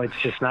right now, it's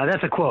just not.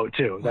 That's a quote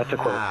too. That's a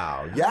quote.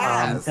 Wow.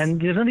 Yes.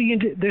 And there's nothing you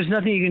can do. There's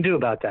nothing you can do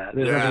about that.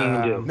 There's nothing you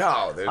can do.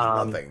 No, there's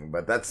nothing.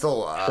 But that's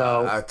still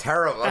a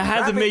terrible. It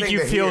had to make you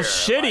feel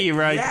shitty,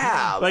 right?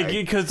 Yeah. Like,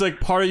 because like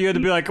part of you had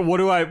to be like,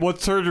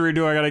 what surgery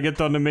do I got to get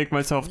done to make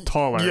myself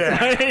taller?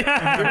 Yeah. Give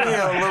me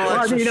a little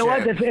Well, you know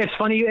shit. what? It's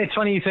funny. It's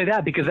funny you say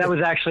that, because that was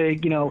actually,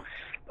 you know,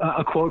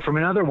 a quote from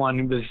another one.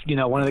 It was, you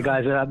know, one of the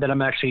guys that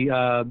I'm actually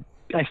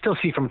I still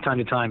see from time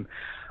to time.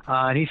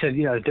 And he said,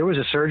 you know, if there was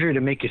a surgery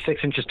to make you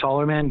 6 inches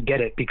taller, man,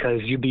 get it,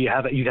 because you'd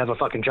have a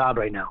fucking job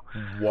right now.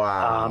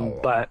 Wow.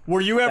 But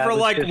were you ever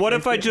like, what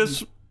if I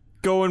just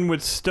go in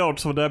with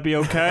stilts? Would that be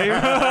okay?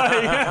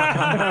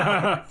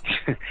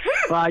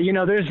 Well, you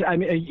know,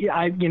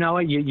 you know,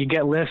 you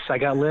get lifts. I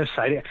got lifts.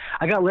 I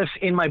got lifts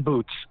in my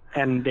boots,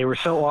 and they were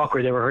so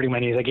awkward. They were hurting my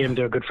knees. I gave them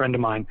to a good friend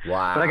of mine.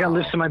 Wow. But I got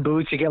lifts in my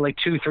boots. You get like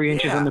 2-3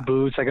 inches in the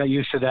boots. I got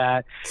used to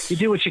that. You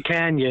do what you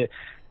can.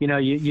 You know,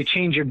 you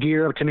change your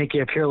gear up to make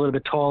you appear a little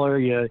bit taller.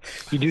 You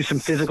do some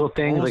physical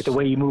things, like the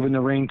way you move in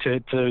the ring,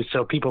 to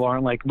so people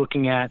aren't like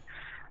looking at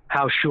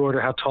how short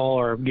or how tall,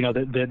 or, you know,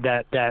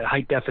 that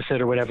height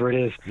deficit or whatever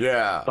it is.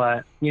 Yeah.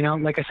 But, you know,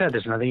 like I said,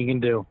 there's nothing you can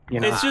do.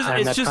 You know,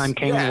 time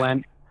came and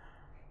went.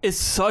 It's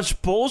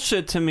such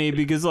bullshit to me,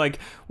 because like,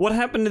 what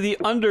happened to the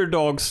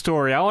underdog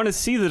story? I want to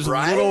see this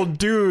little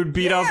dude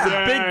beat up the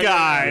big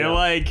guy.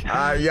 Like,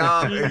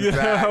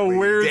 exactly.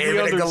 Where's David the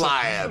and other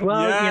Goliath.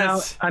 Well, you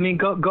know, I mean,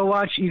 go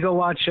watch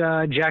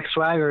Jack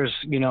Swagger's,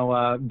 you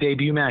know,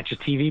 debut match, his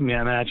TV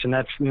match, and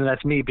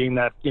that's me being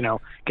that, you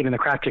know, getting the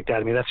crap kicked out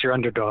of me. That's your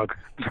underdog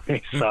for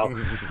me. So,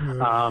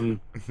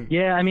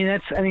 yeah, I mean,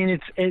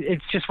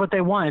 it's just what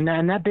they want,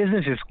 and that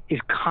business is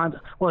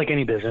like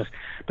any business,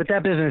 but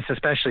that business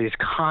especially is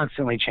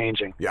constantly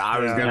changing. Yeah, I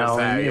was gonna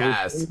say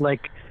yes.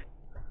 Like,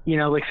 you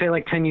know, like say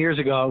like 10 years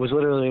ago, it was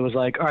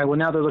like, all right, well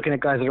now they're looking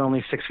at guys that are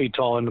only 6 feet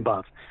tall and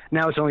above.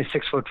 Now it's only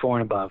 6'4"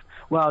 and above.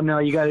 Well, no,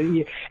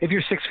 if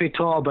you're 6 feet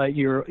tall, but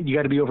you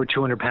got to be over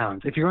 200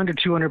 pounds. If you're under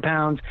 200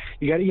 pounds,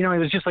 you got, you know, it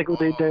was just like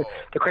the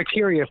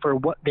criteria for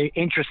what they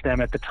interest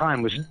them at the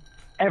time was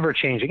ever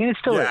changing, and it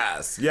still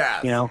is.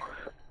 Yes. You know.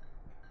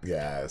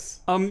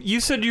 Yes.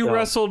 You said you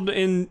wrestled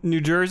in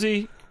New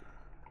Jersey.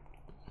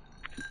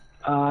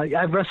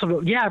 I've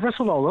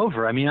wrestled all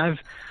over. I mean,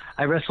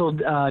 I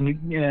wrestled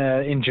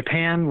in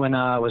Japan when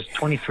I was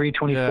 23,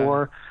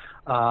 24. Yeah.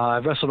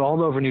 I've wrestled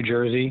all over New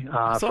Jersey for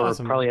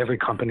awesome. Probably every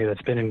company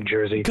that's been in New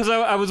Jersey. Because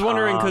I was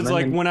wondering, because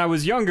like when I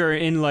was younger,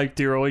 in like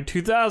the early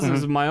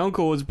 2000s, my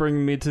uncle was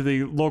bringing me to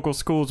the local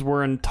schools.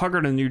 We're in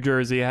Tuckerton, New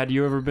Jersey. Had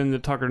you ever been to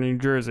Tuckerton, New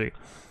Jersey?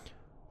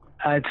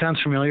 It sounds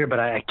familiar, but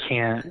I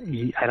can't.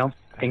 I don't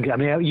think. I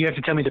mean, you have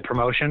to tell me the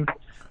promotion.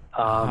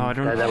 I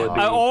don't know.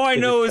 All I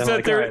know is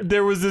that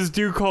there was this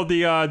dude called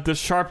the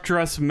Sharp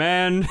Dressed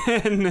Man,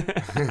 and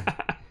I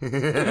don't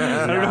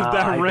know if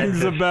that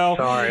rings a bell.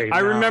 Sorry, I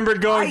remember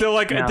going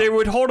to they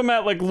would hold him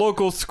at like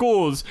local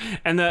schools,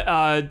 and the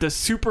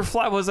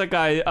Superfly was that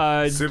guy.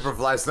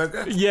 Superfly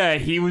Snooker. Yeah,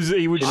 he would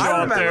show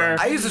up there.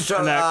 I used to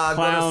show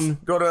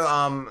go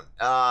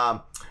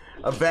to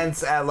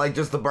events at like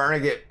just the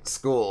Bernadette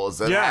schools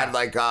and had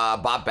like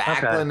Bob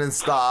Backlund and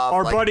stuff.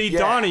 Our buddy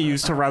Donnie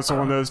used to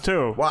wrestle in those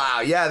too.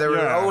 Wow, yeah, there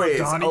were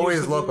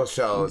always local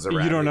shows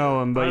around. You don't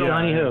know him, but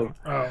Donnie who?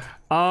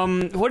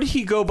 What did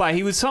he go by?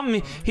 He was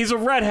something. He's a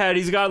redhead.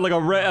 He's got like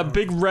a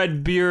big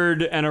red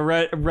beard and a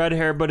red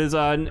hair. But his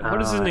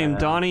what is his name?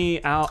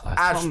 Donnie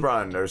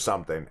Ashburn or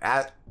something.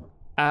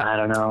 I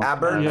don't know.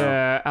 Albert?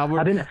 Yeah,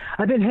 Albert.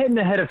 I've been hit in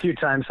the head a few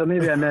times, so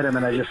maybe I met him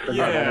and I just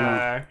forgot.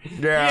 Yeah.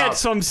 He had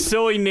some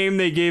silly name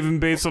they gave him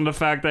based on the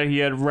fact that he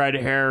had red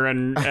hair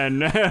and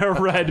a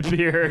red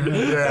beard.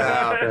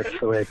 Yeah, that's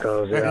the way it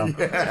goes.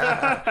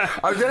 Yeah.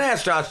 I was gonna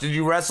ask Josh, did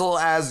you wrestle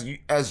as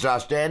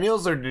Josh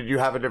Daniels, or did you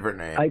have a different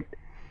name?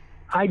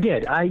 I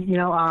did. I've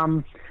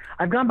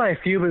gone by a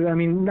few, but I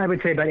mean, I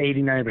would say about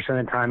 80-90%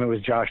 of the time it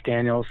was Josh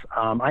Daniels.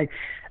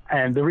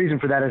 And the reason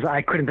for that is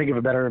I couldn't think of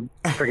a better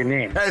friggin'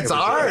 name. It's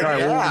hard,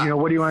 yeah. Well, you know,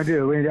 what do you want to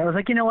do? And I was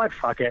like, you know what?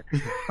 Fuck it.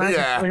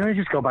 Let me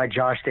just go by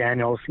Josh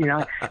Daniels. You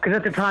know, because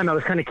at the time I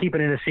was kind of keeping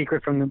it a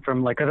secret from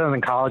like, because I was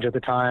in college at the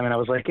time, and I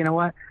was like, you know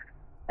what?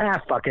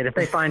 fuck it. If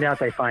they find out,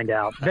 they find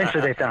out.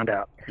 Eventually, they found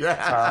out.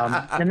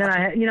 Yeah. And then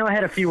I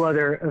had a few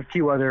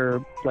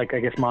other like I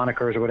guess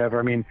monikers or whatever.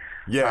 I mean,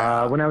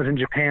 when I was in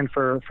Japan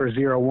for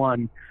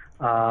 01,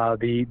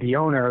 the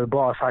owner, the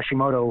boss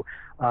Hashimoto,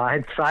 I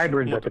had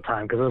sideburns at the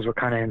time because those were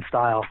kind of in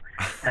style,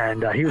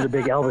 and he was a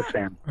big Elvis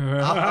fan.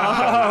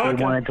 So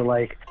they wanted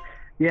to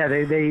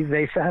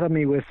they saddled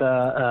me with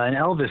an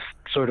Elvis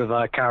sort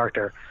of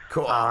character.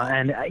 Cool.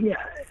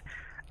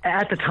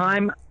 At the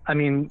time, I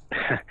mean,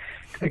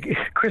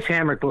 Chris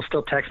Hamrick will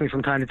still text me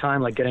from time to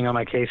time, like getting on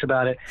my case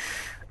about it.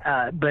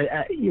 But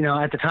at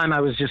the time I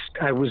was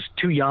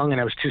too young and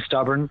I was too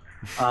stubborn.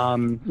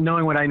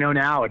 Knowing what I know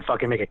now, I'd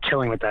fucking make a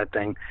killing with that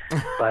thing.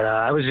 But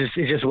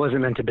it just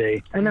wasn't meant to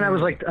be. And then I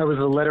was a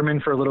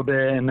Letterman for a little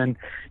bit, and then,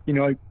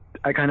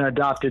 I kind of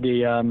adopted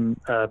the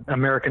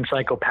American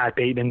Psycho Pat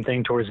Bateman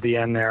thing towards the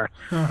end there.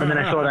 And then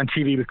I saw it on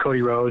TV with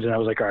Cody Rhodes, and I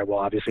was like, all right, well,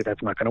 obviously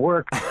that's not going to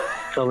work.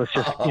 So let's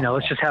just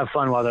have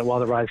fun while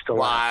the ride's still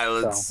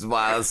lasts.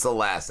 While it's still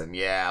lasting,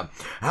 yeah.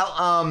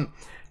 How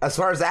as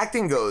far as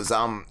acting goes,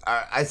 I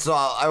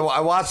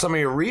watched some of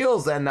your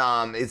reels, and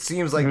it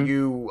seems like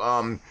you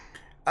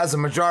as a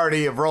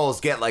majority of roles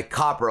get like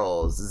cop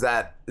roles. Is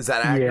that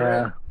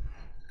accurate?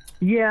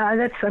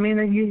 Yeah,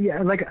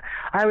 like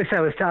I always say, I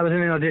was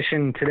in an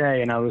audition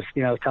today, and I was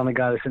telling the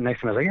guy sitting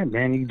next to me, I was like, yeah,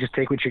 man, you just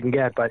take what you can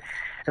get, but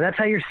that's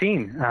how you're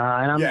seen. And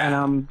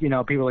I'm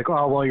people are like,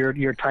 oh, well,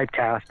 you're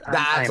typecast.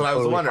 That's what I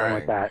was wondering.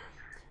 With that.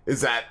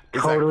 Is that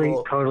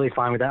totally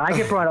fine with that? I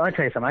get brought. I'll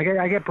tell you something.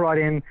 I get brought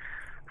in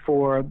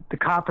for the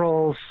cop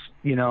roles,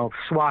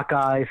 SWAT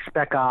guys,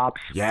 spec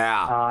ops,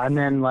 and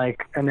then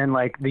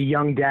the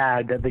young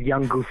dad, the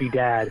young goofy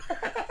dad,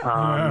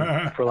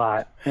 for a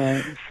lot.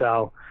 And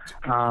so.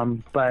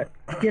 But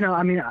at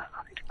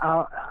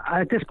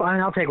this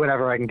point, I'll take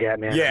whatever I can get,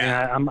 man.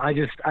 Yeah.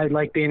 I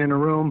like being in a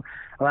room.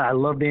 I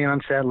love being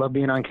on set. Love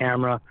being on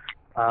camera.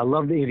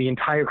 Love the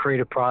entire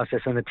creative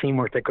process and the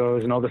teamwork that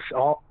goes and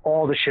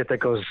all the shit that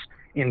goes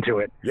into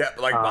it. Yeah,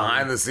 like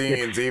behind the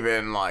scenes,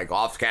 even like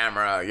off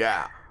camera.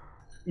 Yeah.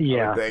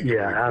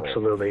 Yeah.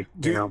 Absolutely.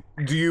 Do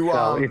you?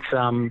 So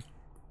it's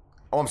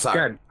Oh, I'm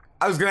sorry. Good.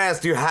 I was gonna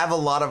ask, do you have a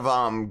lot of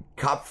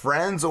cop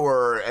friends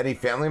or any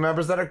family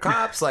members that are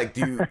cops? Like,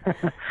 is that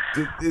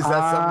something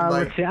like?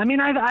 Let's see. I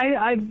mean,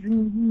 I've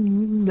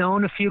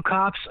known a few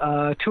cops.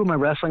 Two of my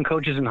wrestling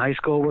coaches in high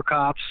school were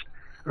cops,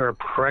 or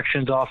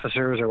corrections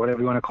officers, or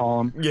whatever you want to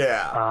call them.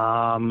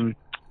 Yeah.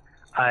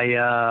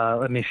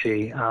 Let me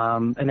see.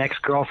 An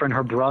ex-girlfriend,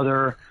 her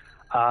brother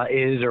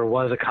is or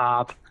was a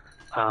cop.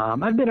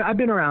 I've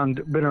been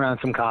around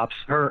some cops.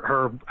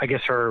 I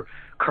guess her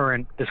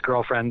current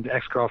ex-girlfriend,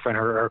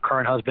 her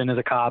current husband is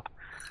a cop.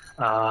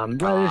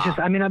 Well, it's just,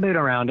 I mean, I've been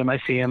around him. I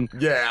see him.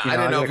 Yeah, I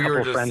didn't know if you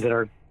were just friends that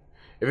are.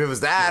 If it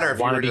was that, or if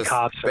you were just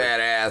cops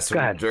badass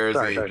from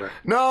Jersey. Sorry.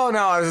 No,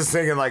 I was just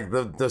thinking like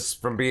this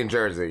from being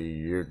Jersey,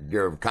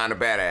 you're kind of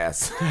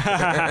badass.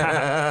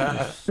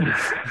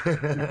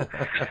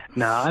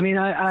 No, I mean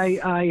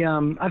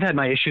I've had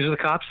my issues with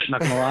the cops.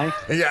 Not gonna lie.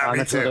 Yeah,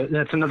 me too.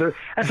 That's another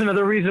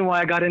reason why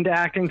I got into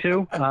acting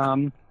too.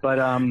 But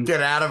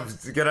get out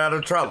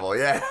of trouble.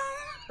 Yeah.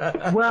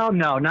 Well,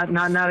 no, not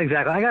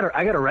exactly. I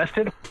got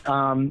arrested.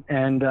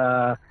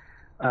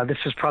 This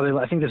was probably,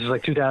 I think this was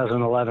like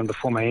 2011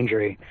 before my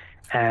injury.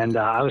 And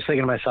I was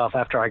thinking to myself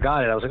after I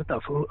got it, I was like,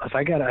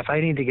 if I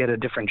need to get a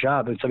different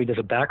job and somebody does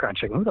a background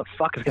check, who the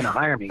fuck is going to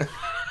hire me?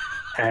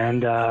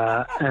 And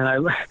I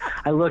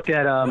looked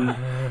at,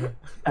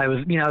 I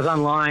was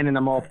online and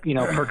I'm all,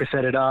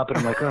 Percocetted up and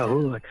I'm like,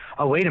 oh,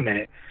 wait a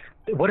minute.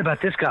 What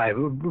about this guy?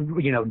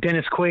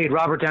 Dennis Quaid,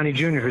 Robert Downey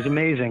Jr., who's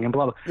amazing, and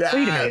blah blah. Yes.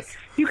 Wait a minute,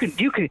 you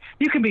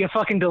can be a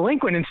fucking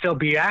delinquent and still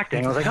be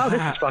acting. I was like, oh,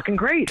 this is fucking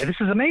great. This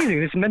is amazing.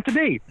 This is meant to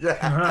be. Yeah.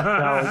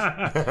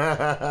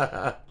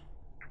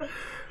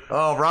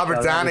 Oh,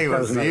 Robert Downey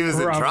was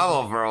in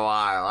trouble for a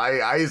while.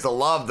 I used to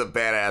love the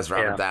badass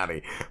Robert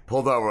Downey.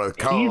 Pulled over with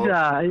coke. I need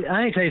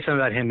to tell you something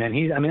about him, man.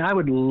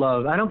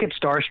 I don't get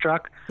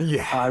starstruck.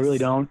 Yeah. I really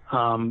don't.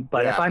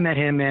 But if I met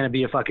him, man, it'd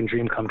be a fucking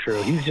dream come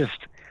true. He's just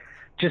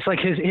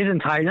like his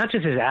entire, not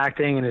just his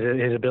acting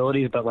and his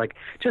abilities, but like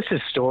just his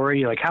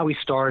story, like how he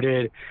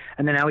started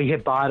and then how he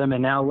hit bottom.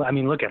 And now, I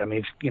mean, look at him.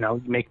 He's,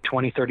 make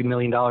 $20-30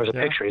 million a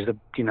picture. He's the,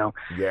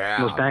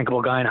 most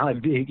bankable guy in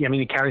Hollywood.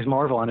 He carries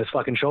Marvel on his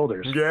fucking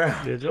shoulders.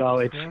 Yeah. So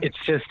it's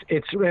to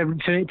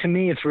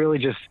me, it's really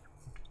just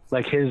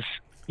like his,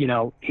 he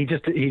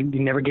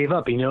never gave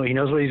up. He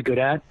knows what he's good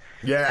at.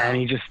 Yeah. And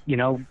he just,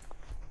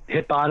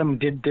 hit bottom,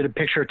 did a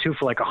picture or two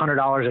for like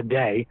 $100 a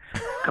day,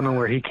 coming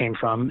where he came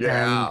from.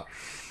 Yeah.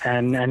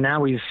 And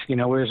now he's,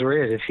 where he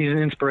is. He's an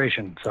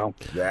inspiration. So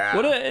yeah.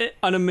 What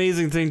an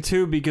amazing thing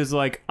too, because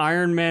like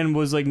Iron Man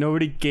was like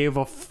nobody gave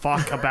a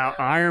fuck about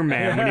Iron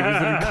Man when he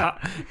was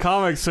in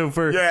comics. So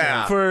for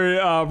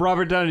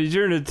Robert Downey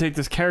Jr. to take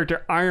this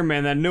character Iron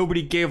Man that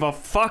nobody gave a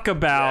fuck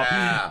about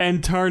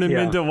and turn him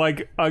into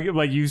like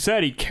you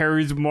said, he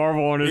carries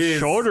Marvel on his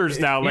shoulders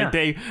now. Like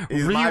they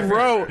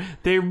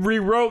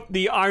rewrote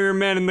the Iron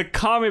Man in the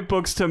comic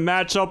books to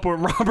match up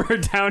with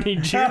Robert Downey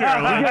Jr.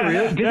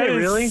 Did they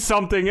really?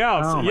 Something everything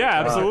else. Oh my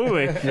Yeah, God.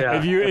 absolutely.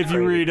 Yeah,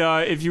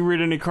 if you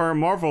read any current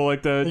Marvel,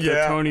 like the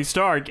Tony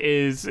Stark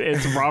it's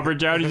Robert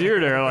Downey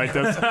Jr. Like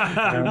that's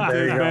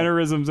his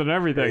mannerisms and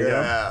everything.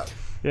 Yeah.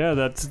 Yeah,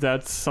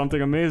 that's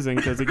something amazing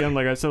because again,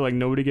 like I said, like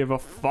nobody gave a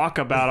fuck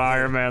about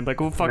Iron Man. Like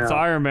who fucks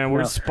Iron Man?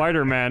 Where's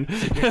Spider-Man?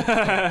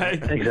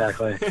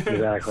 Exactly.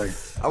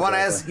 I want to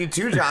ask you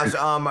too, Josh.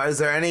 Is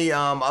there any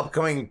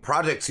upcoming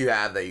projects you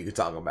have that you could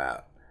talk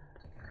about?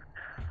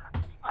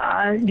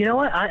 You know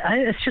what?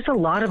 It's just a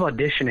lot of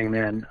auditioning,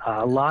 man.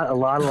 A lot of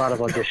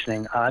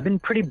auditioning. I've been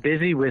pretty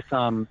busy with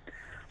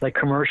like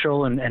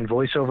commercial and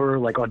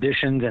voiceover, like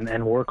auditions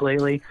and work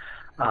lately.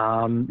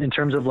 In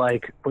terms of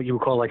like what you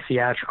would call like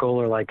theatrical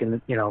or like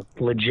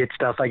legit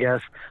stuff, I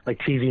guess, like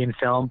TV and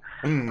film.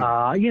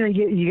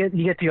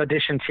 You get the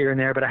auditions here and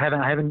there, but I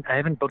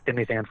haven't booked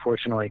anything,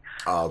 unfortunately.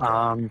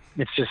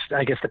 It's just,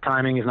 I guess the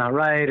timing is not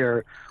right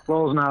or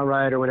role's not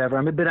right or whatever.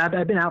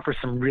 I've been out for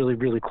some really,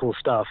 really cool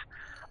stuff.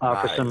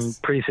 For some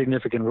pretty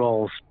significant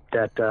roles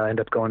that end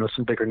up going with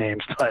some bigger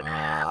names, but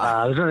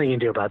there's nothing you can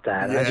do about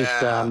that.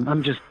 Yeah.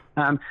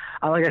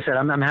 Like I said,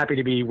 I'm happy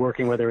to be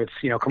working, whether it's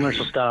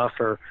commercial stuff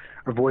or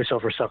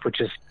voiceover stuff, which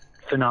is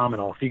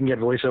phenomenal. If you can get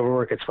voiceover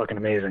work, it's fucking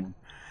amazing.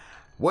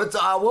 What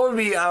would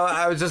be?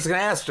 I was just gonna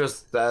ask,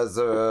 just as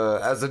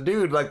a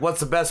dude, like, what's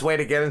the best way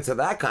to get into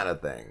that kind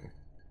of thing?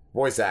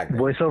 Voice acting,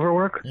 voiceover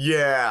work.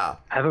 Yeah,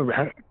 have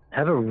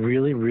a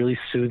really, really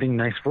soothing,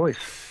 nice voice.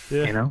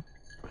 Yeah.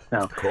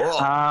 No. Cool.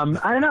 I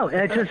don't know.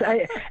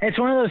 It's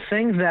one of those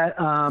things that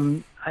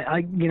one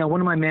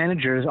of my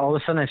managers, all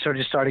of a sudden I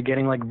started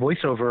getting like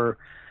voiceover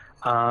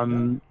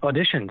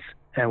auditions,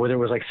 and whether it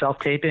was like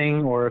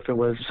self-taping or if it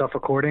was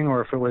self-recording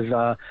or if it was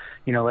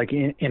like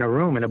in a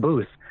room in a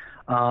booth.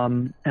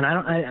 And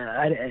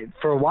I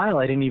for a while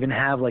I didn't even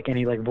have like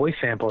any like voice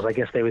samples. I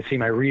guess they would see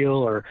my reel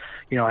or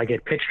I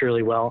get pitched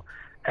really well.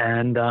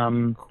 And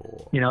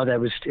cool.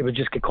 It would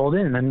just get called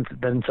in, and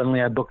then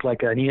suddenly I booked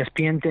like an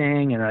ESPN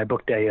thing, and I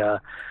booked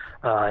a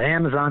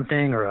Amazon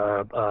thing or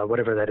a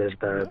whatever that is,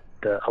 the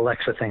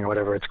Alexa thing or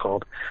whatever it's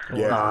called.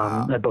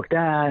 Yeah. I booked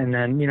that, and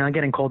then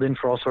getting called in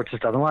for all sorts of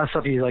stuff. And a lot of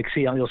stuff you'll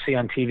see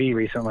on TV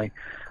recently.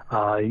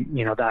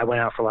 That I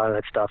went out for a lot of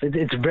that stuff.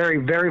 It's very,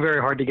 very,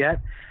 very hard to get,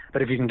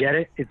 but if you can get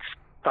it, it's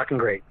fucking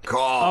great. Cool.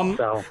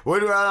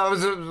 I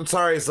was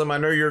sorry, Slim. I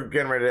know you're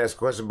getting ready to ask a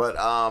question, but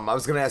I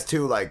was going to ask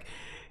too, like.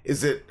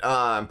 Is it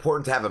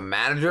important to have a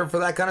manager for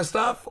that kind of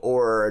stuff,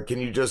 or can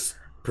you just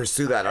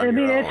pursue that on your own?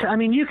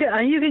 You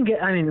can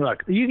get.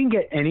 Look, you can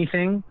get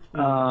anything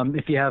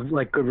if you have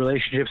like good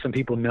relationships and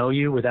people know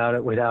you without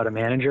a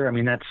manager.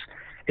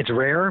 It's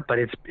rare, but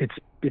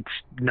it's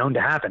known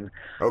to happen.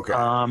 Okay.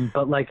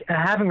 But like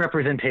having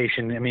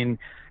representation,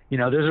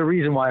 there's a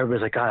reason why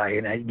everybody's like, how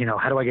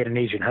do I get an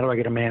agent? How do I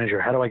get a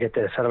manager? How do I get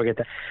this? How do I get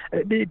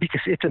that?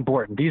 Because it's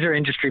important. These are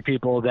industry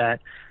people that.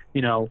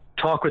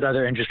 Talk with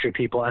other industry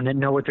people and then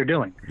know what they're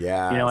doing.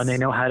 Yeah. And they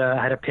know how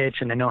to pitch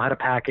and they know how to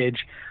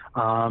package.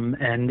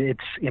 And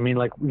it's,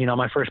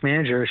 my first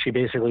manager, she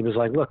basically was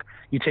like, look,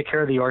 you take care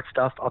of the art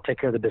stuff. I'll take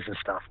care of the business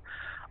stuff.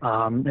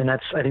 And I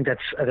think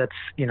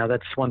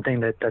that's one thing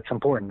that's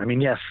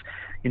important. Yes,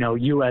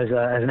 you as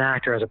an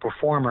actor, as a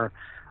performer,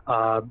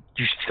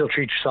 you should still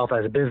treat yourself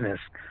as a business,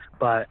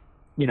 but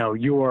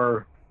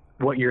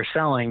what you're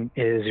selling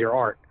is your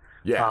art.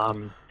 Yeah.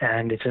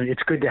 And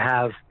it's good to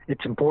have.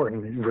 It's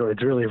important.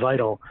 It's really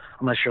vital.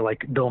 Unless you're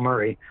like Bill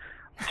Murray,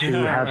 to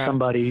have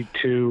somebody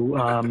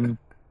to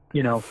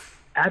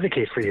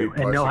advocate for you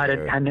and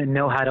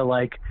know how to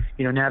like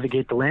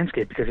navigate the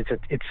landscape, because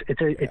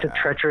it's a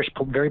treacherous,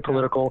 very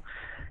political,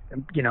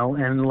 in a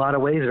lot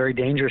of ways very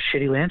dangerous,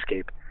 shitty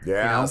landscape.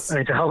 Yeah, it's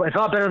a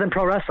lot better than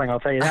pro wrestling, I'll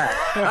tell you that.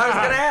 I was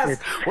gonna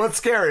ask, what's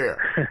scarier?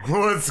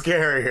 What's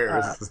scarier?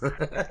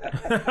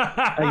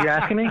 Are you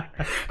asking me?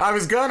 I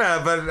was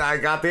gonna, but I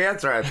got the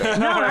answer. I think.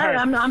 No,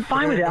 I'm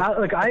fine with it.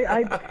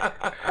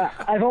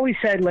 I've always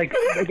said like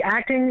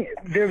acting.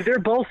 They're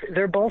both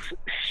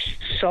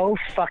so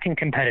fucking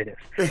competitive.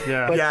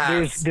 Yeah. But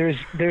there's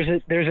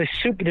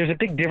a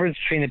big difference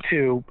between the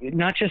two.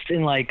 Not just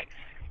in like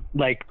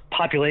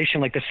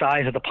population, like the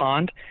size of the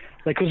pond.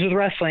 Like, because with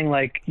wrestling,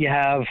 like you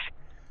have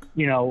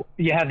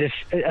this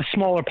a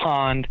smaller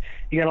pond.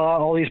 You got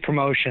all these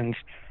promotions,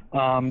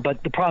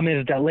 but the problem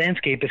is that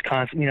landscape is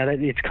constant.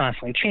 That it's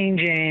constantly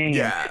changing,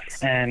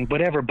 and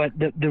whatever. But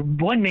the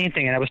one main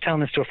thing, and I was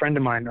telling this to a friend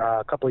of mine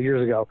a couple of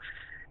years ago,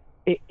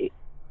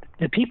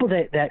 the people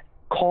that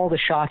call the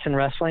shots in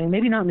wrestling,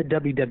 maybe not in the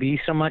WWE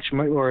so much,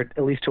 or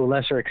at least to a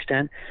lesser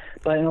extent,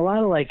 but in a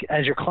lot of like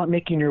as you're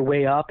making your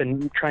way up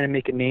and trying to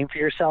make a name for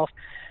yourself,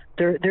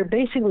 they're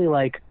basically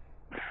like.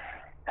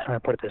 How do I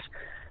put this?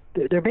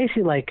 They're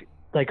basically like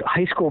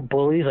high school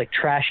bullies, like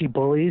trashy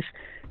bullies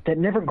that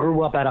never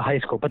grew up out of high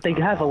school, but they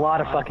have a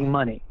lot of fucking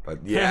money.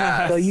 But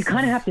yeah, so you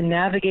kind of have to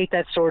navigate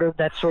that sort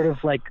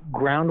of like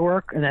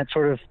groundwork and that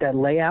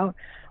layout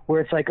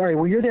where it's like, all right,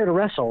 well, you're there to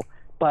wrestle,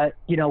 but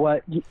you know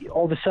what?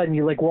 All of a sudden,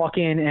 you like walk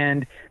in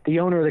and the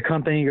owner of the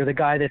company or the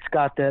guy that's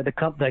got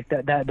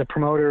the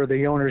promoter or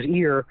the owner's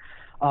ear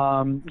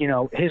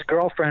his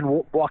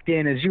girlfriend walked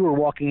in as you were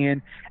walking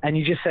in, and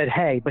you just said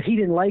hey, but he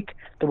didn't like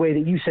the way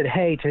that you said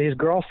hey to his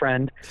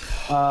girlfriend,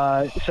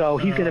 so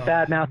he's going to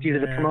badmouth you to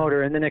the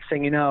promoter, and the next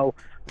thing you know,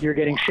 you're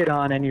getting shit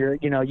on, and you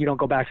don't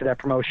go back to that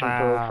promotion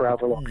for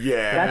however long.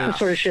 Yeah, that's the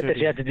sort of shit that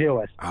you have to deal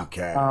with.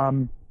 Okay.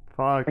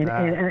 In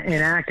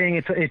acting,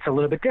 it's a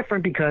little bit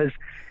different because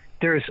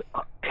there's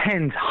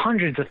tens,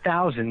 hundreds of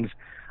thousands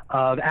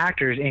of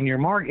actors in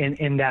your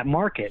in that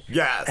market.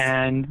 Yes.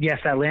 And yes,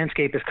 that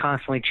landscape is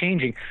constantly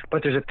changing,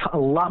 but there's a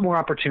lot more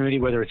opportunity,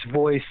 whether it's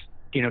voice,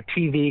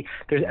 TV.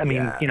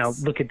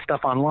 Look at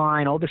stuff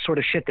online, all this sort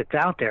of shit that's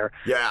out there.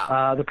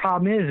 Yeah. The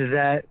problem is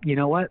that,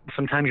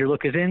 sometimes your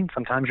look is in,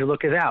 sometimes your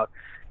look is out.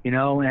 But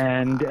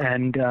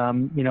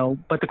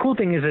the cool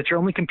thing is that you're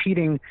only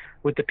competing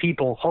with the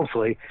people,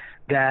 hopefully,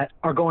 that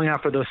are going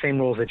out for those same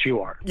roles that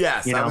you are.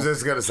 Yes, I was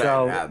just going to say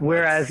that.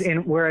 Whereas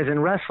in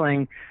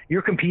wrestling,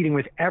 you're competing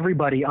with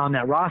everybody on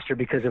that roster,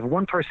 because if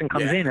one person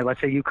comes in, or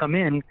let's say you come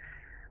in,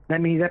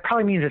 that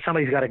probably means that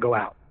somebody's got to go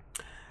out.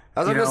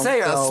 I was going to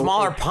say, a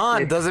smaller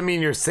pond doesn't mean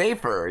you're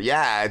safer.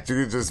 Yeah, it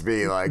could just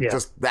be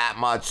just that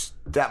much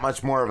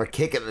more of a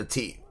kick in the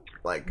teeth.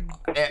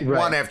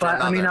 One after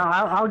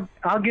another.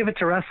 I'll give it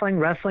to wrestling.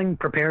 Wrestling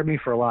prepared me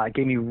for a lot. It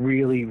gave me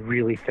really,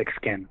 really thick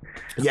skin.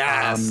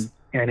 Yes.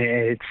 And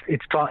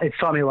it's taught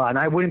me a lot. And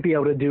I wouldn't be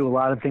able to do a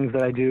lot of things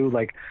that I do,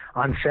 like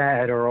on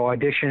set or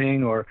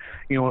auditioning or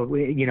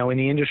in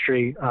the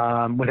industry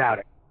without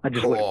it. I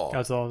just wouldn't.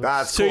 That's all.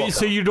 That's so. cool.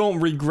 So you don't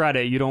regret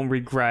it. You don't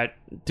regret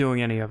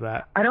doing any of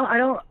that. I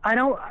don't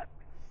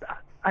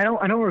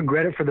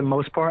regret it for the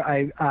most part.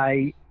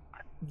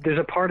 There's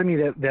a part of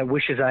me that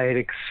wishes I had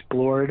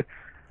explored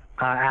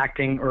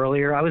acting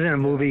earlier. I was in a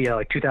movie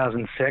like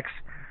 2006,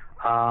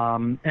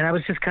 and I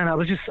was just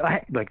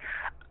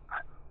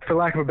for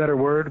lack of a better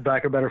word,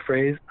 lack of a better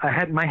phrase,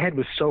 my head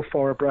was so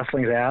far up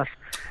wrestling's ass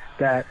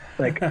that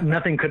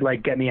nothing could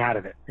get me out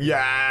of it.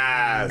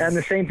 Yes. And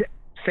the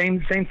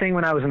same thing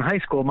when I was in high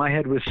school. My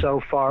head was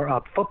so far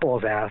up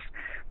football's ass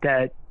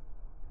that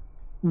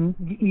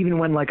even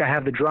when I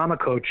have the drama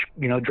coach,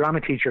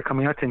 drama teacher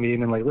coming up to me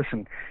and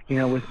listen,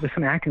 with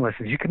some acting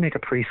lessons, you could make a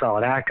pretty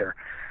solid actor.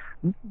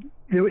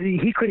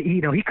 He could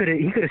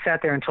have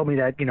sat there and told me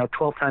that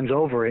 12 times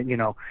over,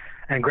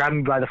 and grabbed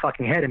me by the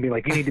fucking head and be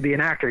like, you need to be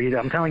an actor.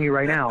 I'm telling you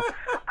right now,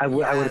 I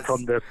would have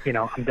told him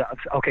I'm done.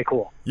 Okay,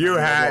 cool. You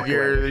had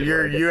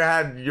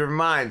your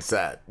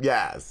mindset.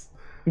 Yes.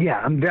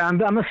 Yeah, I'm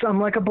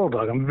like a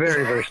bulldog. I'm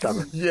very, very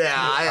stubborn. Yeah,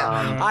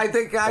 I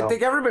think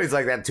everybody's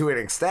like that to an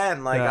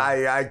extent.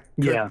 I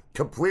could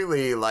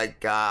completely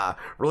relate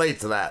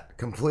to that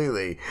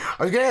completely.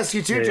 I was gonna ask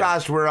you too,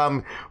 Josh. We're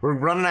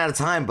running out of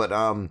time, but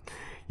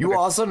you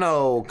also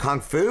know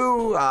Kung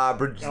Fu,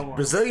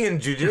 Brazilian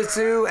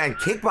Jiu-Jitsu, and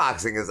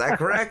kickboxing. Is that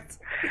correct?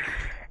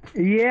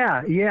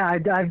 Yeah.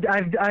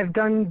 I've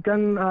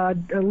done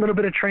a little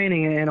bit of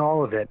training in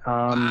all of it.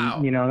 Wow.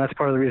 That's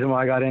part of the reason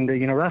why I got into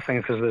wrestling,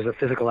 is because there's a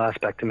physical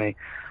aspect to me.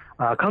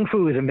 Kung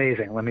Fu is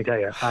amazing, let me tell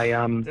you.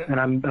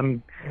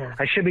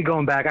 I should be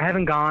going back. I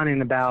haven't gone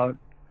in about,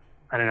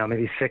 I don't know,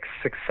 maybe 6,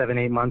 7,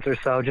 8 months or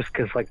so, just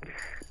because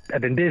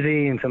I've been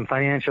busy and some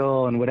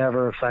financial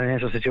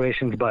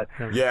situations. But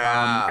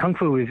Kung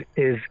Fu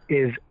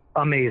is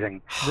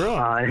amazing. Really?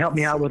 It helped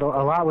me out with a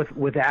lot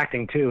with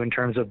acting too, in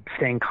terms of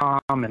staying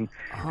calm and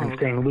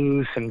staying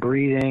loose and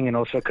breathing, and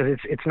also because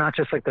it's not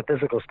just the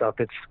physical stuff,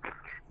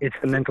 it's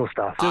the mental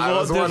stuff.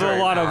 There's a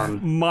lot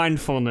of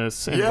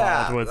mindfulness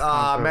involved with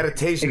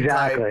meditation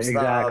type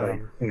stuff.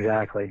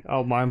 Exactly.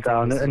 Oh,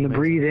 mindfulness. So, and the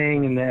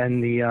breathing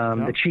and the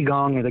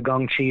qigong or the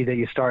gong chi that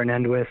you start and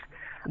end with.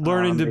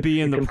 Learning to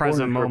be in the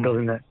present moment.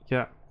 Building that.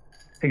 Yeah.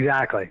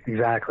 Exactly.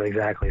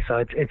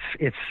 So it's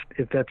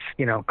that's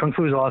Kung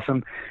Fu is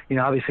awesome.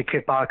 Obviously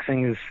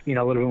kickboxing is a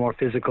little bit more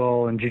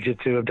physical, and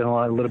jiu-jitsu I've done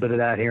a little bit of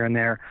that here and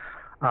there.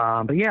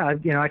 But yeah,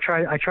 I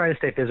try to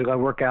stay physical. I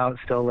work out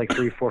still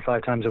 3, 4,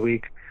 5 times a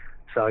week.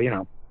 So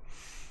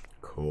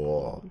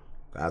Cool.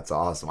 That's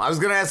awesome. I was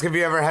gonna ask if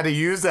you ever had to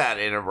use that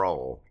in a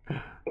role.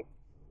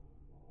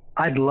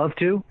 I'd love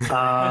to.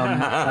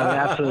 I would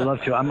absolutely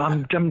love to.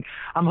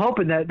 I'm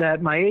hoping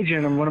that my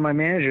agent and one of my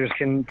managers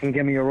can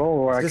give me a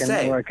role where I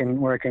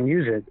can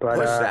use it. But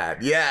push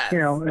that, yeah. Who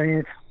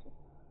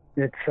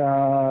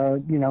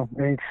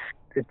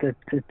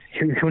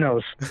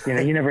knows?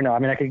 You never know. I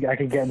mean, I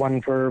could get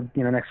one for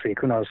next week.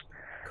 Who knows?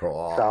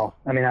 Cool. So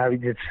I mean,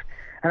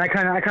 I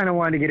kind of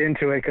wanted to get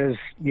into it because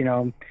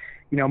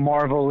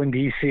Marvel and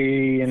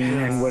DC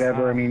and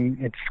whatever. I mean,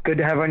 it's good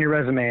to have on your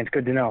resume. It's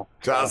good to know.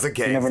 Just in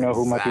case. You never know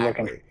who might be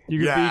looking. You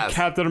could be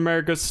Captain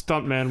America's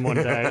stuntman one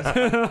day.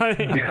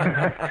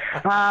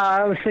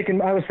 I was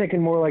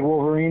thinking more like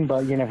Wolverine,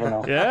 but you never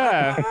know.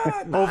 Yeah.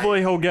 Nice.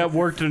 Hopefully he'll get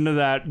worked into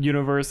that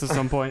universe at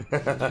some point.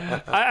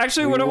 I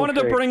wanted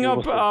to bring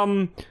up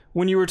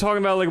when you were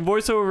talking about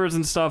voiceovers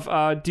and stuff,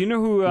 do you know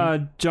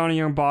who Johnny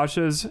Young Bosch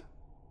is?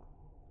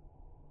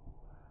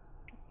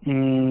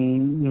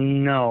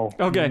 No.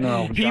 Okay.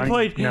 No.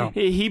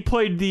 He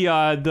played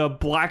the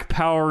Black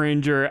Power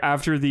Ranger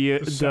after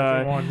the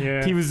second one,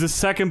 yeah. He was the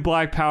second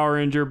Black Power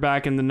Ranger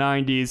back in the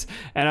 90s,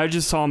 and I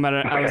just saw him at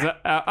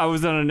I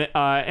was at an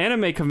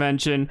anime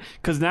convention,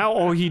 because now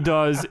all he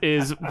does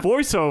is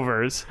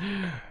voiceovers,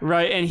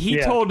 right? And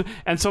he told,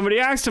 and somebody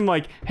asked him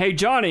like, "Hey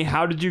Johnny,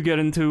 how did you get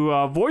into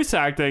voice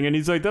acting?" And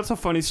he's like, "That's a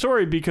funny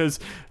story, because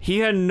he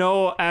had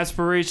no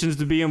aspirations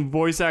to be in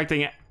voice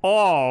acting at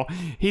all.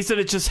 He said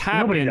it just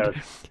happened."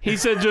 He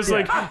said just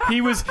like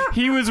he was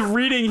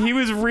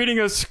reading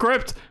a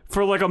script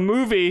for like a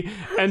movie,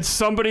 and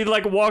somebody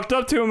like walked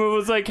up to him and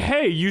was like,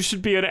 "Hey, you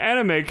should be an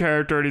anime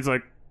character." And he's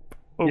like,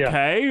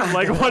 okay,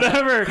 like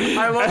whatever.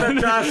 I love that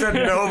Josh said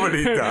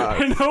nobody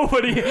does.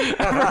 Nobody ever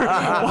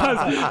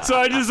was. So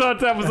I just thought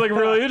that was like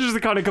really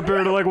interesting, kind of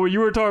compared to like what you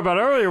were talking about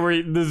earlier,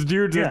 where this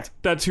dude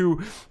that's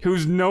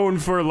who's known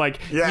for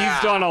like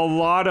he's done a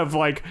lot of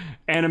like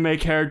anime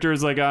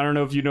characters. Like I don't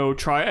know if you know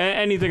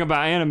anything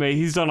about anime.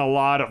 He's done a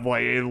lot of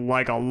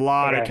like a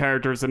lot of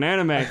characters in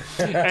anime,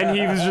 and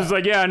he was just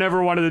like, I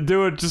never wanted to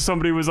do it. Just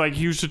somebody was like,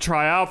 you should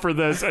try out for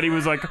this, and he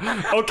was like,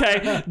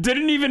 okay,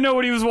 didn't even know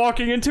what he was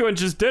walking into and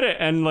just did it.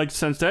 And like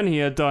since then he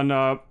had done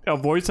a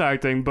voice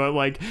acting, but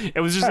like it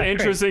was just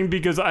interesting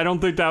because I don't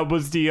think that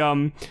was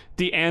the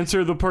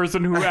answer the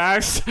person who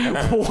asked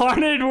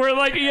wanted. We're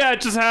like,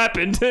 it just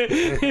happened. I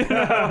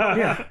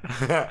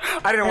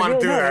didn't want to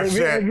do that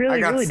shit. It really, I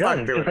got really stuck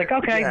does. doing It's like,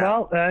 okay,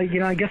 well,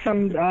 I guess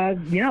I'm,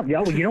 you know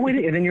what?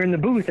 And then you're in the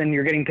booth and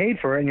you're getting paid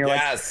for it, and you're like,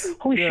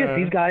 holy shit,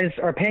 these guys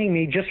are paying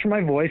me just for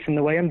my voice and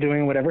the way I'm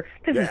doing whatever.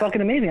 This is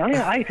fucking amazing.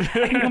 I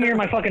can come here in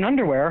my fucking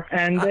underwear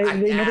and they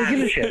give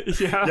a shit.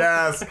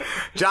 Yes,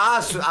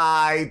 Josh,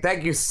 I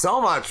thank you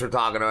so much for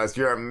talking to us.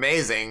 You're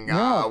amazing.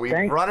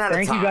 We've run out of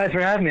time. Thank you guys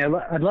for having me.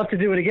 I'd love to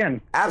do it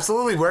again.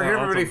 Absolutely. Where can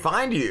everybody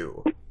find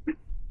you?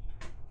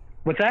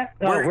 What's that?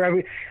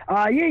 You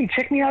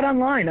check me out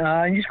online.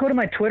 You just go to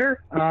my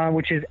Twitter,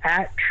 which is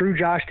at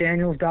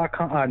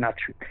truejoshdaniels.com. Not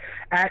true.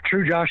 At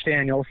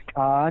truejoshdaniels.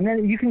 And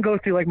then you can go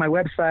through like my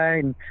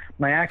website, and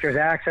my Actors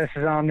Access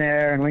is on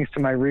there, and links to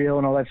my reel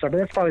and all that stuff. But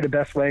that's probably the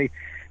best way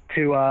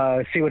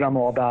to see what I'm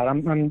all about.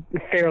 I'm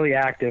fairly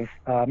active.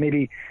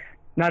 Maybe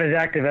not as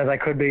active as I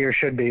could be or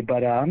should be,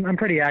 but I'm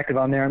pretty active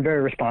on there. I'm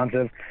very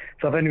responsive.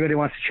 So if anybody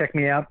wants to check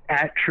me out,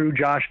 at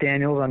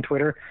truejoshdaniels on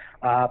Twitter,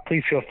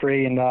 please feel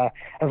free. And as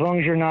long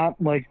as you're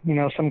not like,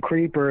 some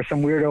creep or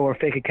some weirdo or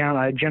fake account,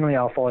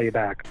 I'll follow you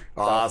back.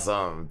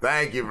 Awesome.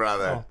 Thank you,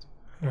 brother.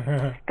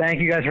 Thank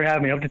you guys for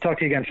having me. Hope to talk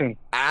to you again soon.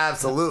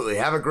 Absolutely.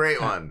 Have a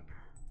great one.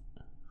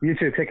 You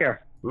too. Take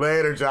care.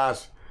 Later,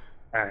 Josh.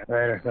 All right.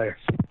 Later.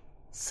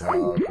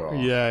 So cool.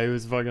 Yeah, it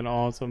was fucking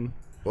awesome.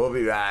 We'll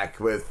be back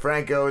with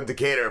Franco and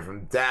Decatur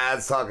from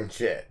Dads Talking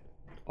Shit.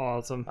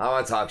 Awesome. I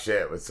want to talk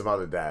shit with some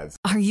other dads.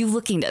 Are you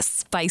looking to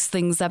spice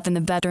things up in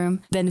the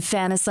bedroom? Then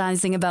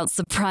fantasizing about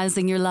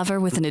surprising your lover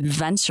with an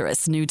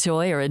adventurous new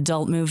toy or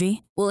adult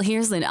movie? Well,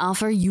 here's an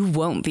offer you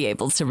won't be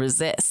able to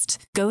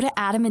resist. Go to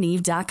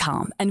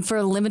adamandeve.com, and for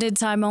a limited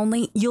time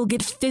only, you'll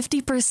get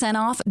 50%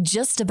 off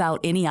just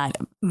about any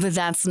item. But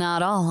that's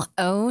not all.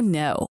 Oh,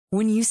 no.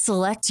 When you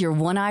select your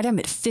one item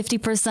at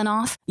 50%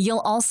 off, you'll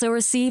also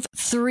receive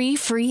 3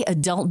 free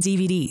adult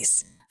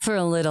DVDs for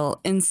a little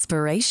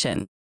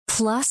inspiration.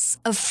 Plus,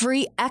 a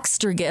free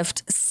extra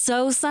gift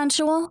so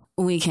sensual,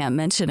 we can't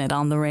mention it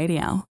on the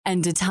radio.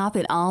 And to top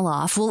it all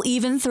off, we'll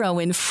even throw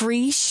in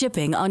free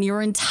shipping on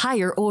your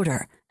entire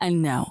order.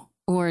 And no,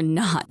 we're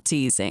not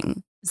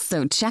teasing.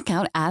 So check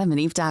out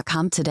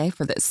adamandeve.com today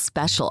for this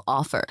special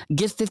offer.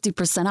 Get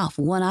 50% off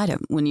one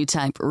item when you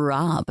type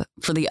ROB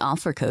for the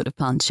offer code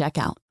upon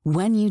checkout.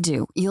 When you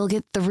do, you'll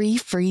get 3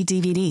 free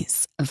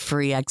DVDs, a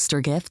free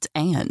extra gift,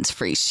 and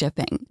free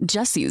shipping.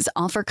 Just use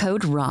offer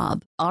code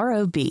ROB,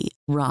 R-O-B,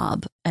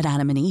 ROB at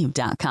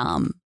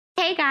adamandeve.com.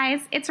 Hey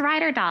guys, it's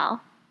Ryder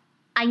Doll.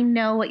 I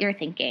know what you're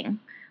thinking.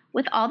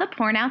 With all the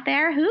porn out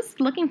there, who's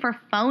looking for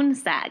phone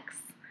sex?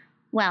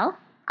 Well,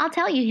 I'll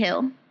tell you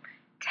who.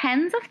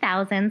 Tens of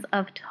thousands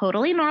of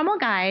totally normal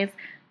guys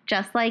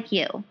just like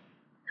you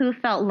who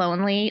felt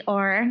lonely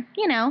or,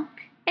 in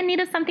need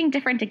of something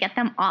different to get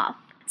them off.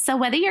 So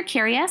whether you're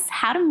curious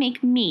how to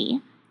make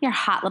me your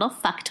hot little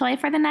fuck toy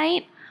for the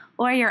night,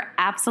 or you're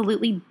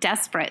absolutely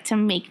desperate to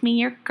make me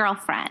your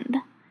girlfriend,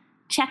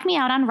 check me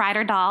out on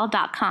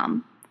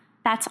ryderdoll.com.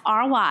 That's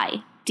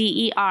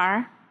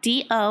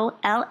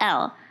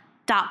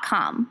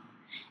RYDERDOLL.com.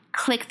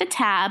 Click the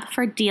tab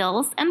for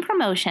deals and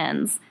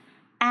promotions.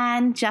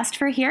 And just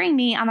for hearing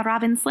me on the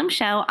Rob and Slim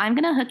Show, I'm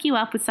going to hook you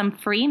up with some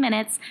free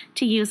minutes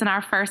to use in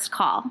our first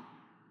call.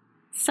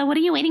 So what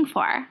are you waiting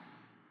for?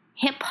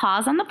 Hit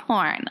pause on the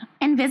porn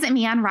and visit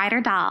me on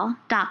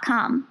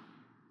ryderdoll.com.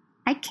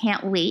 I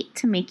can't wait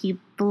to make you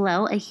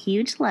blow a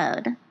huge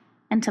load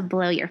and to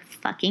blow your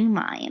fucking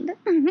mind.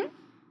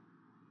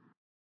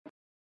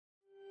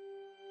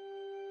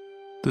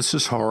 This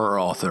is horror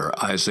author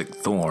Isaac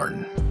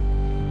Thorne.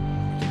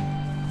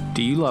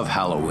 Do you love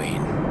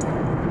Halloween?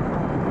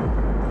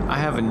 I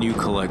have a new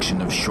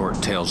collection of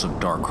short tales of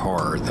dark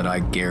horror that I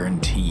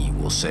guarantee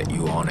will set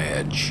you on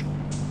edge.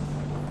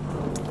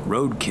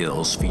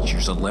 Roadkills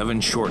features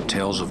 11 short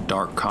tales of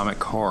dark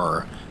comic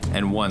horror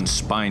and 1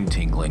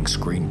 spine-tingling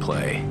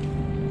screenplay.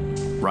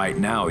 Right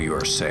now you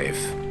are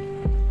safe.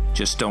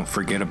 Just don't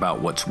forget about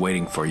what's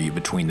waiting for you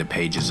between the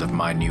pages of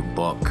my new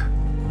book.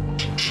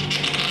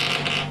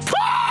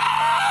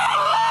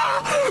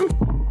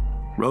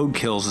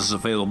 Roadkills is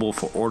available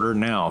for order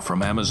now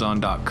from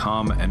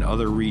Amazon.com and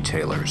other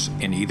retailers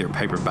in either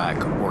paperback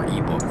or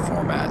ebook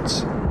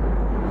formats.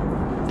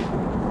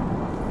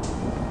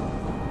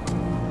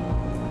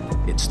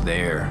 It's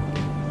there.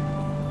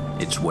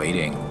 It's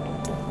waiting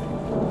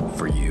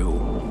for you.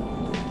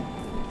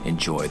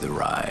 Enjoy the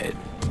ride.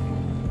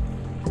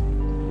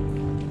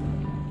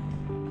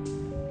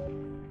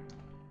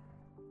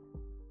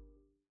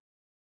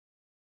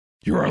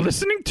 You are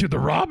listening to The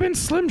Rob and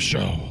Slim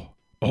Show.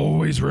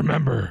 Always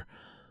remember,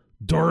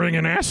 during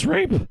an ass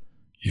rape,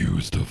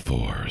 use the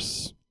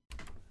force.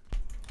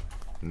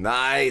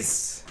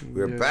 Nice.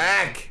 We're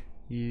back.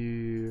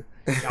 Yeah.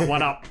 Yo,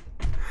 what up?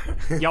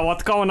 Yo,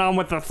 what's going on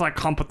with this like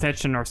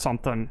competition or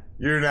something?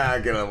 You're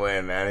not gonna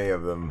win any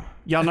of them.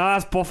 Yo, no,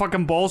 that's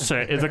fucking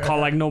bullshit. Is it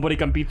called like nobody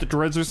can beat the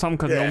Drizz or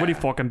something? Because nobody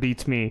fucking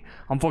beats me.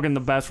 I'm fucking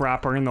the best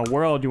rapper in the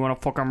world. You want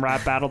to fucking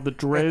rap battle the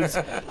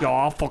Drizz? Yo,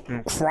 I'll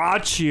fucking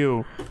crotch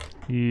you.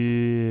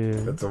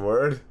 Yeah. That's a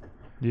word?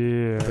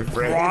 Yeah. It's a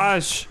phrase?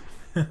 Crush.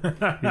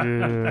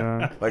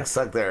 Yeah. Like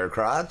suck their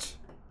crotch?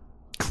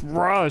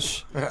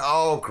 Crush.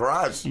 Oh,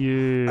 crush.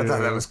 Yeah. I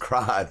thought that was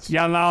crotch.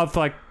 Yeah, now it's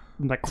like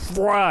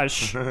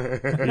crush.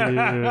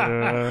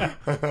 Yeah.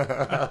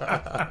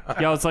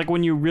 Yo, it's like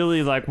when you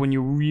really like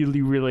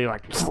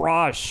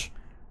crush.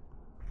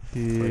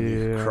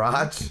 Yeah.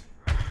 Crotch?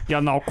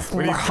 Yeah, no, crush.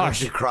 When you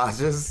crush your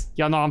crotches?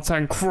 Yeah, no, I'm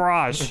saying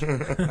crush. Yo,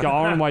 I don't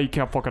know why you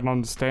can't fucking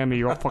understand me.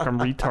 You're a fucking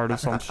retard or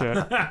some shit.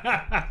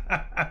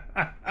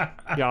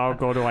 Yeah, I'll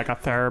go to like a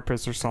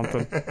therapist or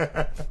something.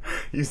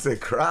 You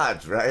said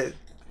crotch, right?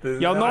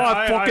 Yo, no,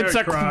 I fucking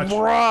said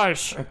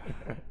crush.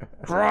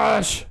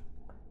 Crush.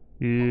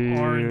 Yeah.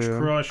 Orange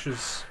Crush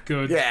is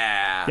good.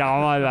 Yeah. Yeah,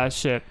 I like that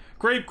shit.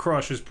 Grape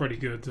Crush is pretty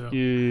good too.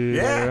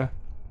 Yeah.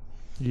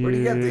 Where do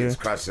you get these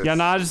crushes? Yeah,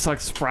 no, I just like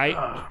Sprite.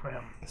 Oh,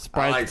 man.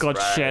 Sprite's like good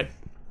Sprite. shit.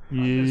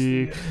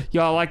 Yeah.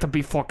 Yo, I like to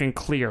be fucking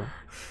clear.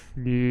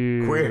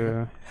 Yeah.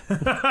 Queer.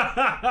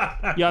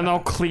 Yeah, no,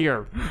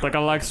 clear. Like I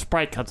like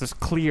Sprite because it's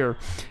clear.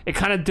 It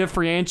kind of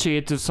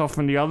differentiates itself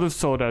from the other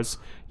sodas.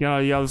 You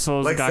know, the other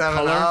sodas Like got 7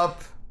 color.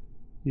 Up.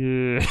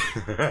 Yeah.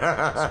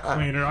 It's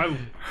cleaner.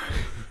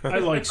 I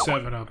like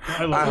 7-Up.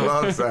 I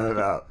love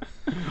 7-Up.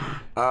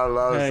 I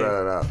love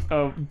 7-Up.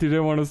 Oh, do they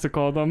want us to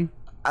call them?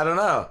 I don't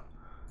know.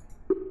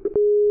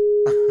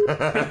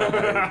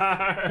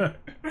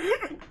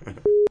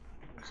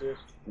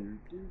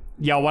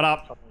 Yo, what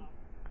up?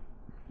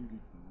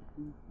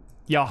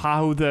 Yo,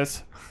 who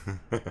this?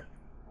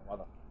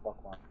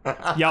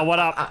 Yo, what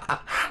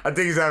up? I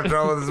think he's having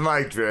trouble with his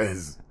mic,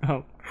 Driz.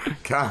 Oh.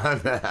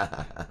 God.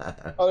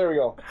 Oh, there we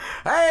go.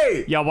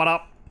 Hey! Yo, what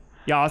up?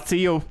 Yo, I see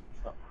you.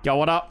 Yo,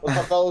 what up? What's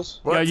up,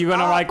 fellas? Yo, you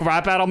gonna like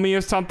rap battle me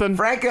or something?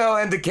 Franco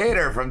and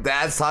Decatur from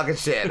Dad's Talking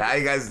Shit. How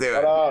you guys doing?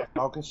 What up?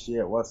 Talking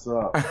shit. What's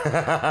up?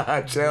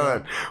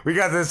 Chilling. We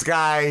got this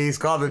guy. He's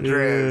called the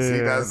Driz.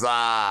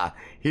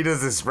 He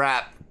does this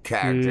rap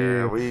character.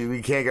 Yeah.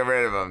 We can't get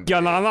rid of him. Yo,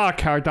 no, I'm not a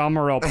character. I'm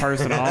a real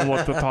person. I don't know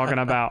what they're talking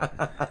about.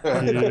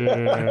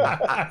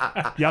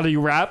 Yeah. Yo, do you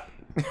rap?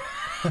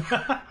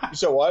 You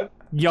said what?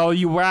 Yo,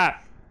 you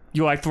rap.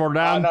 You like throw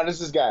down? No,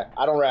 this is guy.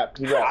 I don't rap.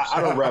 He raps. I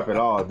don't rap at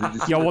all.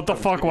 Yo, what the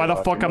fuck? Why the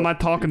fuck am I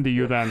talking to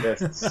you then?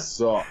 That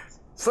sucks.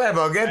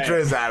 Slambo, get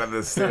Driz out of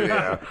the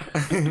studio.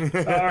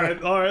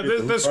 all right.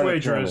 This way,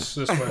 Driz.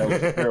 This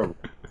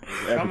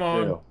way. Come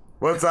on.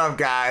 What's up,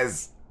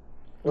 guys?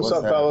 What's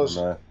up, fellas?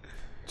 Man?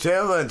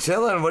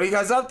 Chilling. What are you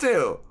guys up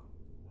to?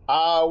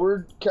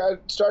 We're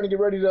starting to get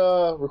ready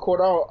to record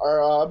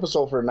our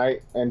episode for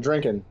tonight and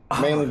drinking,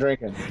 mainly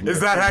drinking. Is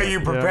that how you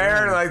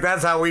prepare? Yeah. Like,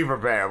 that's how we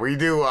prepare. We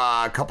do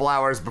a couple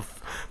hours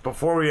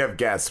before we have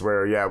guests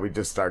where, we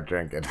just start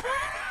drinking.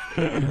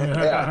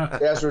 Yeah,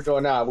 that's what we're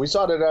doing now. We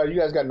saw that you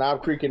guys got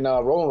Knob Creek and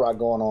Rolling Rock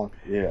going on.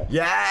 Yeah.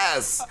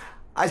 Yes.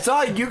 I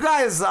saw you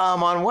guys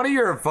on one of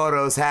your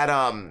photos had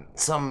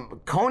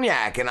some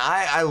cognac, and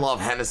I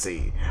love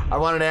Hennessy. I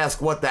wanted to ask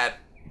what that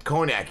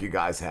cognac you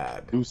guys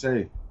had.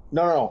 Douce.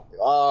 No.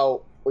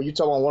 Well, you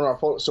talking about one of our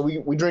photos? So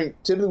we drink.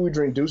 Typically, we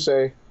drink Douce,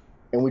 and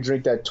we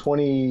drink that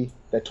 20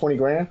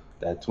 grand.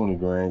 That 20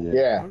 grand. Yeah.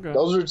 Yeah. Okay.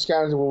 Those are just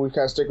kind of where we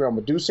kind of stick around.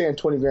 But Douce and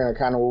 20 grand are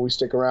kind of where we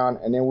stick around,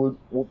 and then we'll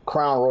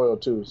Crown Royal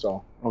too.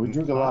 So. Oh, we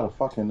drink a lot of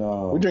fucking.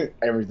 We drink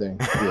everything.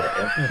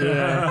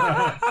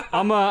 Yeah.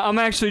 I'm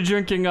actually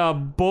drinking a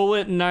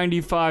Bullet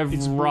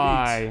 95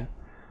 rye.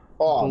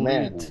 Oh Bullet.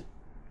 man.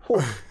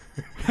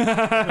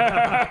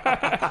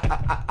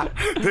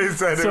 They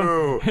said,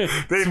 ooh.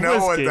 They know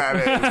what whiskey. that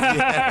is.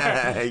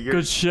 Yeah,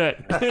 Good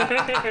shit.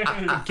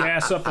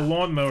 Gas up a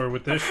lawnmower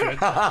with this shit.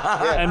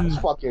 Yeah, and it's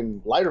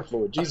fucking lighter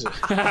fluid. Jesus.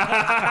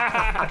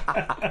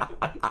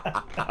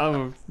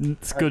 Oh,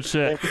 it's good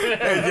shit.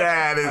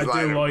 Yeah, it is.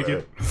 I do like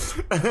it.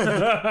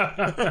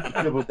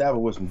 Double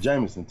dabble with some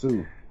Jameson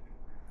too.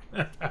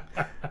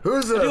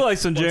 Who's I do like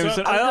some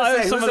Jameson. I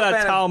like some of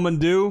that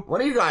Talmandu. What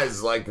do you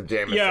guys like the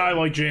Jameson? Yeah, I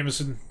like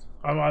Jameson.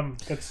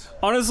 That's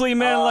honestly,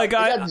 man. Like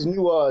I got these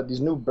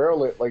new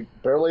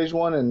barrel aged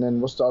one, and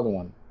then what's the other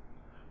one?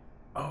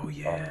 Oh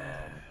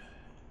yeah,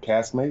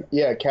 Castmate.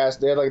 Yeah,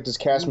 They had like this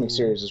Castmate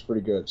series. It's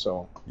pretty good.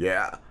 So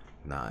yeah,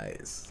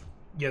 nice.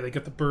 Yeah, they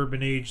got the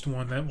bourbon aged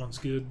one. That one's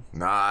good.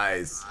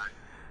 Nice.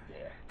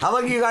 How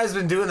long have you guys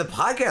been doing the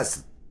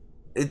podcast?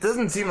 It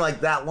doesn't seem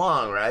like that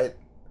long, right?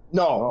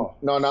 No,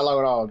 not long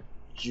at all.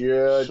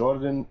 Shorter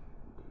than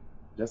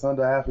just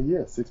under half a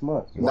year, 6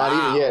 months. Not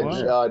even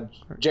yet.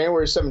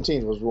 January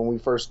 17th was when we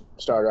first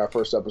started our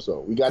first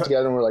episode. We got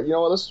together and we were like, you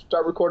know what, let's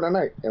start recording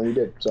tonight, and we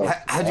did. So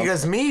how'd you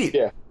guys meet?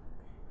 Yeah.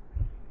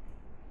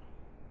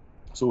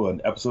 So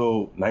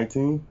episode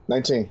 19?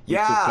 19.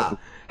 Yeah.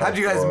 How'd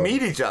you guys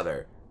meet each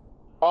other?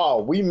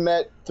 Oh, we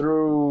met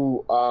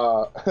through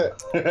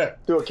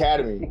through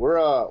Academy.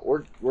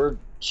 We're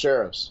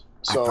sheriffs.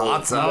 So I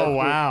thought so. Oh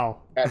wow.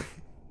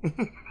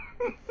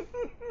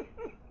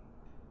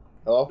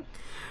 Hello?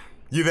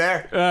 You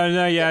there?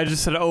 No, yeah, I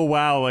just said, oh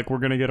wow, like we're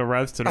gonna get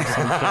arrested or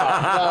something.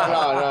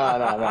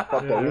 No.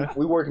 Fuck that.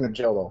 We work in a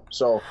jail though.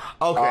 So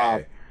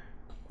okay.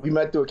 We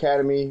met through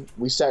Academy.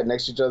 We sat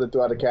next to each other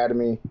throughout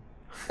Academy,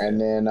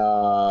 and then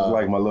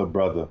like my little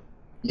brother.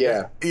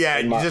 Yeah. Yeah,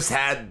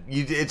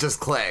 it just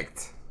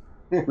clicked.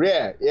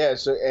 Yeah.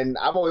 So, and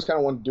I've always kind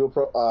of wanted to do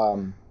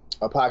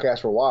a podcast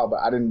for a while,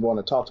 but I didn't want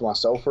to talk to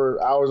myself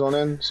for hours on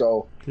end.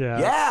 So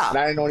yeah. And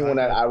I didn't know anyone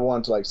that I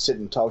wanted to like sit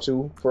and talk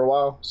to for a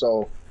while.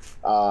 So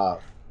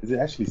is it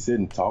actually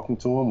sitting talking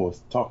to him or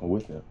talking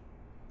with him?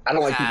 I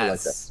don't like people like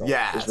that. So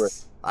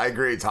yes. I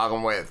agree.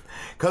 Talking with,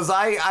 because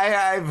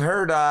I've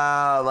heard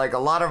like a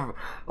lot of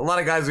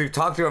guys we've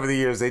talked to over the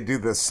years. They do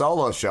the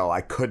solo show. I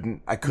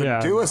couldn't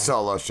do a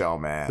solo show,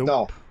 man.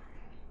 No,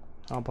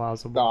 not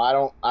possible.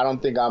 No, I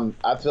don't think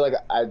I feel like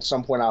at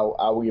some point I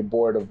will get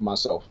bored of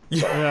myself.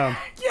 So.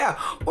 Yeah.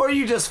 Or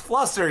you just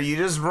fluster. You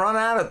just run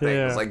out of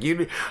things. Yeah. Like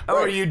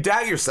or you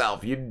doubt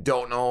yourself. You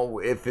don't know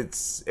if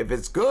it's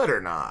good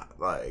or not.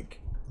 Like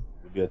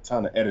there'd be a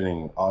ton of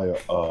editing. All your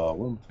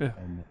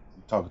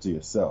talking to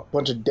yourself.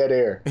 Bunch of dead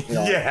air. You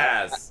know?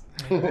 Yes.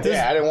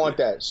 Yeah, I didn't want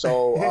that.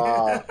 So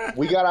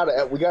we got out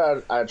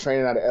of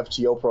training out of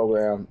FTO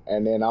program,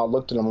 and then I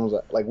looked at them. I was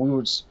like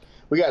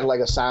we got like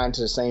assigned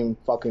to the same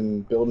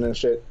fucking building and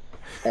shit.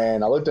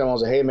 And I looked at him. I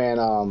was like, hey man,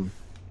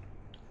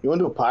 you want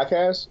to do a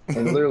podcast?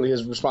 And literally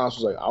his response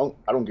was like, I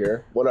don't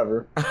care,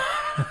 whatever.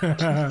 You know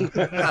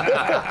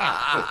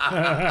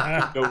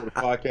what a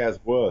podcast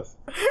was?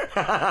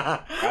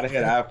 I had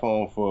an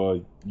iPhone for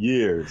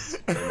years,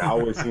 and I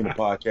always seen the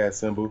podcast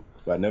symbol,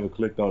 but I never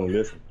clicked on and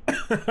listened.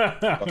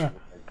 Like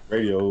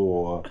radio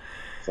or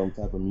some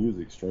type of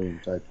music stream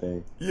type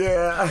thing.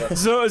 Yeah.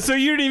 So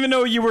you didn't even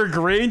know you were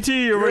agreeing to?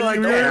 You were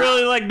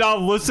really like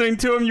not listening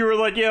to him? You were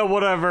like, yeah,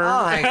 whatever.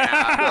 I'll hang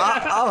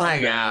out. I'll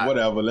hang out.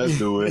 Whatever, let's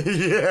do it.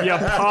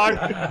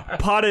 Yeah,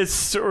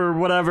 potis or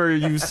whatever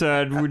you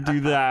said would do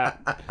that.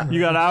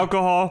 You got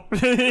alcohol? Right?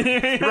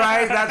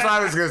 That's what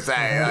I was gonna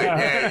say. Like,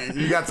 hey,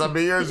 you got some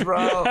beers,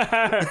 bro?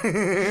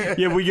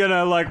 Yeah, we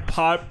gonna like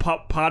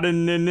pot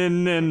in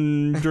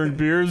and drink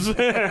beers.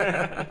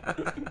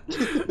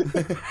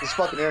 It's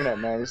fucking internet,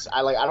 man.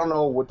 I don't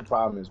know what the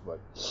problem is, but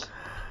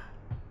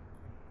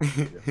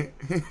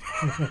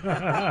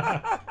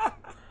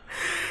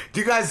Do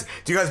you guys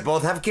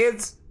both have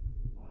kids?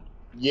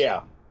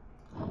 Yeah,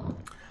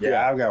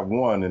 I've got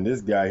one, and this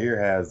guy here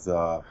has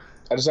I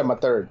just had my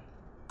third.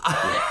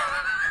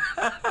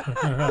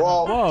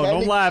 Well, whoa,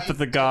 don't laugh at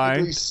the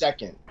guy.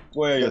 Second.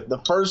 Well, the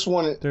first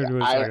one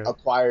I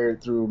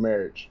acquired through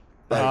marriage.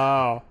 Like,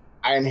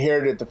 I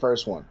inherited the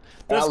first one.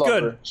 And That's I love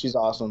good. her. She's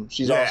awesome.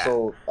 She's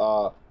also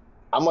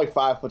I'm like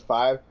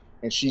 5'5",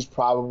 and she's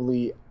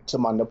probably to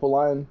my nipple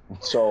line.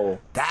 So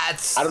I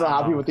don't know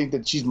how people think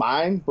that she's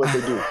mine, but they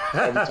do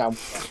every time.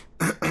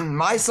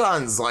 My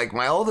son's like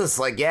my oldest.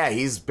 Like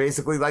he's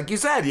basically like you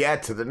said. Yeah,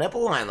 to the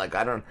nipple line. Like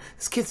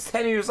this kid's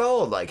 10 years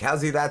old. Like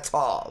how's he that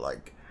tall?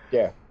 Like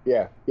yeah.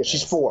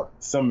 She's 4.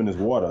 Some in his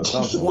water or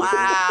something.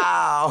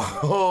 Wow!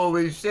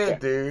 Holy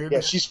shit, dude. Yeah,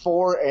 she's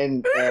 4,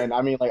 and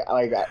I mean like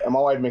and my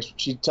wife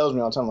she tells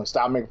me all the time like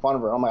stop making fun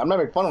of her. I'm like I'm not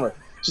making fun of her.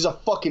 She's a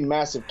fucking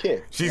massive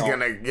kid. She's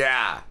gonna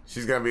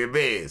be a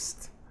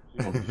beast.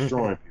 She's gonna be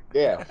destroying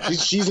people. Yeah,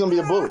 she's gonna be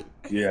a bully.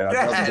 Yeah,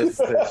 I was just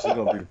saying she's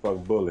gonna be the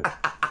fucking bully.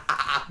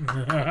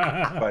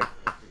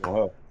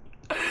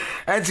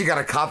 And she got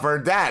a cop for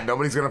her dad.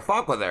 Nobody's gonna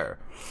fuck with her.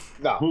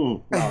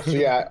 No. So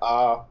yeah,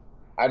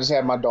 I just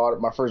had my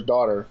first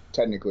daughter,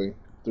 technically,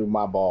 through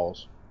my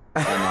balls.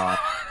 And,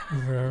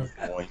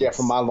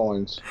 from my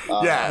loins.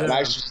 And I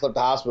actually just left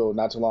the hospital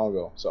not too long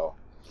ago. So.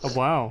 Oh,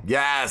 wow.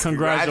 Yes,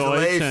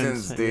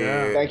 congratulations, dude.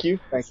 Yeah. Thank you.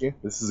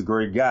 This is a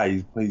great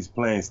guy. He's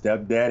playing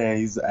stepdad, and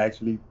he's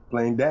actually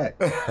playing dad.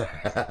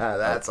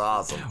 That's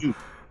awesome.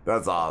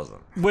 That's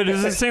awesome. Wait, is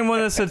it the same one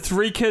that said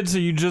 3 kids, so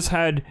you just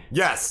had...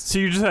 Yes. So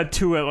you just had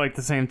 2 at, like,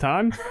 the same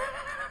time?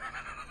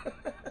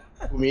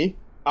 Me?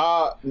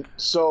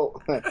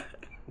 So...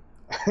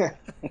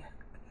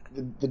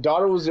 the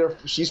daughter was there.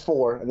 She's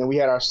 4, and then we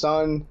had our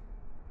son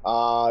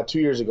 2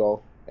 years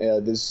ago,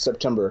 this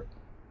September,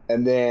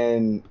 and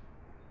then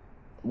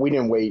we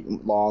didn't wait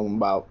long.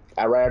 About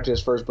right after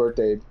his first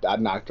birthday, I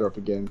knocked her up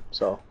again.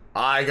 So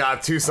I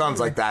got 2 sons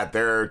like that.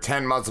 They're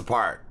 10 months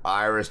apart.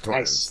 Irish twins.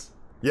 Nice.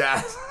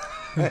 Yeah.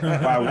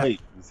 Why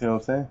wait? You see what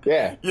I'm saying?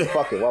 Yeah.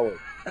 Fuck it. Why wait?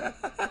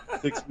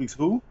 6 weeks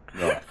who?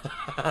 No.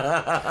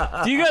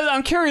 Do you guys?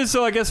 I'm curious.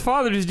 So, like, as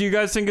fathers, do you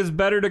guys think it's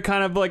better to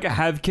kind of like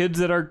have kids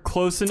that are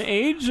close in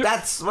age?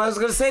 That's what I was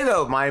gonna say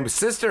though. My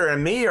sister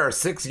and me are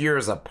 6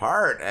 years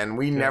apart, and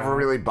we never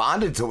really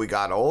bonded till we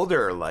got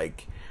older.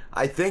 Like,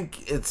 I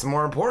think it's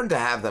more important to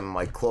have them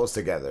like close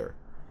together.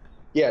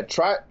 Yeah,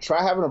 try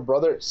having a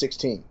brother at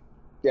 16.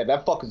 Yeah,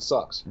 that fucking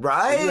sucks.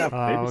 Right? You have a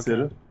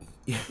babysitter.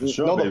 Okay.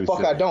 No, the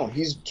fuck I don't.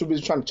 He's too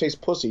busy trying to chase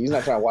pussy. He's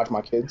not trying to watch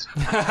my kids.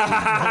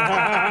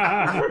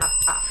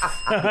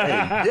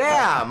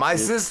 Yeah, my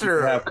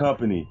sister. Have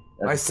company.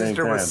 My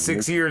sister was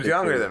 6 years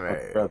younger than me.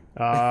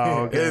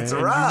 Oh, okay. It's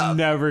rough.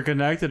 Never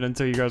connected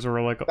until you guys were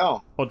like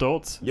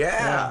adults.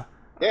 Yeah.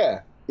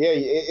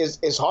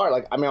 It's hard.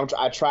 Like, I mean,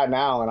 I try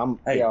now, and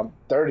I'm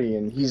 30,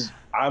 and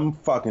I'm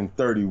fucking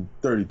 30,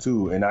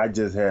 32, and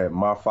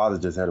my father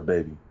just had a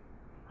baby.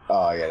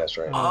 Oh, yeah, that's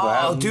right.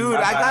 Oh, dude,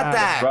 I got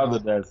that. A brother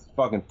that's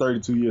fucking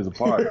 32 years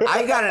apart.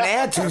 I got an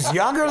aunt who's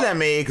younger than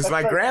me because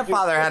my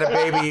grandfather had a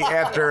baby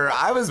after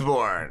I was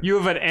born. You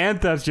have an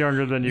aunt that's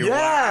younger than you.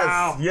 Yes,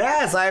 wow.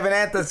 Yes, I have an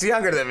aunt that's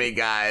younger than me,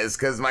 guys,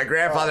 because my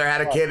grandfather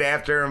had a kid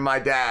after my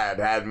dad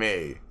had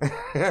me.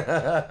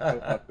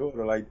 My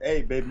daughter, like,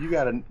 hey, baby, you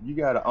got an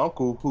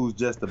uncle who's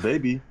just a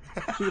baby.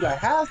 She was like,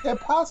 how's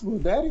that possible,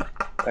 Daddy?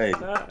 Hey,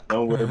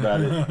 don't worry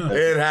about it.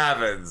 It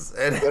happens.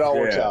 It all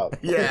works out.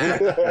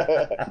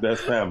 Yeah.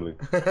 That's family.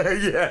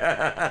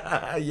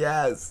 Yeah.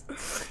 Yes.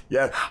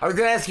 Yeah. I was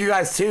gonna ask you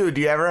guys too.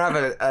 Do you ever have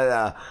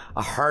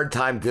a hard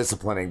time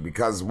disciplining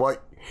because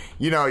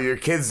your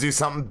kids do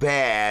something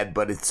bad,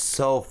 but it's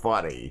so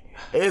funny.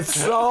 It's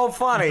so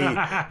funny.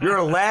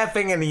 You're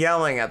laughing and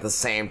yelling at the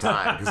same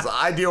time because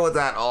I deal with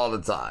that all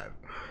the time.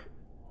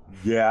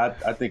 Yeah,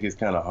 I think it's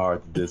kind of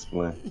hard to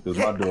discipline because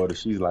my daughter,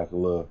 she's like a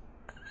little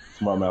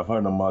smart mouth. Her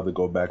and her mother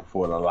go back and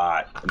forth a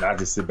lot, and I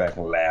just sit back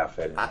and laugh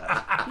at it.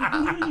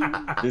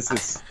 Like, this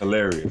is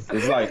hilarious.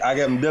 It's like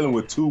I'm dealing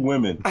with 2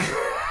 women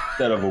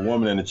instead of a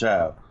woman and a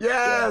child.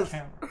 Yes.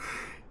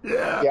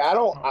 Yeah.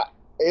 Yeah,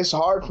 it's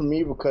hard for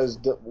me because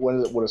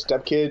with a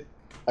stepkid,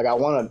 like I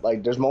want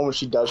to there's moments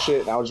she does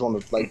shit and I just want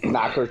to like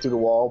knock her through the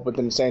wall, but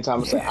then at the same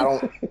time it's like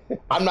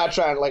I'm not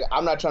trying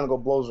to go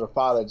blows with her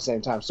father at the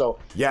same time. So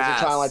I'm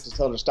trying to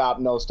tell her stop,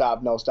 no,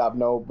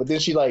 but then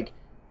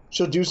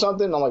she'll do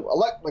something and I'm like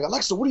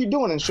Alexa, what are you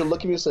doing? And she'll look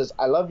at me and says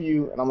I love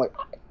you, and I'm like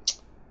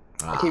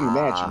I can't be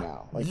mad at you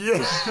now. Like,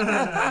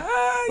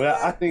 well,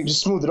 I think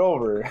just smooth it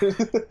over.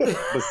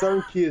 But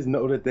certain kids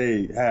know that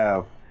they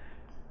have,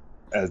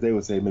 as they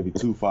would say, maybe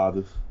 2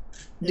 fathers.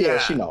 Yeah,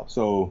 she knows.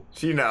 So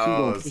she knows. She's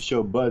gonna push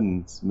your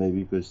buttons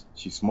maybe because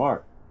she's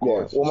smart.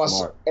 Yeah. Well,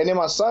 smart. And then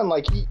my son,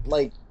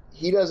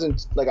 he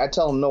doesn't I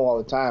tell him no all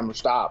the time or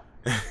stop,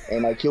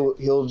 and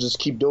he'll just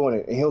keep doing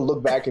it, and he'll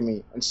look back at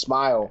me and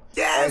smile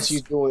as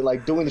he's doing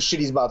the shit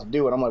he's about to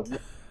do, and I'm like,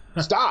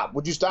 stop!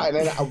 Would you stop? And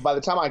then by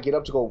the time I get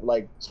up to go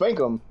spank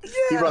him,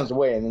 he runs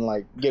away and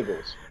then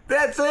giggles.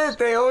 That's it.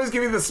 They always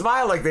give you the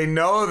smile, like they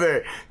know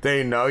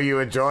you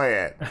enjoy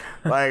it,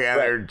 and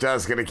they're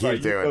just gonna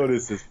keep doing it. You know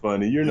this is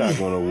funny. You're not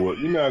gonna whoop.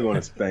 You're not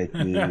gonna spank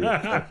me.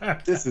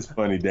 This is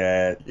funny,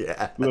 Dad.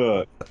 Yeah.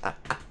 Look.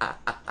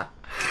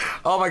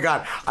 Oh my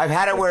God, I've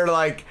had it where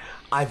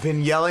I've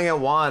been yelling at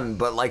one,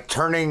 but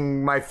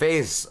turning my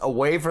face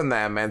away from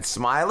them and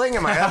smiling,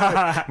 and my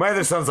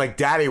other son's like,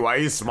 "Daddy, why are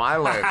you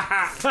smiling?"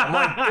 I'm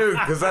like, "Dude,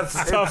 because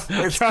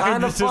it's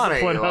kind of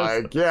funny." But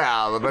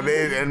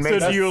it makes.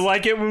 So do you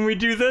like it when we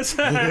do this?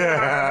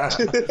 Yeah.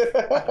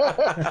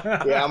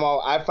 Yeah,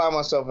 I find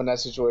myself in that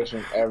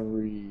situation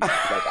every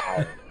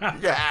hour.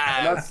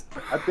 Yeah.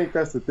 I think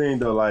that's the thing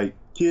though.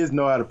 Kids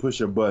know how to push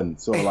your button.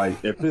 So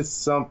if it's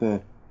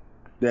something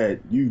that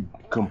you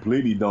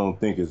completely don't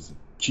think is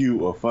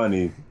cute or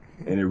funny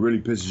and it really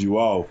pisses you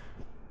off,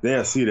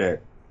 they'll see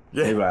that.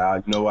 Yeah. They be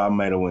like, I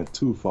might have went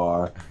too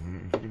far.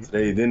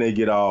 So then they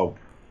get all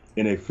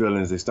in their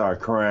feelings. They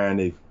start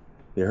crying.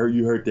 They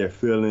hurt their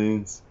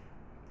feelings.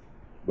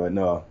 But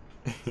no,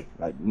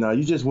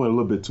 you just went a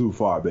little bit too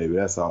far, baby.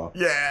 That's all.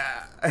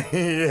 Yeah.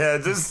 Yeah,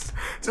 just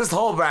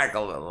hold back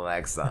a little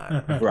next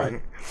time.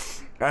 Right.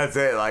 That's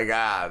it.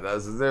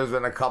 There's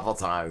been a couple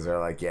times where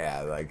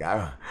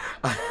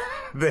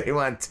they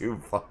went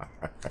too far.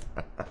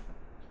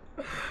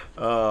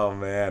 Oh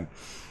man,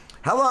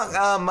 how long?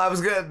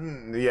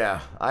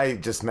 I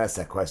just messed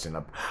that question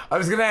up. I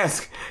was gonna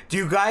ask, do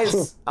you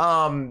guys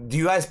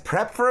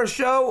prep for a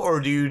show, or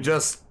do you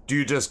just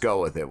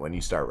go with it when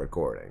you start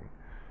recording?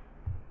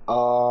 A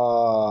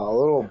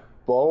little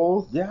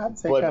both. Yeah, I'd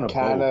say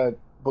kind of.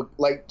 But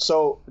it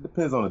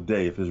depends on the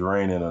day if it's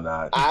raining or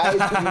not. I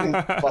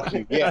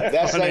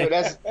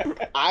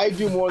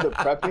do more of the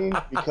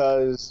prepping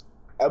because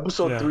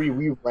episode 3,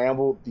 we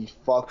rambled the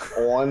fuck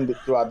on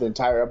throughout the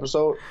entire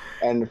episode,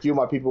 and a few of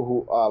my people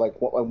who like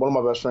one of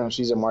my best friends,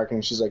 she's in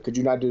marketing. She's like, "Could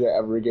you not do that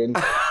ever again?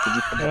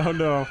 Oh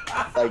no!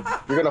 Like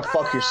you're gonna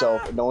fuck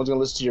yourself, and no one's gonna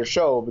listen to your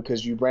show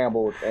because you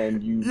rambled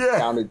and you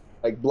sounded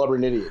like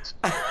blubbering idiots."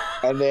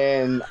 And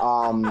then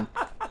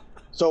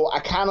so I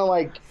kind of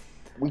like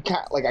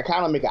I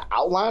kind of make an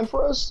outline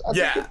for us. I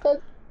think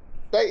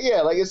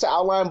like it's an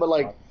outline, but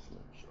like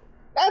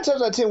 9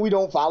 times out of 10 we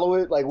don't follow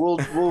it. Like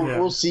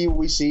we'll see what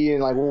we see,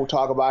 and like we'll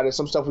talk about it.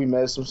 Some stuff we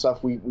missed, some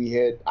stuff we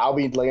hit. I'll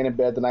be laying in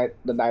bed the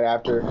night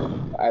after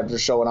the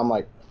show, and I'm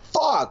like,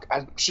 fuck,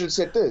 I should have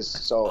said this.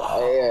 So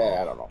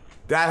I don't know.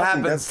 That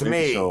happens to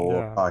me. Show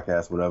or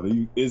podcast, whatever.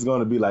 It's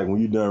gonna be like when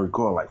you're done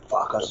recording, like,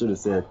 fuck, I should have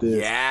said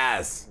this.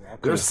 Yes.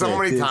 There's so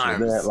many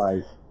times. That,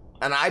 like,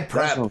 and I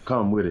prep. That's gonna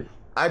come with it.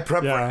 I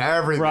prep for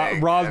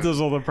everything. Rob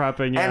does all the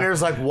prepping. Yeah. And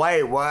there's like,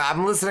 wait, well,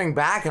 I'm listening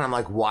back, and I'm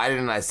like, why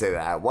didn't I say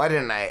that? Why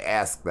didn't I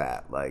ask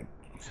that? Like,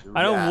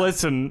 I don't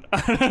listen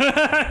because of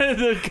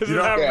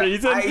that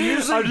reason. I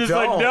usually I'm just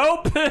don't. like,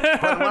 nope.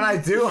 But when I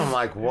do, I'm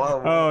like,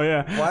 whoa. Oh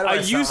yeah. Why do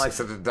I sound like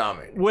such a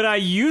dummy? When I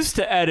used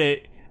to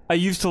edit, I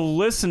used to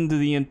listen to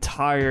the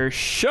entire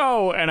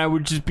show, and I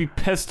would just be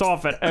pissed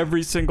off at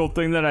every single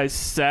thing that I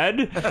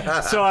said.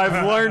 So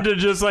I've learned to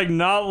just like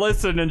not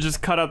listen and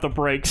just cut out the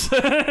breaks.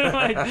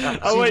 Like,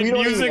 oh wait,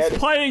 music's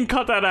playing,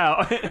 cut that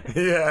out.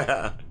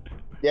 Yeah.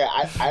 Yeah,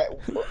 I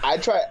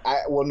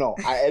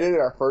edited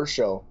our first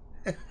show,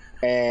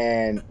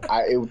 and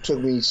it took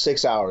me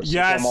 6 hours.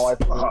 Yes. My wife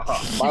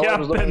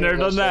was looking at me and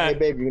done said, that. "Hey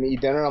babe, you gonna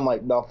eat dinner?" And I'm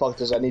like, "No, fuck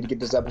this. I need to get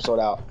this episode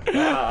out."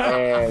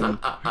 And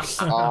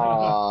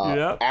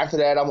after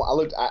that,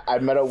 I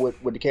met up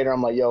with Decatur.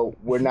 I'm like, "Yo,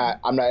 I'm not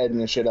editing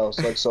this shit else.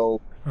 Like,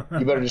 so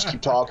you better just keep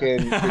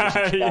talking."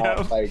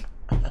 Like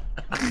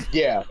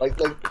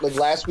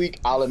last week,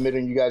 I'll admit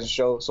on you guys'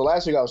 show. So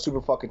last week I was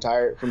super fucking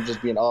tired from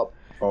just being up.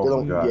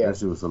 Oh my god, that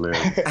shit was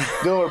hilarious.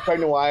 Dealing with a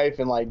pregnant wife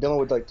and like dealing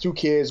with like 2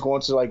 kids,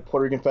 going to like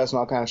Puerto Rican Fest and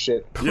all kind of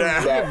shit.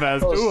 Yeah,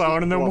 Ooh, I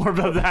want to know more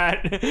about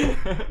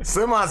that.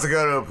 Slim wants to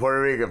go to a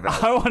Puerto Rican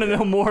Fest. I want to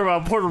know more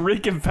about Puerto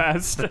Rican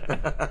Fest.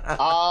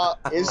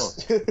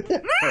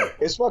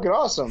 It's fucking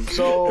awesome.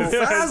 So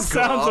it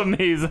sounds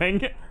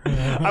amazing.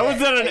 I was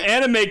at an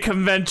anime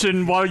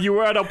convention while you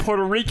were at a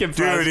Puerto Rican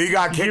Fest. Dude, he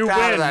got kicked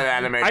out of that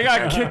anime convention. I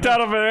got kicked out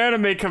of an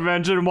anime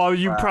convention while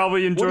you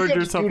probably enjoyed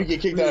yourself. What do you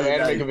get kicked out of an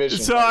anime convention?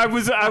 So I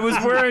was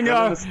wearing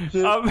a.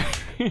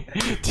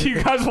 Do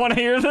you guys want to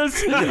hear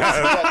this?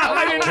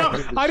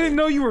 I didn't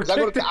know you were. I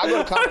go to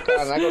Comic-Con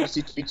and I go to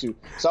C2.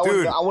 So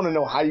I want to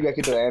know how you got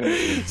kicked out of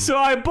anime. So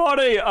I bought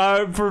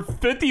for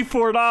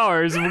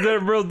 $54. We're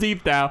getting real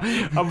deep now.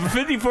 For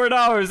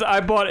 $54,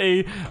 I bought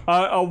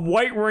a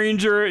White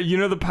Ranger. You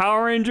know the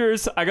Power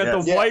Rangers? I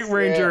got the White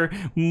Ranger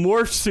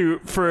morph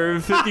suit for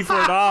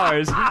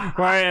 $54,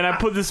 right? And I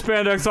put the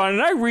spandex on,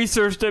 and I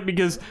researched it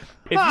because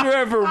if you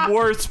ever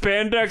wore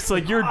spandex,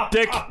 like your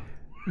dick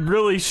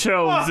really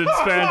shows in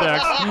spandex.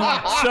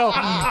 So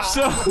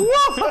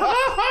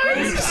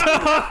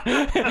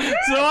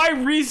I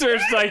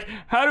researched like,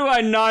 how do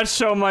I not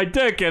show my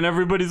dick? And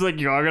everybody's like,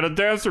 yo, I got a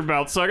dancer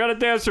belt. So I got a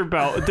dancer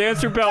belt. A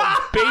dancer belt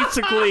is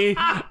basically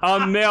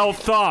a male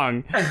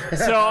thong.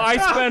 So I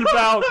spent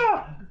about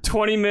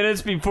 20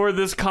 minutes before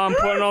this con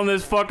putting on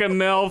this fucking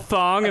male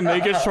thong and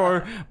making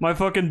sure my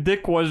fucking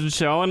dick wasn't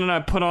showing, and I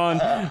put on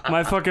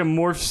my fucking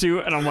morph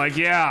suit, and I'm like,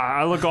 yeah,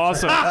 I look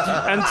awesome.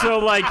 And so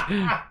like,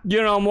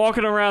 you know, I'm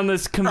walking around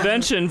this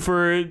convention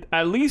for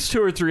at least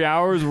 2 or 3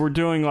 hours. We're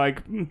doing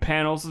like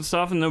panels and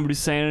stuff, and nobody's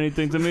saying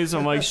anything to me, so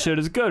I'm like, shit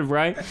is good,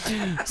 right?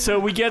 So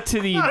we get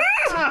to the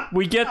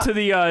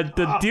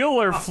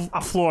dealer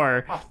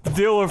floor. The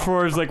dealer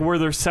floor is like where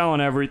they're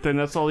selling everything.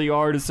 That's all the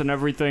artists and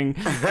everything.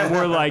 And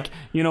we're like,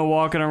 you know,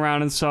 walking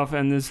around and stuff.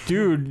 And this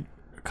dude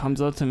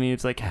comes up to me.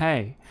 It's like,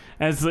 hey.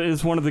 And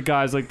it's one of the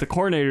guys, like the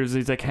coordinators.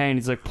 He's like, hey. And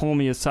he's like, pull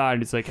me aside.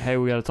 He's like, hey,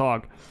 we got to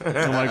talk. And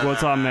I'm like,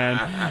 what's up,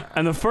 man?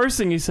 And the first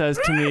thing he says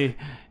to me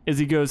is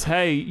he goes,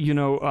 hey, you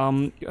know,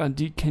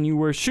 can you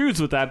wear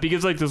shoes with that?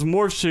 Because like this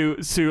morph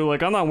suit,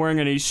 like I'm not wearing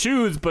any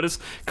shoes, but it's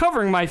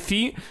covering my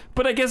feet.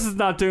 But I guess it's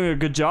not doing a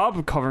good job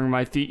of covering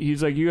my feet.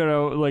 He's like, you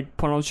gotta like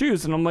put on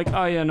shoes. And I'm like,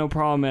 oh yeah, no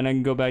problem, man. I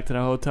can go back to the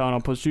hotel and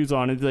I'll put shoes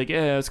on. And he's like,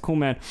 yeah, that's cool,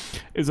 man.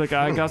 He's like,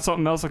 I got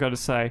something else I gotta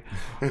say.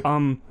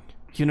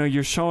 You know,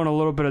 you're showing a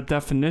little bit of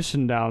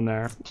definition down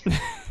there.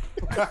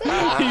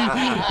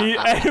 Wait,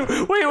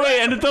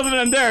 and it doesn't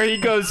end there. He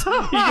goes,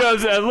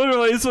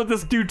 literally, this is what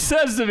this dude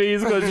says to me. He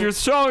goes, you're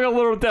showing a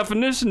little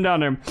definition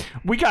down there.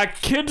 We got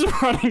kids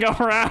running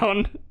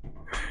around.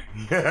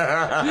 He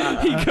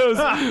goes,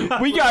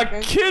 we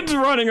got kids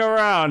running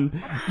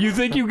around. You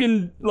think you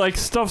can like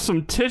stuff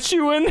some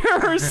tissue in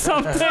there or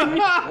something?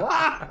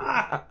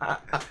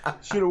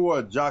 Should have wore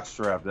a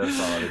jockstrap. That's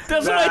all.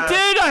 That's what I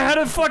did. I had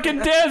a fucking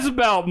dance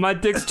belt. My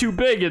dick's too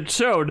big. It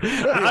showed.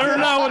 I don't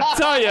know what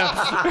to tell you.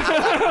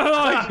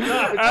 Like,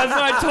 as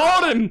I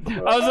told him,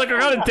 I was like, I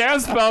got a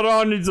dance belt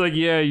on. He's like,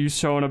 yeah, you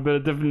showing a bit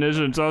of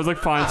definition. So I was like,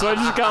 fine. So I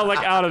just got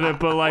like out of it,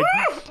 but like,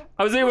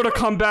 I was able to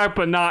come back,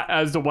 but not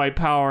as the White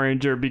Power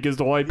Ranger because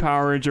the White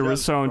Power Ranger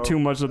was showing too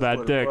much of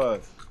that dick.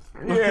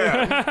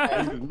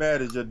 Yeah. He was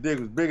mad that your dick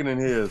was bigger than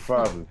his,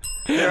 probably.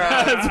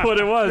 Yeah. That's what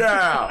it was.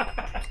 Yeah.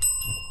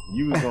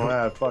 You was gonna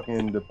have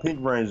fucking the Pink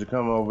Ranger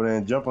come over there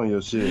and jump on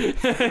your shit.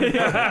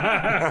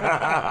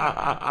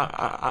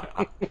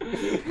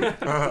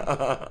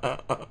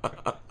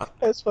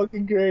 That's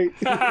fucking great.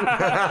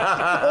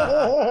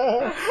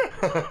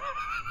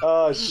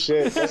 Oh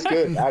shit, that's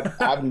good.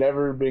 I've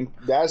never been.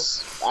 I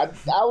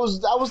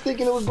was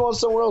thinking it was going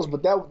somewhere else,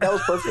 but that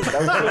was perfect.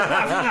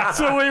 That was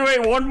So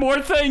wait, one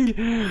more thing.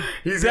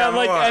 He's got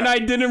more. And I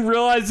didn't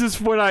realize this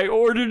when I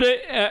ordered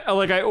it.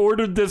 I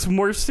ordered this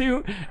morph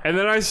suit, and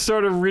then I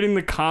started reading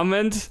the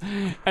comments,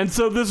 and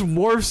so this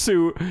morph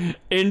suit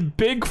in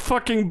big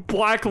fucking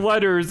black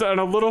letters and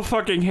a little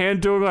fucking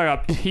hand doing like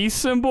a peace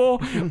symbol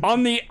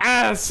on the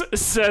ass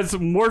says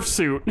morph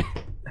suit.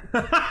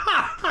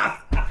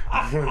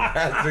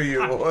 That's what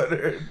you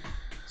ordered.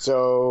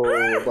 So,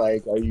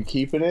 like, are you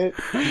keeping it?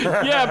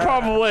 Yeah,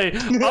 probably. But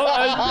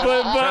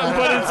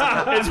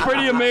it's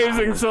pretty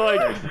amazing. So,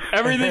 like,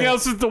 everything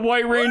else is the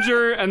White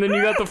Ranger, and then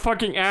you got the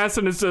fucking ass,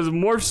 and it says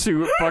morph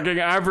suit fucking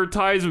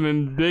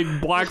advertisement,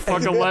 big black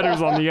fucking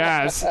letters on the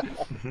ass.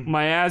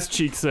 My ass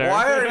cheeks there.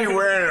 Why are you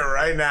wearing it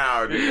right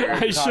now, dude?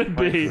 I should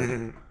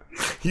be.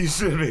 You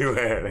should be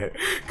wearing it.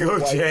 Go,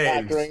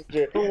 James.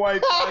 The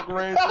White Cock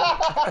Ranger.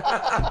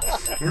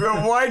 The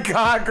White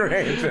Cock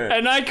Ranger.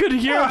 And I could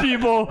hear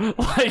people,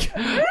 like,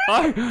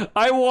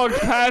 I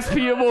walked past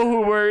people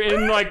who were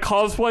in, like,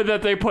 cosplay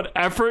that they put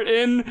effort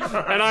in,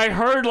 and I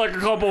heard, like, a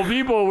couple of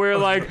people where,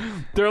 like,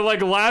 they're,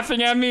 like,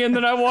 laughing at me, and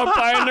then I walk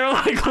by, and they're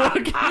like,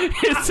 look,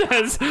 it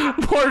says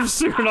morph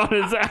suit on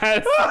his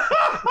ass.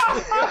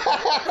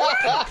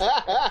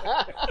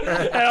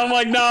 And I'm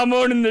like, nah, I'm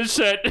owning this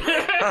shit.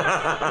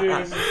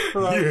 I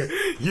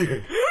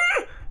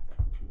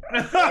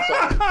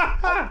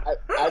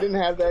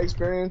didn't have that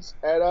experience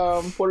at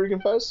Puerto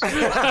Rican Fest. I'm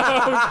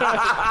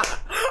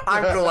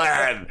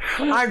glad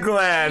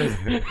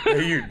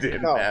that you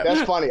didn't. No, have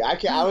that's it. funny. I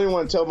don't even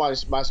want to tell my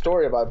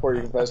story about Puerto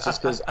Rican Fest just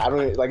because I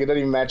don't like it. Doesn't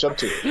even match up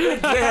to it. You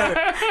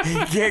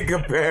can't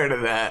compare to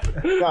that.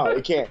 No,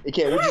 it can't.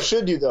 What you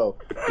should do though,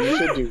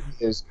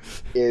 is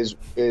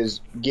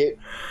get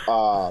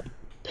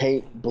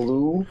paint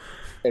blue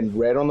and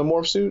red on the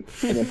morph suit,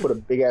 and then put a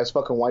big ass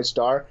fucking white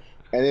star,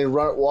 and then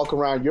walk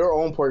around your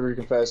own Puerto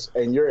Rican Fest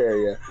in your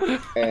area,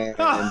 and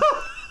there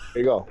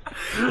you go.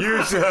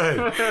 You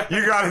should.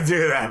 You gotta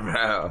do that,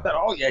 bro.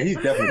 Oh yeah, he's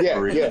definitely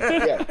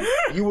yeah.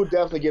 You would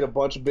definitely get a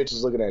bunch of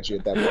bitches looking at you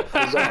at that point.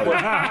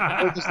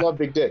 I just love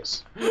big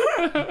dicks.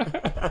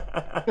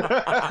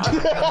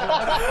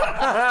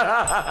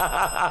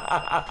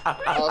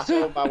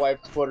 Also, my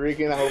wife's Puerto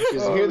Rican. I hope she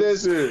doesn't hear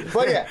this.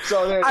 But yeah,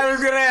 so there. I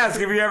was gonna ask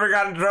if you ever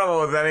got in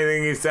trouble with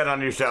anything you said on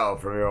your show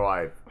from your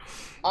wife.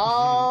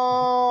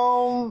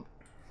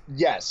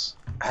 Yes.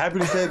 Happy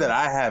to say that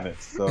I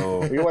haven't.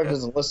 So your wife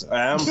doesn't listen.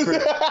 I am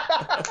pretty,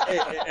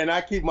 and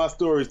I keep my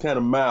stories kind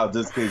of mild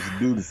just in case you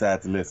do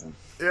decide to listen.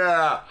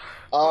 Yeah.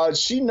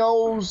 She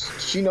knows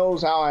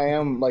how I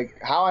am. Like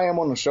how I am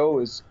on the show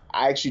is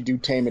I actually do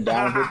tame it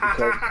down a bit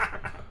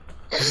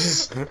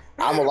because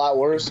I'm a lot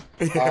worse.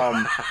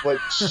 But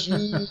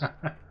she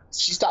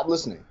stopped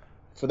listening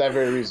for that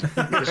very reason.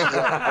 She's like,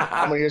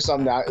 I'm gonna hear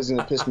something that is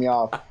gonna piss me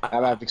off. I'm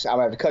gonna have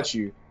to cut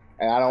you.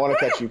 And I don't want to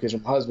cut you because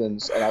you're my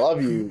husband, and I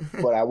love you,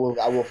 but I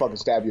will fucking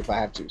stab you if I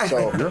have to.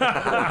 So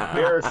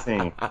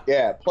embarrassing.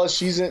 Yeah. Plus,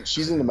 she's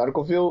in the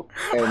medical field,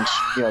 and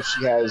she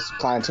has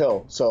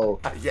clientele. So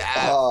they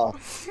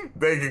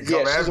can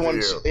come after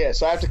you.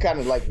 So I have to kind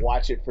of like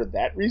watch it for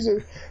that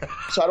reason.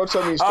 So I don't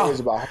tell any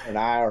stories about her and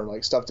I, or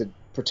like stuff that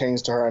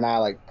pertains to her and I,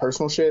 like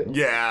personal shit.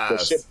 Yeah. The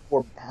shit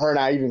before her and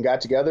I even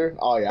got together.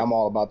 Oh yeah, I'm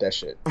all about that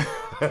shit.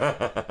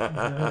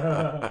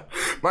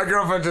 My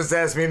girlfriend just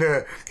asked me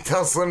to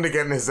tell Slim to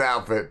get in his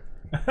outfit.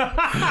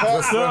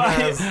 I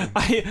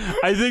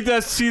think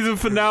that's season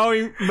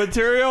finale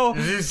material.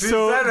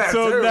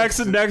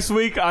 So next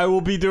week I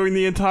will be doing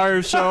the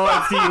entire show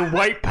as the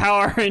White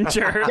Power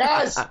Ranger.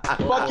 Yes,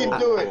 fucking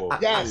do it.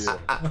 Yes.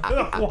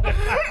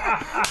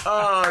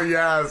 Oh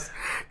yes,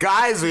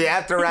 guys, we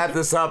have to wrap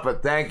this up.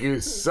 But thank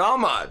you so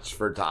much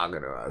for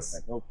talking to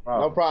us. No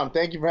problem.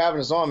 Thank you for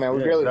having us on, man.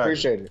 We really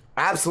appreciate it.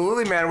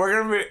 Absolutely, man.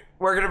 We're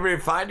gonna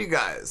find you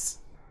guys.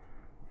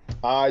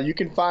 You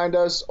can find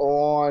us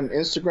on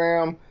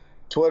Instagram,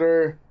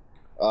 Twitter,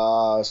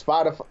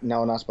 Spotify.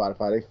 No, not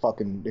Spotify.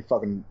 They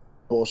fucking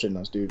bullshitting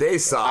us, dude. They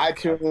suck.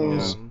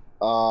 iTunes,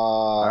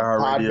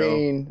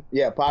 Podbean.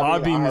 Yeah,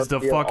 Podbean is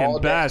the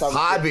fucking best.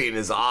 Podbean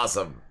is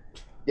awesome.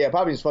 Yeah,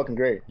 Podbean is fucking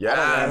great. Yeah,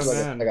 I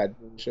don't know, I got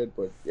shit,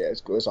 but yeah,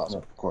 it's cool. It's awesome.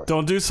 Of course.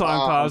 Don't do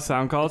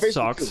SoundCloud. SoundCloud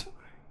sucks.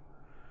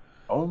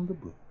 On the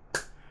book.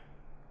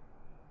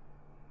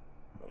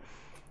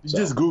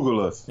 Just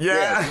Google us.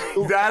 Yeah,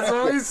 that's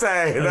what we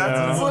say.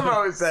 That's what Slim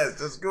always says.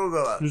 Just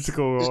Google us. Just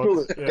Google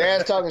us. Yeah.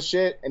 Dad's talking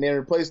shit, and then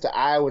replace the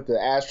I with the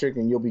asterisk,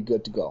 and you'll be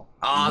good to go.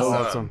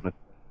 Awesome.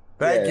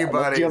 Thank you,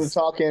 buddy.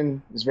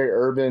 Talking is very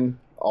urban,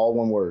 all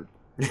one word.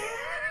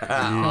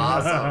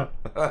 Awesome.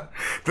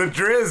 The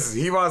Driz,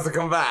 he wants to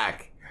come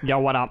back. Yo,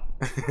 what up?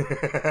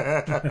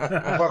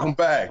 Welcome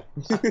back.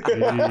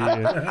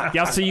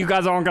 Y'all see you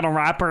guys aren't gonna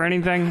rap or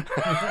anything?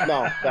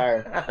 No,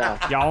 sorry. No.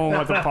 Y'all,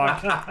 what the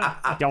fuck?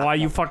 Yo, why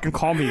you fucking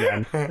call me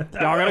then?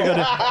 Y'all gotta go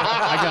to...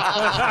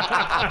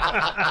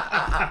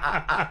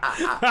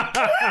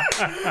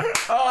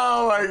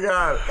 Oh my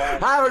god.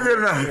 Have a good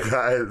night,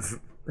 guys.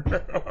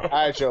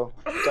 Alright, Joe.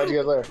 Talk to you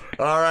guys later.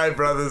 Alright,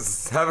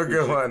 brothers. Have a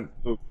good one.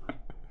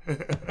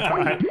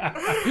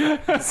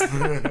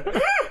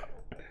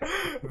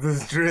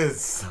 This Driz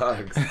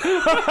sucks.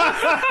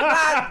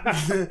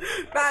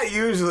 not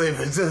usually,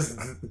 but just...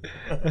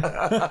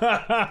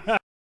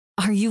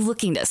 Are you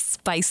looking to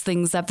spice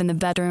things up in the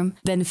bedroom?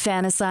 Then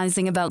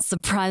fantasizing about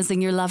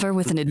surprising your lover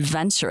with an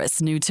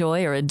adventurous new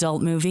toy or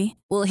adult movie?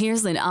 Well,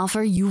 here's an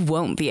offer you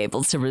won't be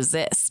able to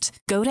resist.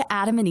 Go to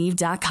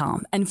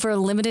adamandeve.com, and for a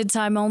limited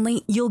time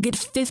only, you'll get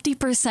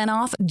 50%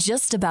 off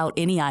just about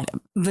any item.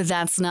 But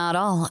that's not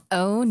all.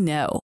 Oh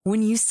no.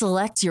 When you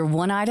select your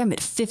one item at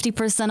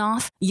 50%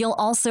 off, you'll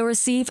also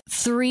receive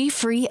 3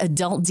 free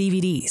adult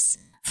DVDs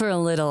for a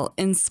little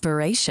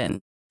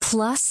inspiration.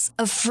 Plus,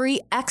 a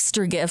free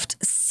extra gift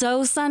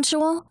so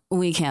sensual,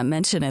 we can't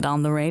mention it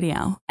on the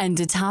radio. And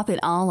to top it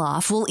all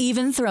off, we'll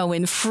even throw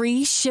in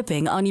free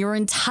shipping on your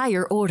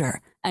entire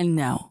order. And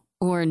no,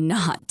 we're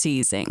not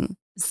teasing.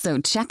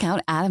 So check out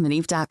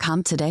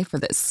adamandeve.com today for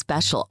this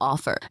special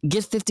offer.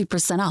 Get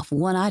 50% off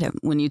one item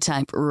when you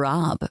type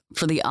ROB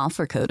for the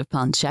offer code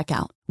upon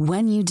checkout.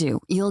 When you do,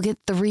 you'll get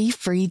 3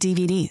 free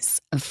DVDs,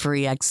 a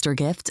free extra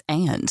gift,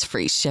 and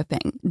free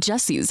shipping.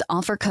 Just use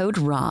offer code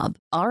ROB,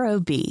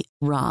 R-O-B,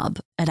 ROB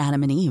at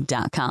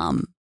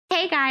adamandeve.com.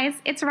 Hey guys,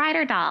 it's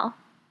Ryder Doll.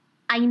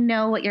 I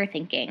know what you're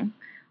thinking.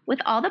 With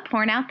all the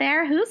porn out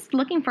there, who's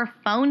looking for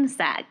phone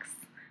sex?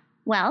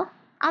 Well,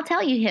 I'll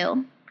tell you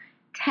who.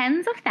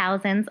 Tens of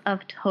thousands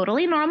of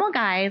totally normal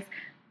guys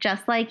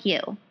just like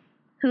you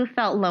who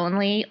felt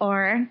lonely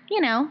or,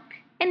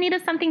 in need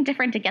of something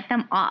different to get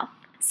them off.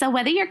 So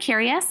whether you're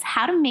curious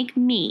how to make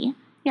me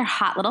your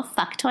hot little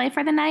fuck toy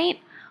for the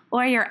night,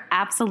 or you're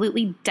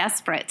absolutely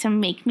desperate to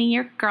make me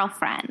your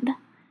girlfriend,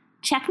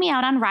 check me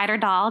out on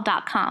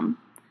ryderdoll.com.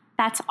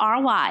 That's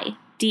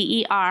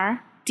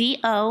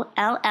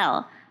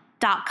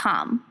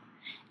RYDERDOLL.com.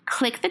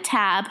 Click the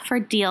tab for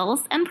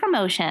deals and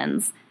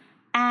promotions.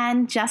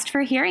 And just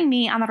for hearing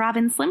me on the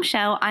Robin Slim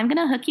Show, I'm going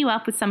to hook you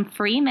up with some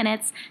free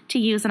minutes to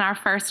use in our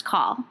first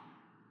call.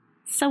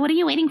 So what are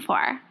you waiting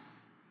for?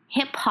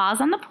 Hit pause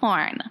on the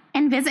porn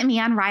and visit me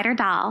on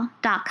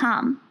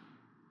ryderdoll.com.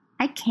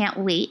 I can't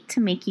wait to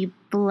make you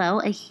blow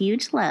a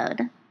huge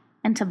load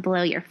and to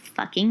blow your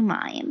fucking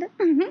mind.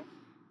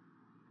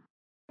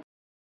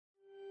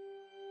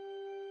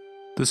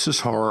 This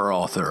is horror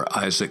author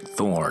Isaac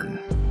Thorne.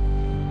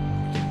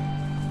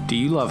 Do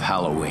you love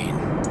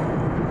Halloween?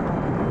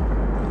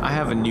 I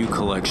have a new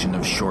collection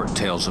of short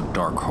tales of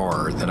dark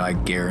horror that I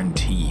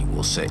guarantee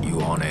will set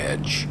you on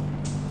edge.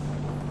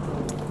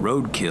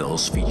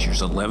 Roadkills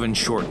features 11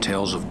 short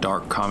tales of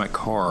dark comic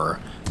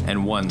horror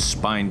and 1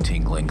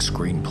 spine-tingling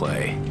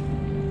screenplay.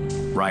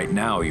 Right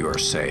now you are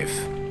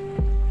safe.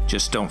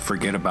 Just don't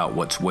forget about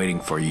what's waiting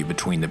for you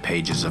between the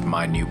pages of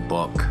my new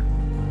book.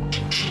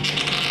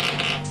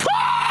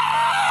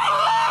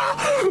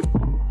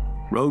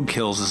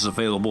 Roadkills is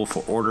available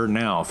for order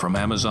now from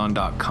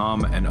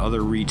Amazon.com and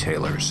other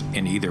retailers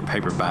in either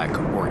paperback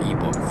or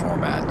ebook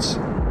formats.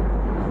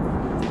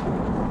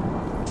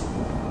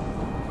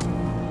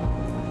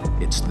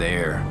 It's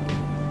there.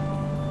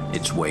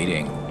 It's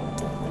waiting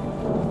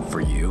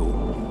for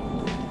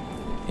you.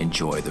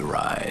 Enjoy the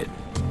ride.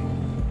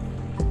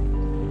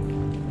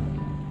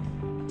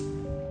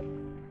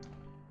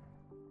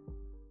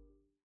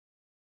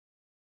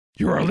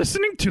 You are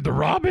listening to The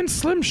Robin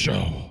Slim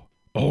Show.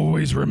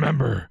 Always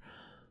remember,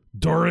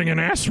 during an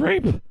ass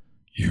rape,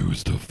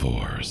 use the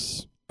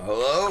force.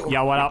 Hello?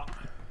 Yo, what up?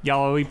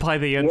 Yo, we play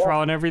the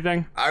intro and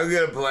everything? I'm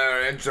gonna play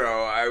our intro.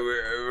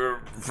 We're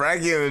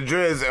Frankie and the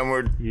Driz, and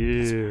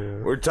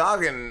we're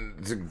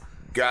talking to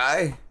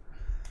Guy.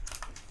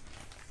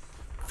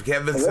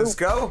 Kevin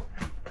Cisco?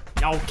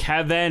 Yo,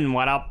 Kevin,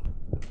 what up?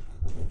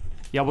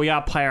 Yo, we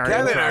gotta play our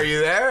Kevin, intro. are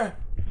you there?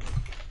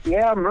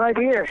 Yeah, I'm right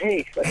here.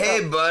 Hey.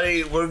 Hey,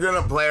 buddy, we're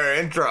gonna play our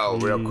intro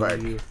real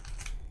quick.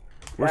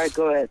 All right,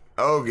 go ahead.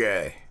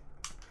 Okay.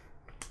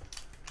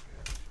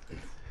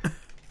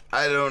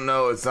 I don't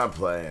know. It's not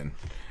playing.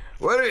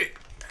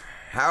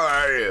 How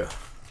are you?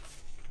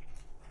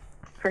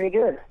 Pretty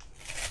good.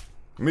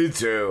 Me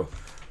too.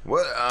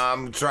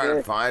 I'm trying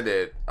to find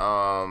it.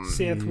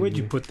 Seth, where'd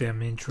you put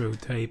them intro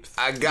tapes?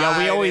 I got. Yeah,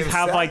 we always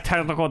have like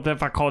technical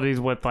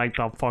difficulties with like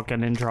the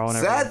fucking intro and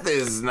everything. Seth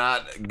is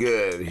not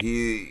good.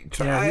 He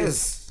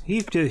tries.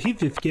 He's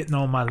just getting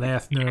on my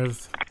last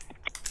nerves.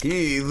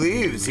 He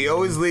leaves. He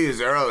always leaves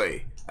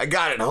early. I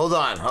got it. Hold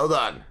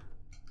on.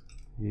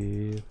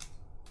 Yeah.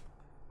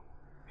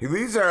 He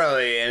leaves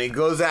early and he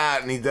goes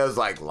out and he does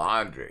like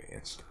laundry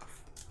and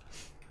stuff.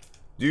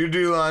 Do you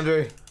do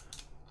laundry?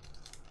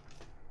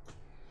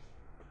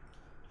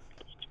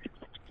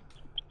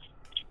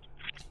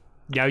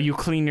 Yeah, you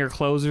clean your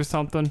clothes or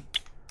something?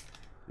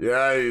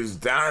 Yeah, he's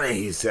Donnie,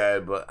 he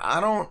said, but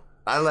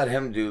I let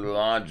him do the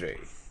laundry.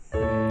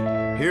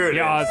 Here it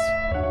is.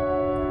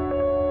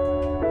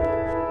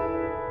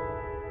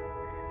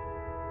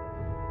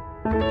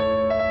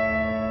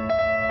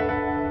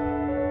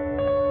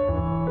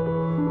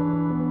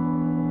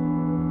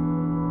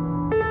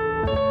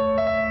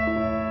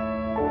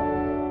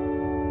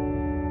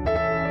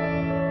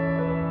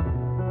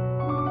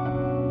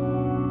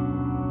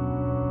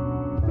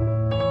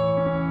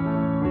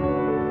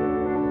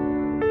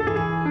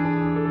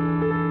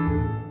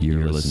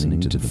 You're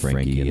listening to the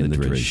Frankie and the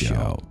Driz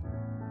Show.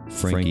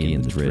 Frankie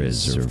and the Driz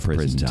serve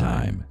prison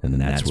time, and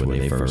that's where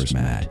they first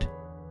met.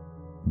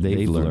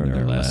 They've learned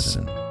their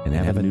lesson and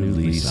have a new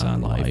lease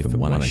on life and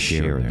want to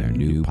share their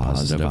new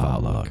positive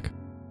outlook.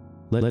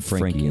 Let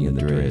Frankie and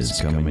the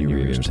Driz come in your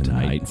ears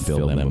tonight and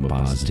fill them with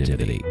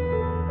positivity.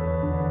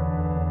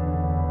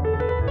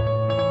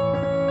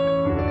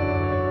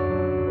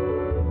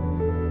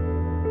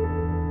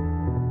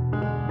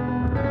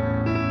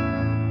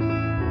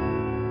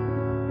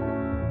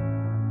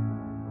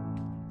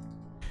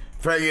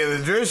 Frankie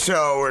and the Driz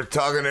Show, we're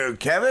talking to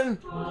Kevin.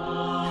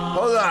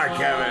 Hold on,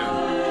 Kevin.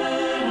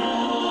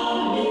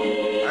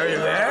 Are you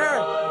there?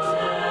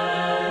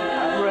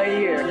 I'm right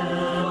here.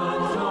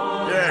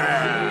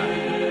 Yeah.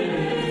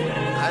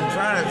 I'm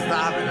trying to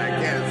stop it. I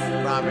can't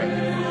stop it.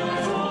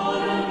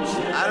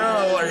 I don't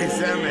know what he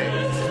sent me.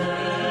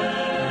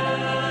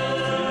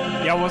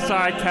 Yo, what's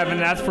up, Kevin?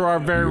 That's for our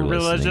very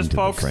religious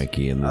folks.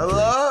 Frankie and the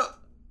Hello?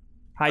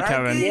 Hi,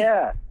 Kevin.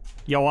 Yeah.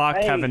 Yo,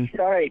 Hey, Kevin.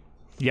 Sorry.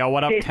 Yo,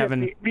 what up, The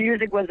Kevin?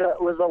 music was a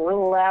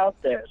little loud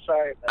there.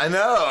 Sorry. I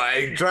know.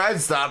 I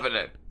tried stopping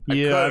it.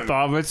 I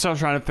thought we're still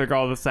trying to figure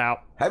all this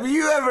out. Have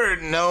you ever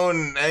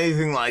known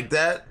anything like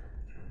that?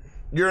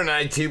 You're an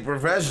IT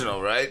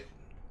professional, right?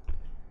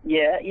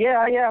 Yeah,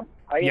 I am.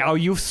 Yo,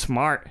 you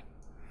smart.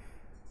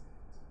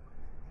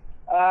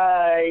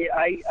 I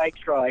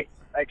try.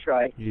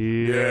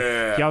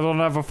 Yeah. Y'all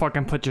don't ever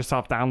fucking put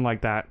yourself down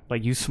like that.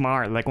 Like, you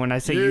smart. Like, when I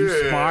say you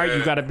smart,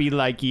 you gotta be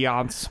like, yeah,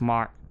 I'm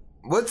smart.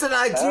 What's an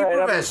IT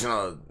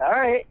professional? All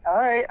right.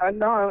 I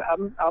know.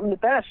 I'm the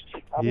best.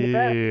 I'm the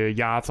best.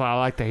 Yeah, that's what I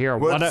like to hear.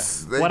 What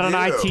an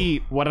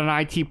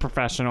IT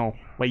professional.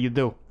 What you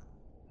do?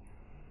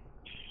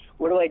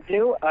 What do I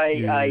do?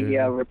 I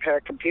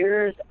repair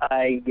computers.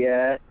 I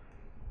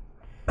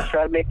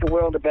try to make the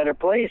world a better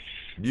place.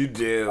 You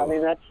do. I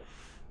mean,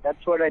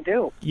 that's what I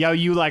do. Yo,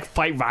 you like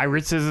fight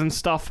viruses and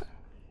stuff?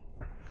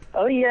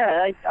 Oh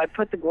yeah, I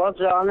put the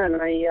gloves on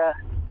and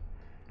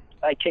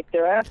I kick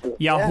their asses.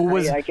 Yeah, who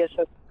was the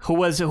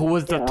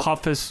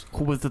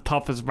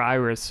toughest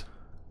virus?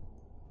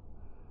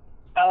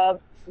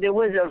 There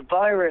was a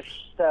virus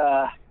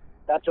not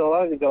so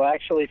long ago.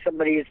 Actually,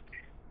 somebody's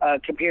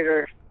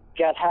computer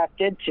got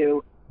hacked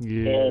into.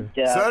 Yeah. And,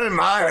 so did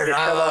mine.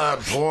 I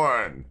love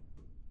porn.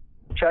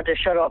 Tried to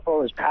shut off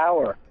all his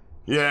power.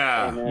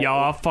 Yeah. And, Yo,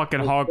 I'm fucking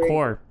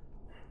hardcore.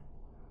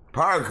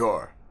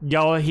 Hardcore.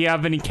 Yo, he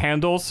have any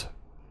candles?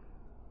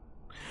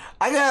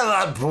 I got a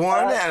lot of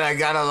porn and I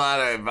got a lot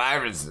of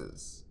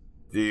viruses.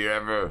 Do you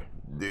ever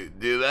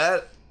do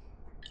that?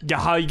 Yeah,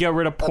 how you get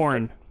rid of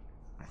porn?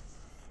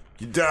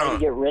 You don't. You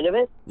get rid of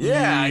it?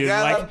 Yeah, I got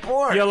a lot of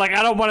porn. Yo, like,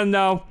 I don't want to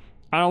know.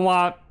 I don't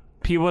want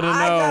people to know.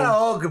 I got a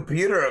whole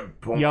computer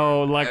of porn.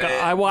 Yo, like,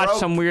 I watch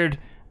some weird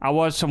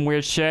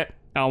shit.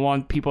 I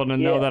want people to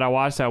know that I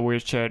watch that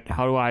weird shit.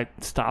 How do I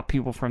stop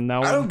people from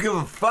knowing? I don't give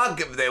a fuck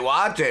if they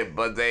watch it,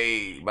 but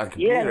my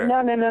computer. Yeah,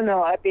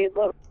 no. I mean,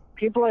 look,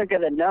 people are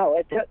gonna know.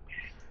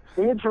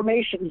 The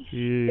information's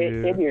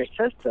in your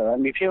system. I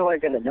mean, people are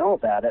gonna know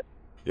about it.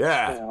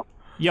 Yeah. You know?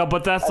 Yeah,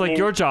 but that's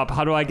your job.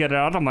 How do I get it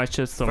out of my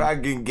system? If I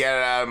can get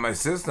it out of my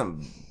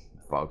system,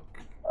 fuck.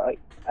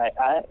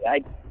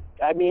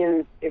 I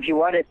mean, if you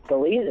want it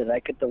deleted, I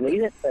could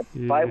delete it. But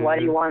why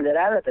do you want it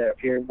out of there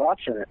if you're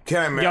watching it?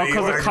 Can I? Yo,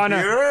 because it's kind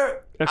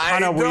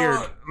of weird.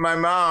 My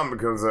mom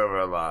comes over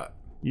a lot.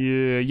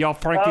 Yeah, yo,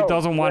 Frankie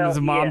doesn't want his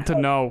mom to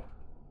know.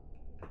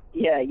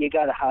 Yeah, you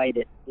gotta hide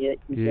it. You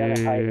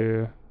gotta hide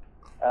it.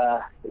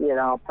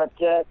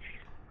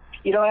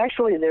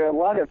 Actually, there are a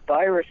lot of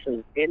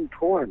viruses in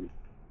porn.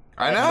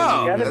 I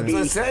know. That's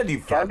what I said. You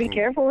gotta be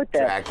careful with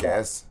that.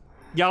 Jackass.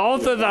 Yeah, I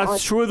don't think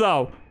that's true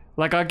though.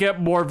 Like, I get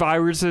more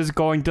viruses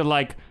going to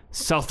like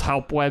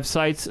self-help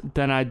websites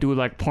than I do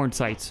like porn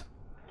sites.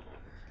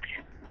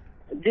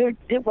 They're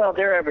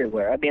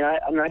everywhere. I mean,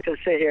 I'm not gonna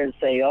sit here and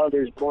say, oh,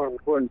 there's more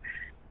porn.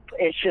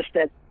 It's just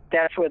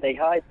that's where they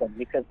hide them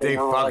because they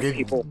don't like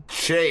people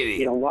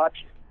shady.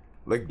 Watch.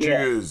 Like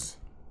Jews.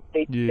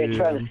 They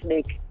try to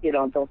sneak.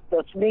 They'll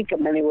sneak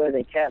them anywhere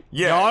they can.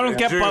 Yeah, no, I don't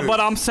get. But what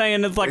I'm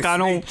saying is like I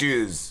don't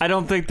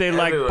think they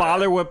like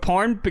bother with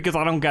porn because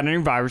I don't get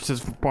any viruses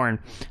from porn.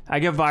 I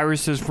get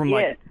viruses from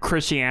like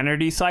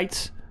Christianity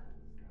sites.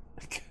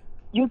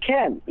 You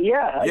can,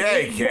 yeah. Yeah,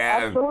 he can.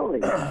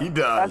 Absolutely. He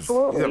does.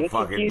 Absolutely. He's a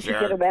fucking you jerk.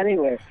 can get them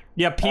anywhere.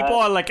 Yeah, people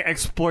are like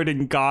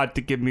exploiting God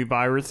to give me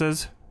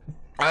viruses.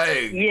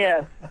 Hey.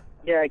 Yeah.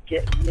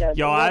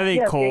 Yo, I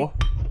think cool.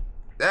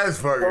 That's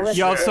fucking shit.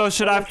 Yo, so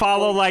should I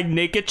follow like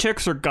naked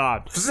chicks or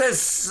God?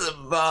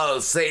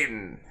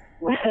 Satan.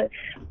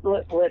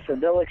 Listen,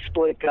 they'll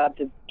exploit God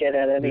to get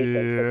at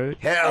anything.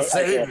 Hell,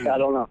 Satan. I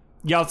don't know.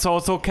 Yo, so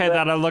it's okay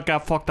that I look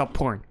at fucked up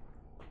porn.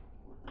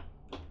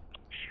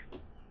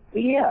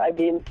 Yeah, I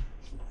mean,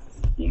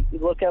 you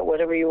look at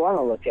whatever you want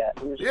to look at.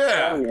 I'm just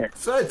telling you.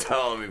 So I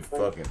tell him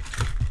fucking.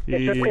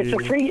 It's a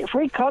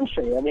free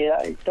country. I mean,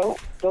 don't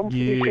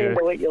be ashamed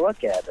of what you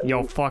look at. I Yo,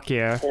 mean, fuck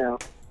yeah. You know.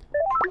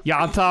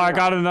 Yeah, I'm sorry, I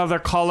got another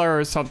color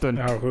or something.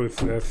 Oh, who's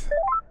this?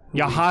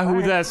 Yo, hi,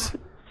 who this?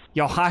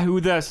 Yo, hi, who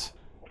this?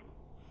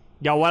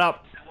 Yo, what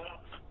up?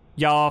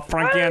 Yo,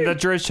 Frankie and the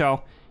Driz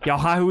Show. Yo,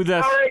 hi, who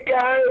this? Alright,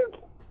 guys.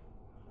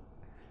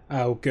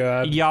 Oh,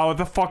 God. Yo,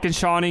 the fucking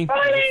Shawnee.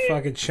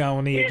 Fucking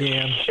Shawnee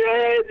again.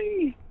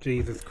 Shady.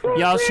 Jesus Christ.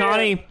 Yo,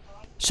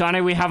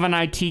 Shawnee, we have an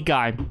IT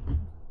guy.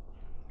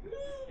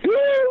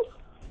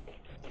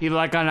 He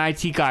like an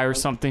IT guy or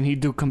something. He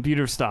do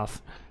computer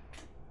stuff.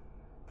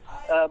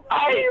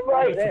 I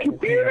like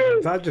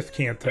computers. I just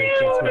can't take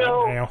this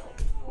right now.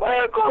 My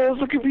uncle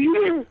owns a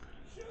computer.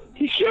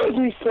 He shows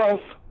me stuff.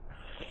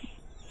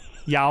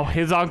 Yo,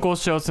 his uncle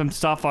shows him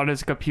stuff on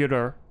his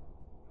computer.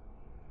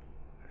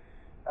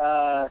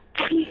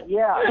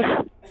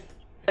 Yeah.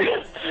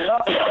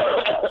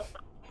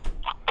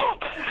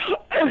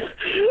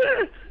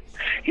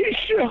 He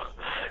showed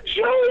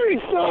me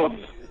stuff.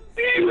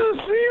 Do you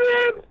see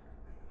that?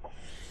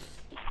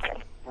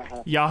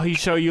 Yo, he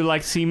show you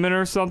like semen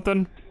or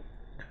something?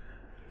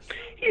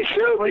 He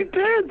showed me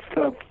bad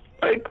stuff.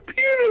 My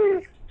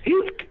computer.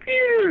 His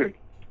computer.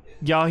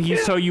 Yo, he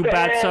show you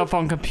bad stuff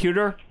on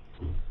computer?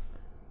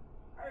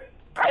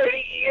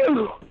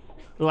 You.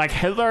 Like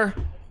Hitler?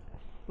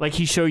 Like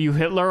he show you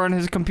Hitler on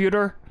his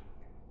computer?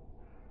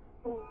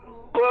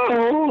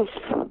 Both.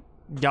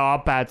 Yo,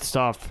 bad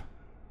stuff.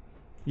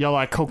 Yo,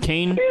 like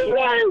cocaine?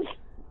 Nice.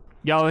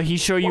 Yo, he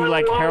show you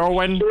like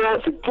heroin?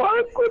 Jurassic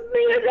Park with me.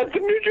 I got the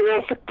new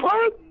Jurassic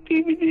Park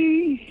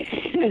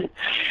DVD.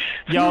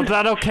 Yo, is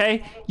that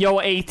okay? Yo,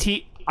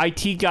 IT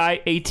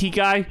guy.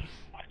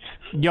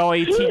 Yo,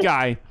 AT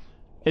guy.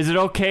 Is it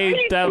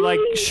okay that like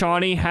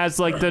Shawnee has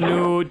like the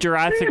new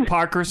Jurassic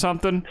Park or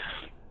something?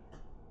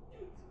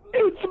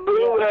 It's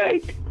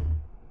bootleg.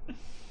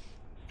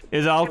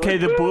 Is it okay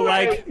to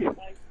bootleg?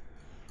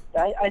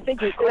 I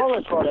think you call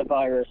it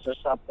coronavirus or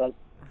something.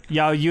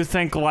 Yo, you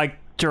think like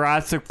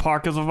Jurassic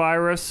Park is a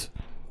virus?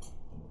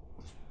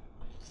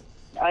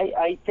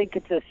 I think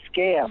it's a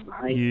scam.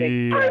 I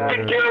think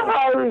It's a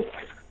virus.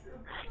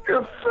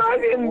 You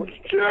fucking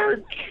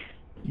jerk.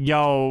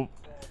 Yo,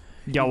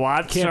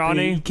 what,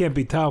 Shawnee? You can't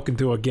be talking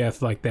to a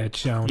guest like that,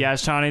 Shawnee. Yeah,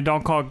 Shawnee,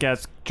 don't call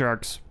guests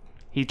jerks.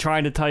 He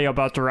trying to tell you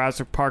about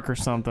Jurassic Park or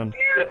something.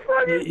 You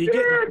fucking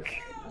jerk.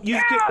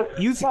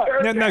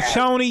 Now,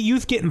 Shawnee,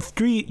 you's getting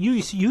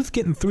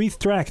three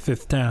strikes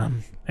this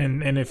time,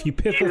 and if you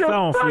piss us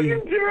off, He's a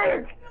fucking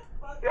jerk.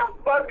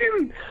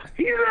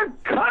 He's a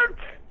cunt.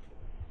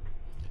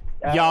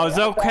 Yo, is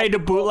it okay to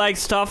bootleg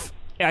stuff,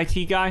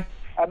 IT guy?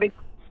 I've been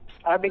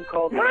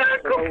called. Yeah,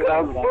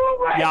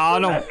 I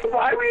don't. That's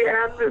why we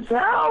have this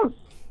house.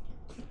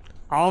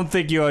 I don't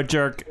think you're a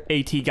jerk,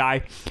 AT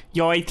guy.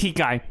 Yo, AT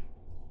guy.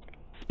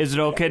 Is it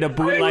okay to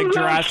bootleg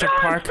Jurassic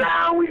Park?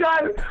 Now we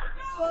got a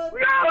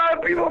lot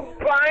of people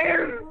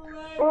buying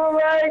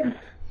bootlegs.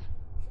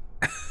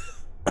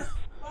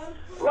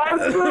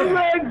 Lots of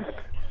bootlegs.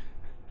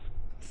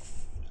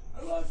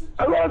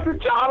 I lost a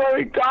job at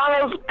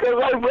McDonald's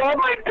because I run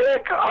my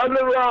dick on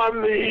the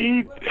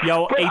heat.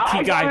 Yo, but AT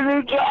I guy. got a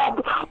new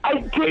job.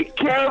 I take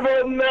care of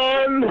it,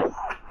 man.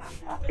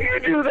 You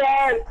do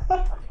that.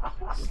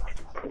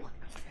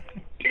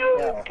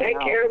 You take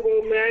care of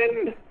it,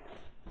 man.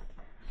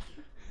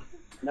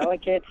 No, I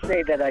can't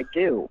say that I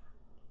do.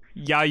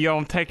 Yeah, you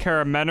don't take care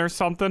of men or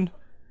something?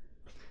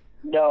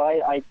 No,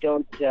 I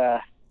don't.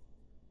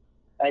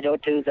 I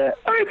don't do that.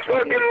 I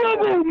fucking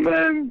love old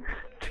men.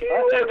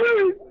 You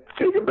ever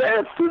take a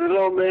bath with an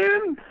old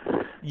man?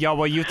 Yo,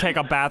 will you take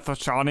a bath with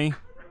Shawnee?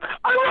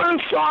 I wrote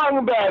a song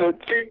about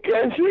it. You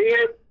guys see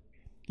it?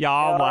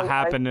 Yeah, what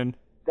happened?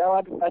 No,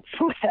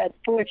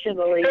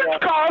 unfortunately. It's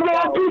called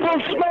All People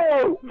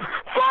Smell.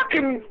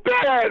 Fucking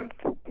bad.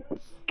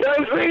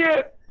 Guys see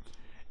it?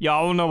 Yo,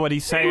 I don't know what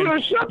he's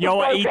saying.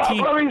 Yo, AT.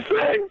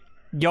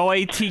 Yo,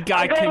 AT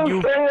guy, can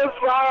you sing a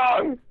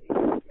song?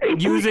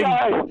 using?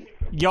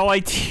 Yo,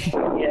 AT.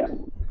 Yeah.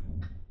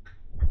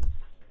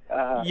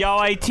 Yo,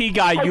 AT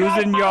guy,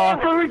 using your.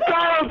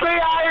 McDonald's, they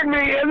hired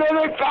me, and then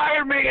they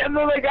fired me, and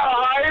then they got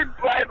hired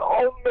by an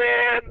old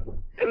man,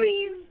 and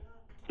he's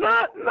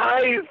not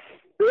nice.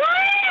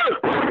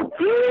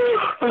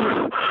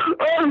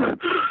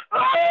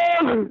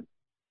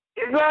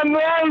 He's not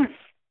nice.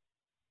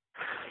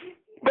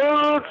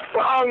 But it's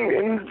song,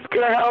 and it's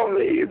gonna help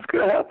me. It's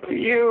gonna help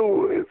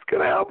you. It's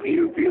gonna help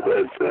you if you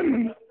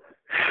listen.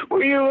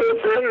 Will you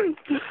listen?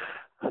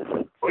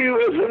 Will you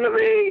listen to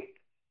me?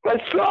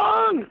 My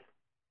song.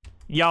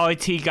 Yo,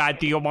 AT guy,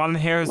 do you want to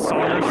hear a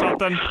song or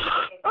something?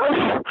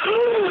 I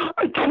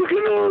took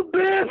an old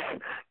bath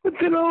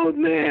with an old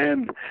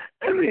man.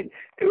 I mean,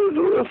 it was a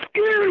little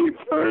scary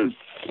first,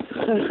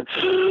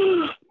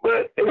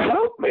 but it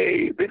helped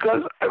me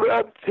because I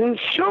rubbed his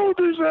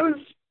shoulders on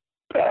his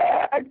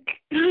back,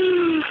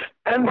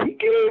 and he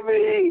gave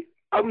me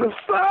a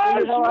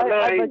massage.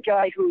 I'm a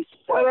guy who's.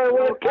 When I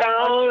went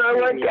down,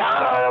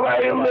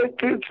 I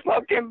licked his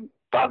fucking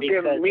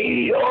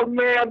meaty old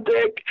man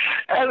dick,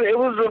 and it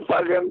was a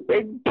fucking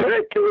big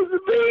prick. It was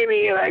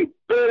veiny, and I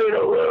bit it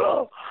a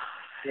little.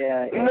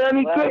 Yeah. And then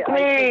he took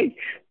me.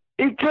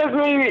 He took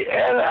me,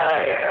 and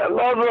I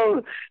love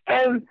him.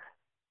 And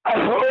I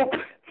hope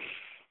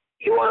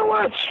you want to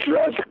watch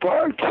Jurassic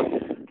Park.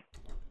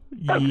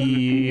 Yeah.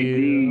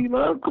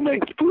 My uncle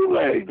makes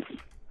bootlegs.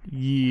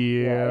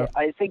 Yeah.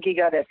 I think he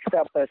got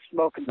stop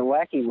smoking the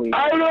wacky weed.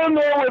 I don't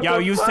know what Yo,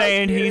 the you fuck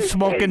saying he's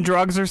smoking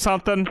drugs or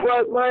something?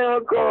 But my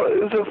uncle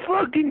is a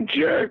fucking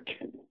jerk.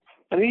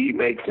 And he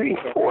makes me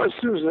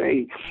forces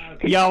me.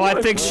 Yo,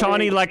 I think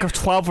Shawnee like a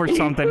 12 or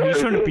something. He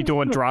shouldn't be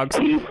doing drugs.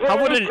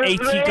 How would an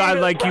 18 guy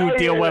like you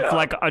deal with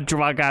like a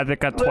drug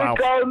addict at 12?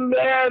 Like old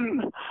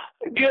man.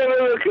 Give me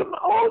like an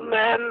old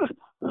man.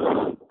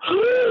 No.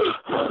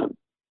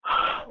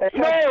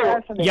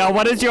 Yo,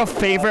 what is your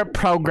favorite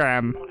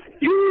program?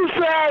 You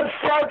fat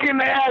fucking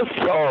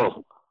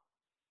asshole.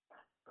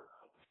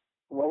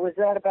 What was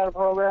that about a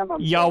program?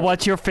 Yo,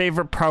 what's your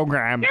favorite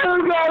program?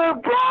 You got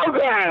a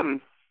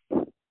program.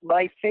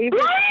 My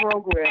favorite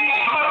program.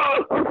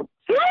 Well,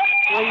 you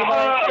know,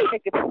 I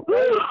think it's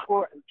very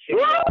important to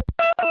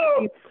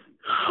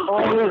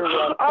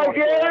I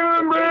can't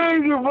even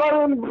breathe, you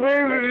fucking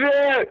piece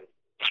of shit.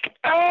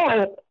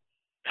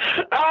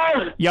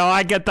 Yo,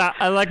 I get that.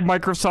 I like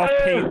Microsoft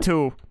Paint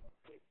too.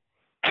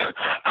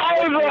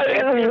 I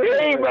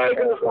like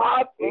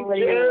Microsoft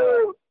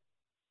too.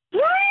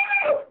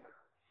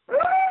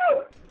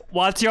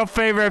 What's your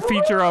favorite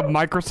feature of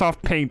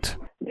Microsoft Paint?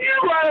 You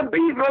want to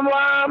beat my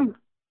mom?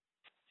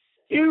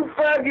 You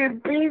fucking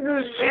piece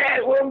of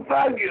shit. Well,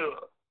 fuck you.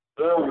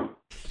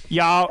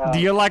 Yo, do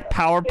you like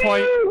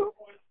PowerPoint?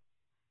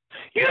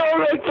 You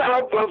don't like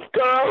Powerpuff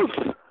Girls?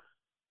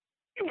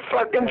 You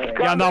fucking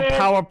scumbag. Yo, no,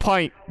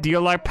 PowerPoint. Do you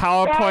like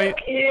PowerPoint?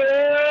 Fuck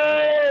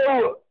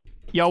you.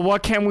 Yo,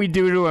 what can we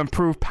do to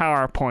improve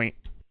PowerPoint?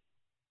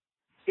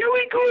 Here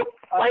we go,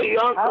 my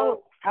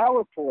uncle.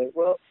 PowerPoint.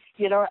 Well,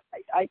 you know,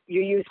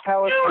 you use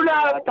PowerPoint. You're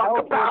not a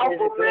fucking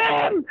powerful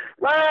man.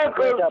 My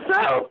uncle's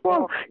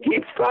powerful. He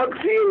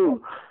fucks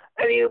you.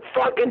 And you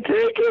fucking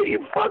take it.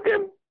 You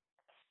fucking...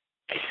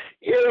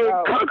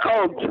 You're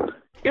cuckold.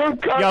 You're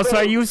cuckold. Yo, so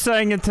are you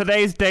saying in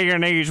today's day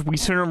and age we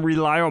shouldn't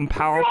rely on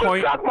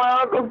PowerPoint? Suck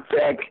my uncle's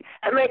dick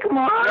and make him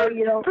hard.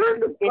 You know, turn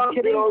the in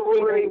today's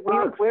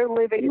we're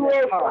living in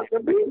a time.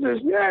 Fucking piece of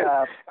shit.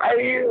 Are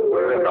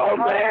you an old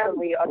man?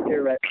 Constantly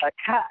under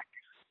attack.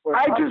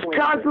 I just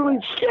constantly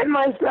shit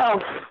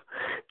myself.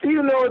 Do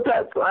you know what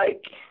that's like?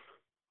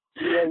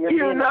 Yeah, Do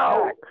you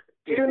know?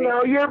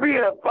 You're being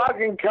a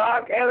fucking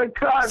cock and a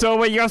cunt. So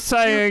what you're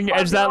saying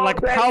is that like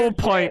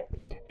PowerPoint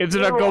is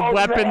it a good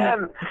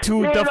weapon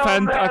to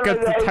defend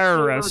against the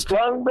terrorist?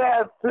 Tongue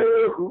bath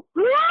too.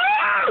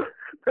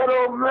 That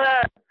old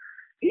man.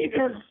 He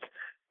just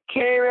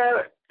came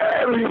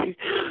at me.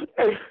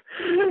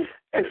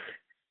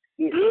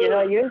 You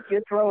know, you're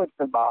throwing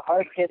some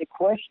hard-hitting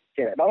questions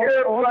here.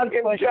 You're a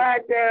fucking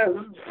jackass.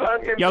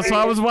 Yo, so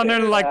I was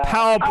wondering, like, I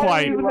don't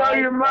PowerPoint. even know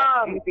your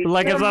mom.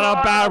 Like, is that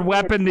a bad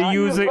weapon to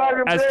use it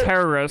as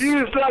terrorists?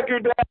 You suck your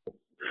dad's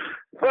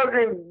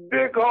fucking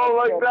dick hole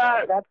like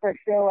that. That's for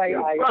sure.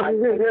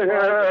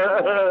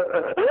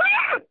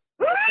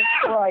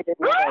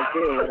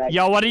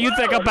 Yo, what do you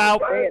think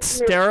about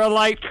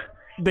Sterilite?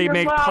 They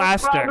make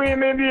plastic. Your mom's probably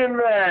an Indian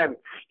man.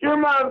 Your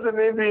mom's an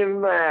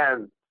Indian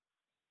man.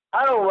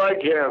 I don't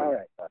like him. All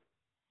right.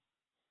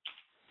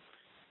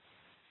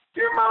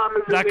 Your mom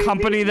is That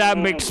company that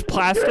makes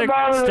plastic,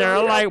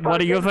 Sterilite, what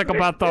do you think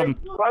about them?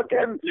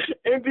 Fucking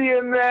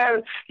Indian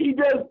man. He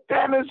does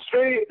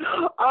dentistry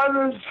on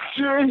the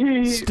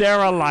street.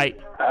 Sterilite.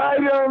 I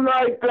don't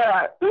like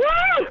that.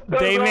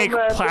 They make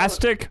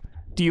plastic?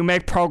 Do you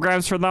make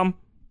programs for them?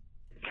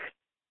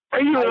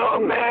 Are you an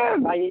old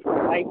man?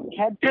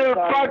 You're a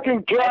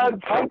fucking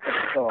cunt. I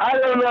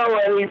don't know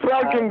any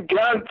fucking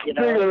cunts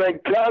bigger than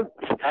cunts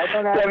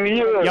than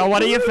you. Yo,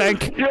 what do you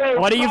think?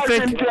 What do you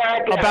think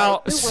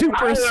about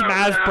Super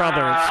Smash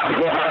Brothers?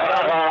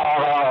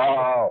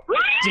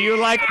 Do you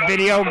like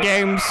video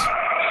games?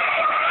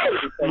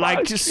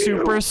 Like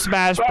Super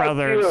Smash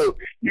Brothers?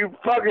 You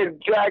fucking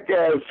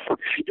jackass.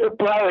 You're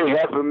probably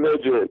half a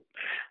midget.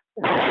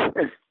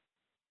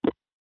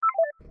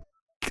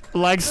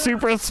 Like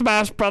Super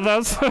Smash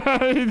Brothers?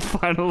 He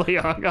finally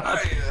hung up.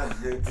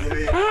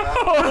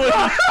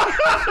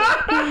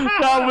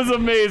 That was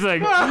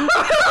amazing.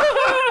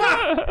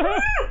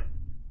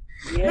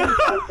 Yeah,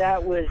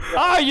 that was.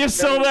 Oh, you're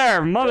still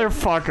there,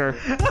 motherfucker.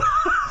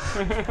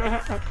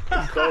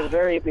 So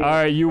very All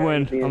right, you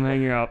win. I'm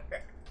hanging up.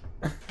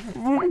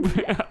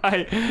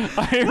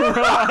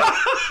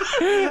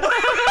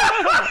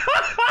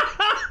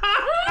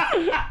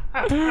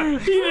 He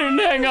didn't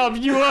hang up.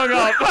 You hung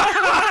up.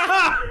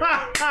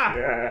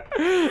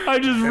 I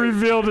just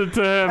revealed it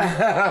to him.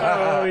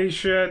 Holy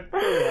shit.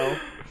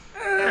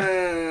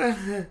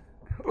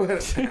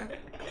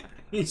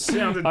 He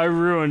sounded... I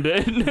ruined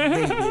it.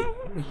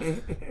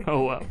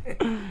 Oh, well.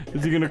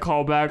 Is he going to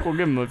call back? We'll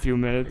give him a few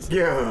minutes.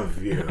 Give him a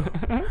few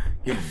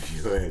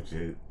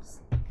inches.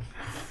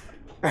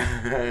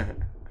 That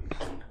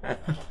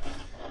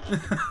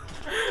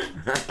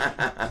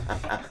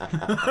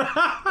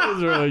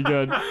was really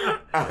good.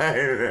 I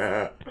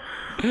know.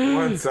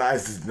 One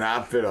size does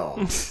not fit all.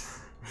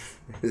 This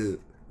is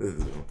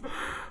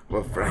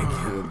what Frank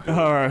is.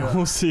 All right,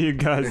 we'll see you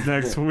guys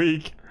next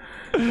week.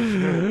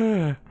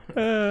 Ryder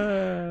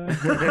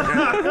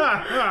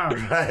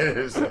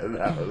said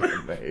that was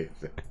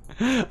amazing.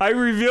 I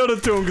revealed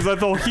it to him because I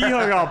thought he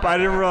hung up. I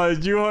didn't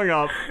realize you hung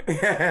up.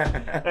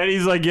 And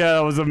he's like, yeah,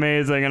 that was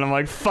amazing. And I'm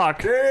like,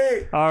 fuck.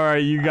 All right,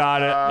 you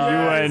got it. You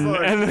win.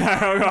 Like... And then I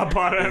hung up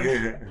on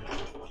him.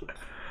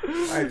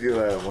 Why'd you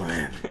let him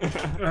win?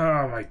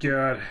 Oh, my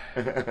God.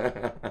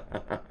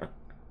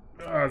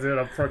 Oh, dude,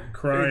 I'm fucking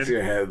crying. Fix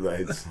your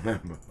headlights.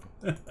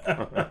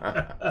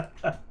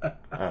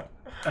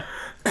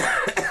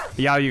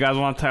 Yo, you guys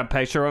want to take a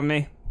picture with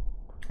me?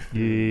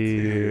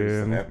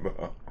 Yeah.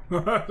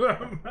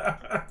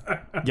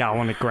 Yeah, I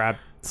want to grab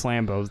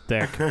Slambo's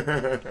dick.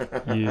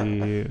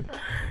 Yeah.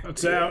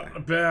 It's out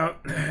about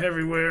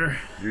everywhere.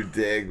 You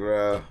dig,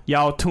 bro.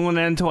 Yo, tune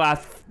into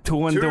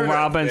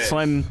Rob and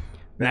Slim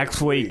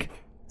next week.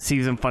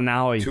 Season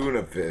finale.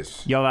 Tuna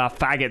fish. Yo, that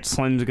faggot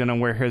Slim's gonna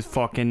wear his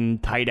fucking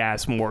tight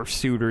ass morph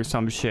suit or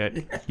some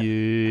shit.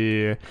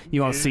 Yeah.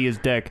 You wanna see his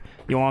dick?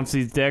 You wanna see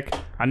his dick?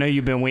 I know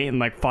you've been waiting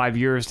like 5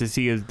 years to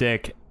see his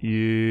dick.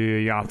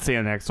 Yeah, I'll see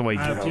you next week.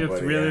 I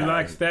just really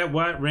likes that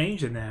White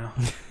Ranger now.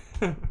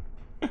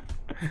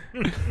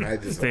 I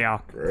just yeah.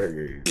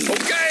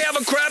 Okay, have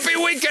a crappy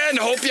weekend.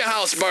 Hope your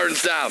house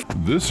burns down.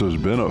 This has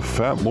been a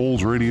Fat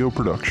Moles Radio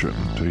production.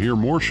 To hear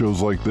more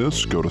shows like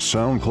this, go to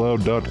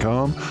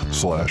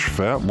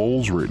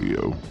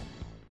soundcloud.com/FatMolesRadio.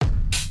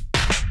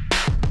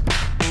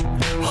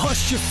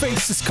 Hush Your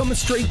Face is coming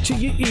straight to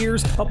your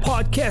ears. A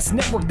podcast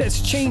network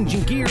that's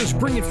changing gears,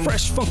 bringing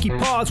fresh funky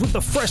pods with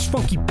a fresh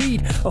funky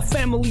beat. A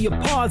family of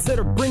pods that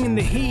are bringing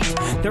the heat.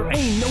 There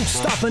ain't no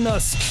stopping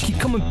us. Keep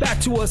coming back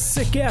to us,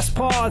 sick ass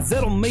pods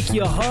that'll make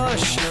you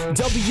hush.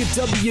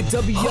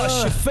 www.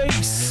 Hush Your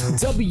Face.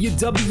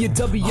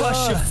 www.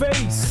 Hush Your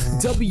Face.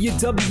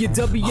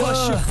 www.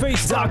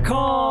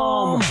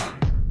 HushYourFace.com.